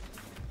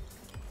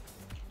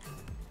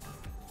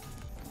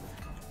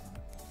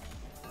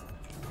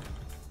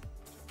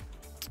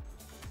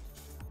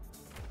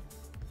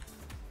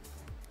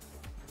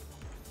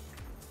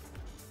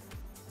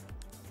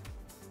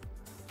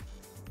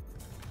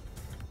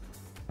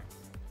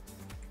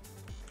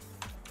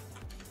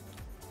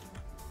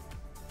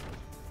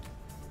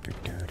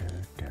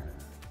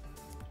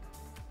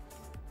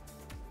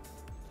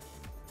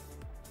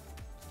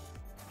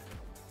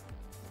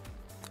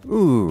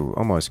 Ooh,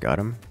 almost got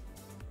him.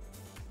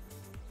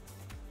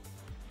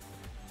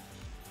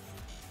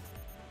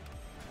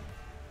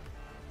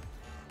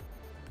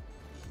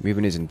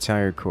 Moving his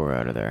entire core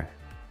out of there.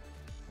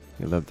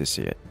 You love to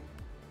see it.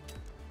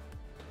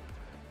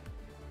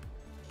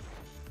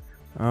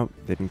 Oh,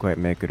 didn't quite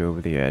make it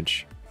over the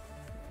edge.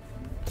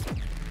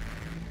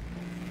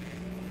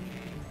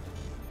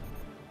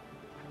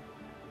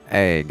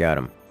 Hey, got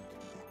him.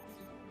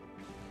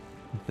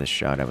 The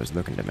shot I was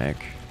looking to make.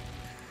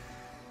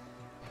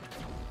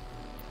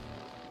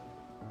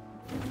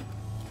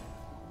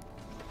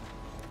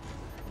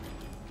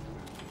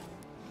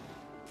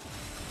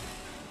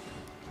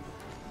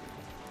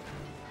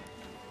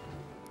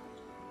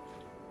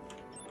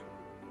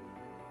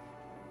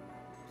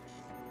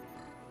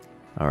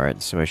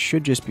 Alright, so I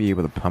should just be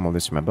able to pummel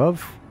this from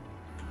above.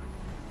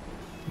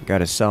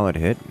 Got a solid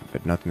hit,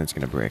 but nothing that's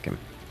going to break him.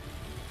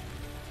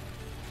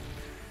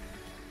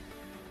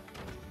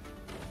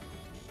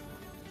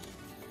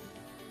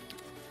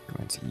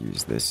 Going to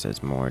use this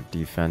as more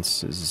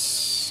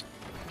defenses.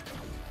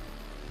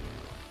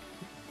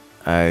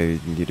 I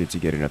needed to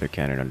get another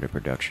cannon under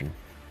production.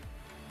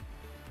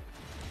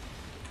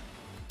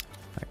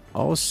 I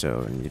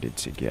also needed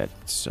to get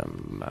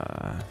some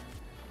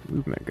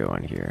movement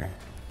going here.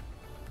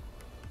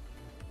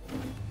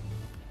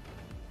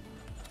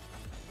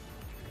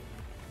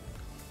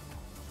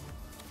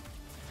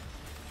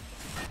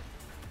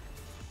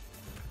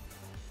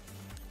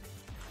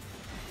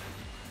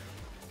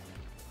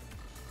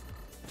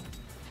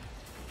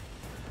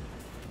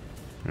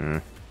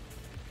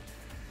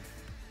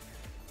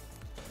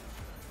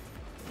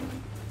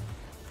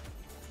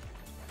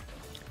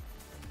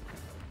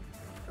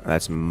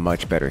 That's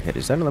much better hit.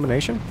 Is that an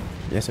elimination?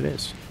 Yes, it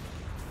is.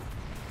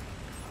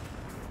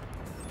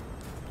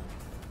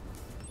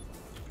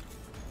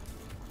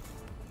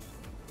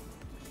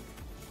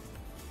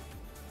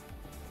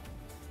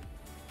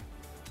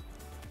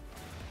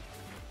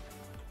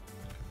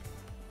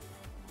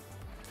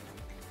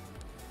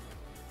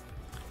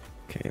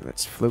 Okay,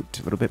 let's float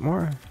a little bit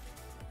more.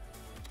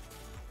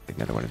 Get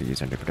another one of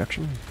these under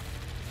production.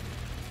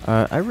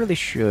 I really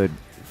should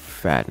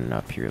fatten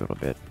up here a little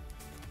bit.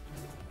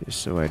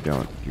 Just so I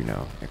don't, you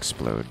know,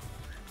 explode.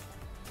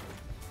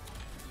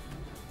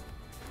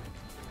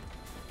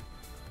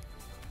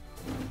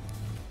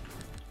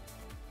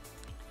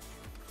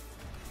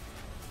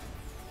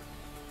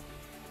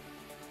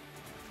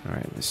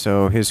 Alright,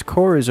 so his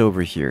core is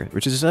over here,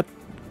 which is a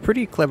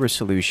pretty clever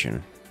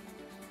solution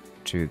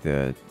to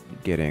the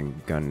getting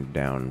gunned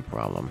down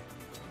problem.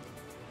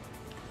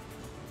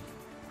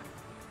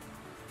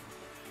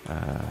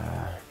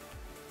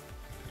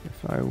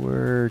 If I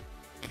were...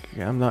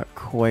 I'm not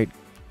quite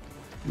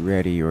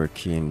ready or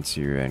keen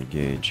to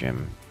engage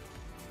him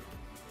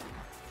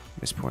at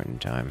this point in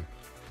time.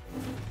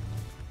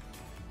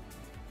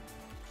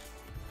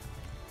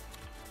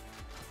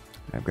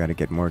 I've got to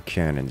get more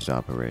cannons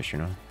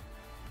operational.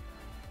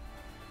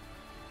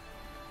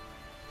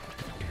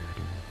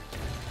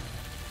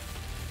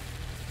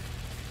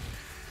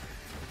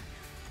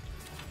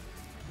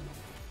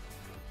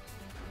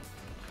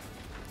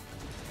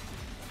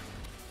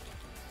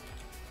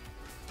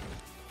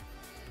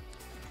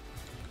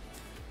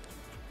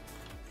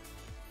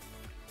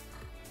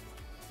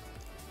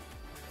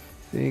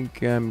 I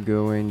think I'm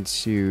going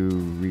to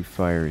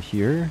refire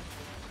here.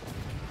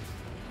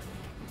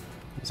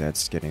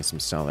 That's getting some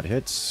solid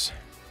hits.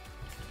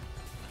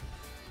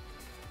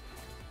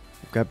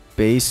 I've got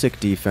basic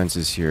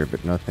defenses here,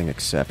 but nothing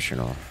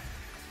exceptional.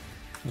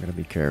 I'm gonna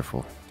be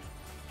careful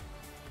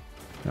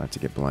not to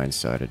get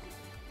blindsided.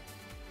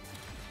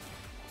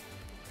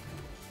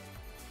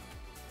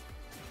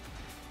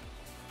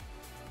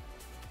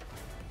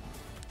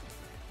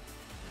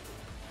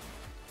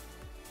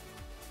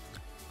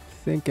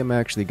 I think I'm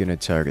actually gonna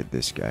target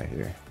this guy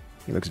here.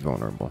 He looks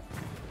vulnerable.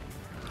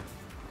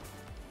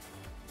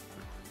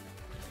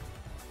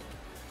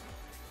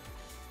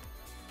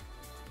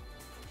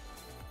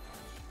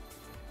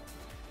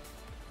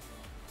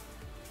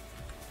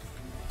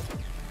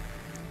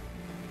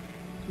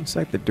 Looks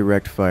like the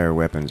direct fire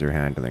weapons are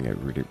handling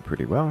it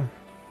pretty well.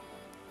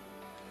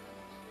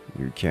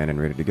 New cannon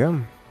ready to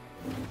go.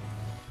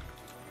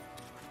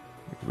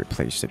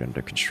 Replace it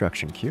under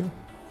construction queue.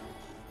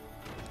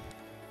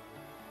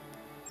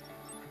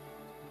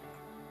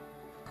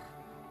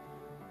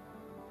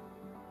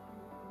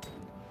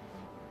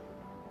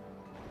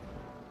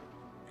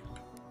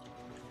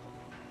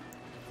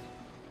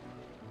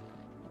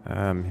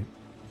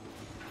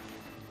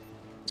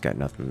 It's got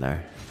nothing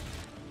there.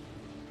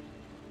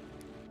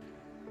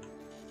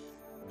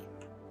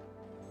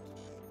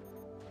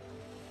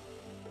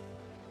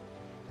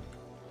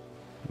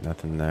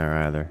 Nothing there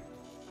either.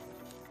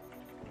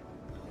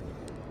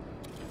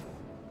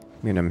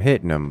 I mean, I'm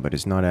hitting him, but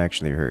it's not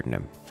actually hurting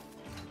him.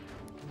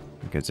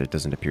 Because there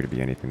doesn't appear to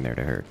be anything there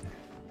to hurt.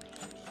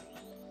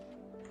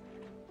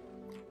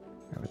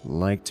 I would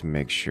like to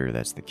make sure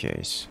that's the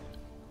case.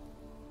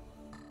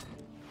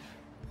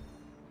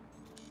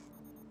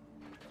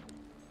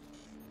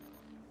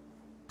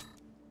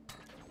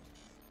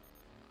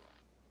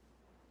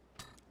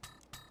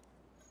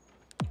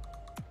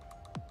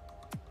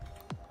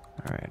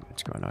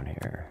 What's going on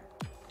here?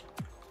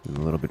 A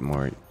little bit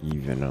more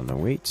even on the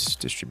weights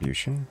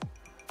distribution.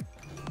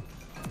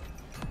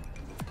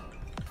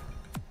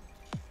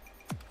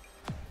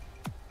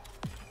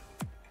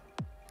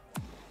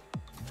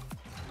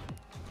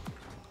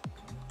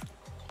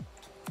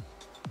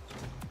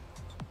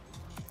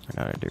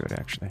 How did I do it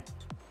actually?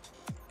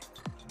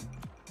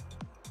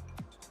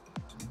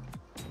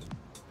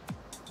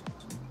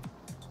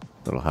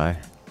 A little high.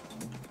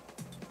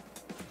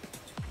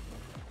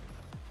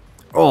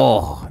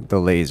 Oh, the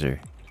laser.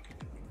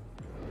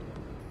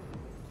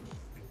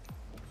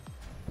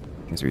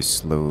 As we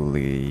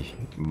slowly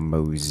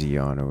mosey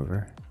on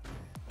over.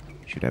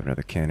 Should have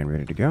another cannon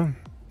ready to go.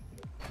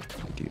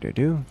 Indeed I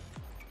do.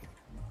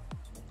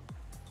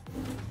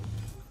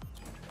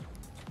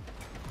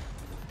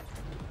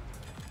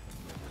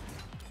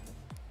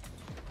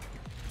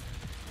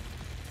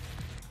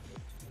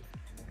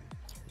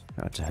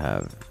 Got to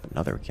have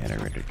another cannon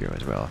ready to go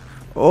as well.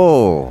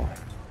 Oh!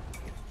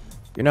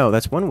 You know,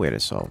 that's one way to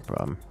solve the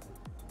problem.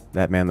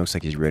 That man looks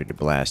like he's ready to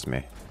blast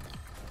me.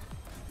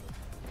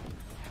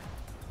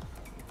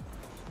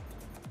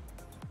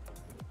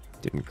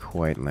 Didn't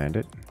quite land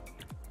it.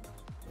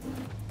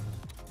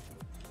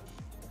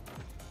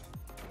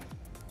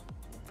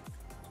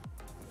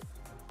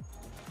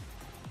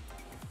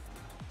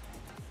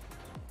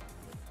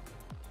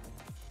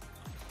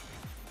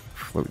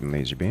 Floating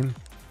laser beam.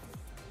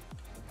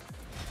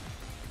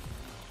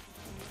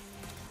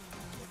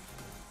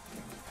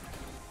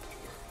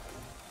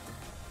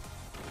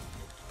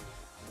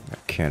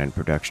 Cannon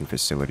production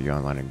facility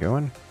online and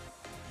going.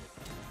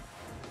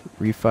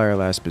 Refire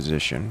last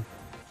position.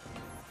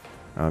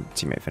 Oh,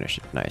 teammate finished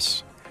it.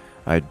 Nice.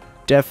 I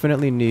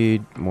definitely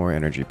need more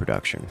energy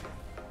production.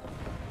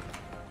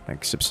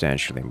 Like,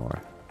 substantially more.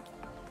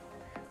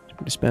 So we're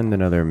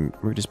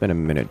gonna spend a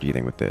minute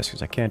dealing with this,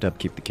 because I can't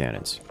upkeep the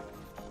cannons.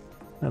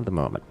 Not at the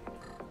moment.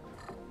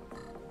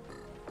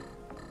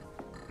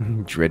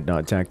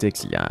 Dreadnought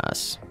tactics?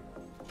 Yes.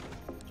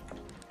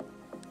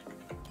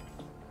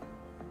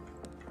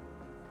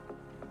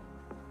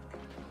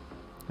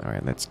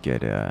 Alright, let's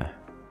get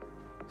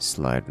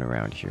sliding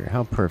around here.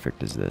 How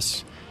perfect is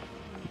this?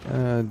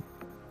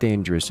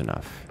 Dangerous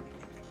enough.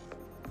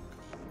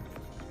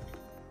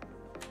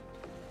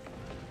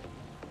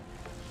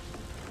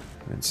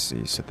 Let's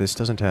see, so this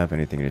doesn't have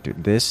anything to do.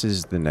 This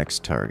is the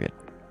next target.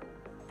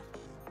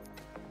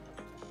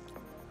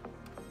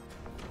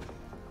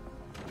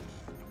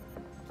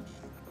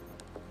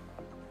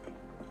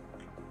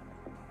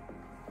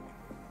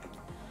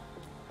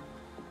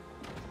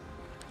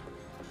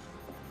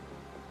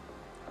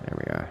 There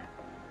we are.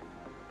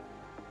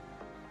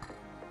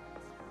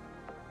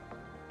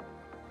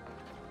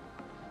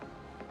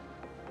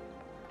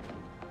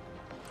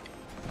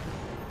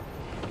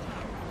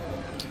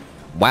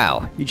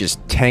 Wow, you just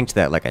tanked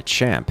that like a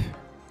champ.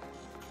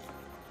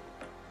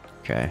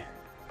 Okay.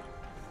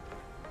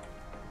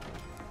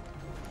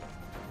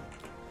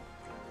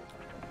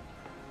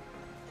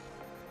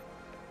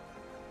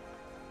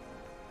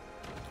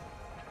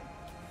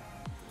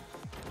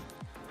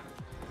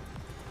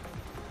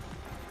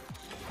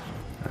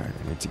 Alright,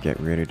 I need to get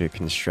ready to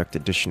construct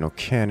additional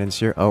cannons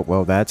here. Oh,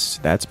 well, that's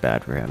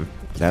bad for him.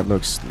 That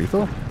looks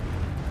lethal?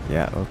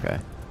 Yeah, okay.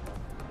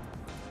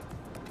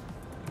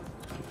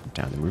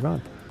 Time to move on.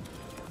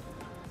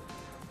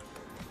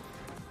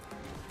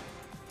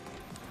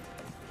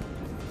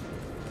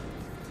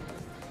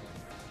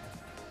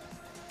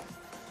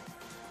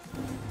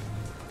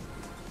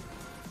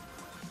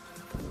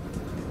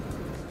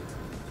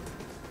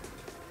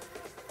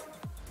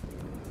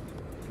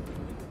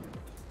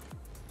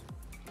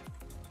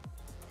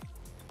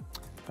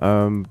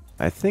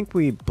 I think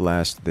we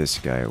blast this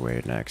guy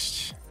away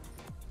next.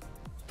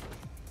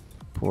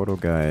 Portal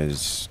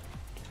guys.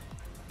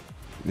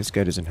 This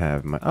guy doesn't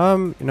have my...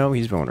 you know,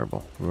 he's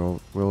vulnerable.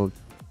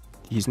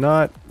 He's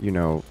not, you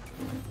know,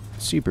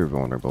 super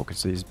vulnerable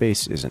because his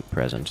base isn't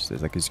present.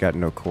 There's, like, he's got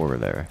no core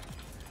there.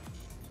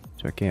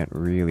 So I can't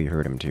really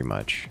hurt him too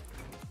much.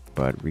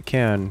 But we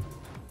can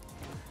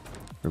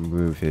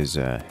remove his,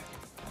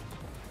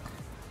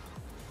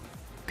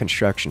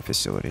 construction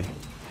facility.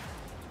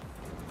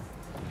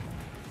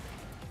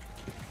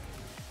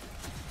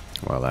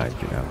 While I,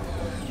 you know,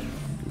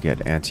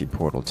 get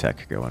anti-portal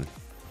tech going.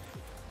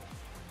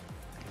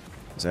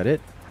 Is that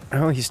it?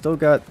 Oh, he still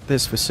got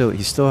this facility.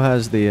 He still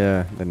has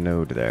the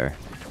node there.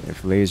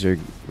 If Laser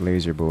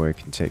Boy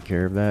can take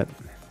care of that,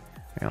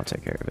 I'll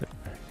take care of it.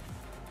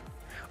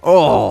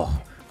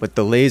 Oh, but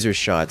the laser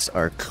shots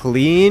are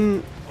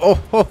clean. Oh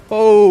ho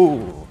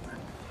ho!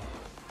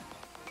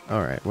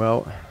 All right,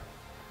 well,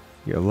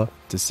 you'll love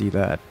to see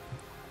that.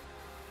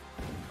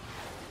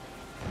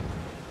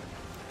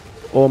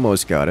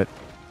 Almost got it.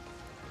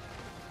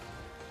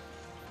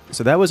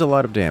 So that was a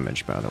lot of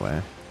damage, by the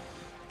way.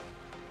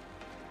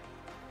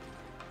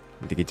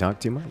 Did he talk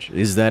too much?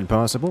 Is that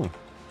possible?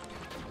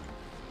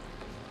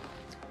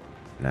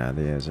 Nah,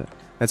 there's a...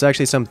 That's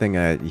actually something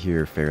I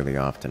hear fairly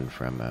often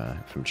from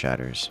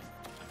chatters.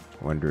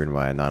 Wondering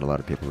why not a lot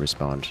of people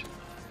respond.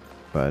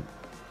 But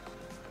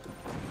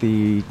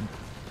the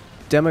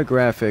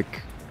demographic,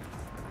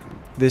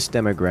 this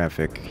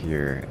demographic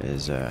here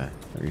is, that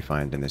we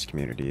find in this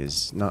community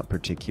is not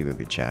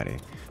particularly chatty.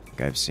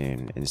 Like I've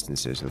seen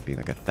instances of being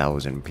like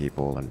 1,000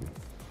 people and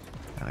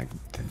like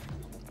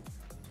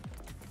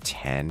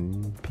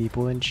 10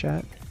 people in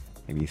chat,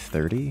 maybe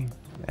 30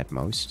 at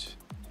most.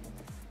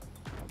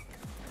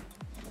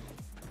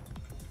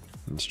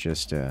 It's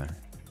just,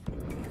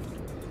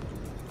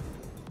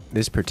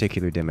 this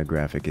particular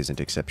demographic isn't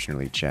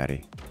exceptionally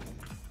chatty,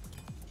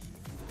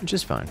 which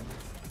is fine.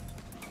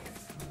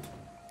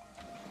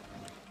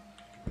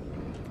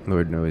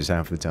 Lord knows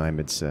half the time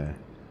it's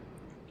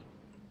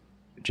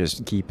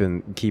just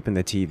keeping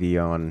the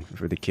TV on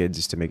for the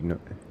kids to make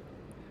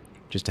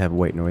just to have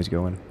white noise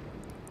going.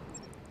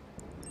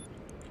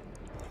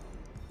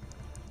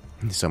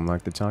 Some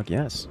like to talk,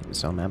 yes.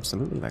 Some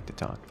absolutely like to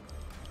talk.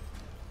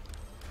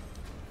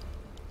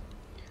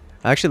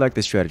 I actually like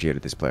the strategy out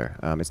of this player.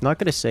 It's not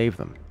going to save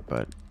them,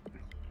 but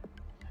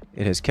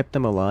it has kept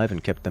them alive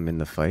and kept them in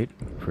the fight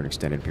for an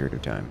extended period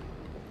of time.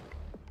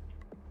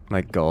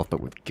 Like golf, but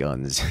with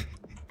guns.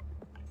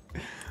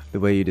 The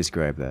way you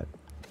describe that.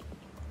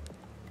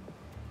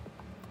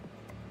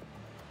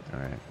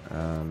 Alright,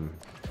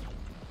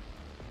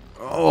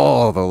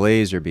 oh, the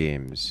laser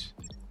beams.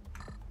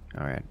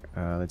 Alright,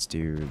 let's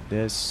do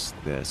this.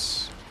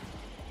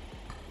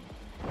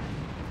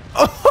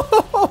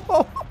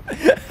 Oh!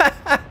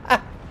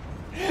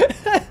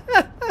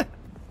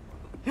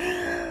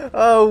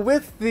 Oh,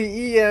 with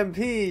the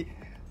EMP,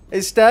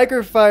 a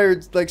stagger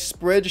fire like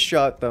spread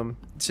shot them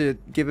to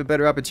give a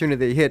better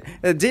opportunity to hit.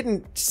 I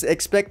didn't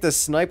expect to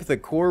snipe the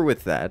core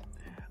with that.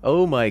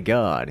 Oh my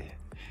god.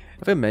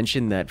 Have I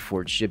mentioned that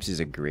Fort Ships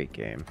is a great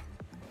game?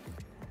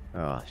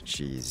 Oh,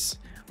 jeez.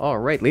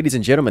 Alright, ladies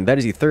and gentlemen, that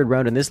is the third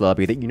round in this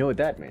lobby. You know what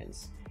that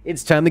means.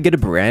 It's time to get a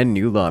brand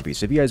new lobby.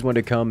 So if you guys want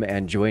to come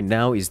and join,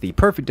 now is the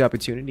perfect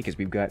opportunity because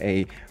we've got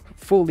a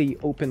fully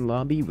open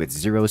lobby with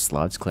 0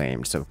 slots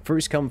claimed. So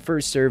first come,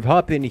 first serve,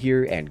 hop in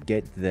here and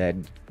get that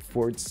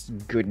Fort's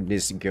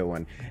goodness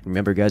going.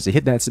 Remember guys to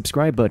hit that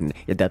subscribe button,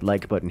 hit that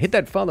like button, hit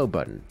that follow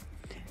button.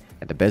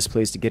 And the best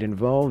place to get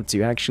involved,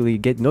 to actually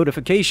get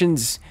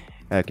notifications,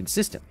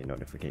 consistently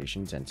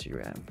notifications, and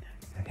to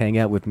hang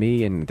out with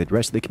me and the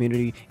rest of the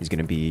community is going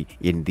to be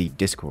in the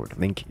Discord.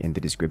 Link in the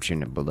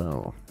description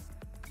below.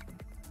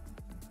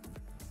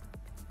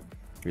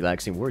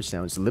 Relaxing word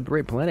sounds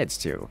liberate planets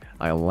too.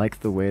 I like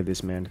the way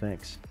this man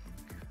thinks.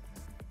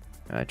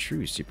 A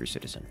true super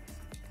citizen.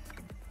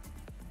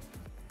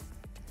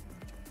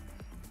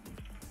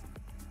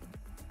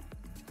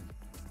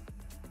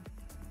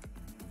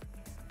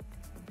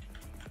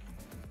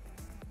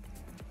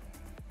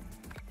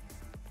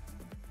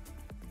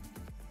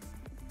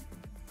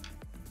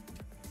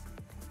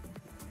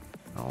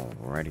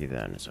 Alrighty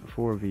then, so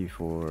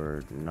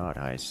 4v4, not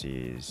high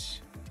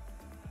seas.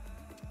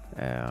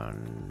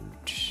 And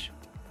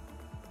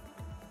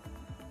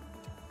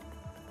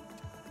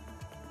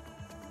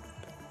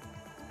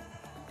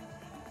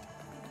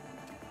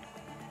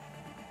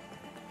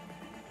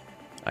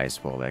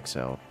Icefall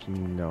XL,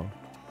 no.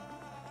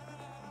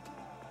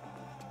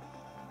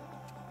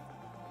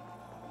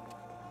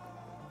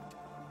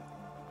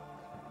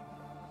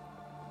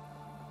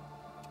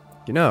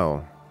 You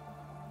know,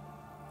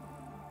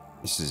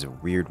 this is a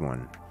weird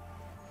one,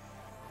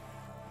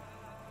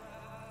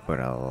 but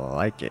I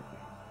like it.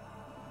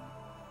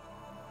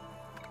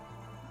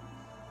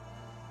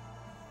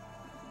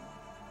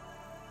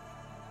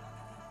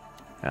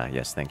 Ah,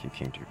 yes, thank you,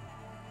 King Drew.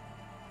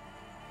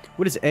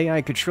 What does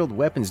AI-controlled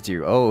weapons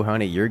do? Oh,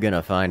 honey, you're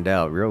gonna find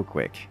out real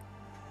quick.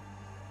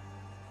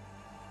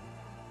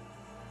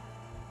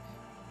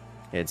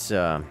 It's,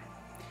 a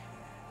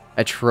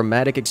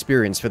traumatic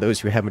experience for those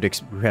who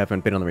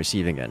haven't been on the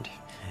receiving end.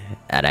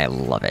 And I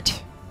love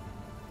it.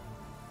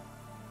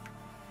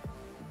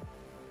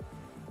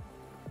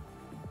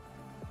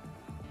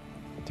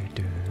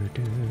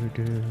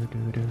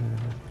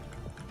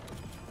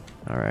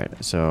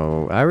 Alright,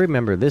 so I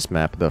remember this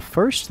map. The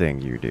first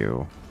thing you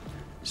do,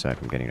 aside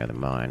from getting another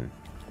mine,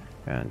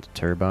 and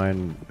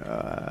turbine,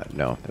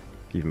 no,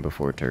 even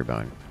before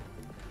turbine,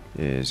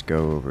 is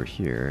go over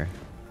here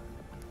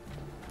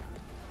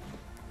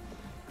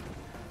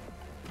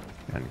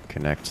and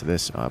connect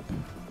this up.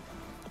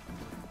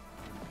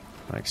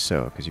 Like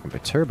so, because you can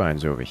put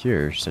turbines over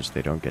here such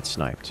they don't get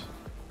sniped.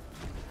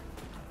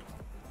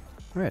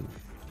 Right.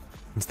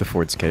 It's the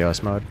Fort's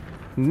Chaos mod.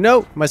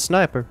 No! My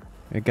sniper!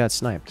 It got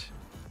sniped.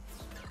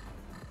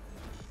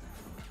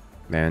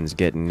 Man's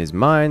getting his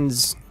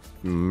mines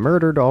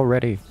murdered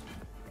already.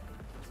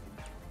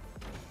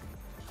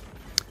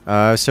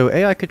 So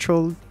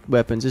AI-controlled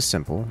weapons is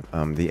simple.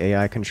 The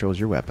AI controls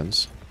your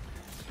weapons.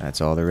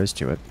 That's all there is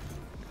to it.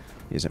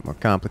 It isn't more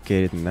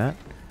complicated than that.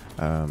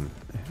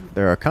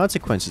 There are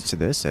consequences to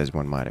this, as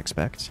one might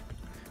expect.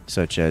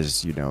 Such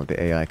as, you know,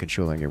 the AI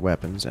controlling your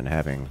weapons and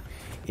having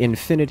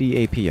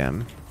infinity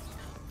APM.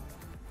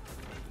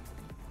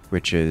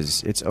 Which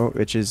is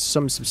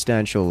some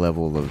substantial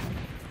level of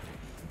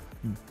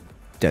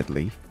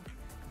deadly,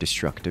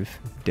 destructive,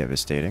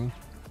 devastating.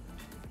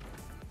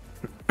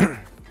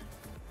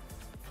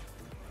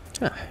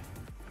 Huh.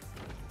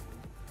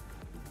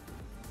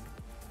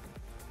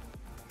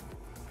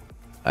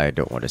 I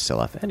don't want to sell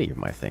off any of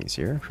my things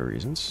here for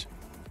reasons.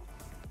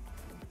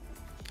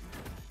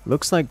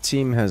 Looks like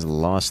team has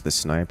lost the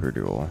sniper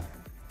duel.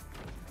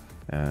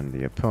 And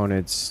the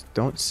opponents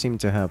don't seem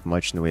to have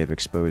much in the way of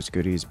exposed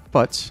goodies,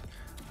 but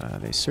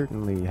they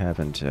certainly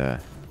haven't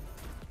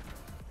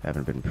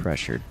been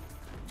pressured.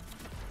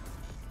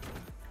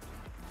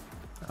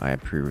 I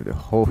approve.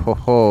 Ho ho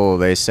ho!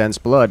 They sense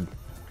blood.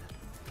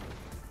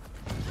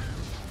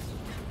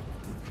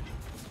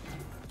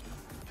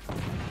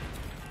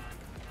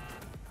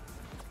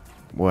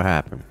 What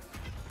happened?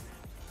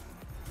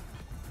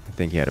 I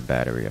think he had a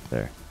battery up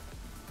there.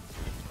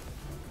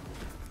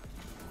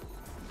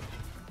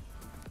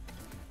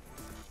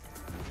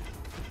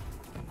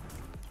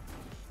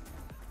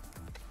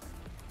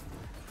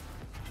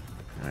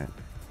 Alright.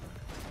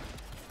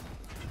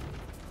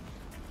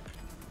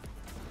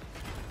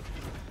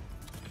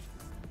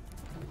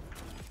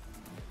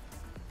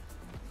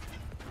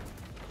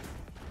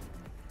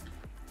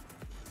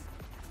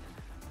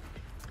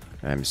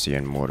 I'm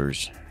seeing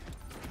mortars.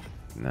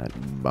 And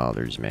that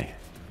bothers me.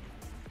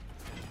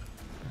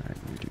 Alright,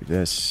 we do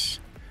this.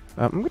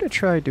 I'm gonna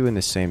try doing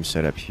the same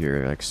setup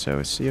here, like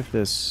so. See if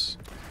this...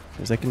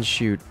 Because I can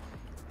shoot...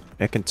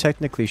 I can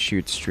technically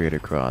shoot straight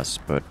across,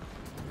 but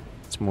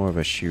it's more of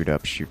a shoot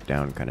up, shoot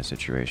down kind of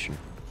situation.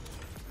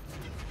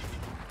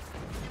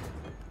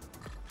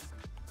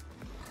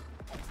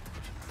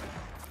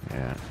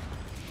 Yeah.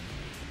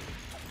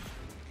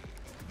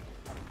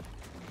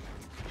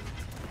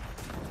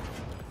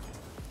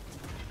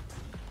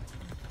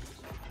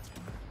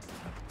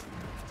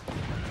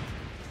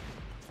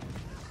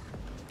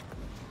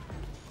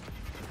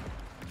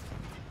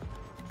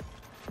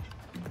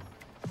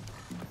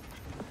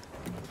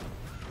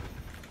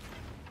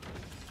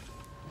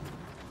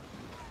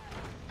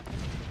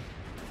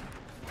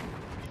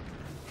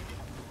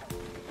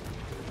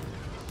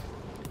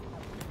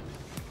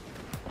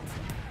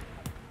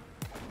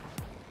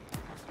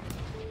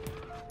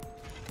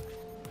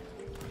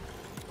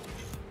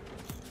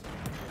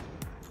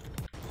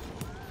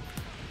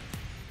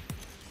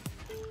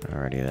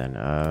 Alrighty then,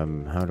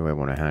 how do I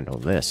want to handle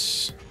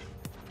this?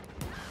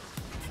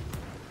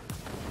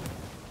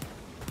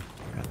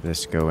 Got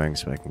this going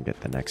so I can get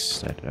the next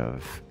set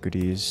of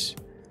goodies.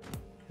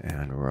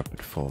 And we're up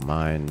at full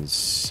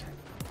mines.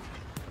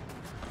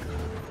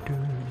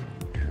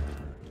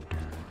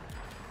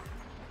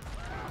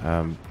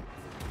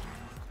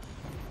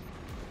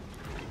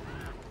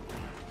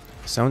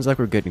 Sounds like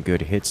we're getting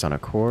good hits on a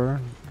core.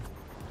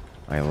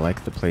 I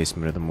like the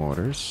placement of the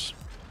mortars.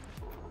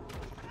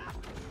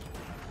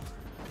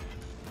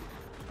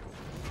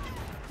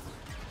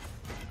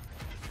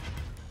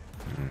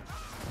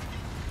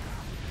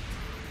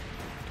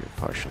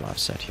 Partial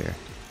offset here.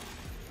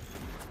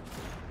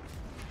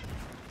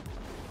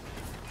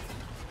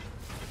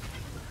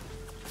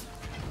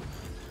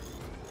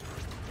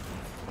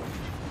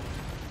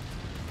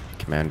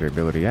 Commander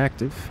ability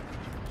active.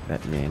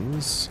 That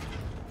means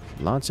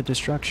lots of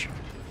destruction.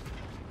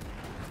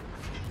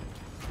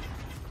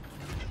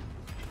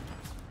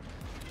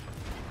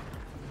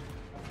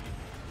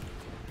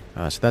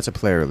 So that's a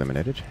player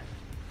eliminated.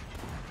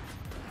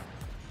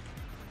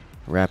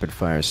 Rapid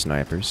fire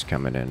snipers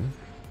coming in.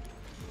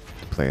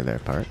 Play their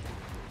part.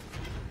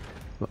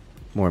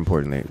 More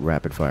importantly,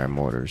 rapid fire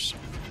mortars.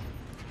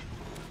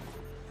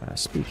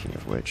 Speaking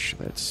of which,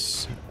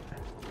 let's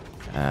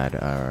add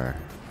our...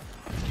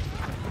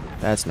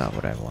 That's not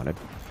what I wanted.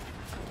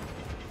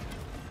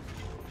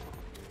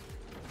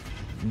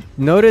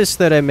 Notice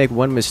that I make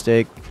one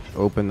mistake,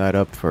 open that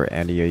up for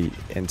any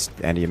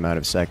amount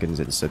of seconds,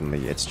 and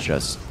suddenly it's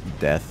just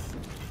death.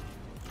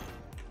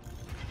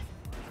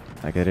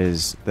 Like that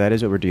is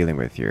what we're dealing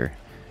with here,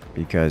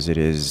 because it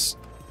is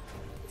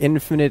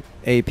infinite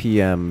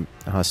APM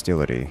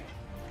hostility.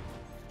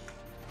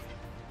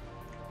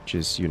 Which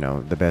is, you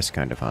know, the best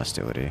kind of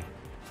hostility.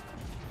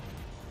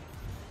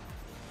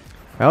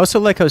 I also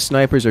like how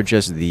snipers are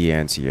just the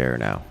anti-air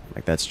now.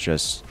 Like that's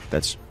just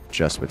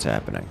what's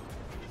happening.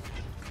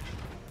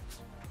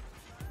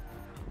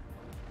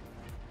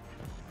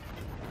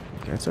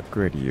 Okay, let's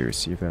upgrade you,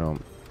 see if it'll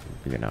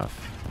be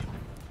enough.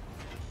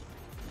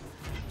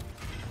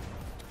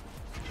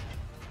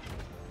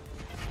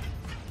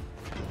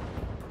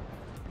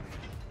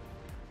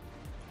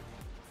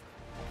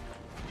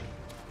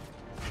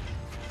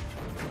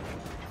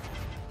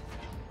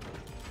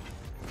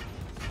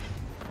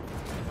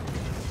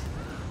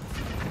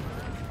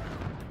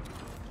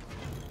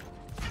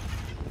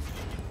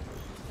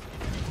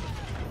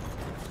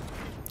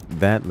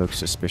 That looks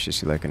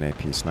suspiciously like an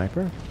AP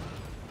sniper.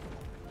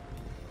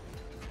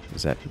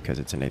 Is that because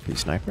it's an AP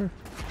sniper?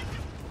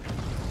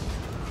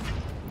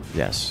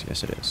 Yes,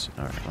 yes it is.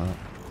 Alright, well.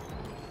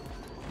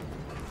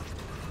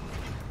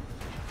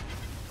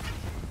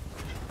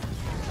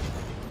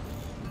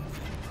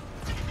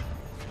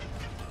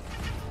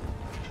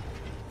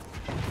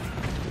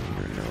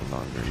 You're no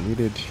longer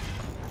needed.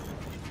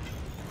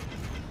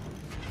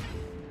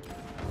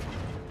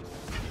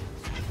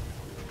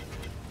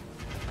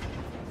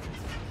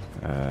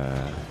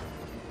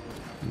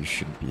 you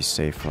should be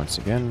safe once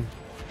again.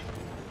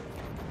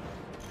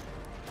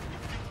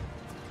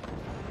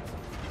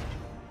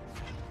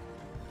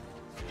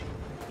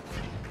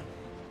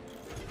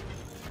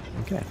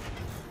 Okay.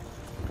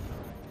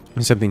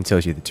 Something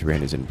tells you the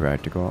terrain is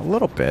impractical. A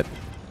little bit.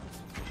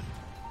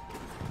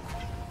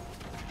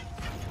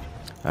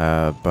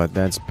 But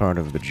that's part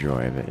of the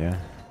joy of it, yeah?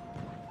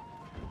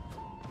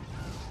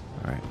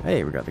 Alright.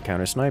 Hey, we got the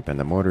counter snipe, and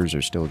the mortars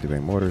are still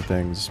doing mortar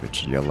things,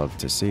 which you'll love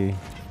to see.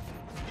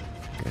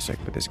 Guess I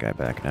can put this guy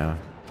back now.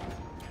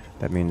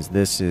 That means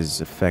this is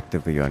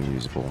effectively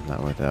unusable,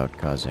 not without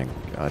causing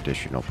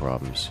additional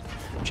problems.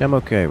 Which I'm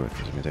okay with,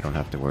 because it means I don't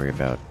have to worry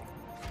about...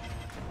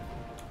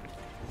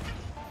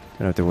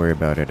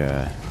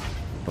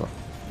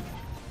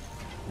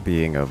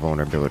 being a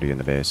vulnerability in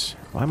the base.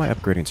 Why am I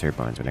upgrading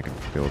turbines when I can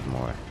build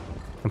more?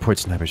 Import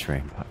sniper's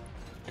frame.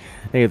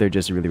 Hey, they're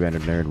just a really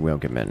random nerd.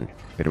 Welcome in.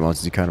 If anyone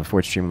wants to kind of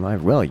Forge stream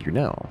live, well, you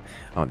know,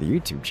 on the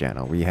YouTube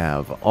channel, we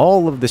have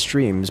all of the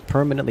streams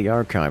permanently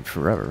archived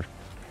forever.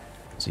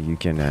 So you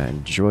can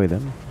enjoy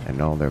them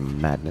and all their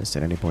madness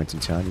at any point in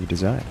time you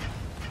desire.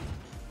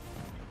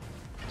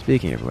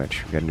 Speaking of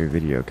which, we got a new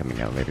video coming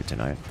out later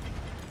tonight.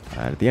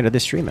 At the end of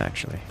this stream,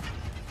 actually.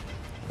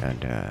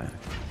 And,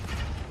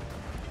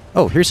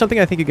 oh, here's something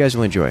I think you guys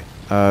will enjoy.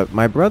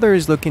 My brother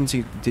is looking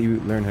to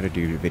learn how to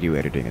do video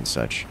editing and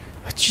such.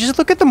 Just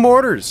look at the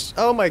mortars!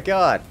 Oh my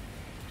god!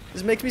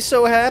 This makes me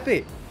so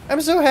happy! I'm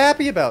so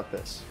happy about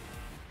this!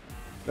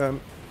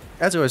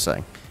 As I was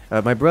saying,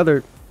 my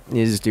brother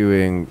is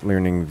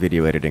learning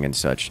video editing and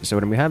such. So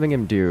what I'm having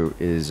him do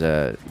is,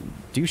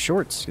 do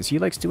shorts, because he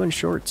likes doing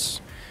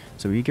shorts.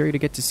 So we're eager to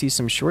get to see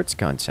some shorts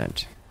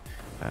content.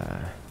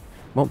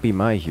 Won't be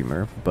my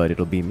humor, but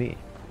it'll be me.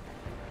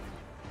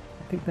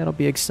 I think that'll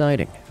be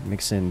exciting.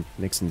 Mix in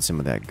some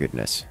of that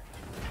goodness.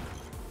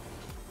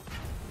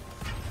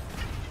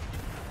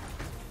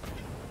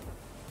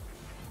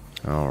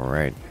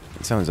 Alright.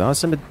 It sounds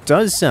awesome. It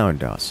does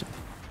sound awesome.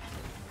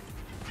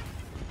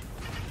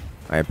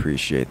 I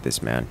appreciate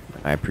this man.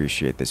 I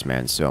appreciate this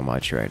man so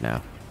much right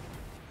now.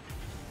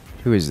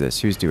 Who is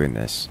this? Who's doing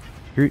this?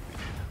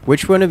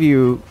 Which one of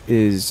you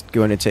is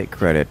going to take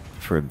credit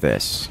for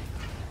this?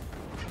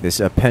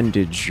 This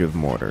appendage of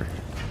mortar.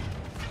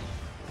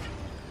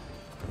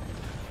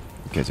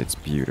 Because it's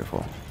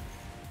beautiful.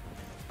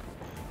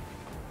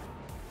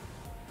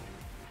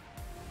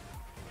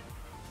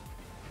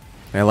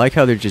 I like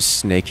how they're just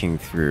snaking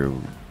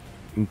through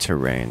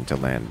terrain to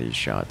land these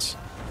shots.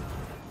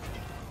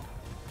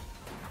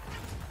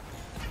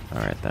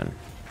 Alright then.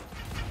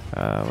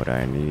 What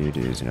I need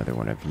is another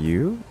one of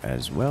you,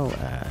 as well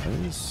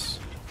as...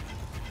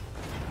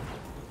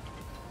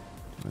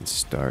 Let's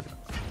start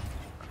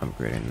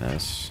upgrading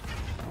this.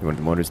 You want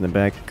the motors in the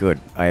back? Good.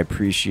 I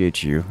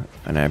appreciate you,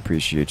 and I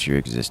appreciate your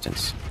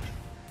existence.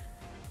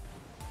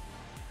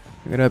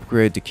 I'm gonna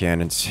upgrade to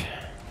cannons.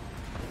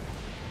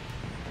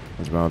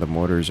 As while the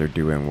mortars are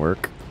doing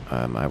work,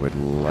 I would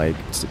like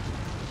to...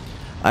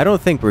 I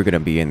don't think we're gonna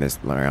be in this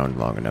round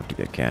long enough to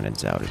get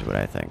cannons out, is what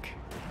I think.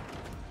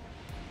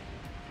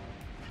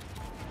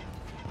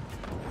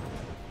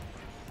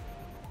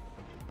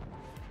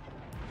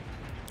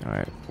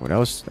 Alright, what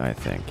else I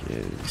think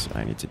is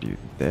I need to do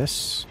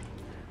this,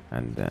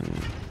 and then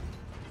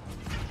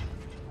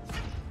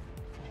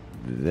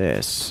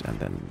this, and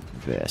then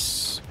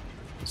this.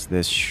 So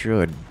this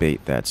should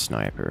bait that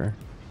sniper.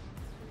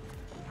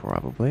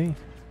 Probably.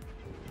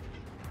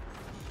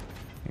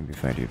 Maybe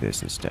if I do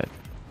this instead.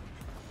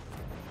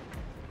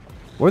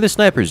 Or the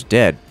sniper's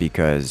dead,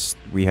 because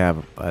we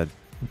have a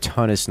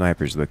ton of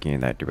snipers looking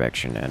in that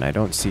direction, and I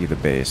don't see the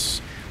base.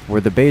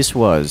 Where the base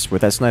was, where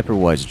that sniper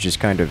was, just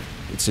kind of,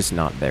 it's just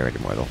not there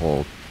anymore. The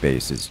whole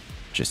base is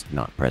just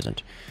not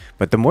present.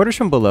 But the mortars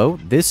from below,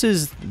 this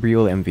is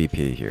real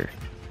MVP here.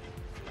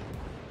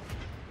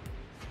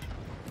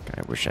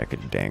 I wish I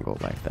could dangle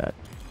like that.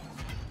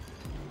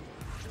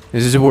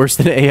 This is worse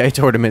than AI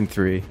Tournament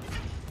 3.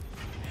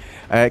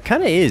 It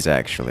kind of is,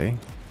 actually.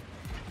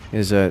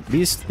 At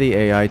least the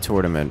AI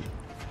Tournament,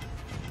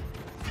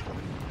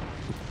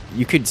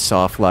 you could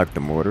soft lock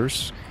the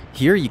mortars.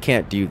 Here, you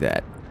can't do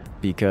that,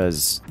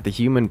 because the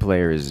human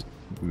player is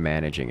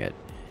managing it.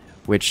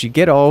 Which, you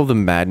get all the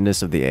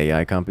madness of the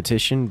AI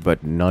competition,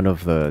 but none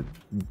of the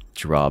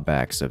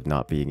drawbacks of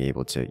not being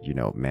able to, you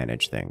know,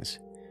 manage things.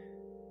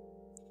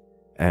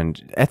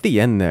 And at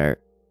the end there,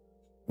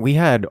 we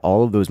had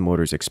all of those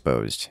mortars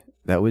exposed.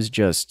 That was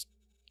just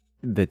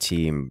the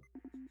team.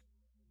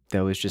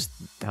 That was just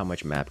how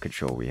much map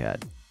control we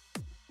had.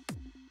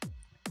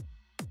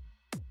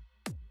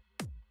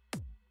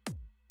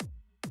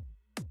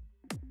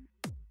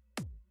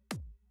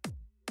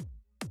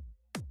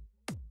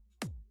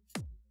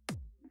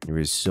 There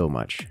was so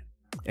much.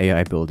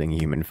 AI building,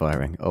 human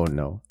firing. Oh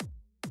no.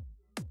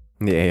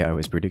 The AI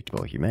was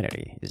predictable.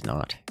 Humanity is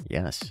not.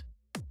 Yes.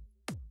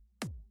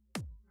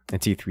 A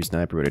T3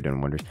 sniper would have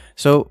done wonders.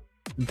 So,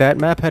 that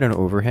map had an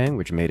overhang,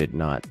 which made it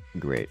not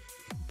great.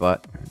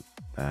 But,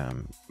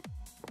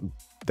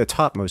 the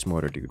topmost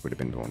mortar dude would have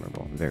been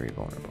vulnerable. Very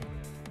vulnerable.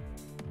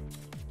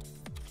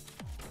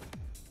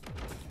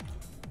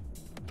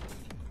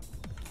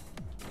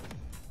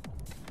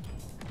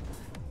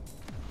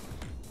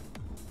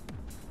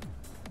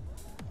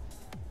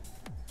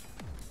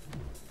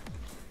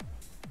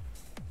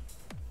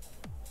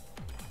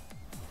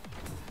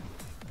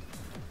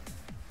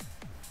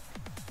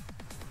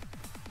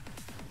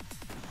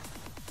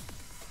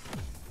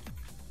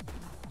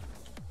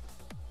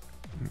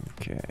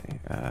 Okay,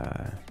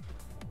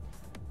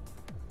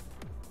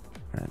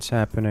 that's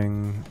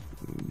happening.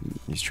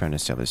 He's trying to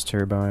sell his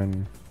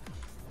turbine.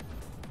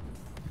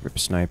 Rip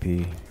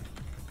Snipey.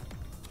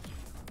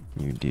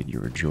 You did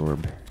your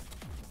job.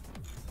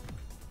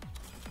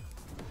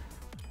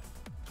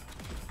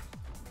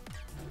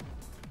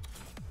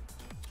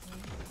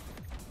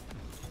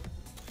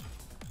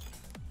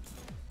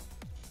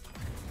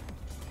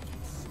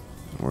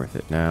 Worth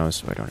it now,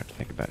 so I don't have to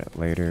think about it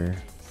later.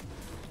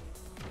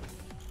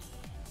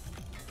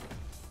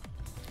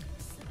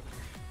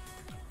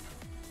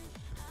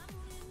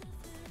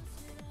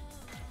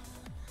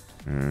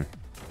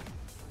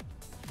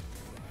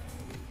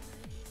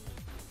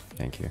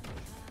 Thank you.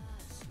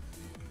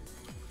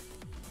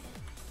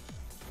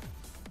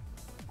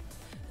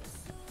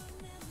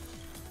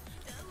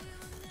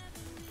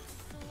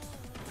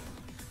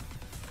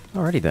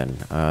 Alrighty then.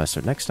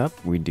 So next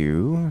up we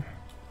do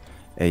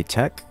a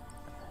tech,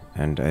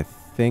 and I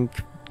think,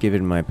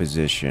 given my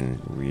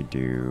position, we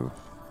do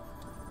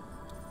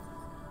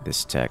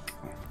this tech.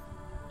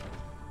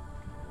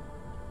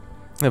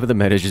 But the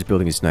meta is just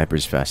building a sniper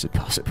as fast as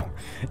possible,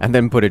 and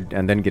then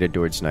get a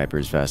Dord sniper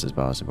as fast as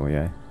possible.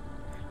 Yeah.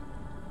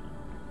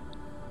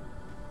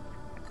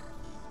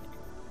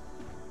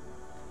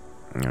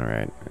 All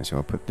right. So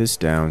I'll put this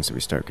down so we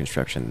start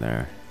construction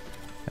there,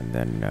 and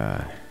then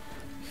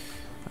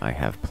I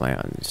have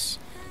plans.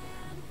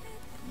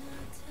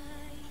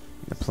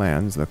 The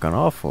plans look an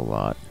awful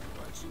lot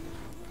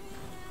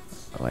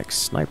like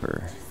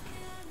sniper.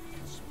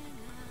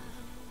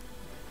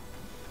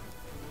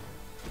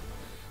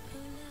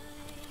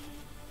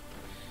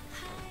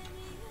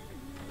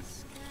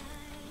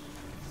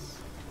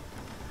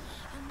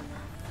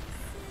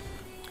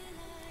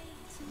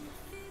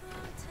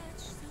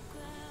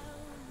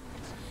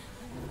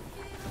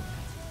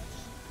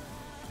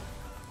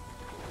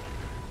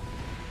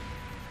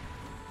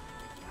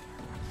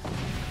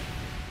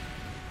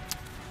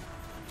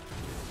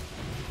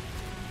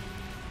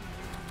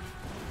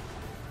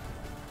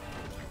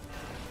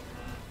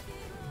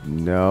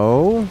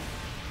 No.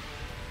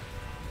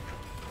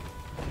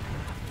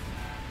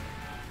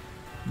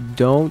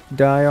 Don't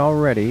die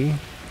already.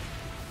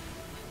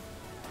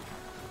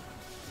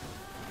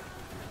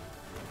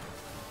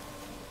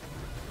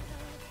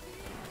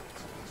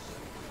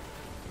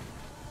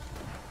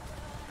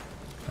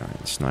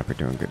 Alright, sniper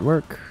doing good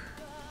work.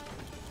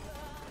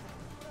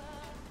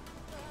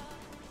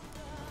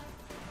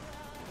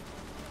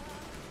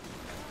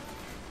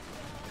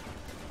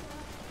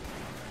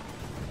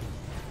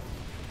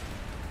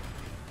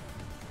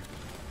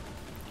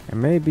 I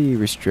may be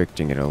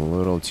restricting it a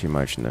little too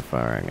much in the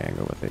firing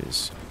angle with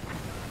these.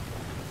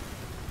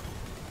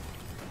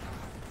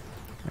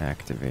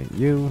 Activate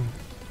you.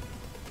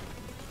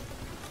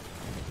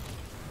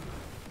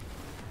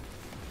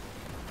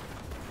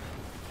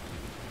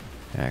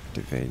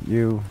 Activate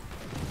you.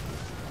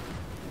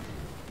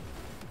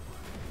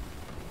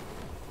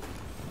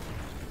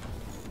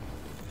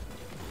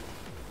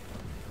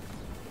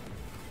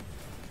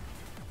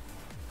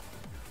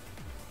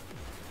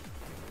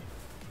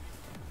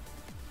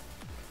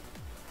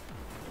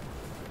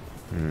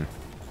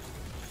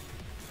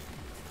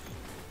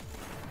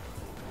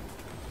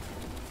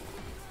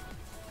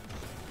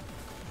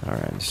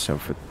 Alright, so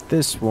for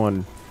this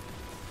one,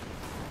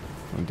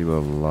 I'll do a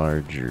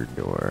larger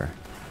door.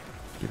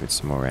 Give it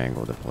some more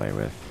angle to play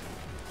with.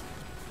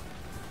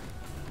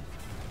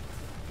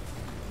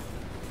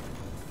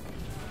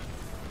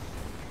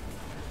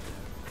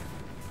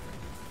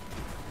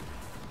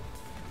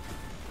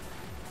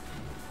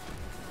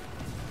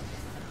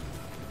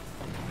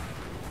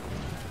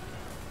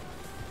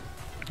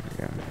 There we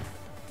go.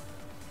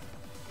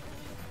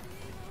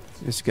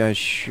 This guy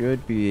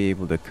should be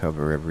able to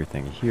cover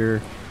everything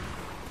here.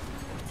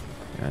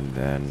 And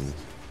then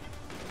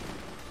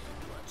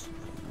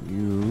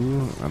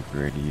you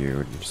upgrade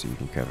you so you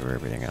can cover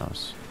everything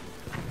else.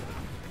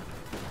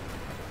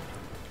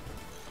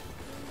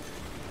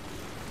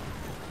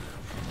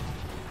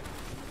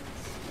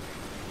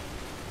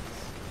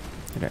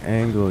 Gonna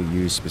angle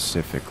you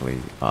specifically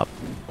up.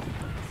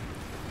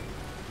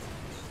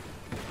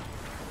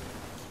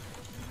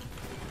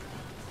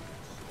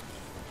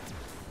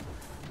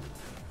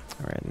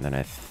 Alright, and then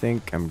I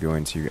think I'm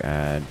going to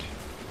add,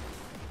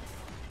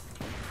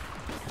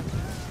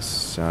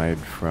 aside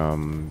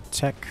from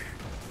tech,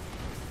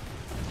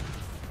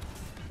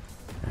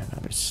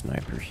 another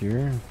sniper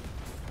here,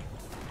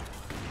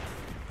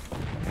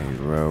 a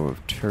row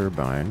of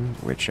turbine,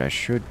 which I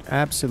should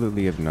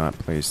absolutely have not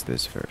placed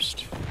this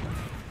first.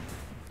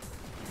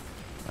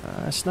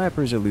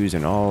 Snipers are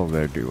losing all of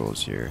their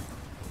duels here.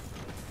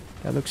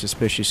 That looks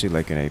suspiciously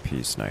like an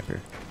AP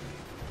sniper.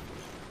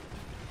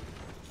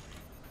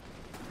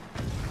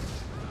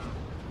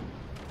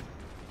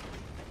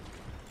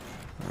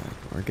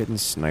 We're getting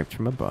sniped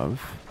from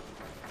above.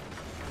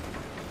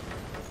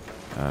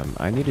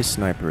 I need a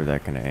sniper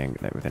that can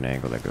that with an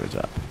angle that goes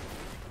up.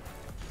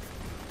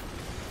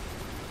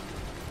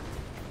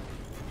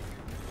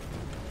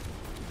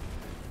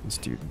 Let's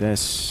do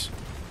this.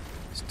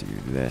 Let's do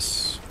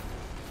this.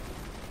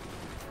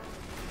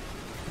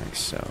 Like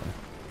so.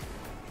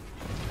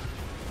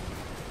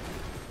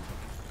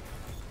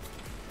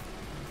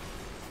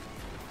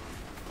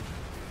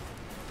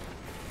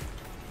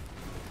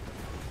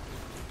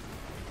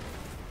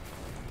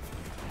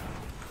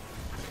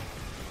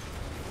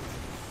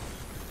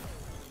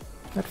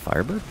 That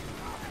Firebird?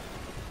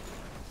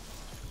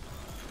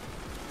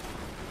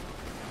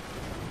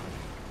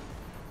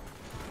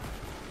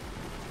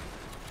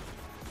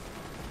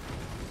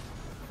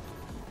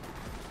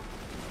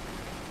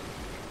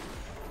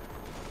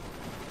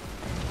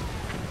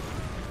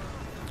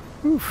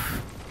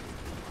 Oof.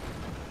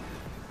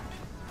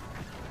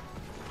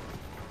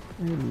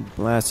 And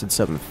blasted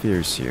something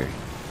fierce here.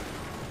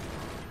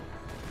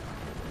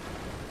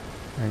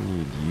 I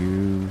need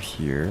you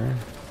here.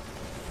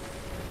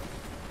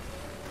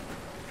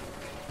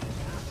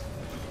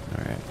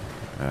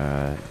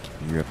 Alright.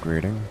 Keep you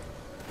upgrading.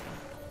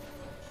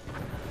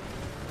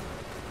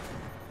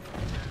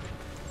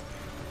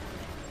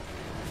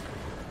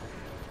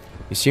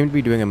 You seem to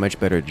be doing a much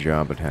better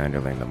job at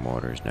handling the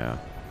mortars now.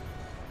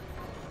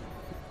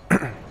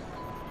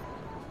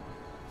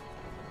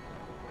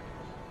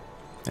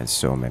 That's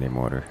so many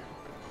mortar.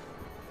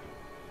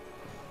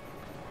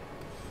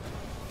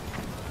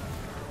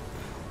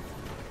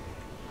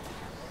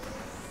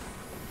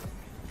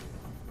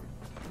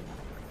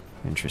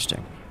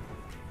 Interesting.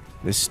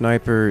 This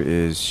sniper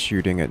is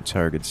shooting at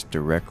targets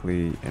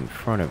directly in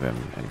front of him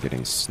and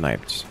getting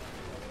sniped.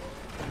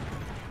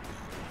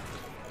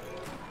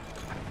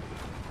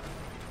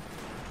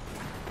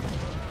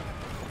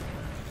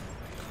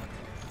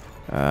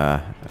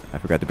 I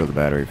forgot to build a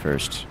battery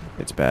first.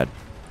 It's bad.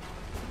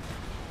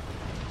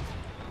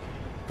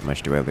 How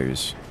much do I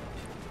lose?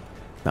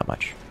 Not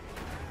much.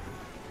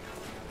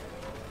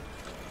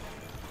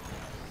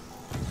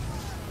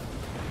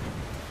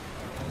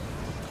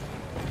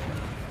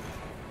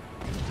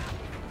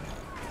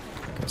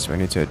 Okay, so I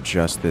need to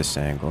adjust this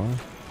angle.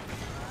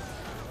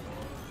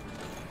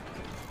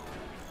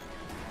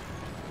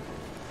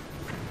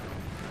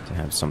 To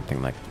have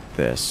something like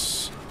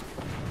this.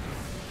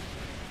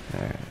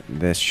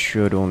 This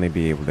should only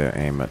be able to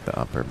aim at the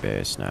upper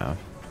base now.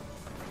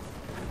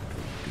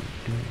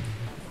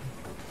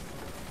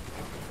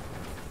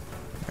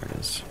 There it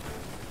is.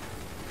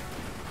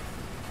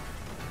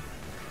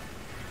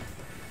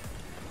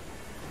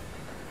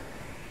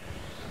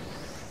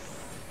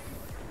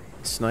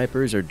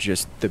 Snipers are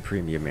just the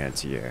premium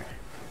anti-air.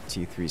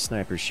 T3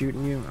 sniper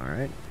shooting you,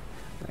 alright.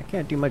 I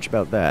can't do much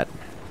about that.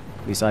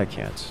 At least I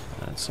can't.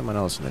 Someone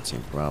else in the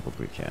team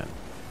probably can.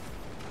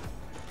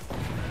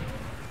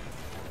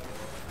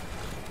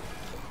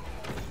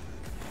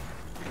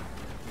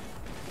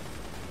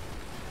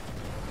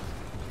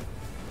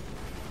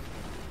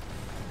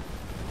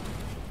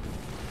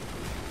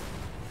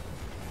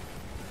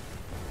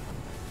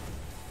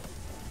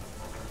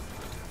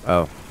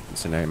 Oh,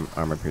 it's an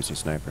armor-piercing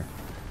sniper.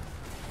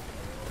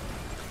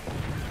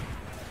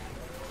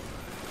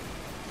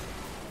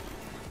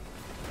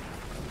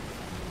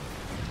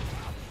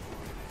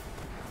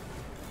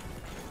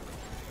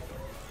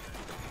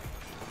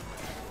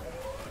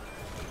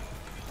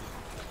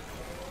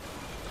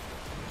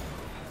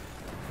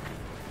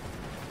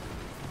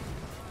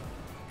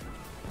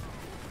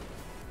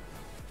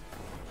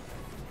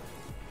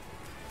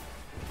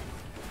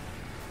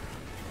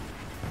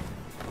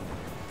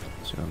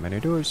 So many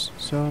doors,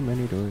 so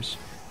many doors.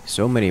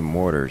 So many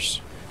mortars.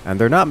 And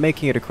they're not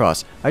making it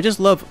across. I just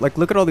love, like,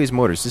 look at all these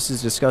mortars. This is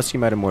a disgusting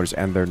amount of mortars,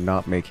 and they're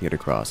not making it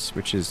across.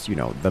 Which is, you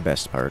know, the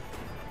best part.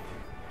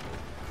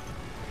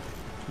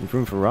 Leave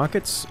room for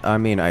rockets? I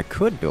mean, I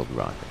could build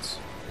rockets.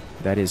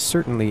 That is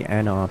certainly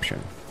an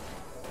option.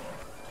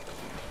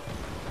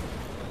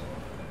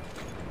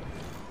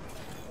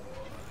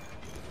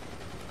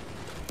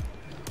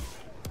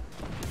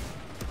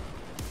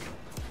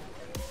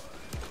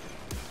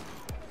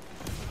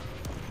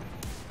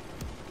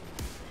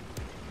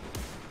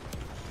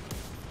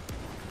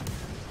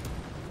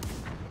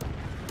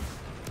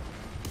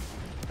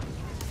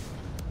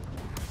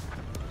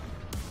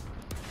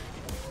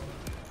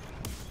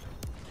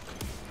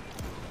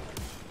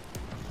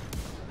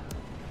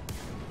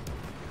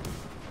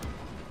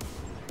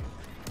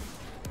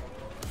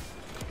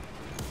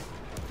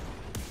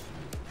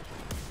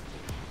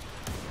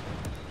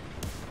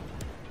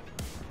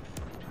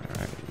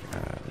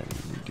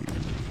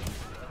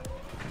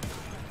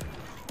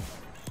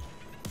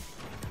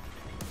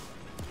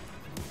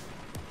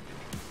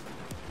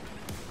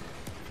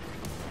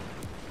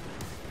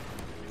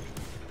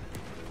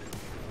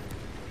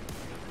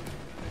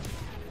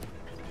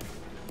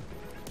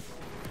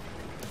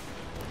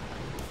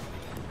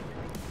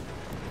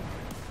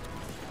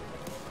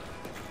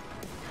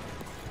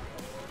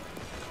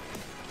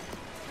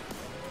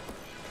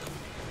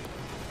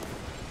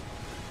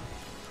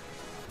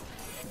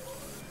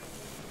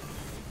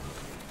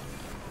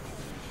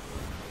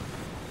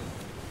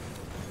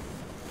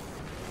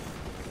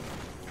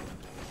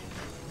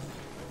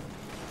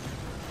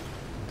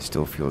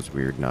 Still feels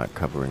weird not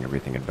covering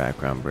everything in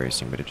background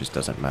bracing, but it just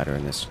doesn't matter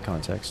in this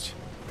context.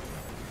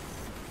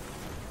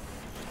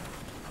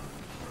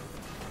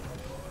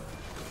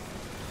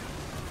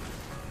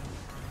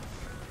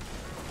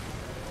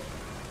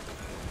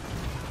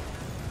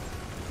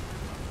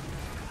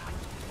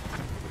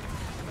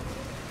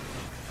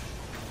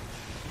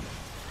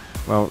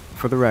 Well,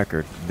 for the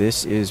record,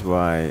 this is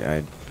why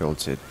I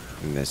built it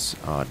in this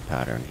odd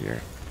pattern here.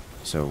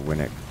 So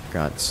when it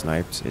got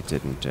sniped, it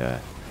didn't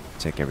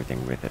take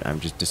everything with it. I'm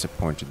just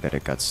disappointed that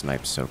it got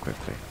sniped so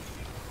quickly.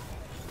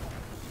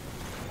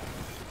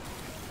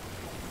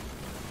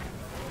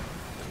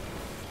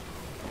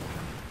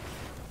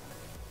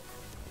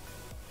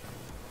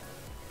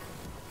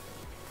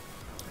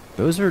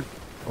 Those are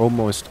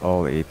almost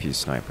all AP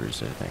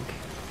snipers, I think.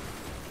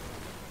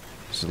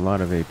 There's a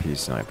lot of AP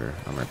sniper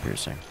armor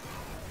piercing.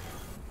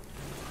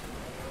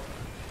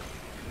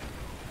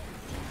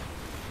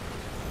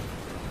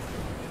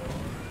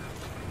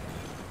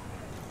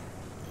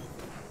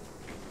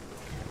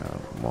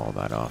 I'll wall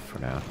that off for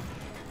now.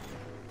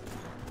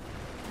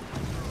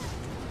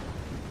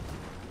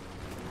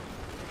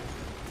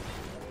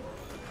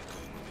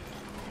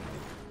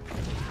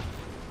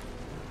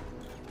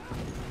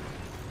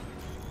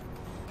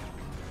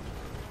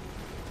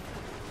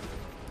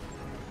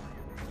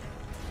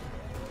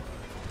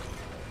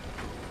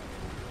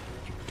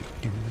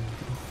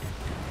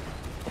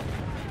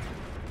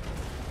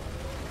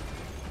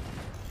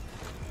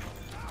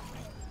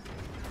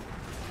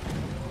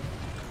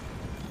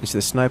 It's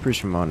the snipers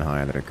from on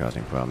high that are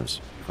causing problems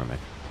for me.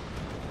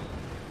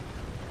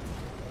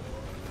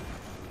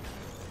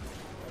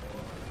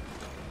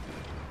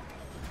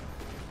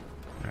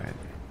 Alright.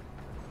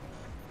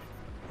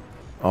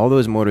 All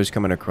those mortars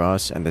coming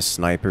across, and the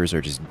snipers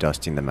are just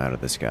dusting them out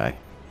of the sky.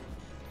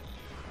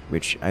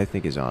 Which I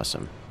think is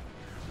awesome.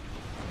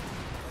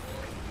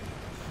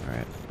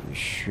 Alright, we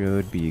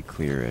should be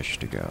clearish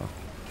to go.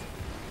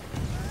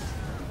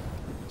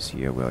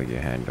 See how well you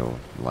handle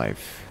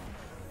life.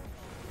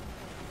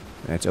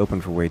 It's open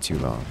for way too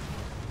long.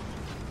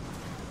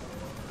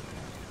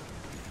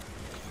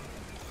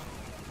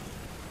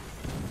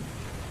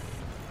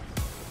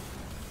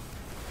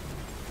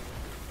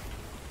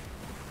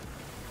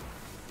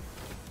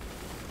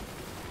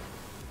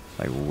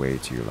 Like, way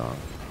too long.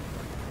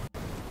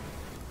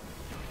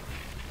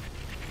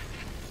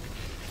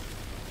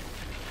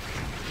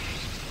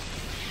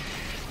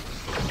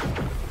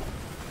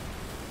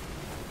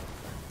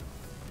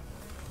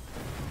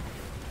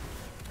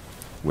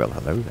 Well,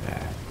 hello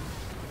there.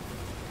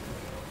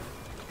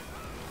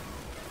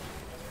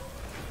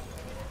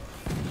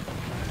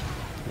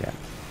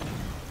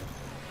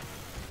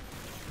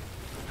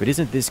 But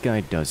isn't this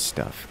guy does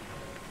stuff?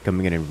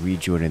 Coming in and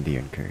rejoining the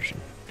incursion.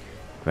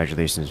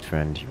 Congratulations,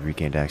 friend. You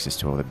regained access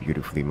to all the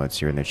beautiful emotes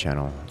here in the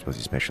channel, as well as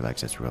your special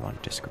access role on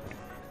Discord.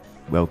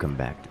 Welcome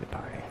back to the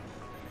party.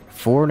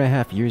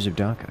 4.5 years of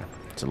DACA.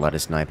 It's a lot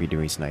of snipey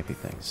doing snipey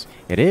things.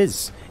 It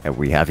is! And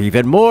we have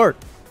even more!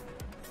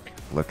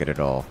 Look at it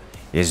all.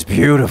 It's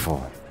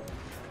beautiful!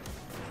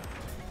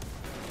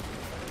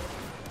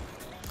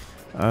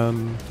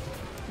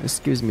 This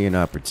gives me an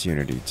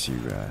opportunity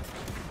to,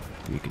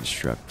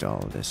 reconstruct all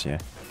of this, yeah?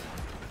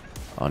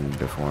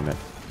 Undeform it.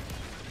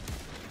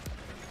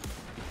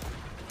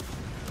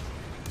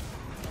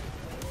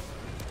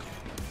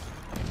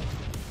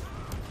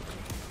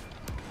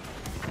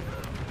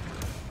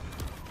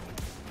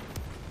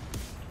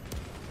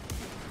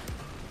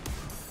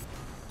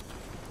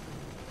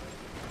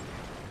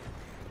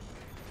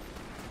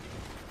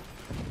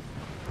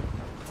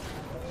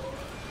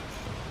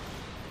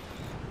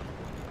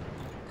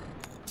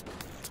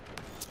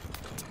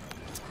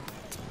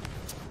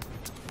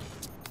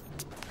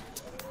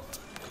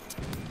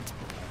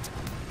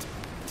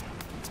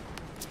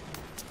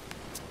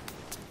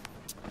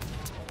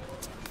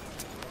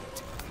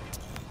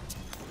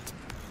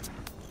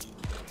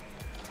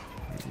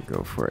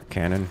 Go for a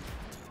cannon.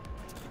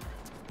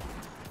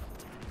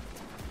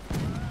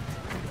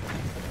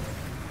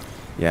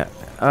 Yeah,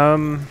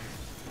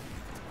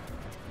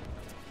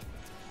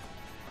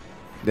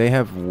 they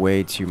have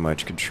way too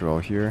much control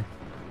here.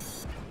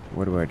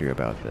 What do I do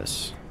about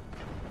this?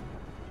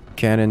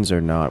 Cannons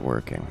are not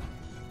working.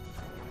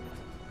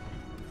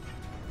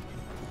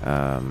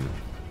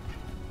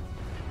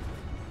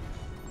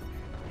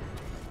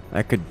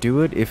 I could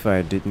do it if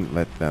I didn't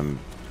let them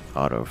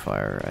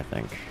auto-fire, I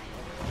think.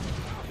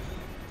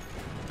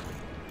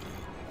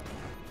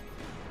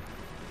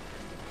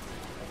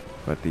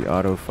 But the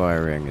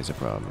auto-firing is a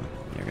problem.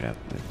 You're gonna have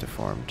it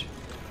deformed.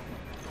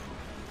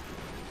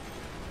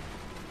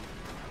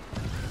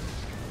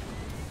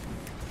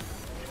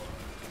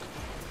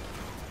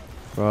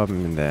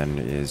 Problem then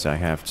is I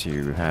have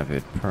to have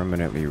it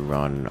permanently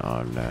run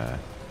on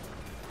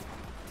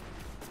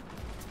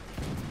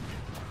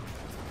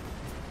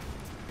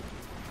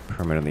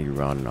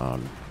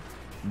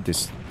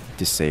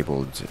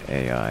disabled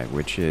AI,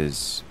 which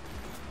is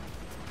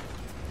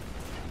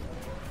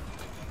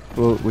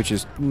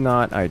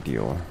not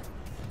ideal.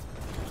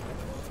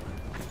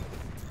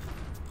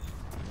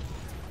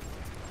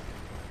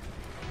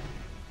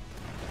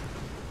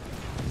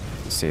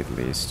 To say the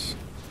least.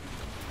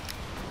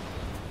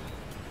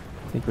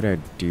 I think what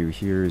I'd do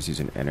here is use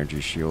an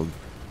energy shield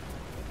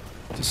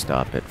to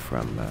stop it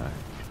from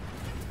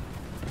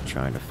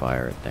trying to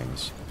fire at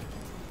things.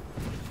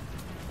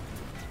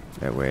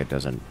 That way it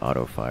doesn't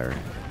auto-fire.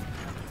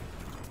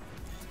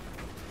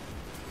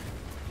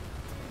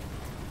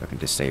 I can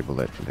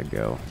disable it for the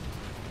go.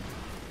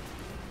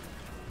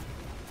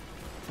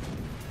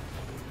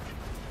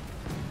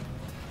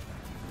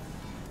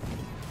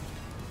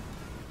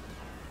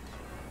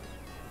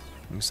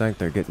 Looks like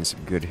they're getting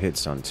some good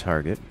hits on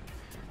target.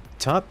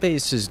 Top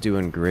base is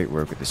doing great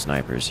work with the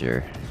snipers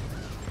here.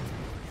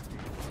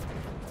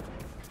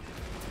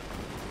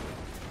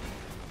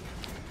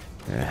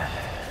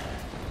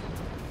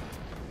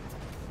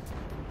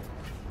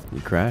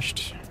 You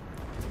crashed?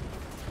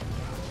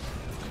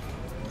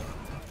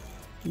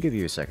 I'll give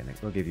you a second.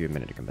 I'll give you a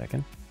minute to come back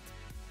in.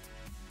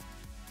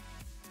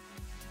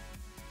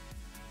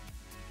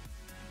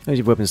 As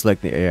your weapon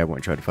select the AI, I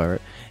won't try to fire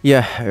it.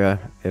 Yeah,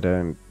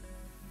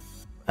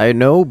 I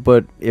know,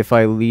 but if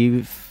I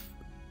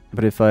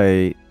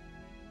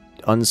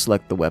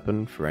unselect the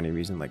weapon for any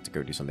reason, like to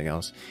go do something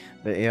else,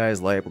 the AI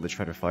is liable to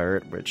try to fire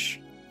it, which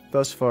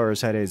thus far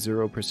has had a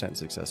 0%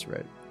 success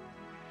rate.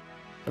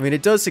 I mean,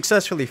 it does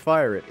successfully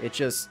fire it, it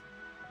just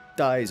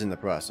dies in the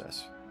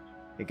process.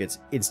 It gets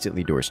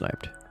instantly door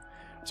sniped.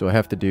 So I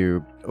have to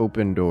do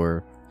open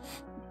door,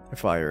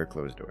 fire,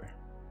 closed door.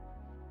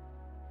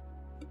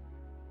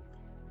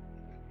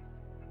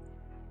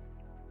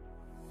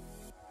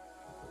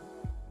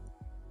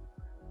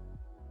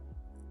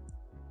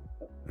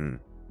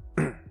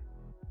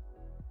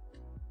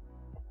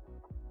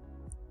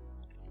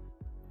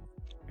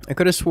 I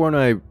could have sworn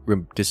I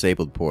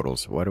disabled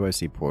portals. Why do I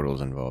see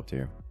portals involved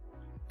here?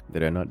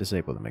 Did I not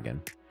disable them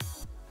again?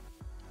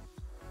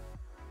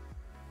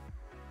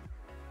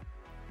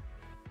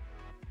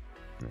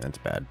 That's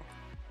bad.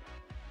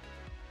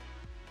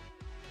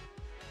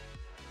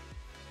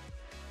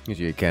 Is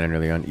your cannon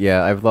early on?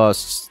 Yeah, I've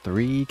lost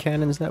 3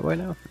 cannons that way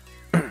now.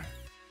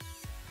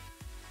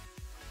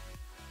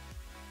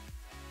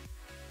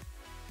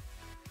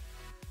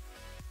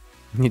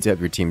 You need to have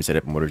your team set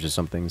up mortars or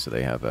something so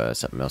they have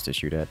something else to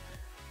shoot at.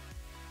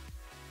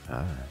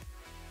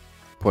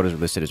 Portals are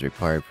listed as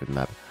required for the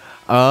map.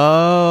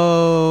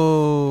 Oh!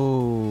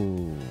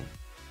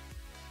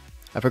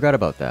 I forgot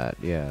about that,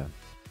 yeah.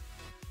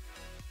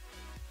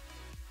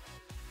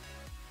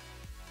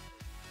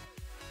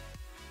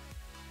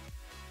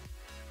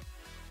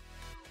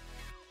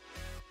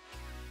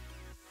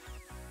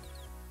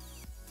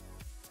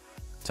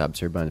 Top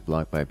turbines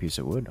blocked by a piece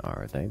of wood.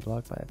 Are they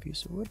blocked by a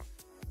piece of wood?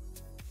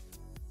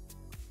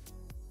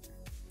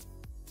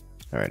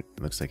 Alright,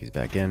 looks like he's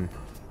back in.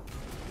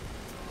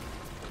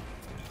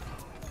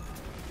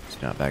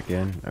 He's not back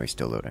in. Oh, he's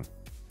still loading.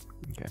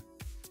 Okay.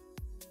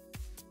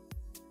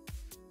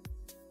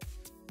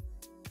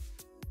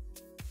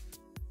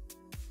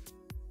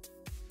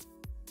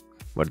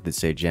 What did it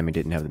say? Jammy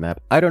didn't have the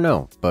map? I don't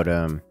know, but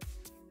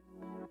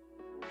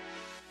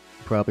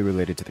probably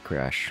related to the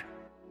crash.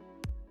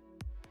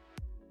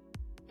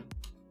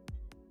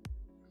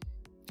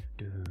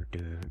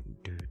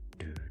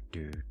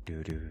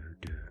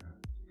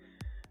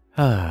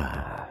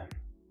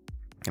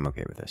 I'm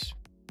okay with this.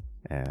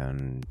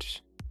 And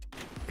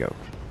go.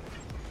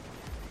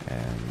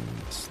 And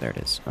there it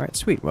is. Alright,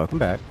 sweet. Welcome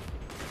back.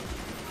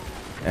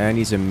 And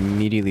he's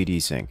immediately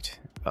desynced.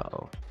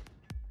 Uh-oh.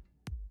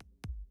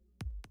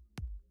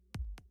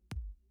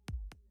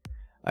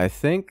 I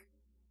think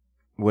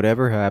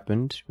whatever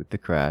happened with the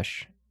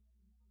crash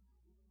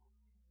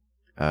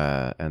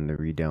and the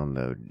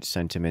re-download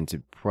sent him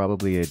into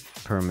probably a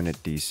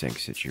permanent desync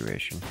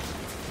situation.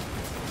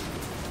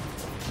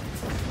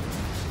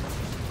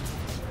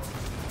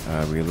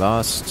 We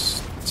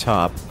lost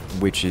top,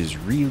 which is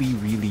really,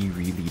 really,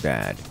 really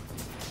bad.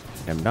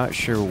 I'm not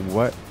sure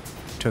what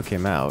took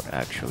him out,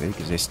 actually,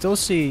 because I still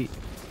see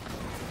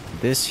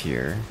this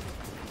here.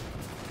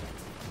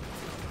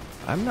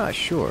 I'm not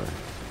sure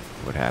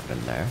what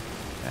happened there,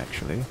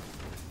 actually.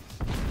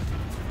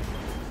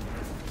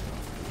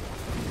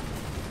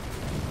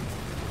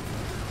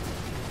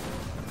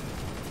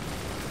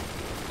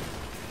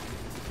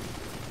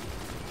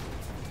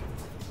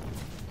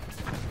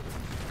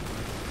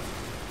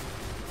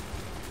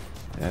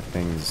 That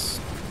thing's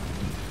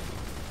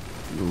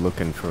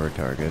looking for a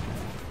target.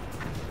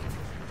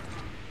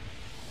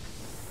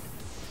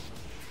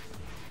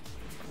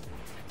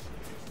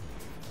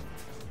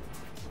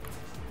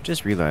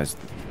 Just realized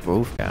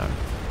both down.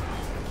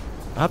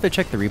 I'll have to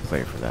check the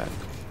replay for that.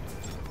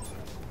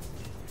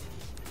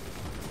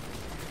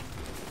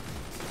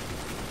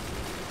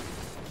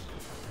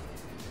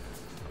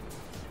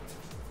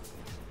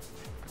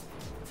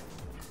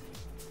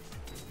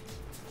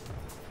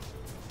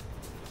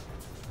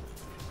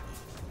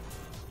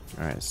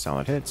 Alright,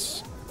 solid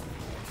hits.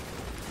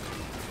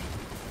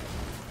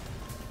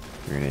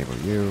 Re-enable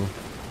you.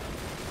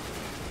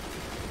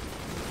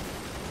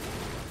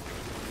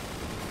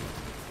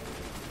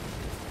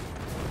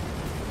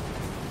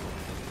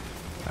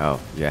 Oh,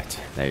 yeah,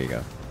 there you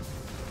go.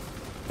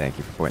 Thank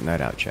you for pointing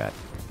that out, chat.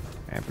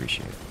 I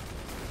appreciate it.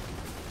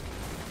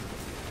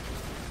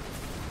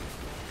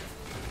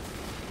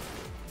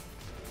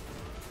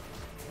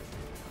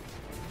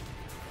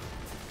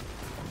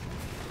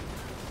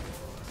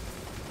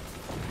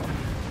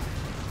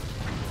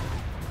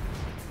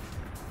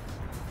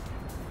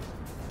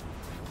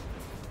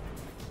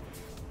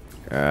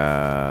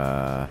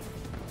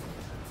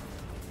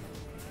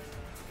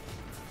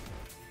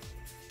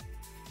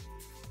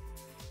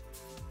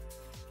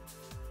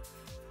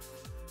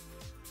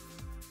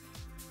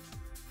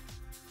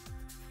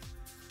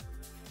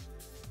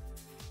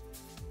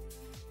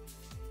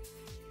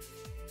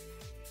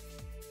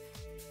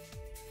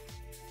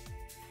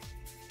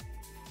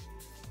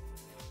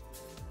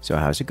 So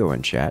how's it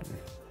going, chat?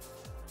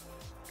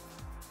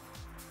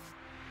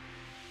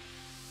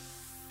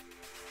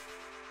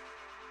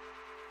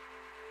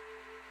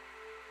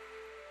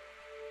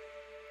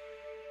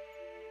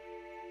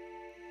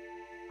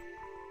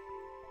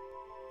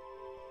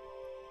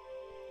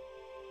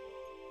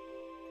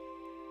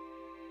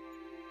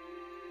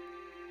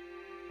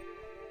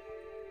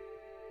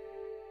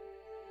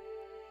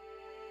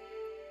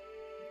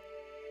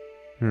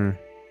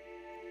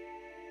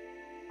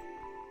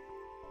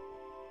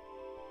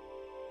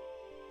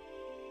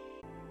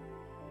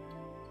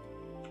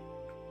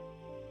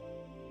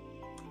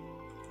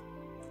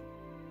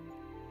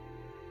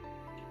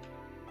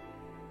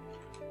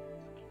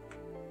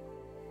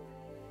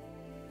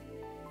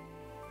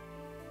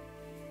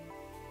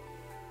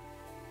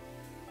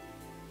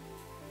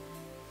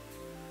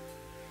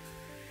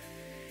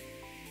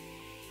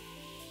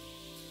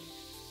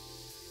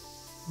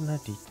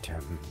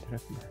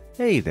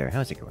 Hey there,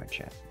 how's it going,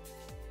 chat?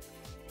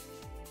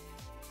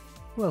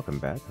 Welcome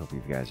back. Hope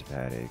you guys have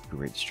had a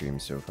great stream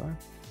so far.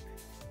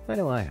 I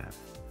know I have.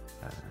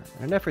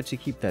 In an effort to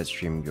keep that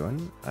stream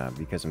going,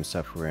 because I'm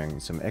suffering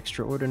some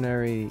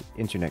extraordinary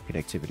internet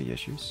connectivity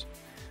issues,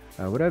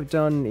 what I've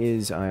done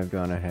is I've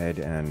gone ahead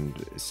and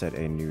set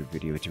a new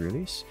video to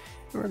release,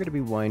 and we're going to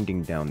be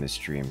winding down this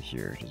stream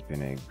here. It has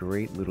been a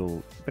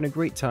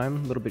great time,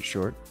 a little bit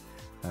short.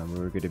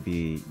 We're going to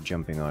be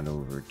jumping on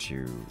over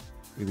to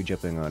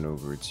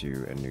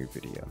a new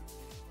video.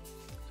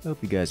 So I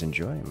hope you guys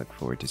enjoy and look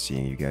forward to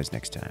seeing you guys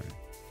next time.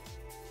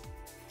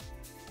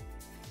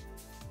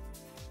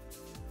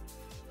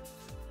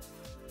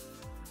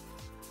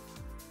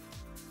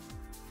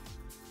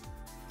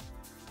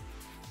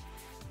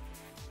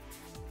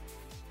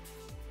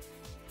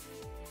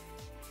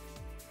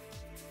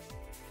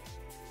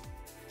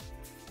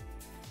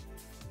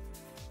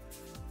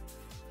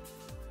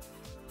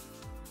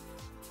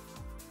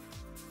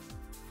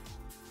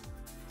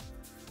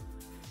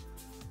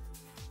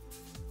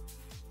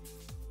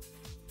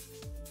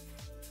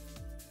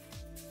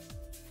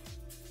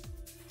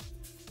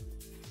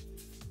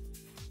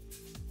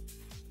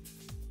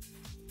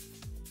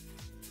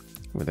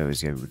 For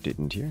those who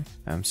didn't hear,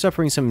 I'm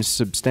suffering some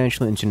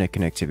substantial internet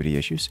connectivity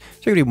issues, so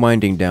I'm going to be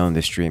winding down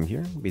the stream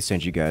here. We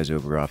send you guys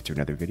over off to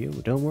another video,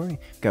 but don't worry,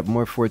 got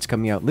more forts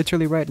coming out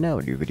literally right now,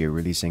 a new video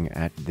releasing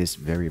at this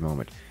very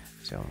moment,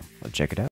 so let's check it out.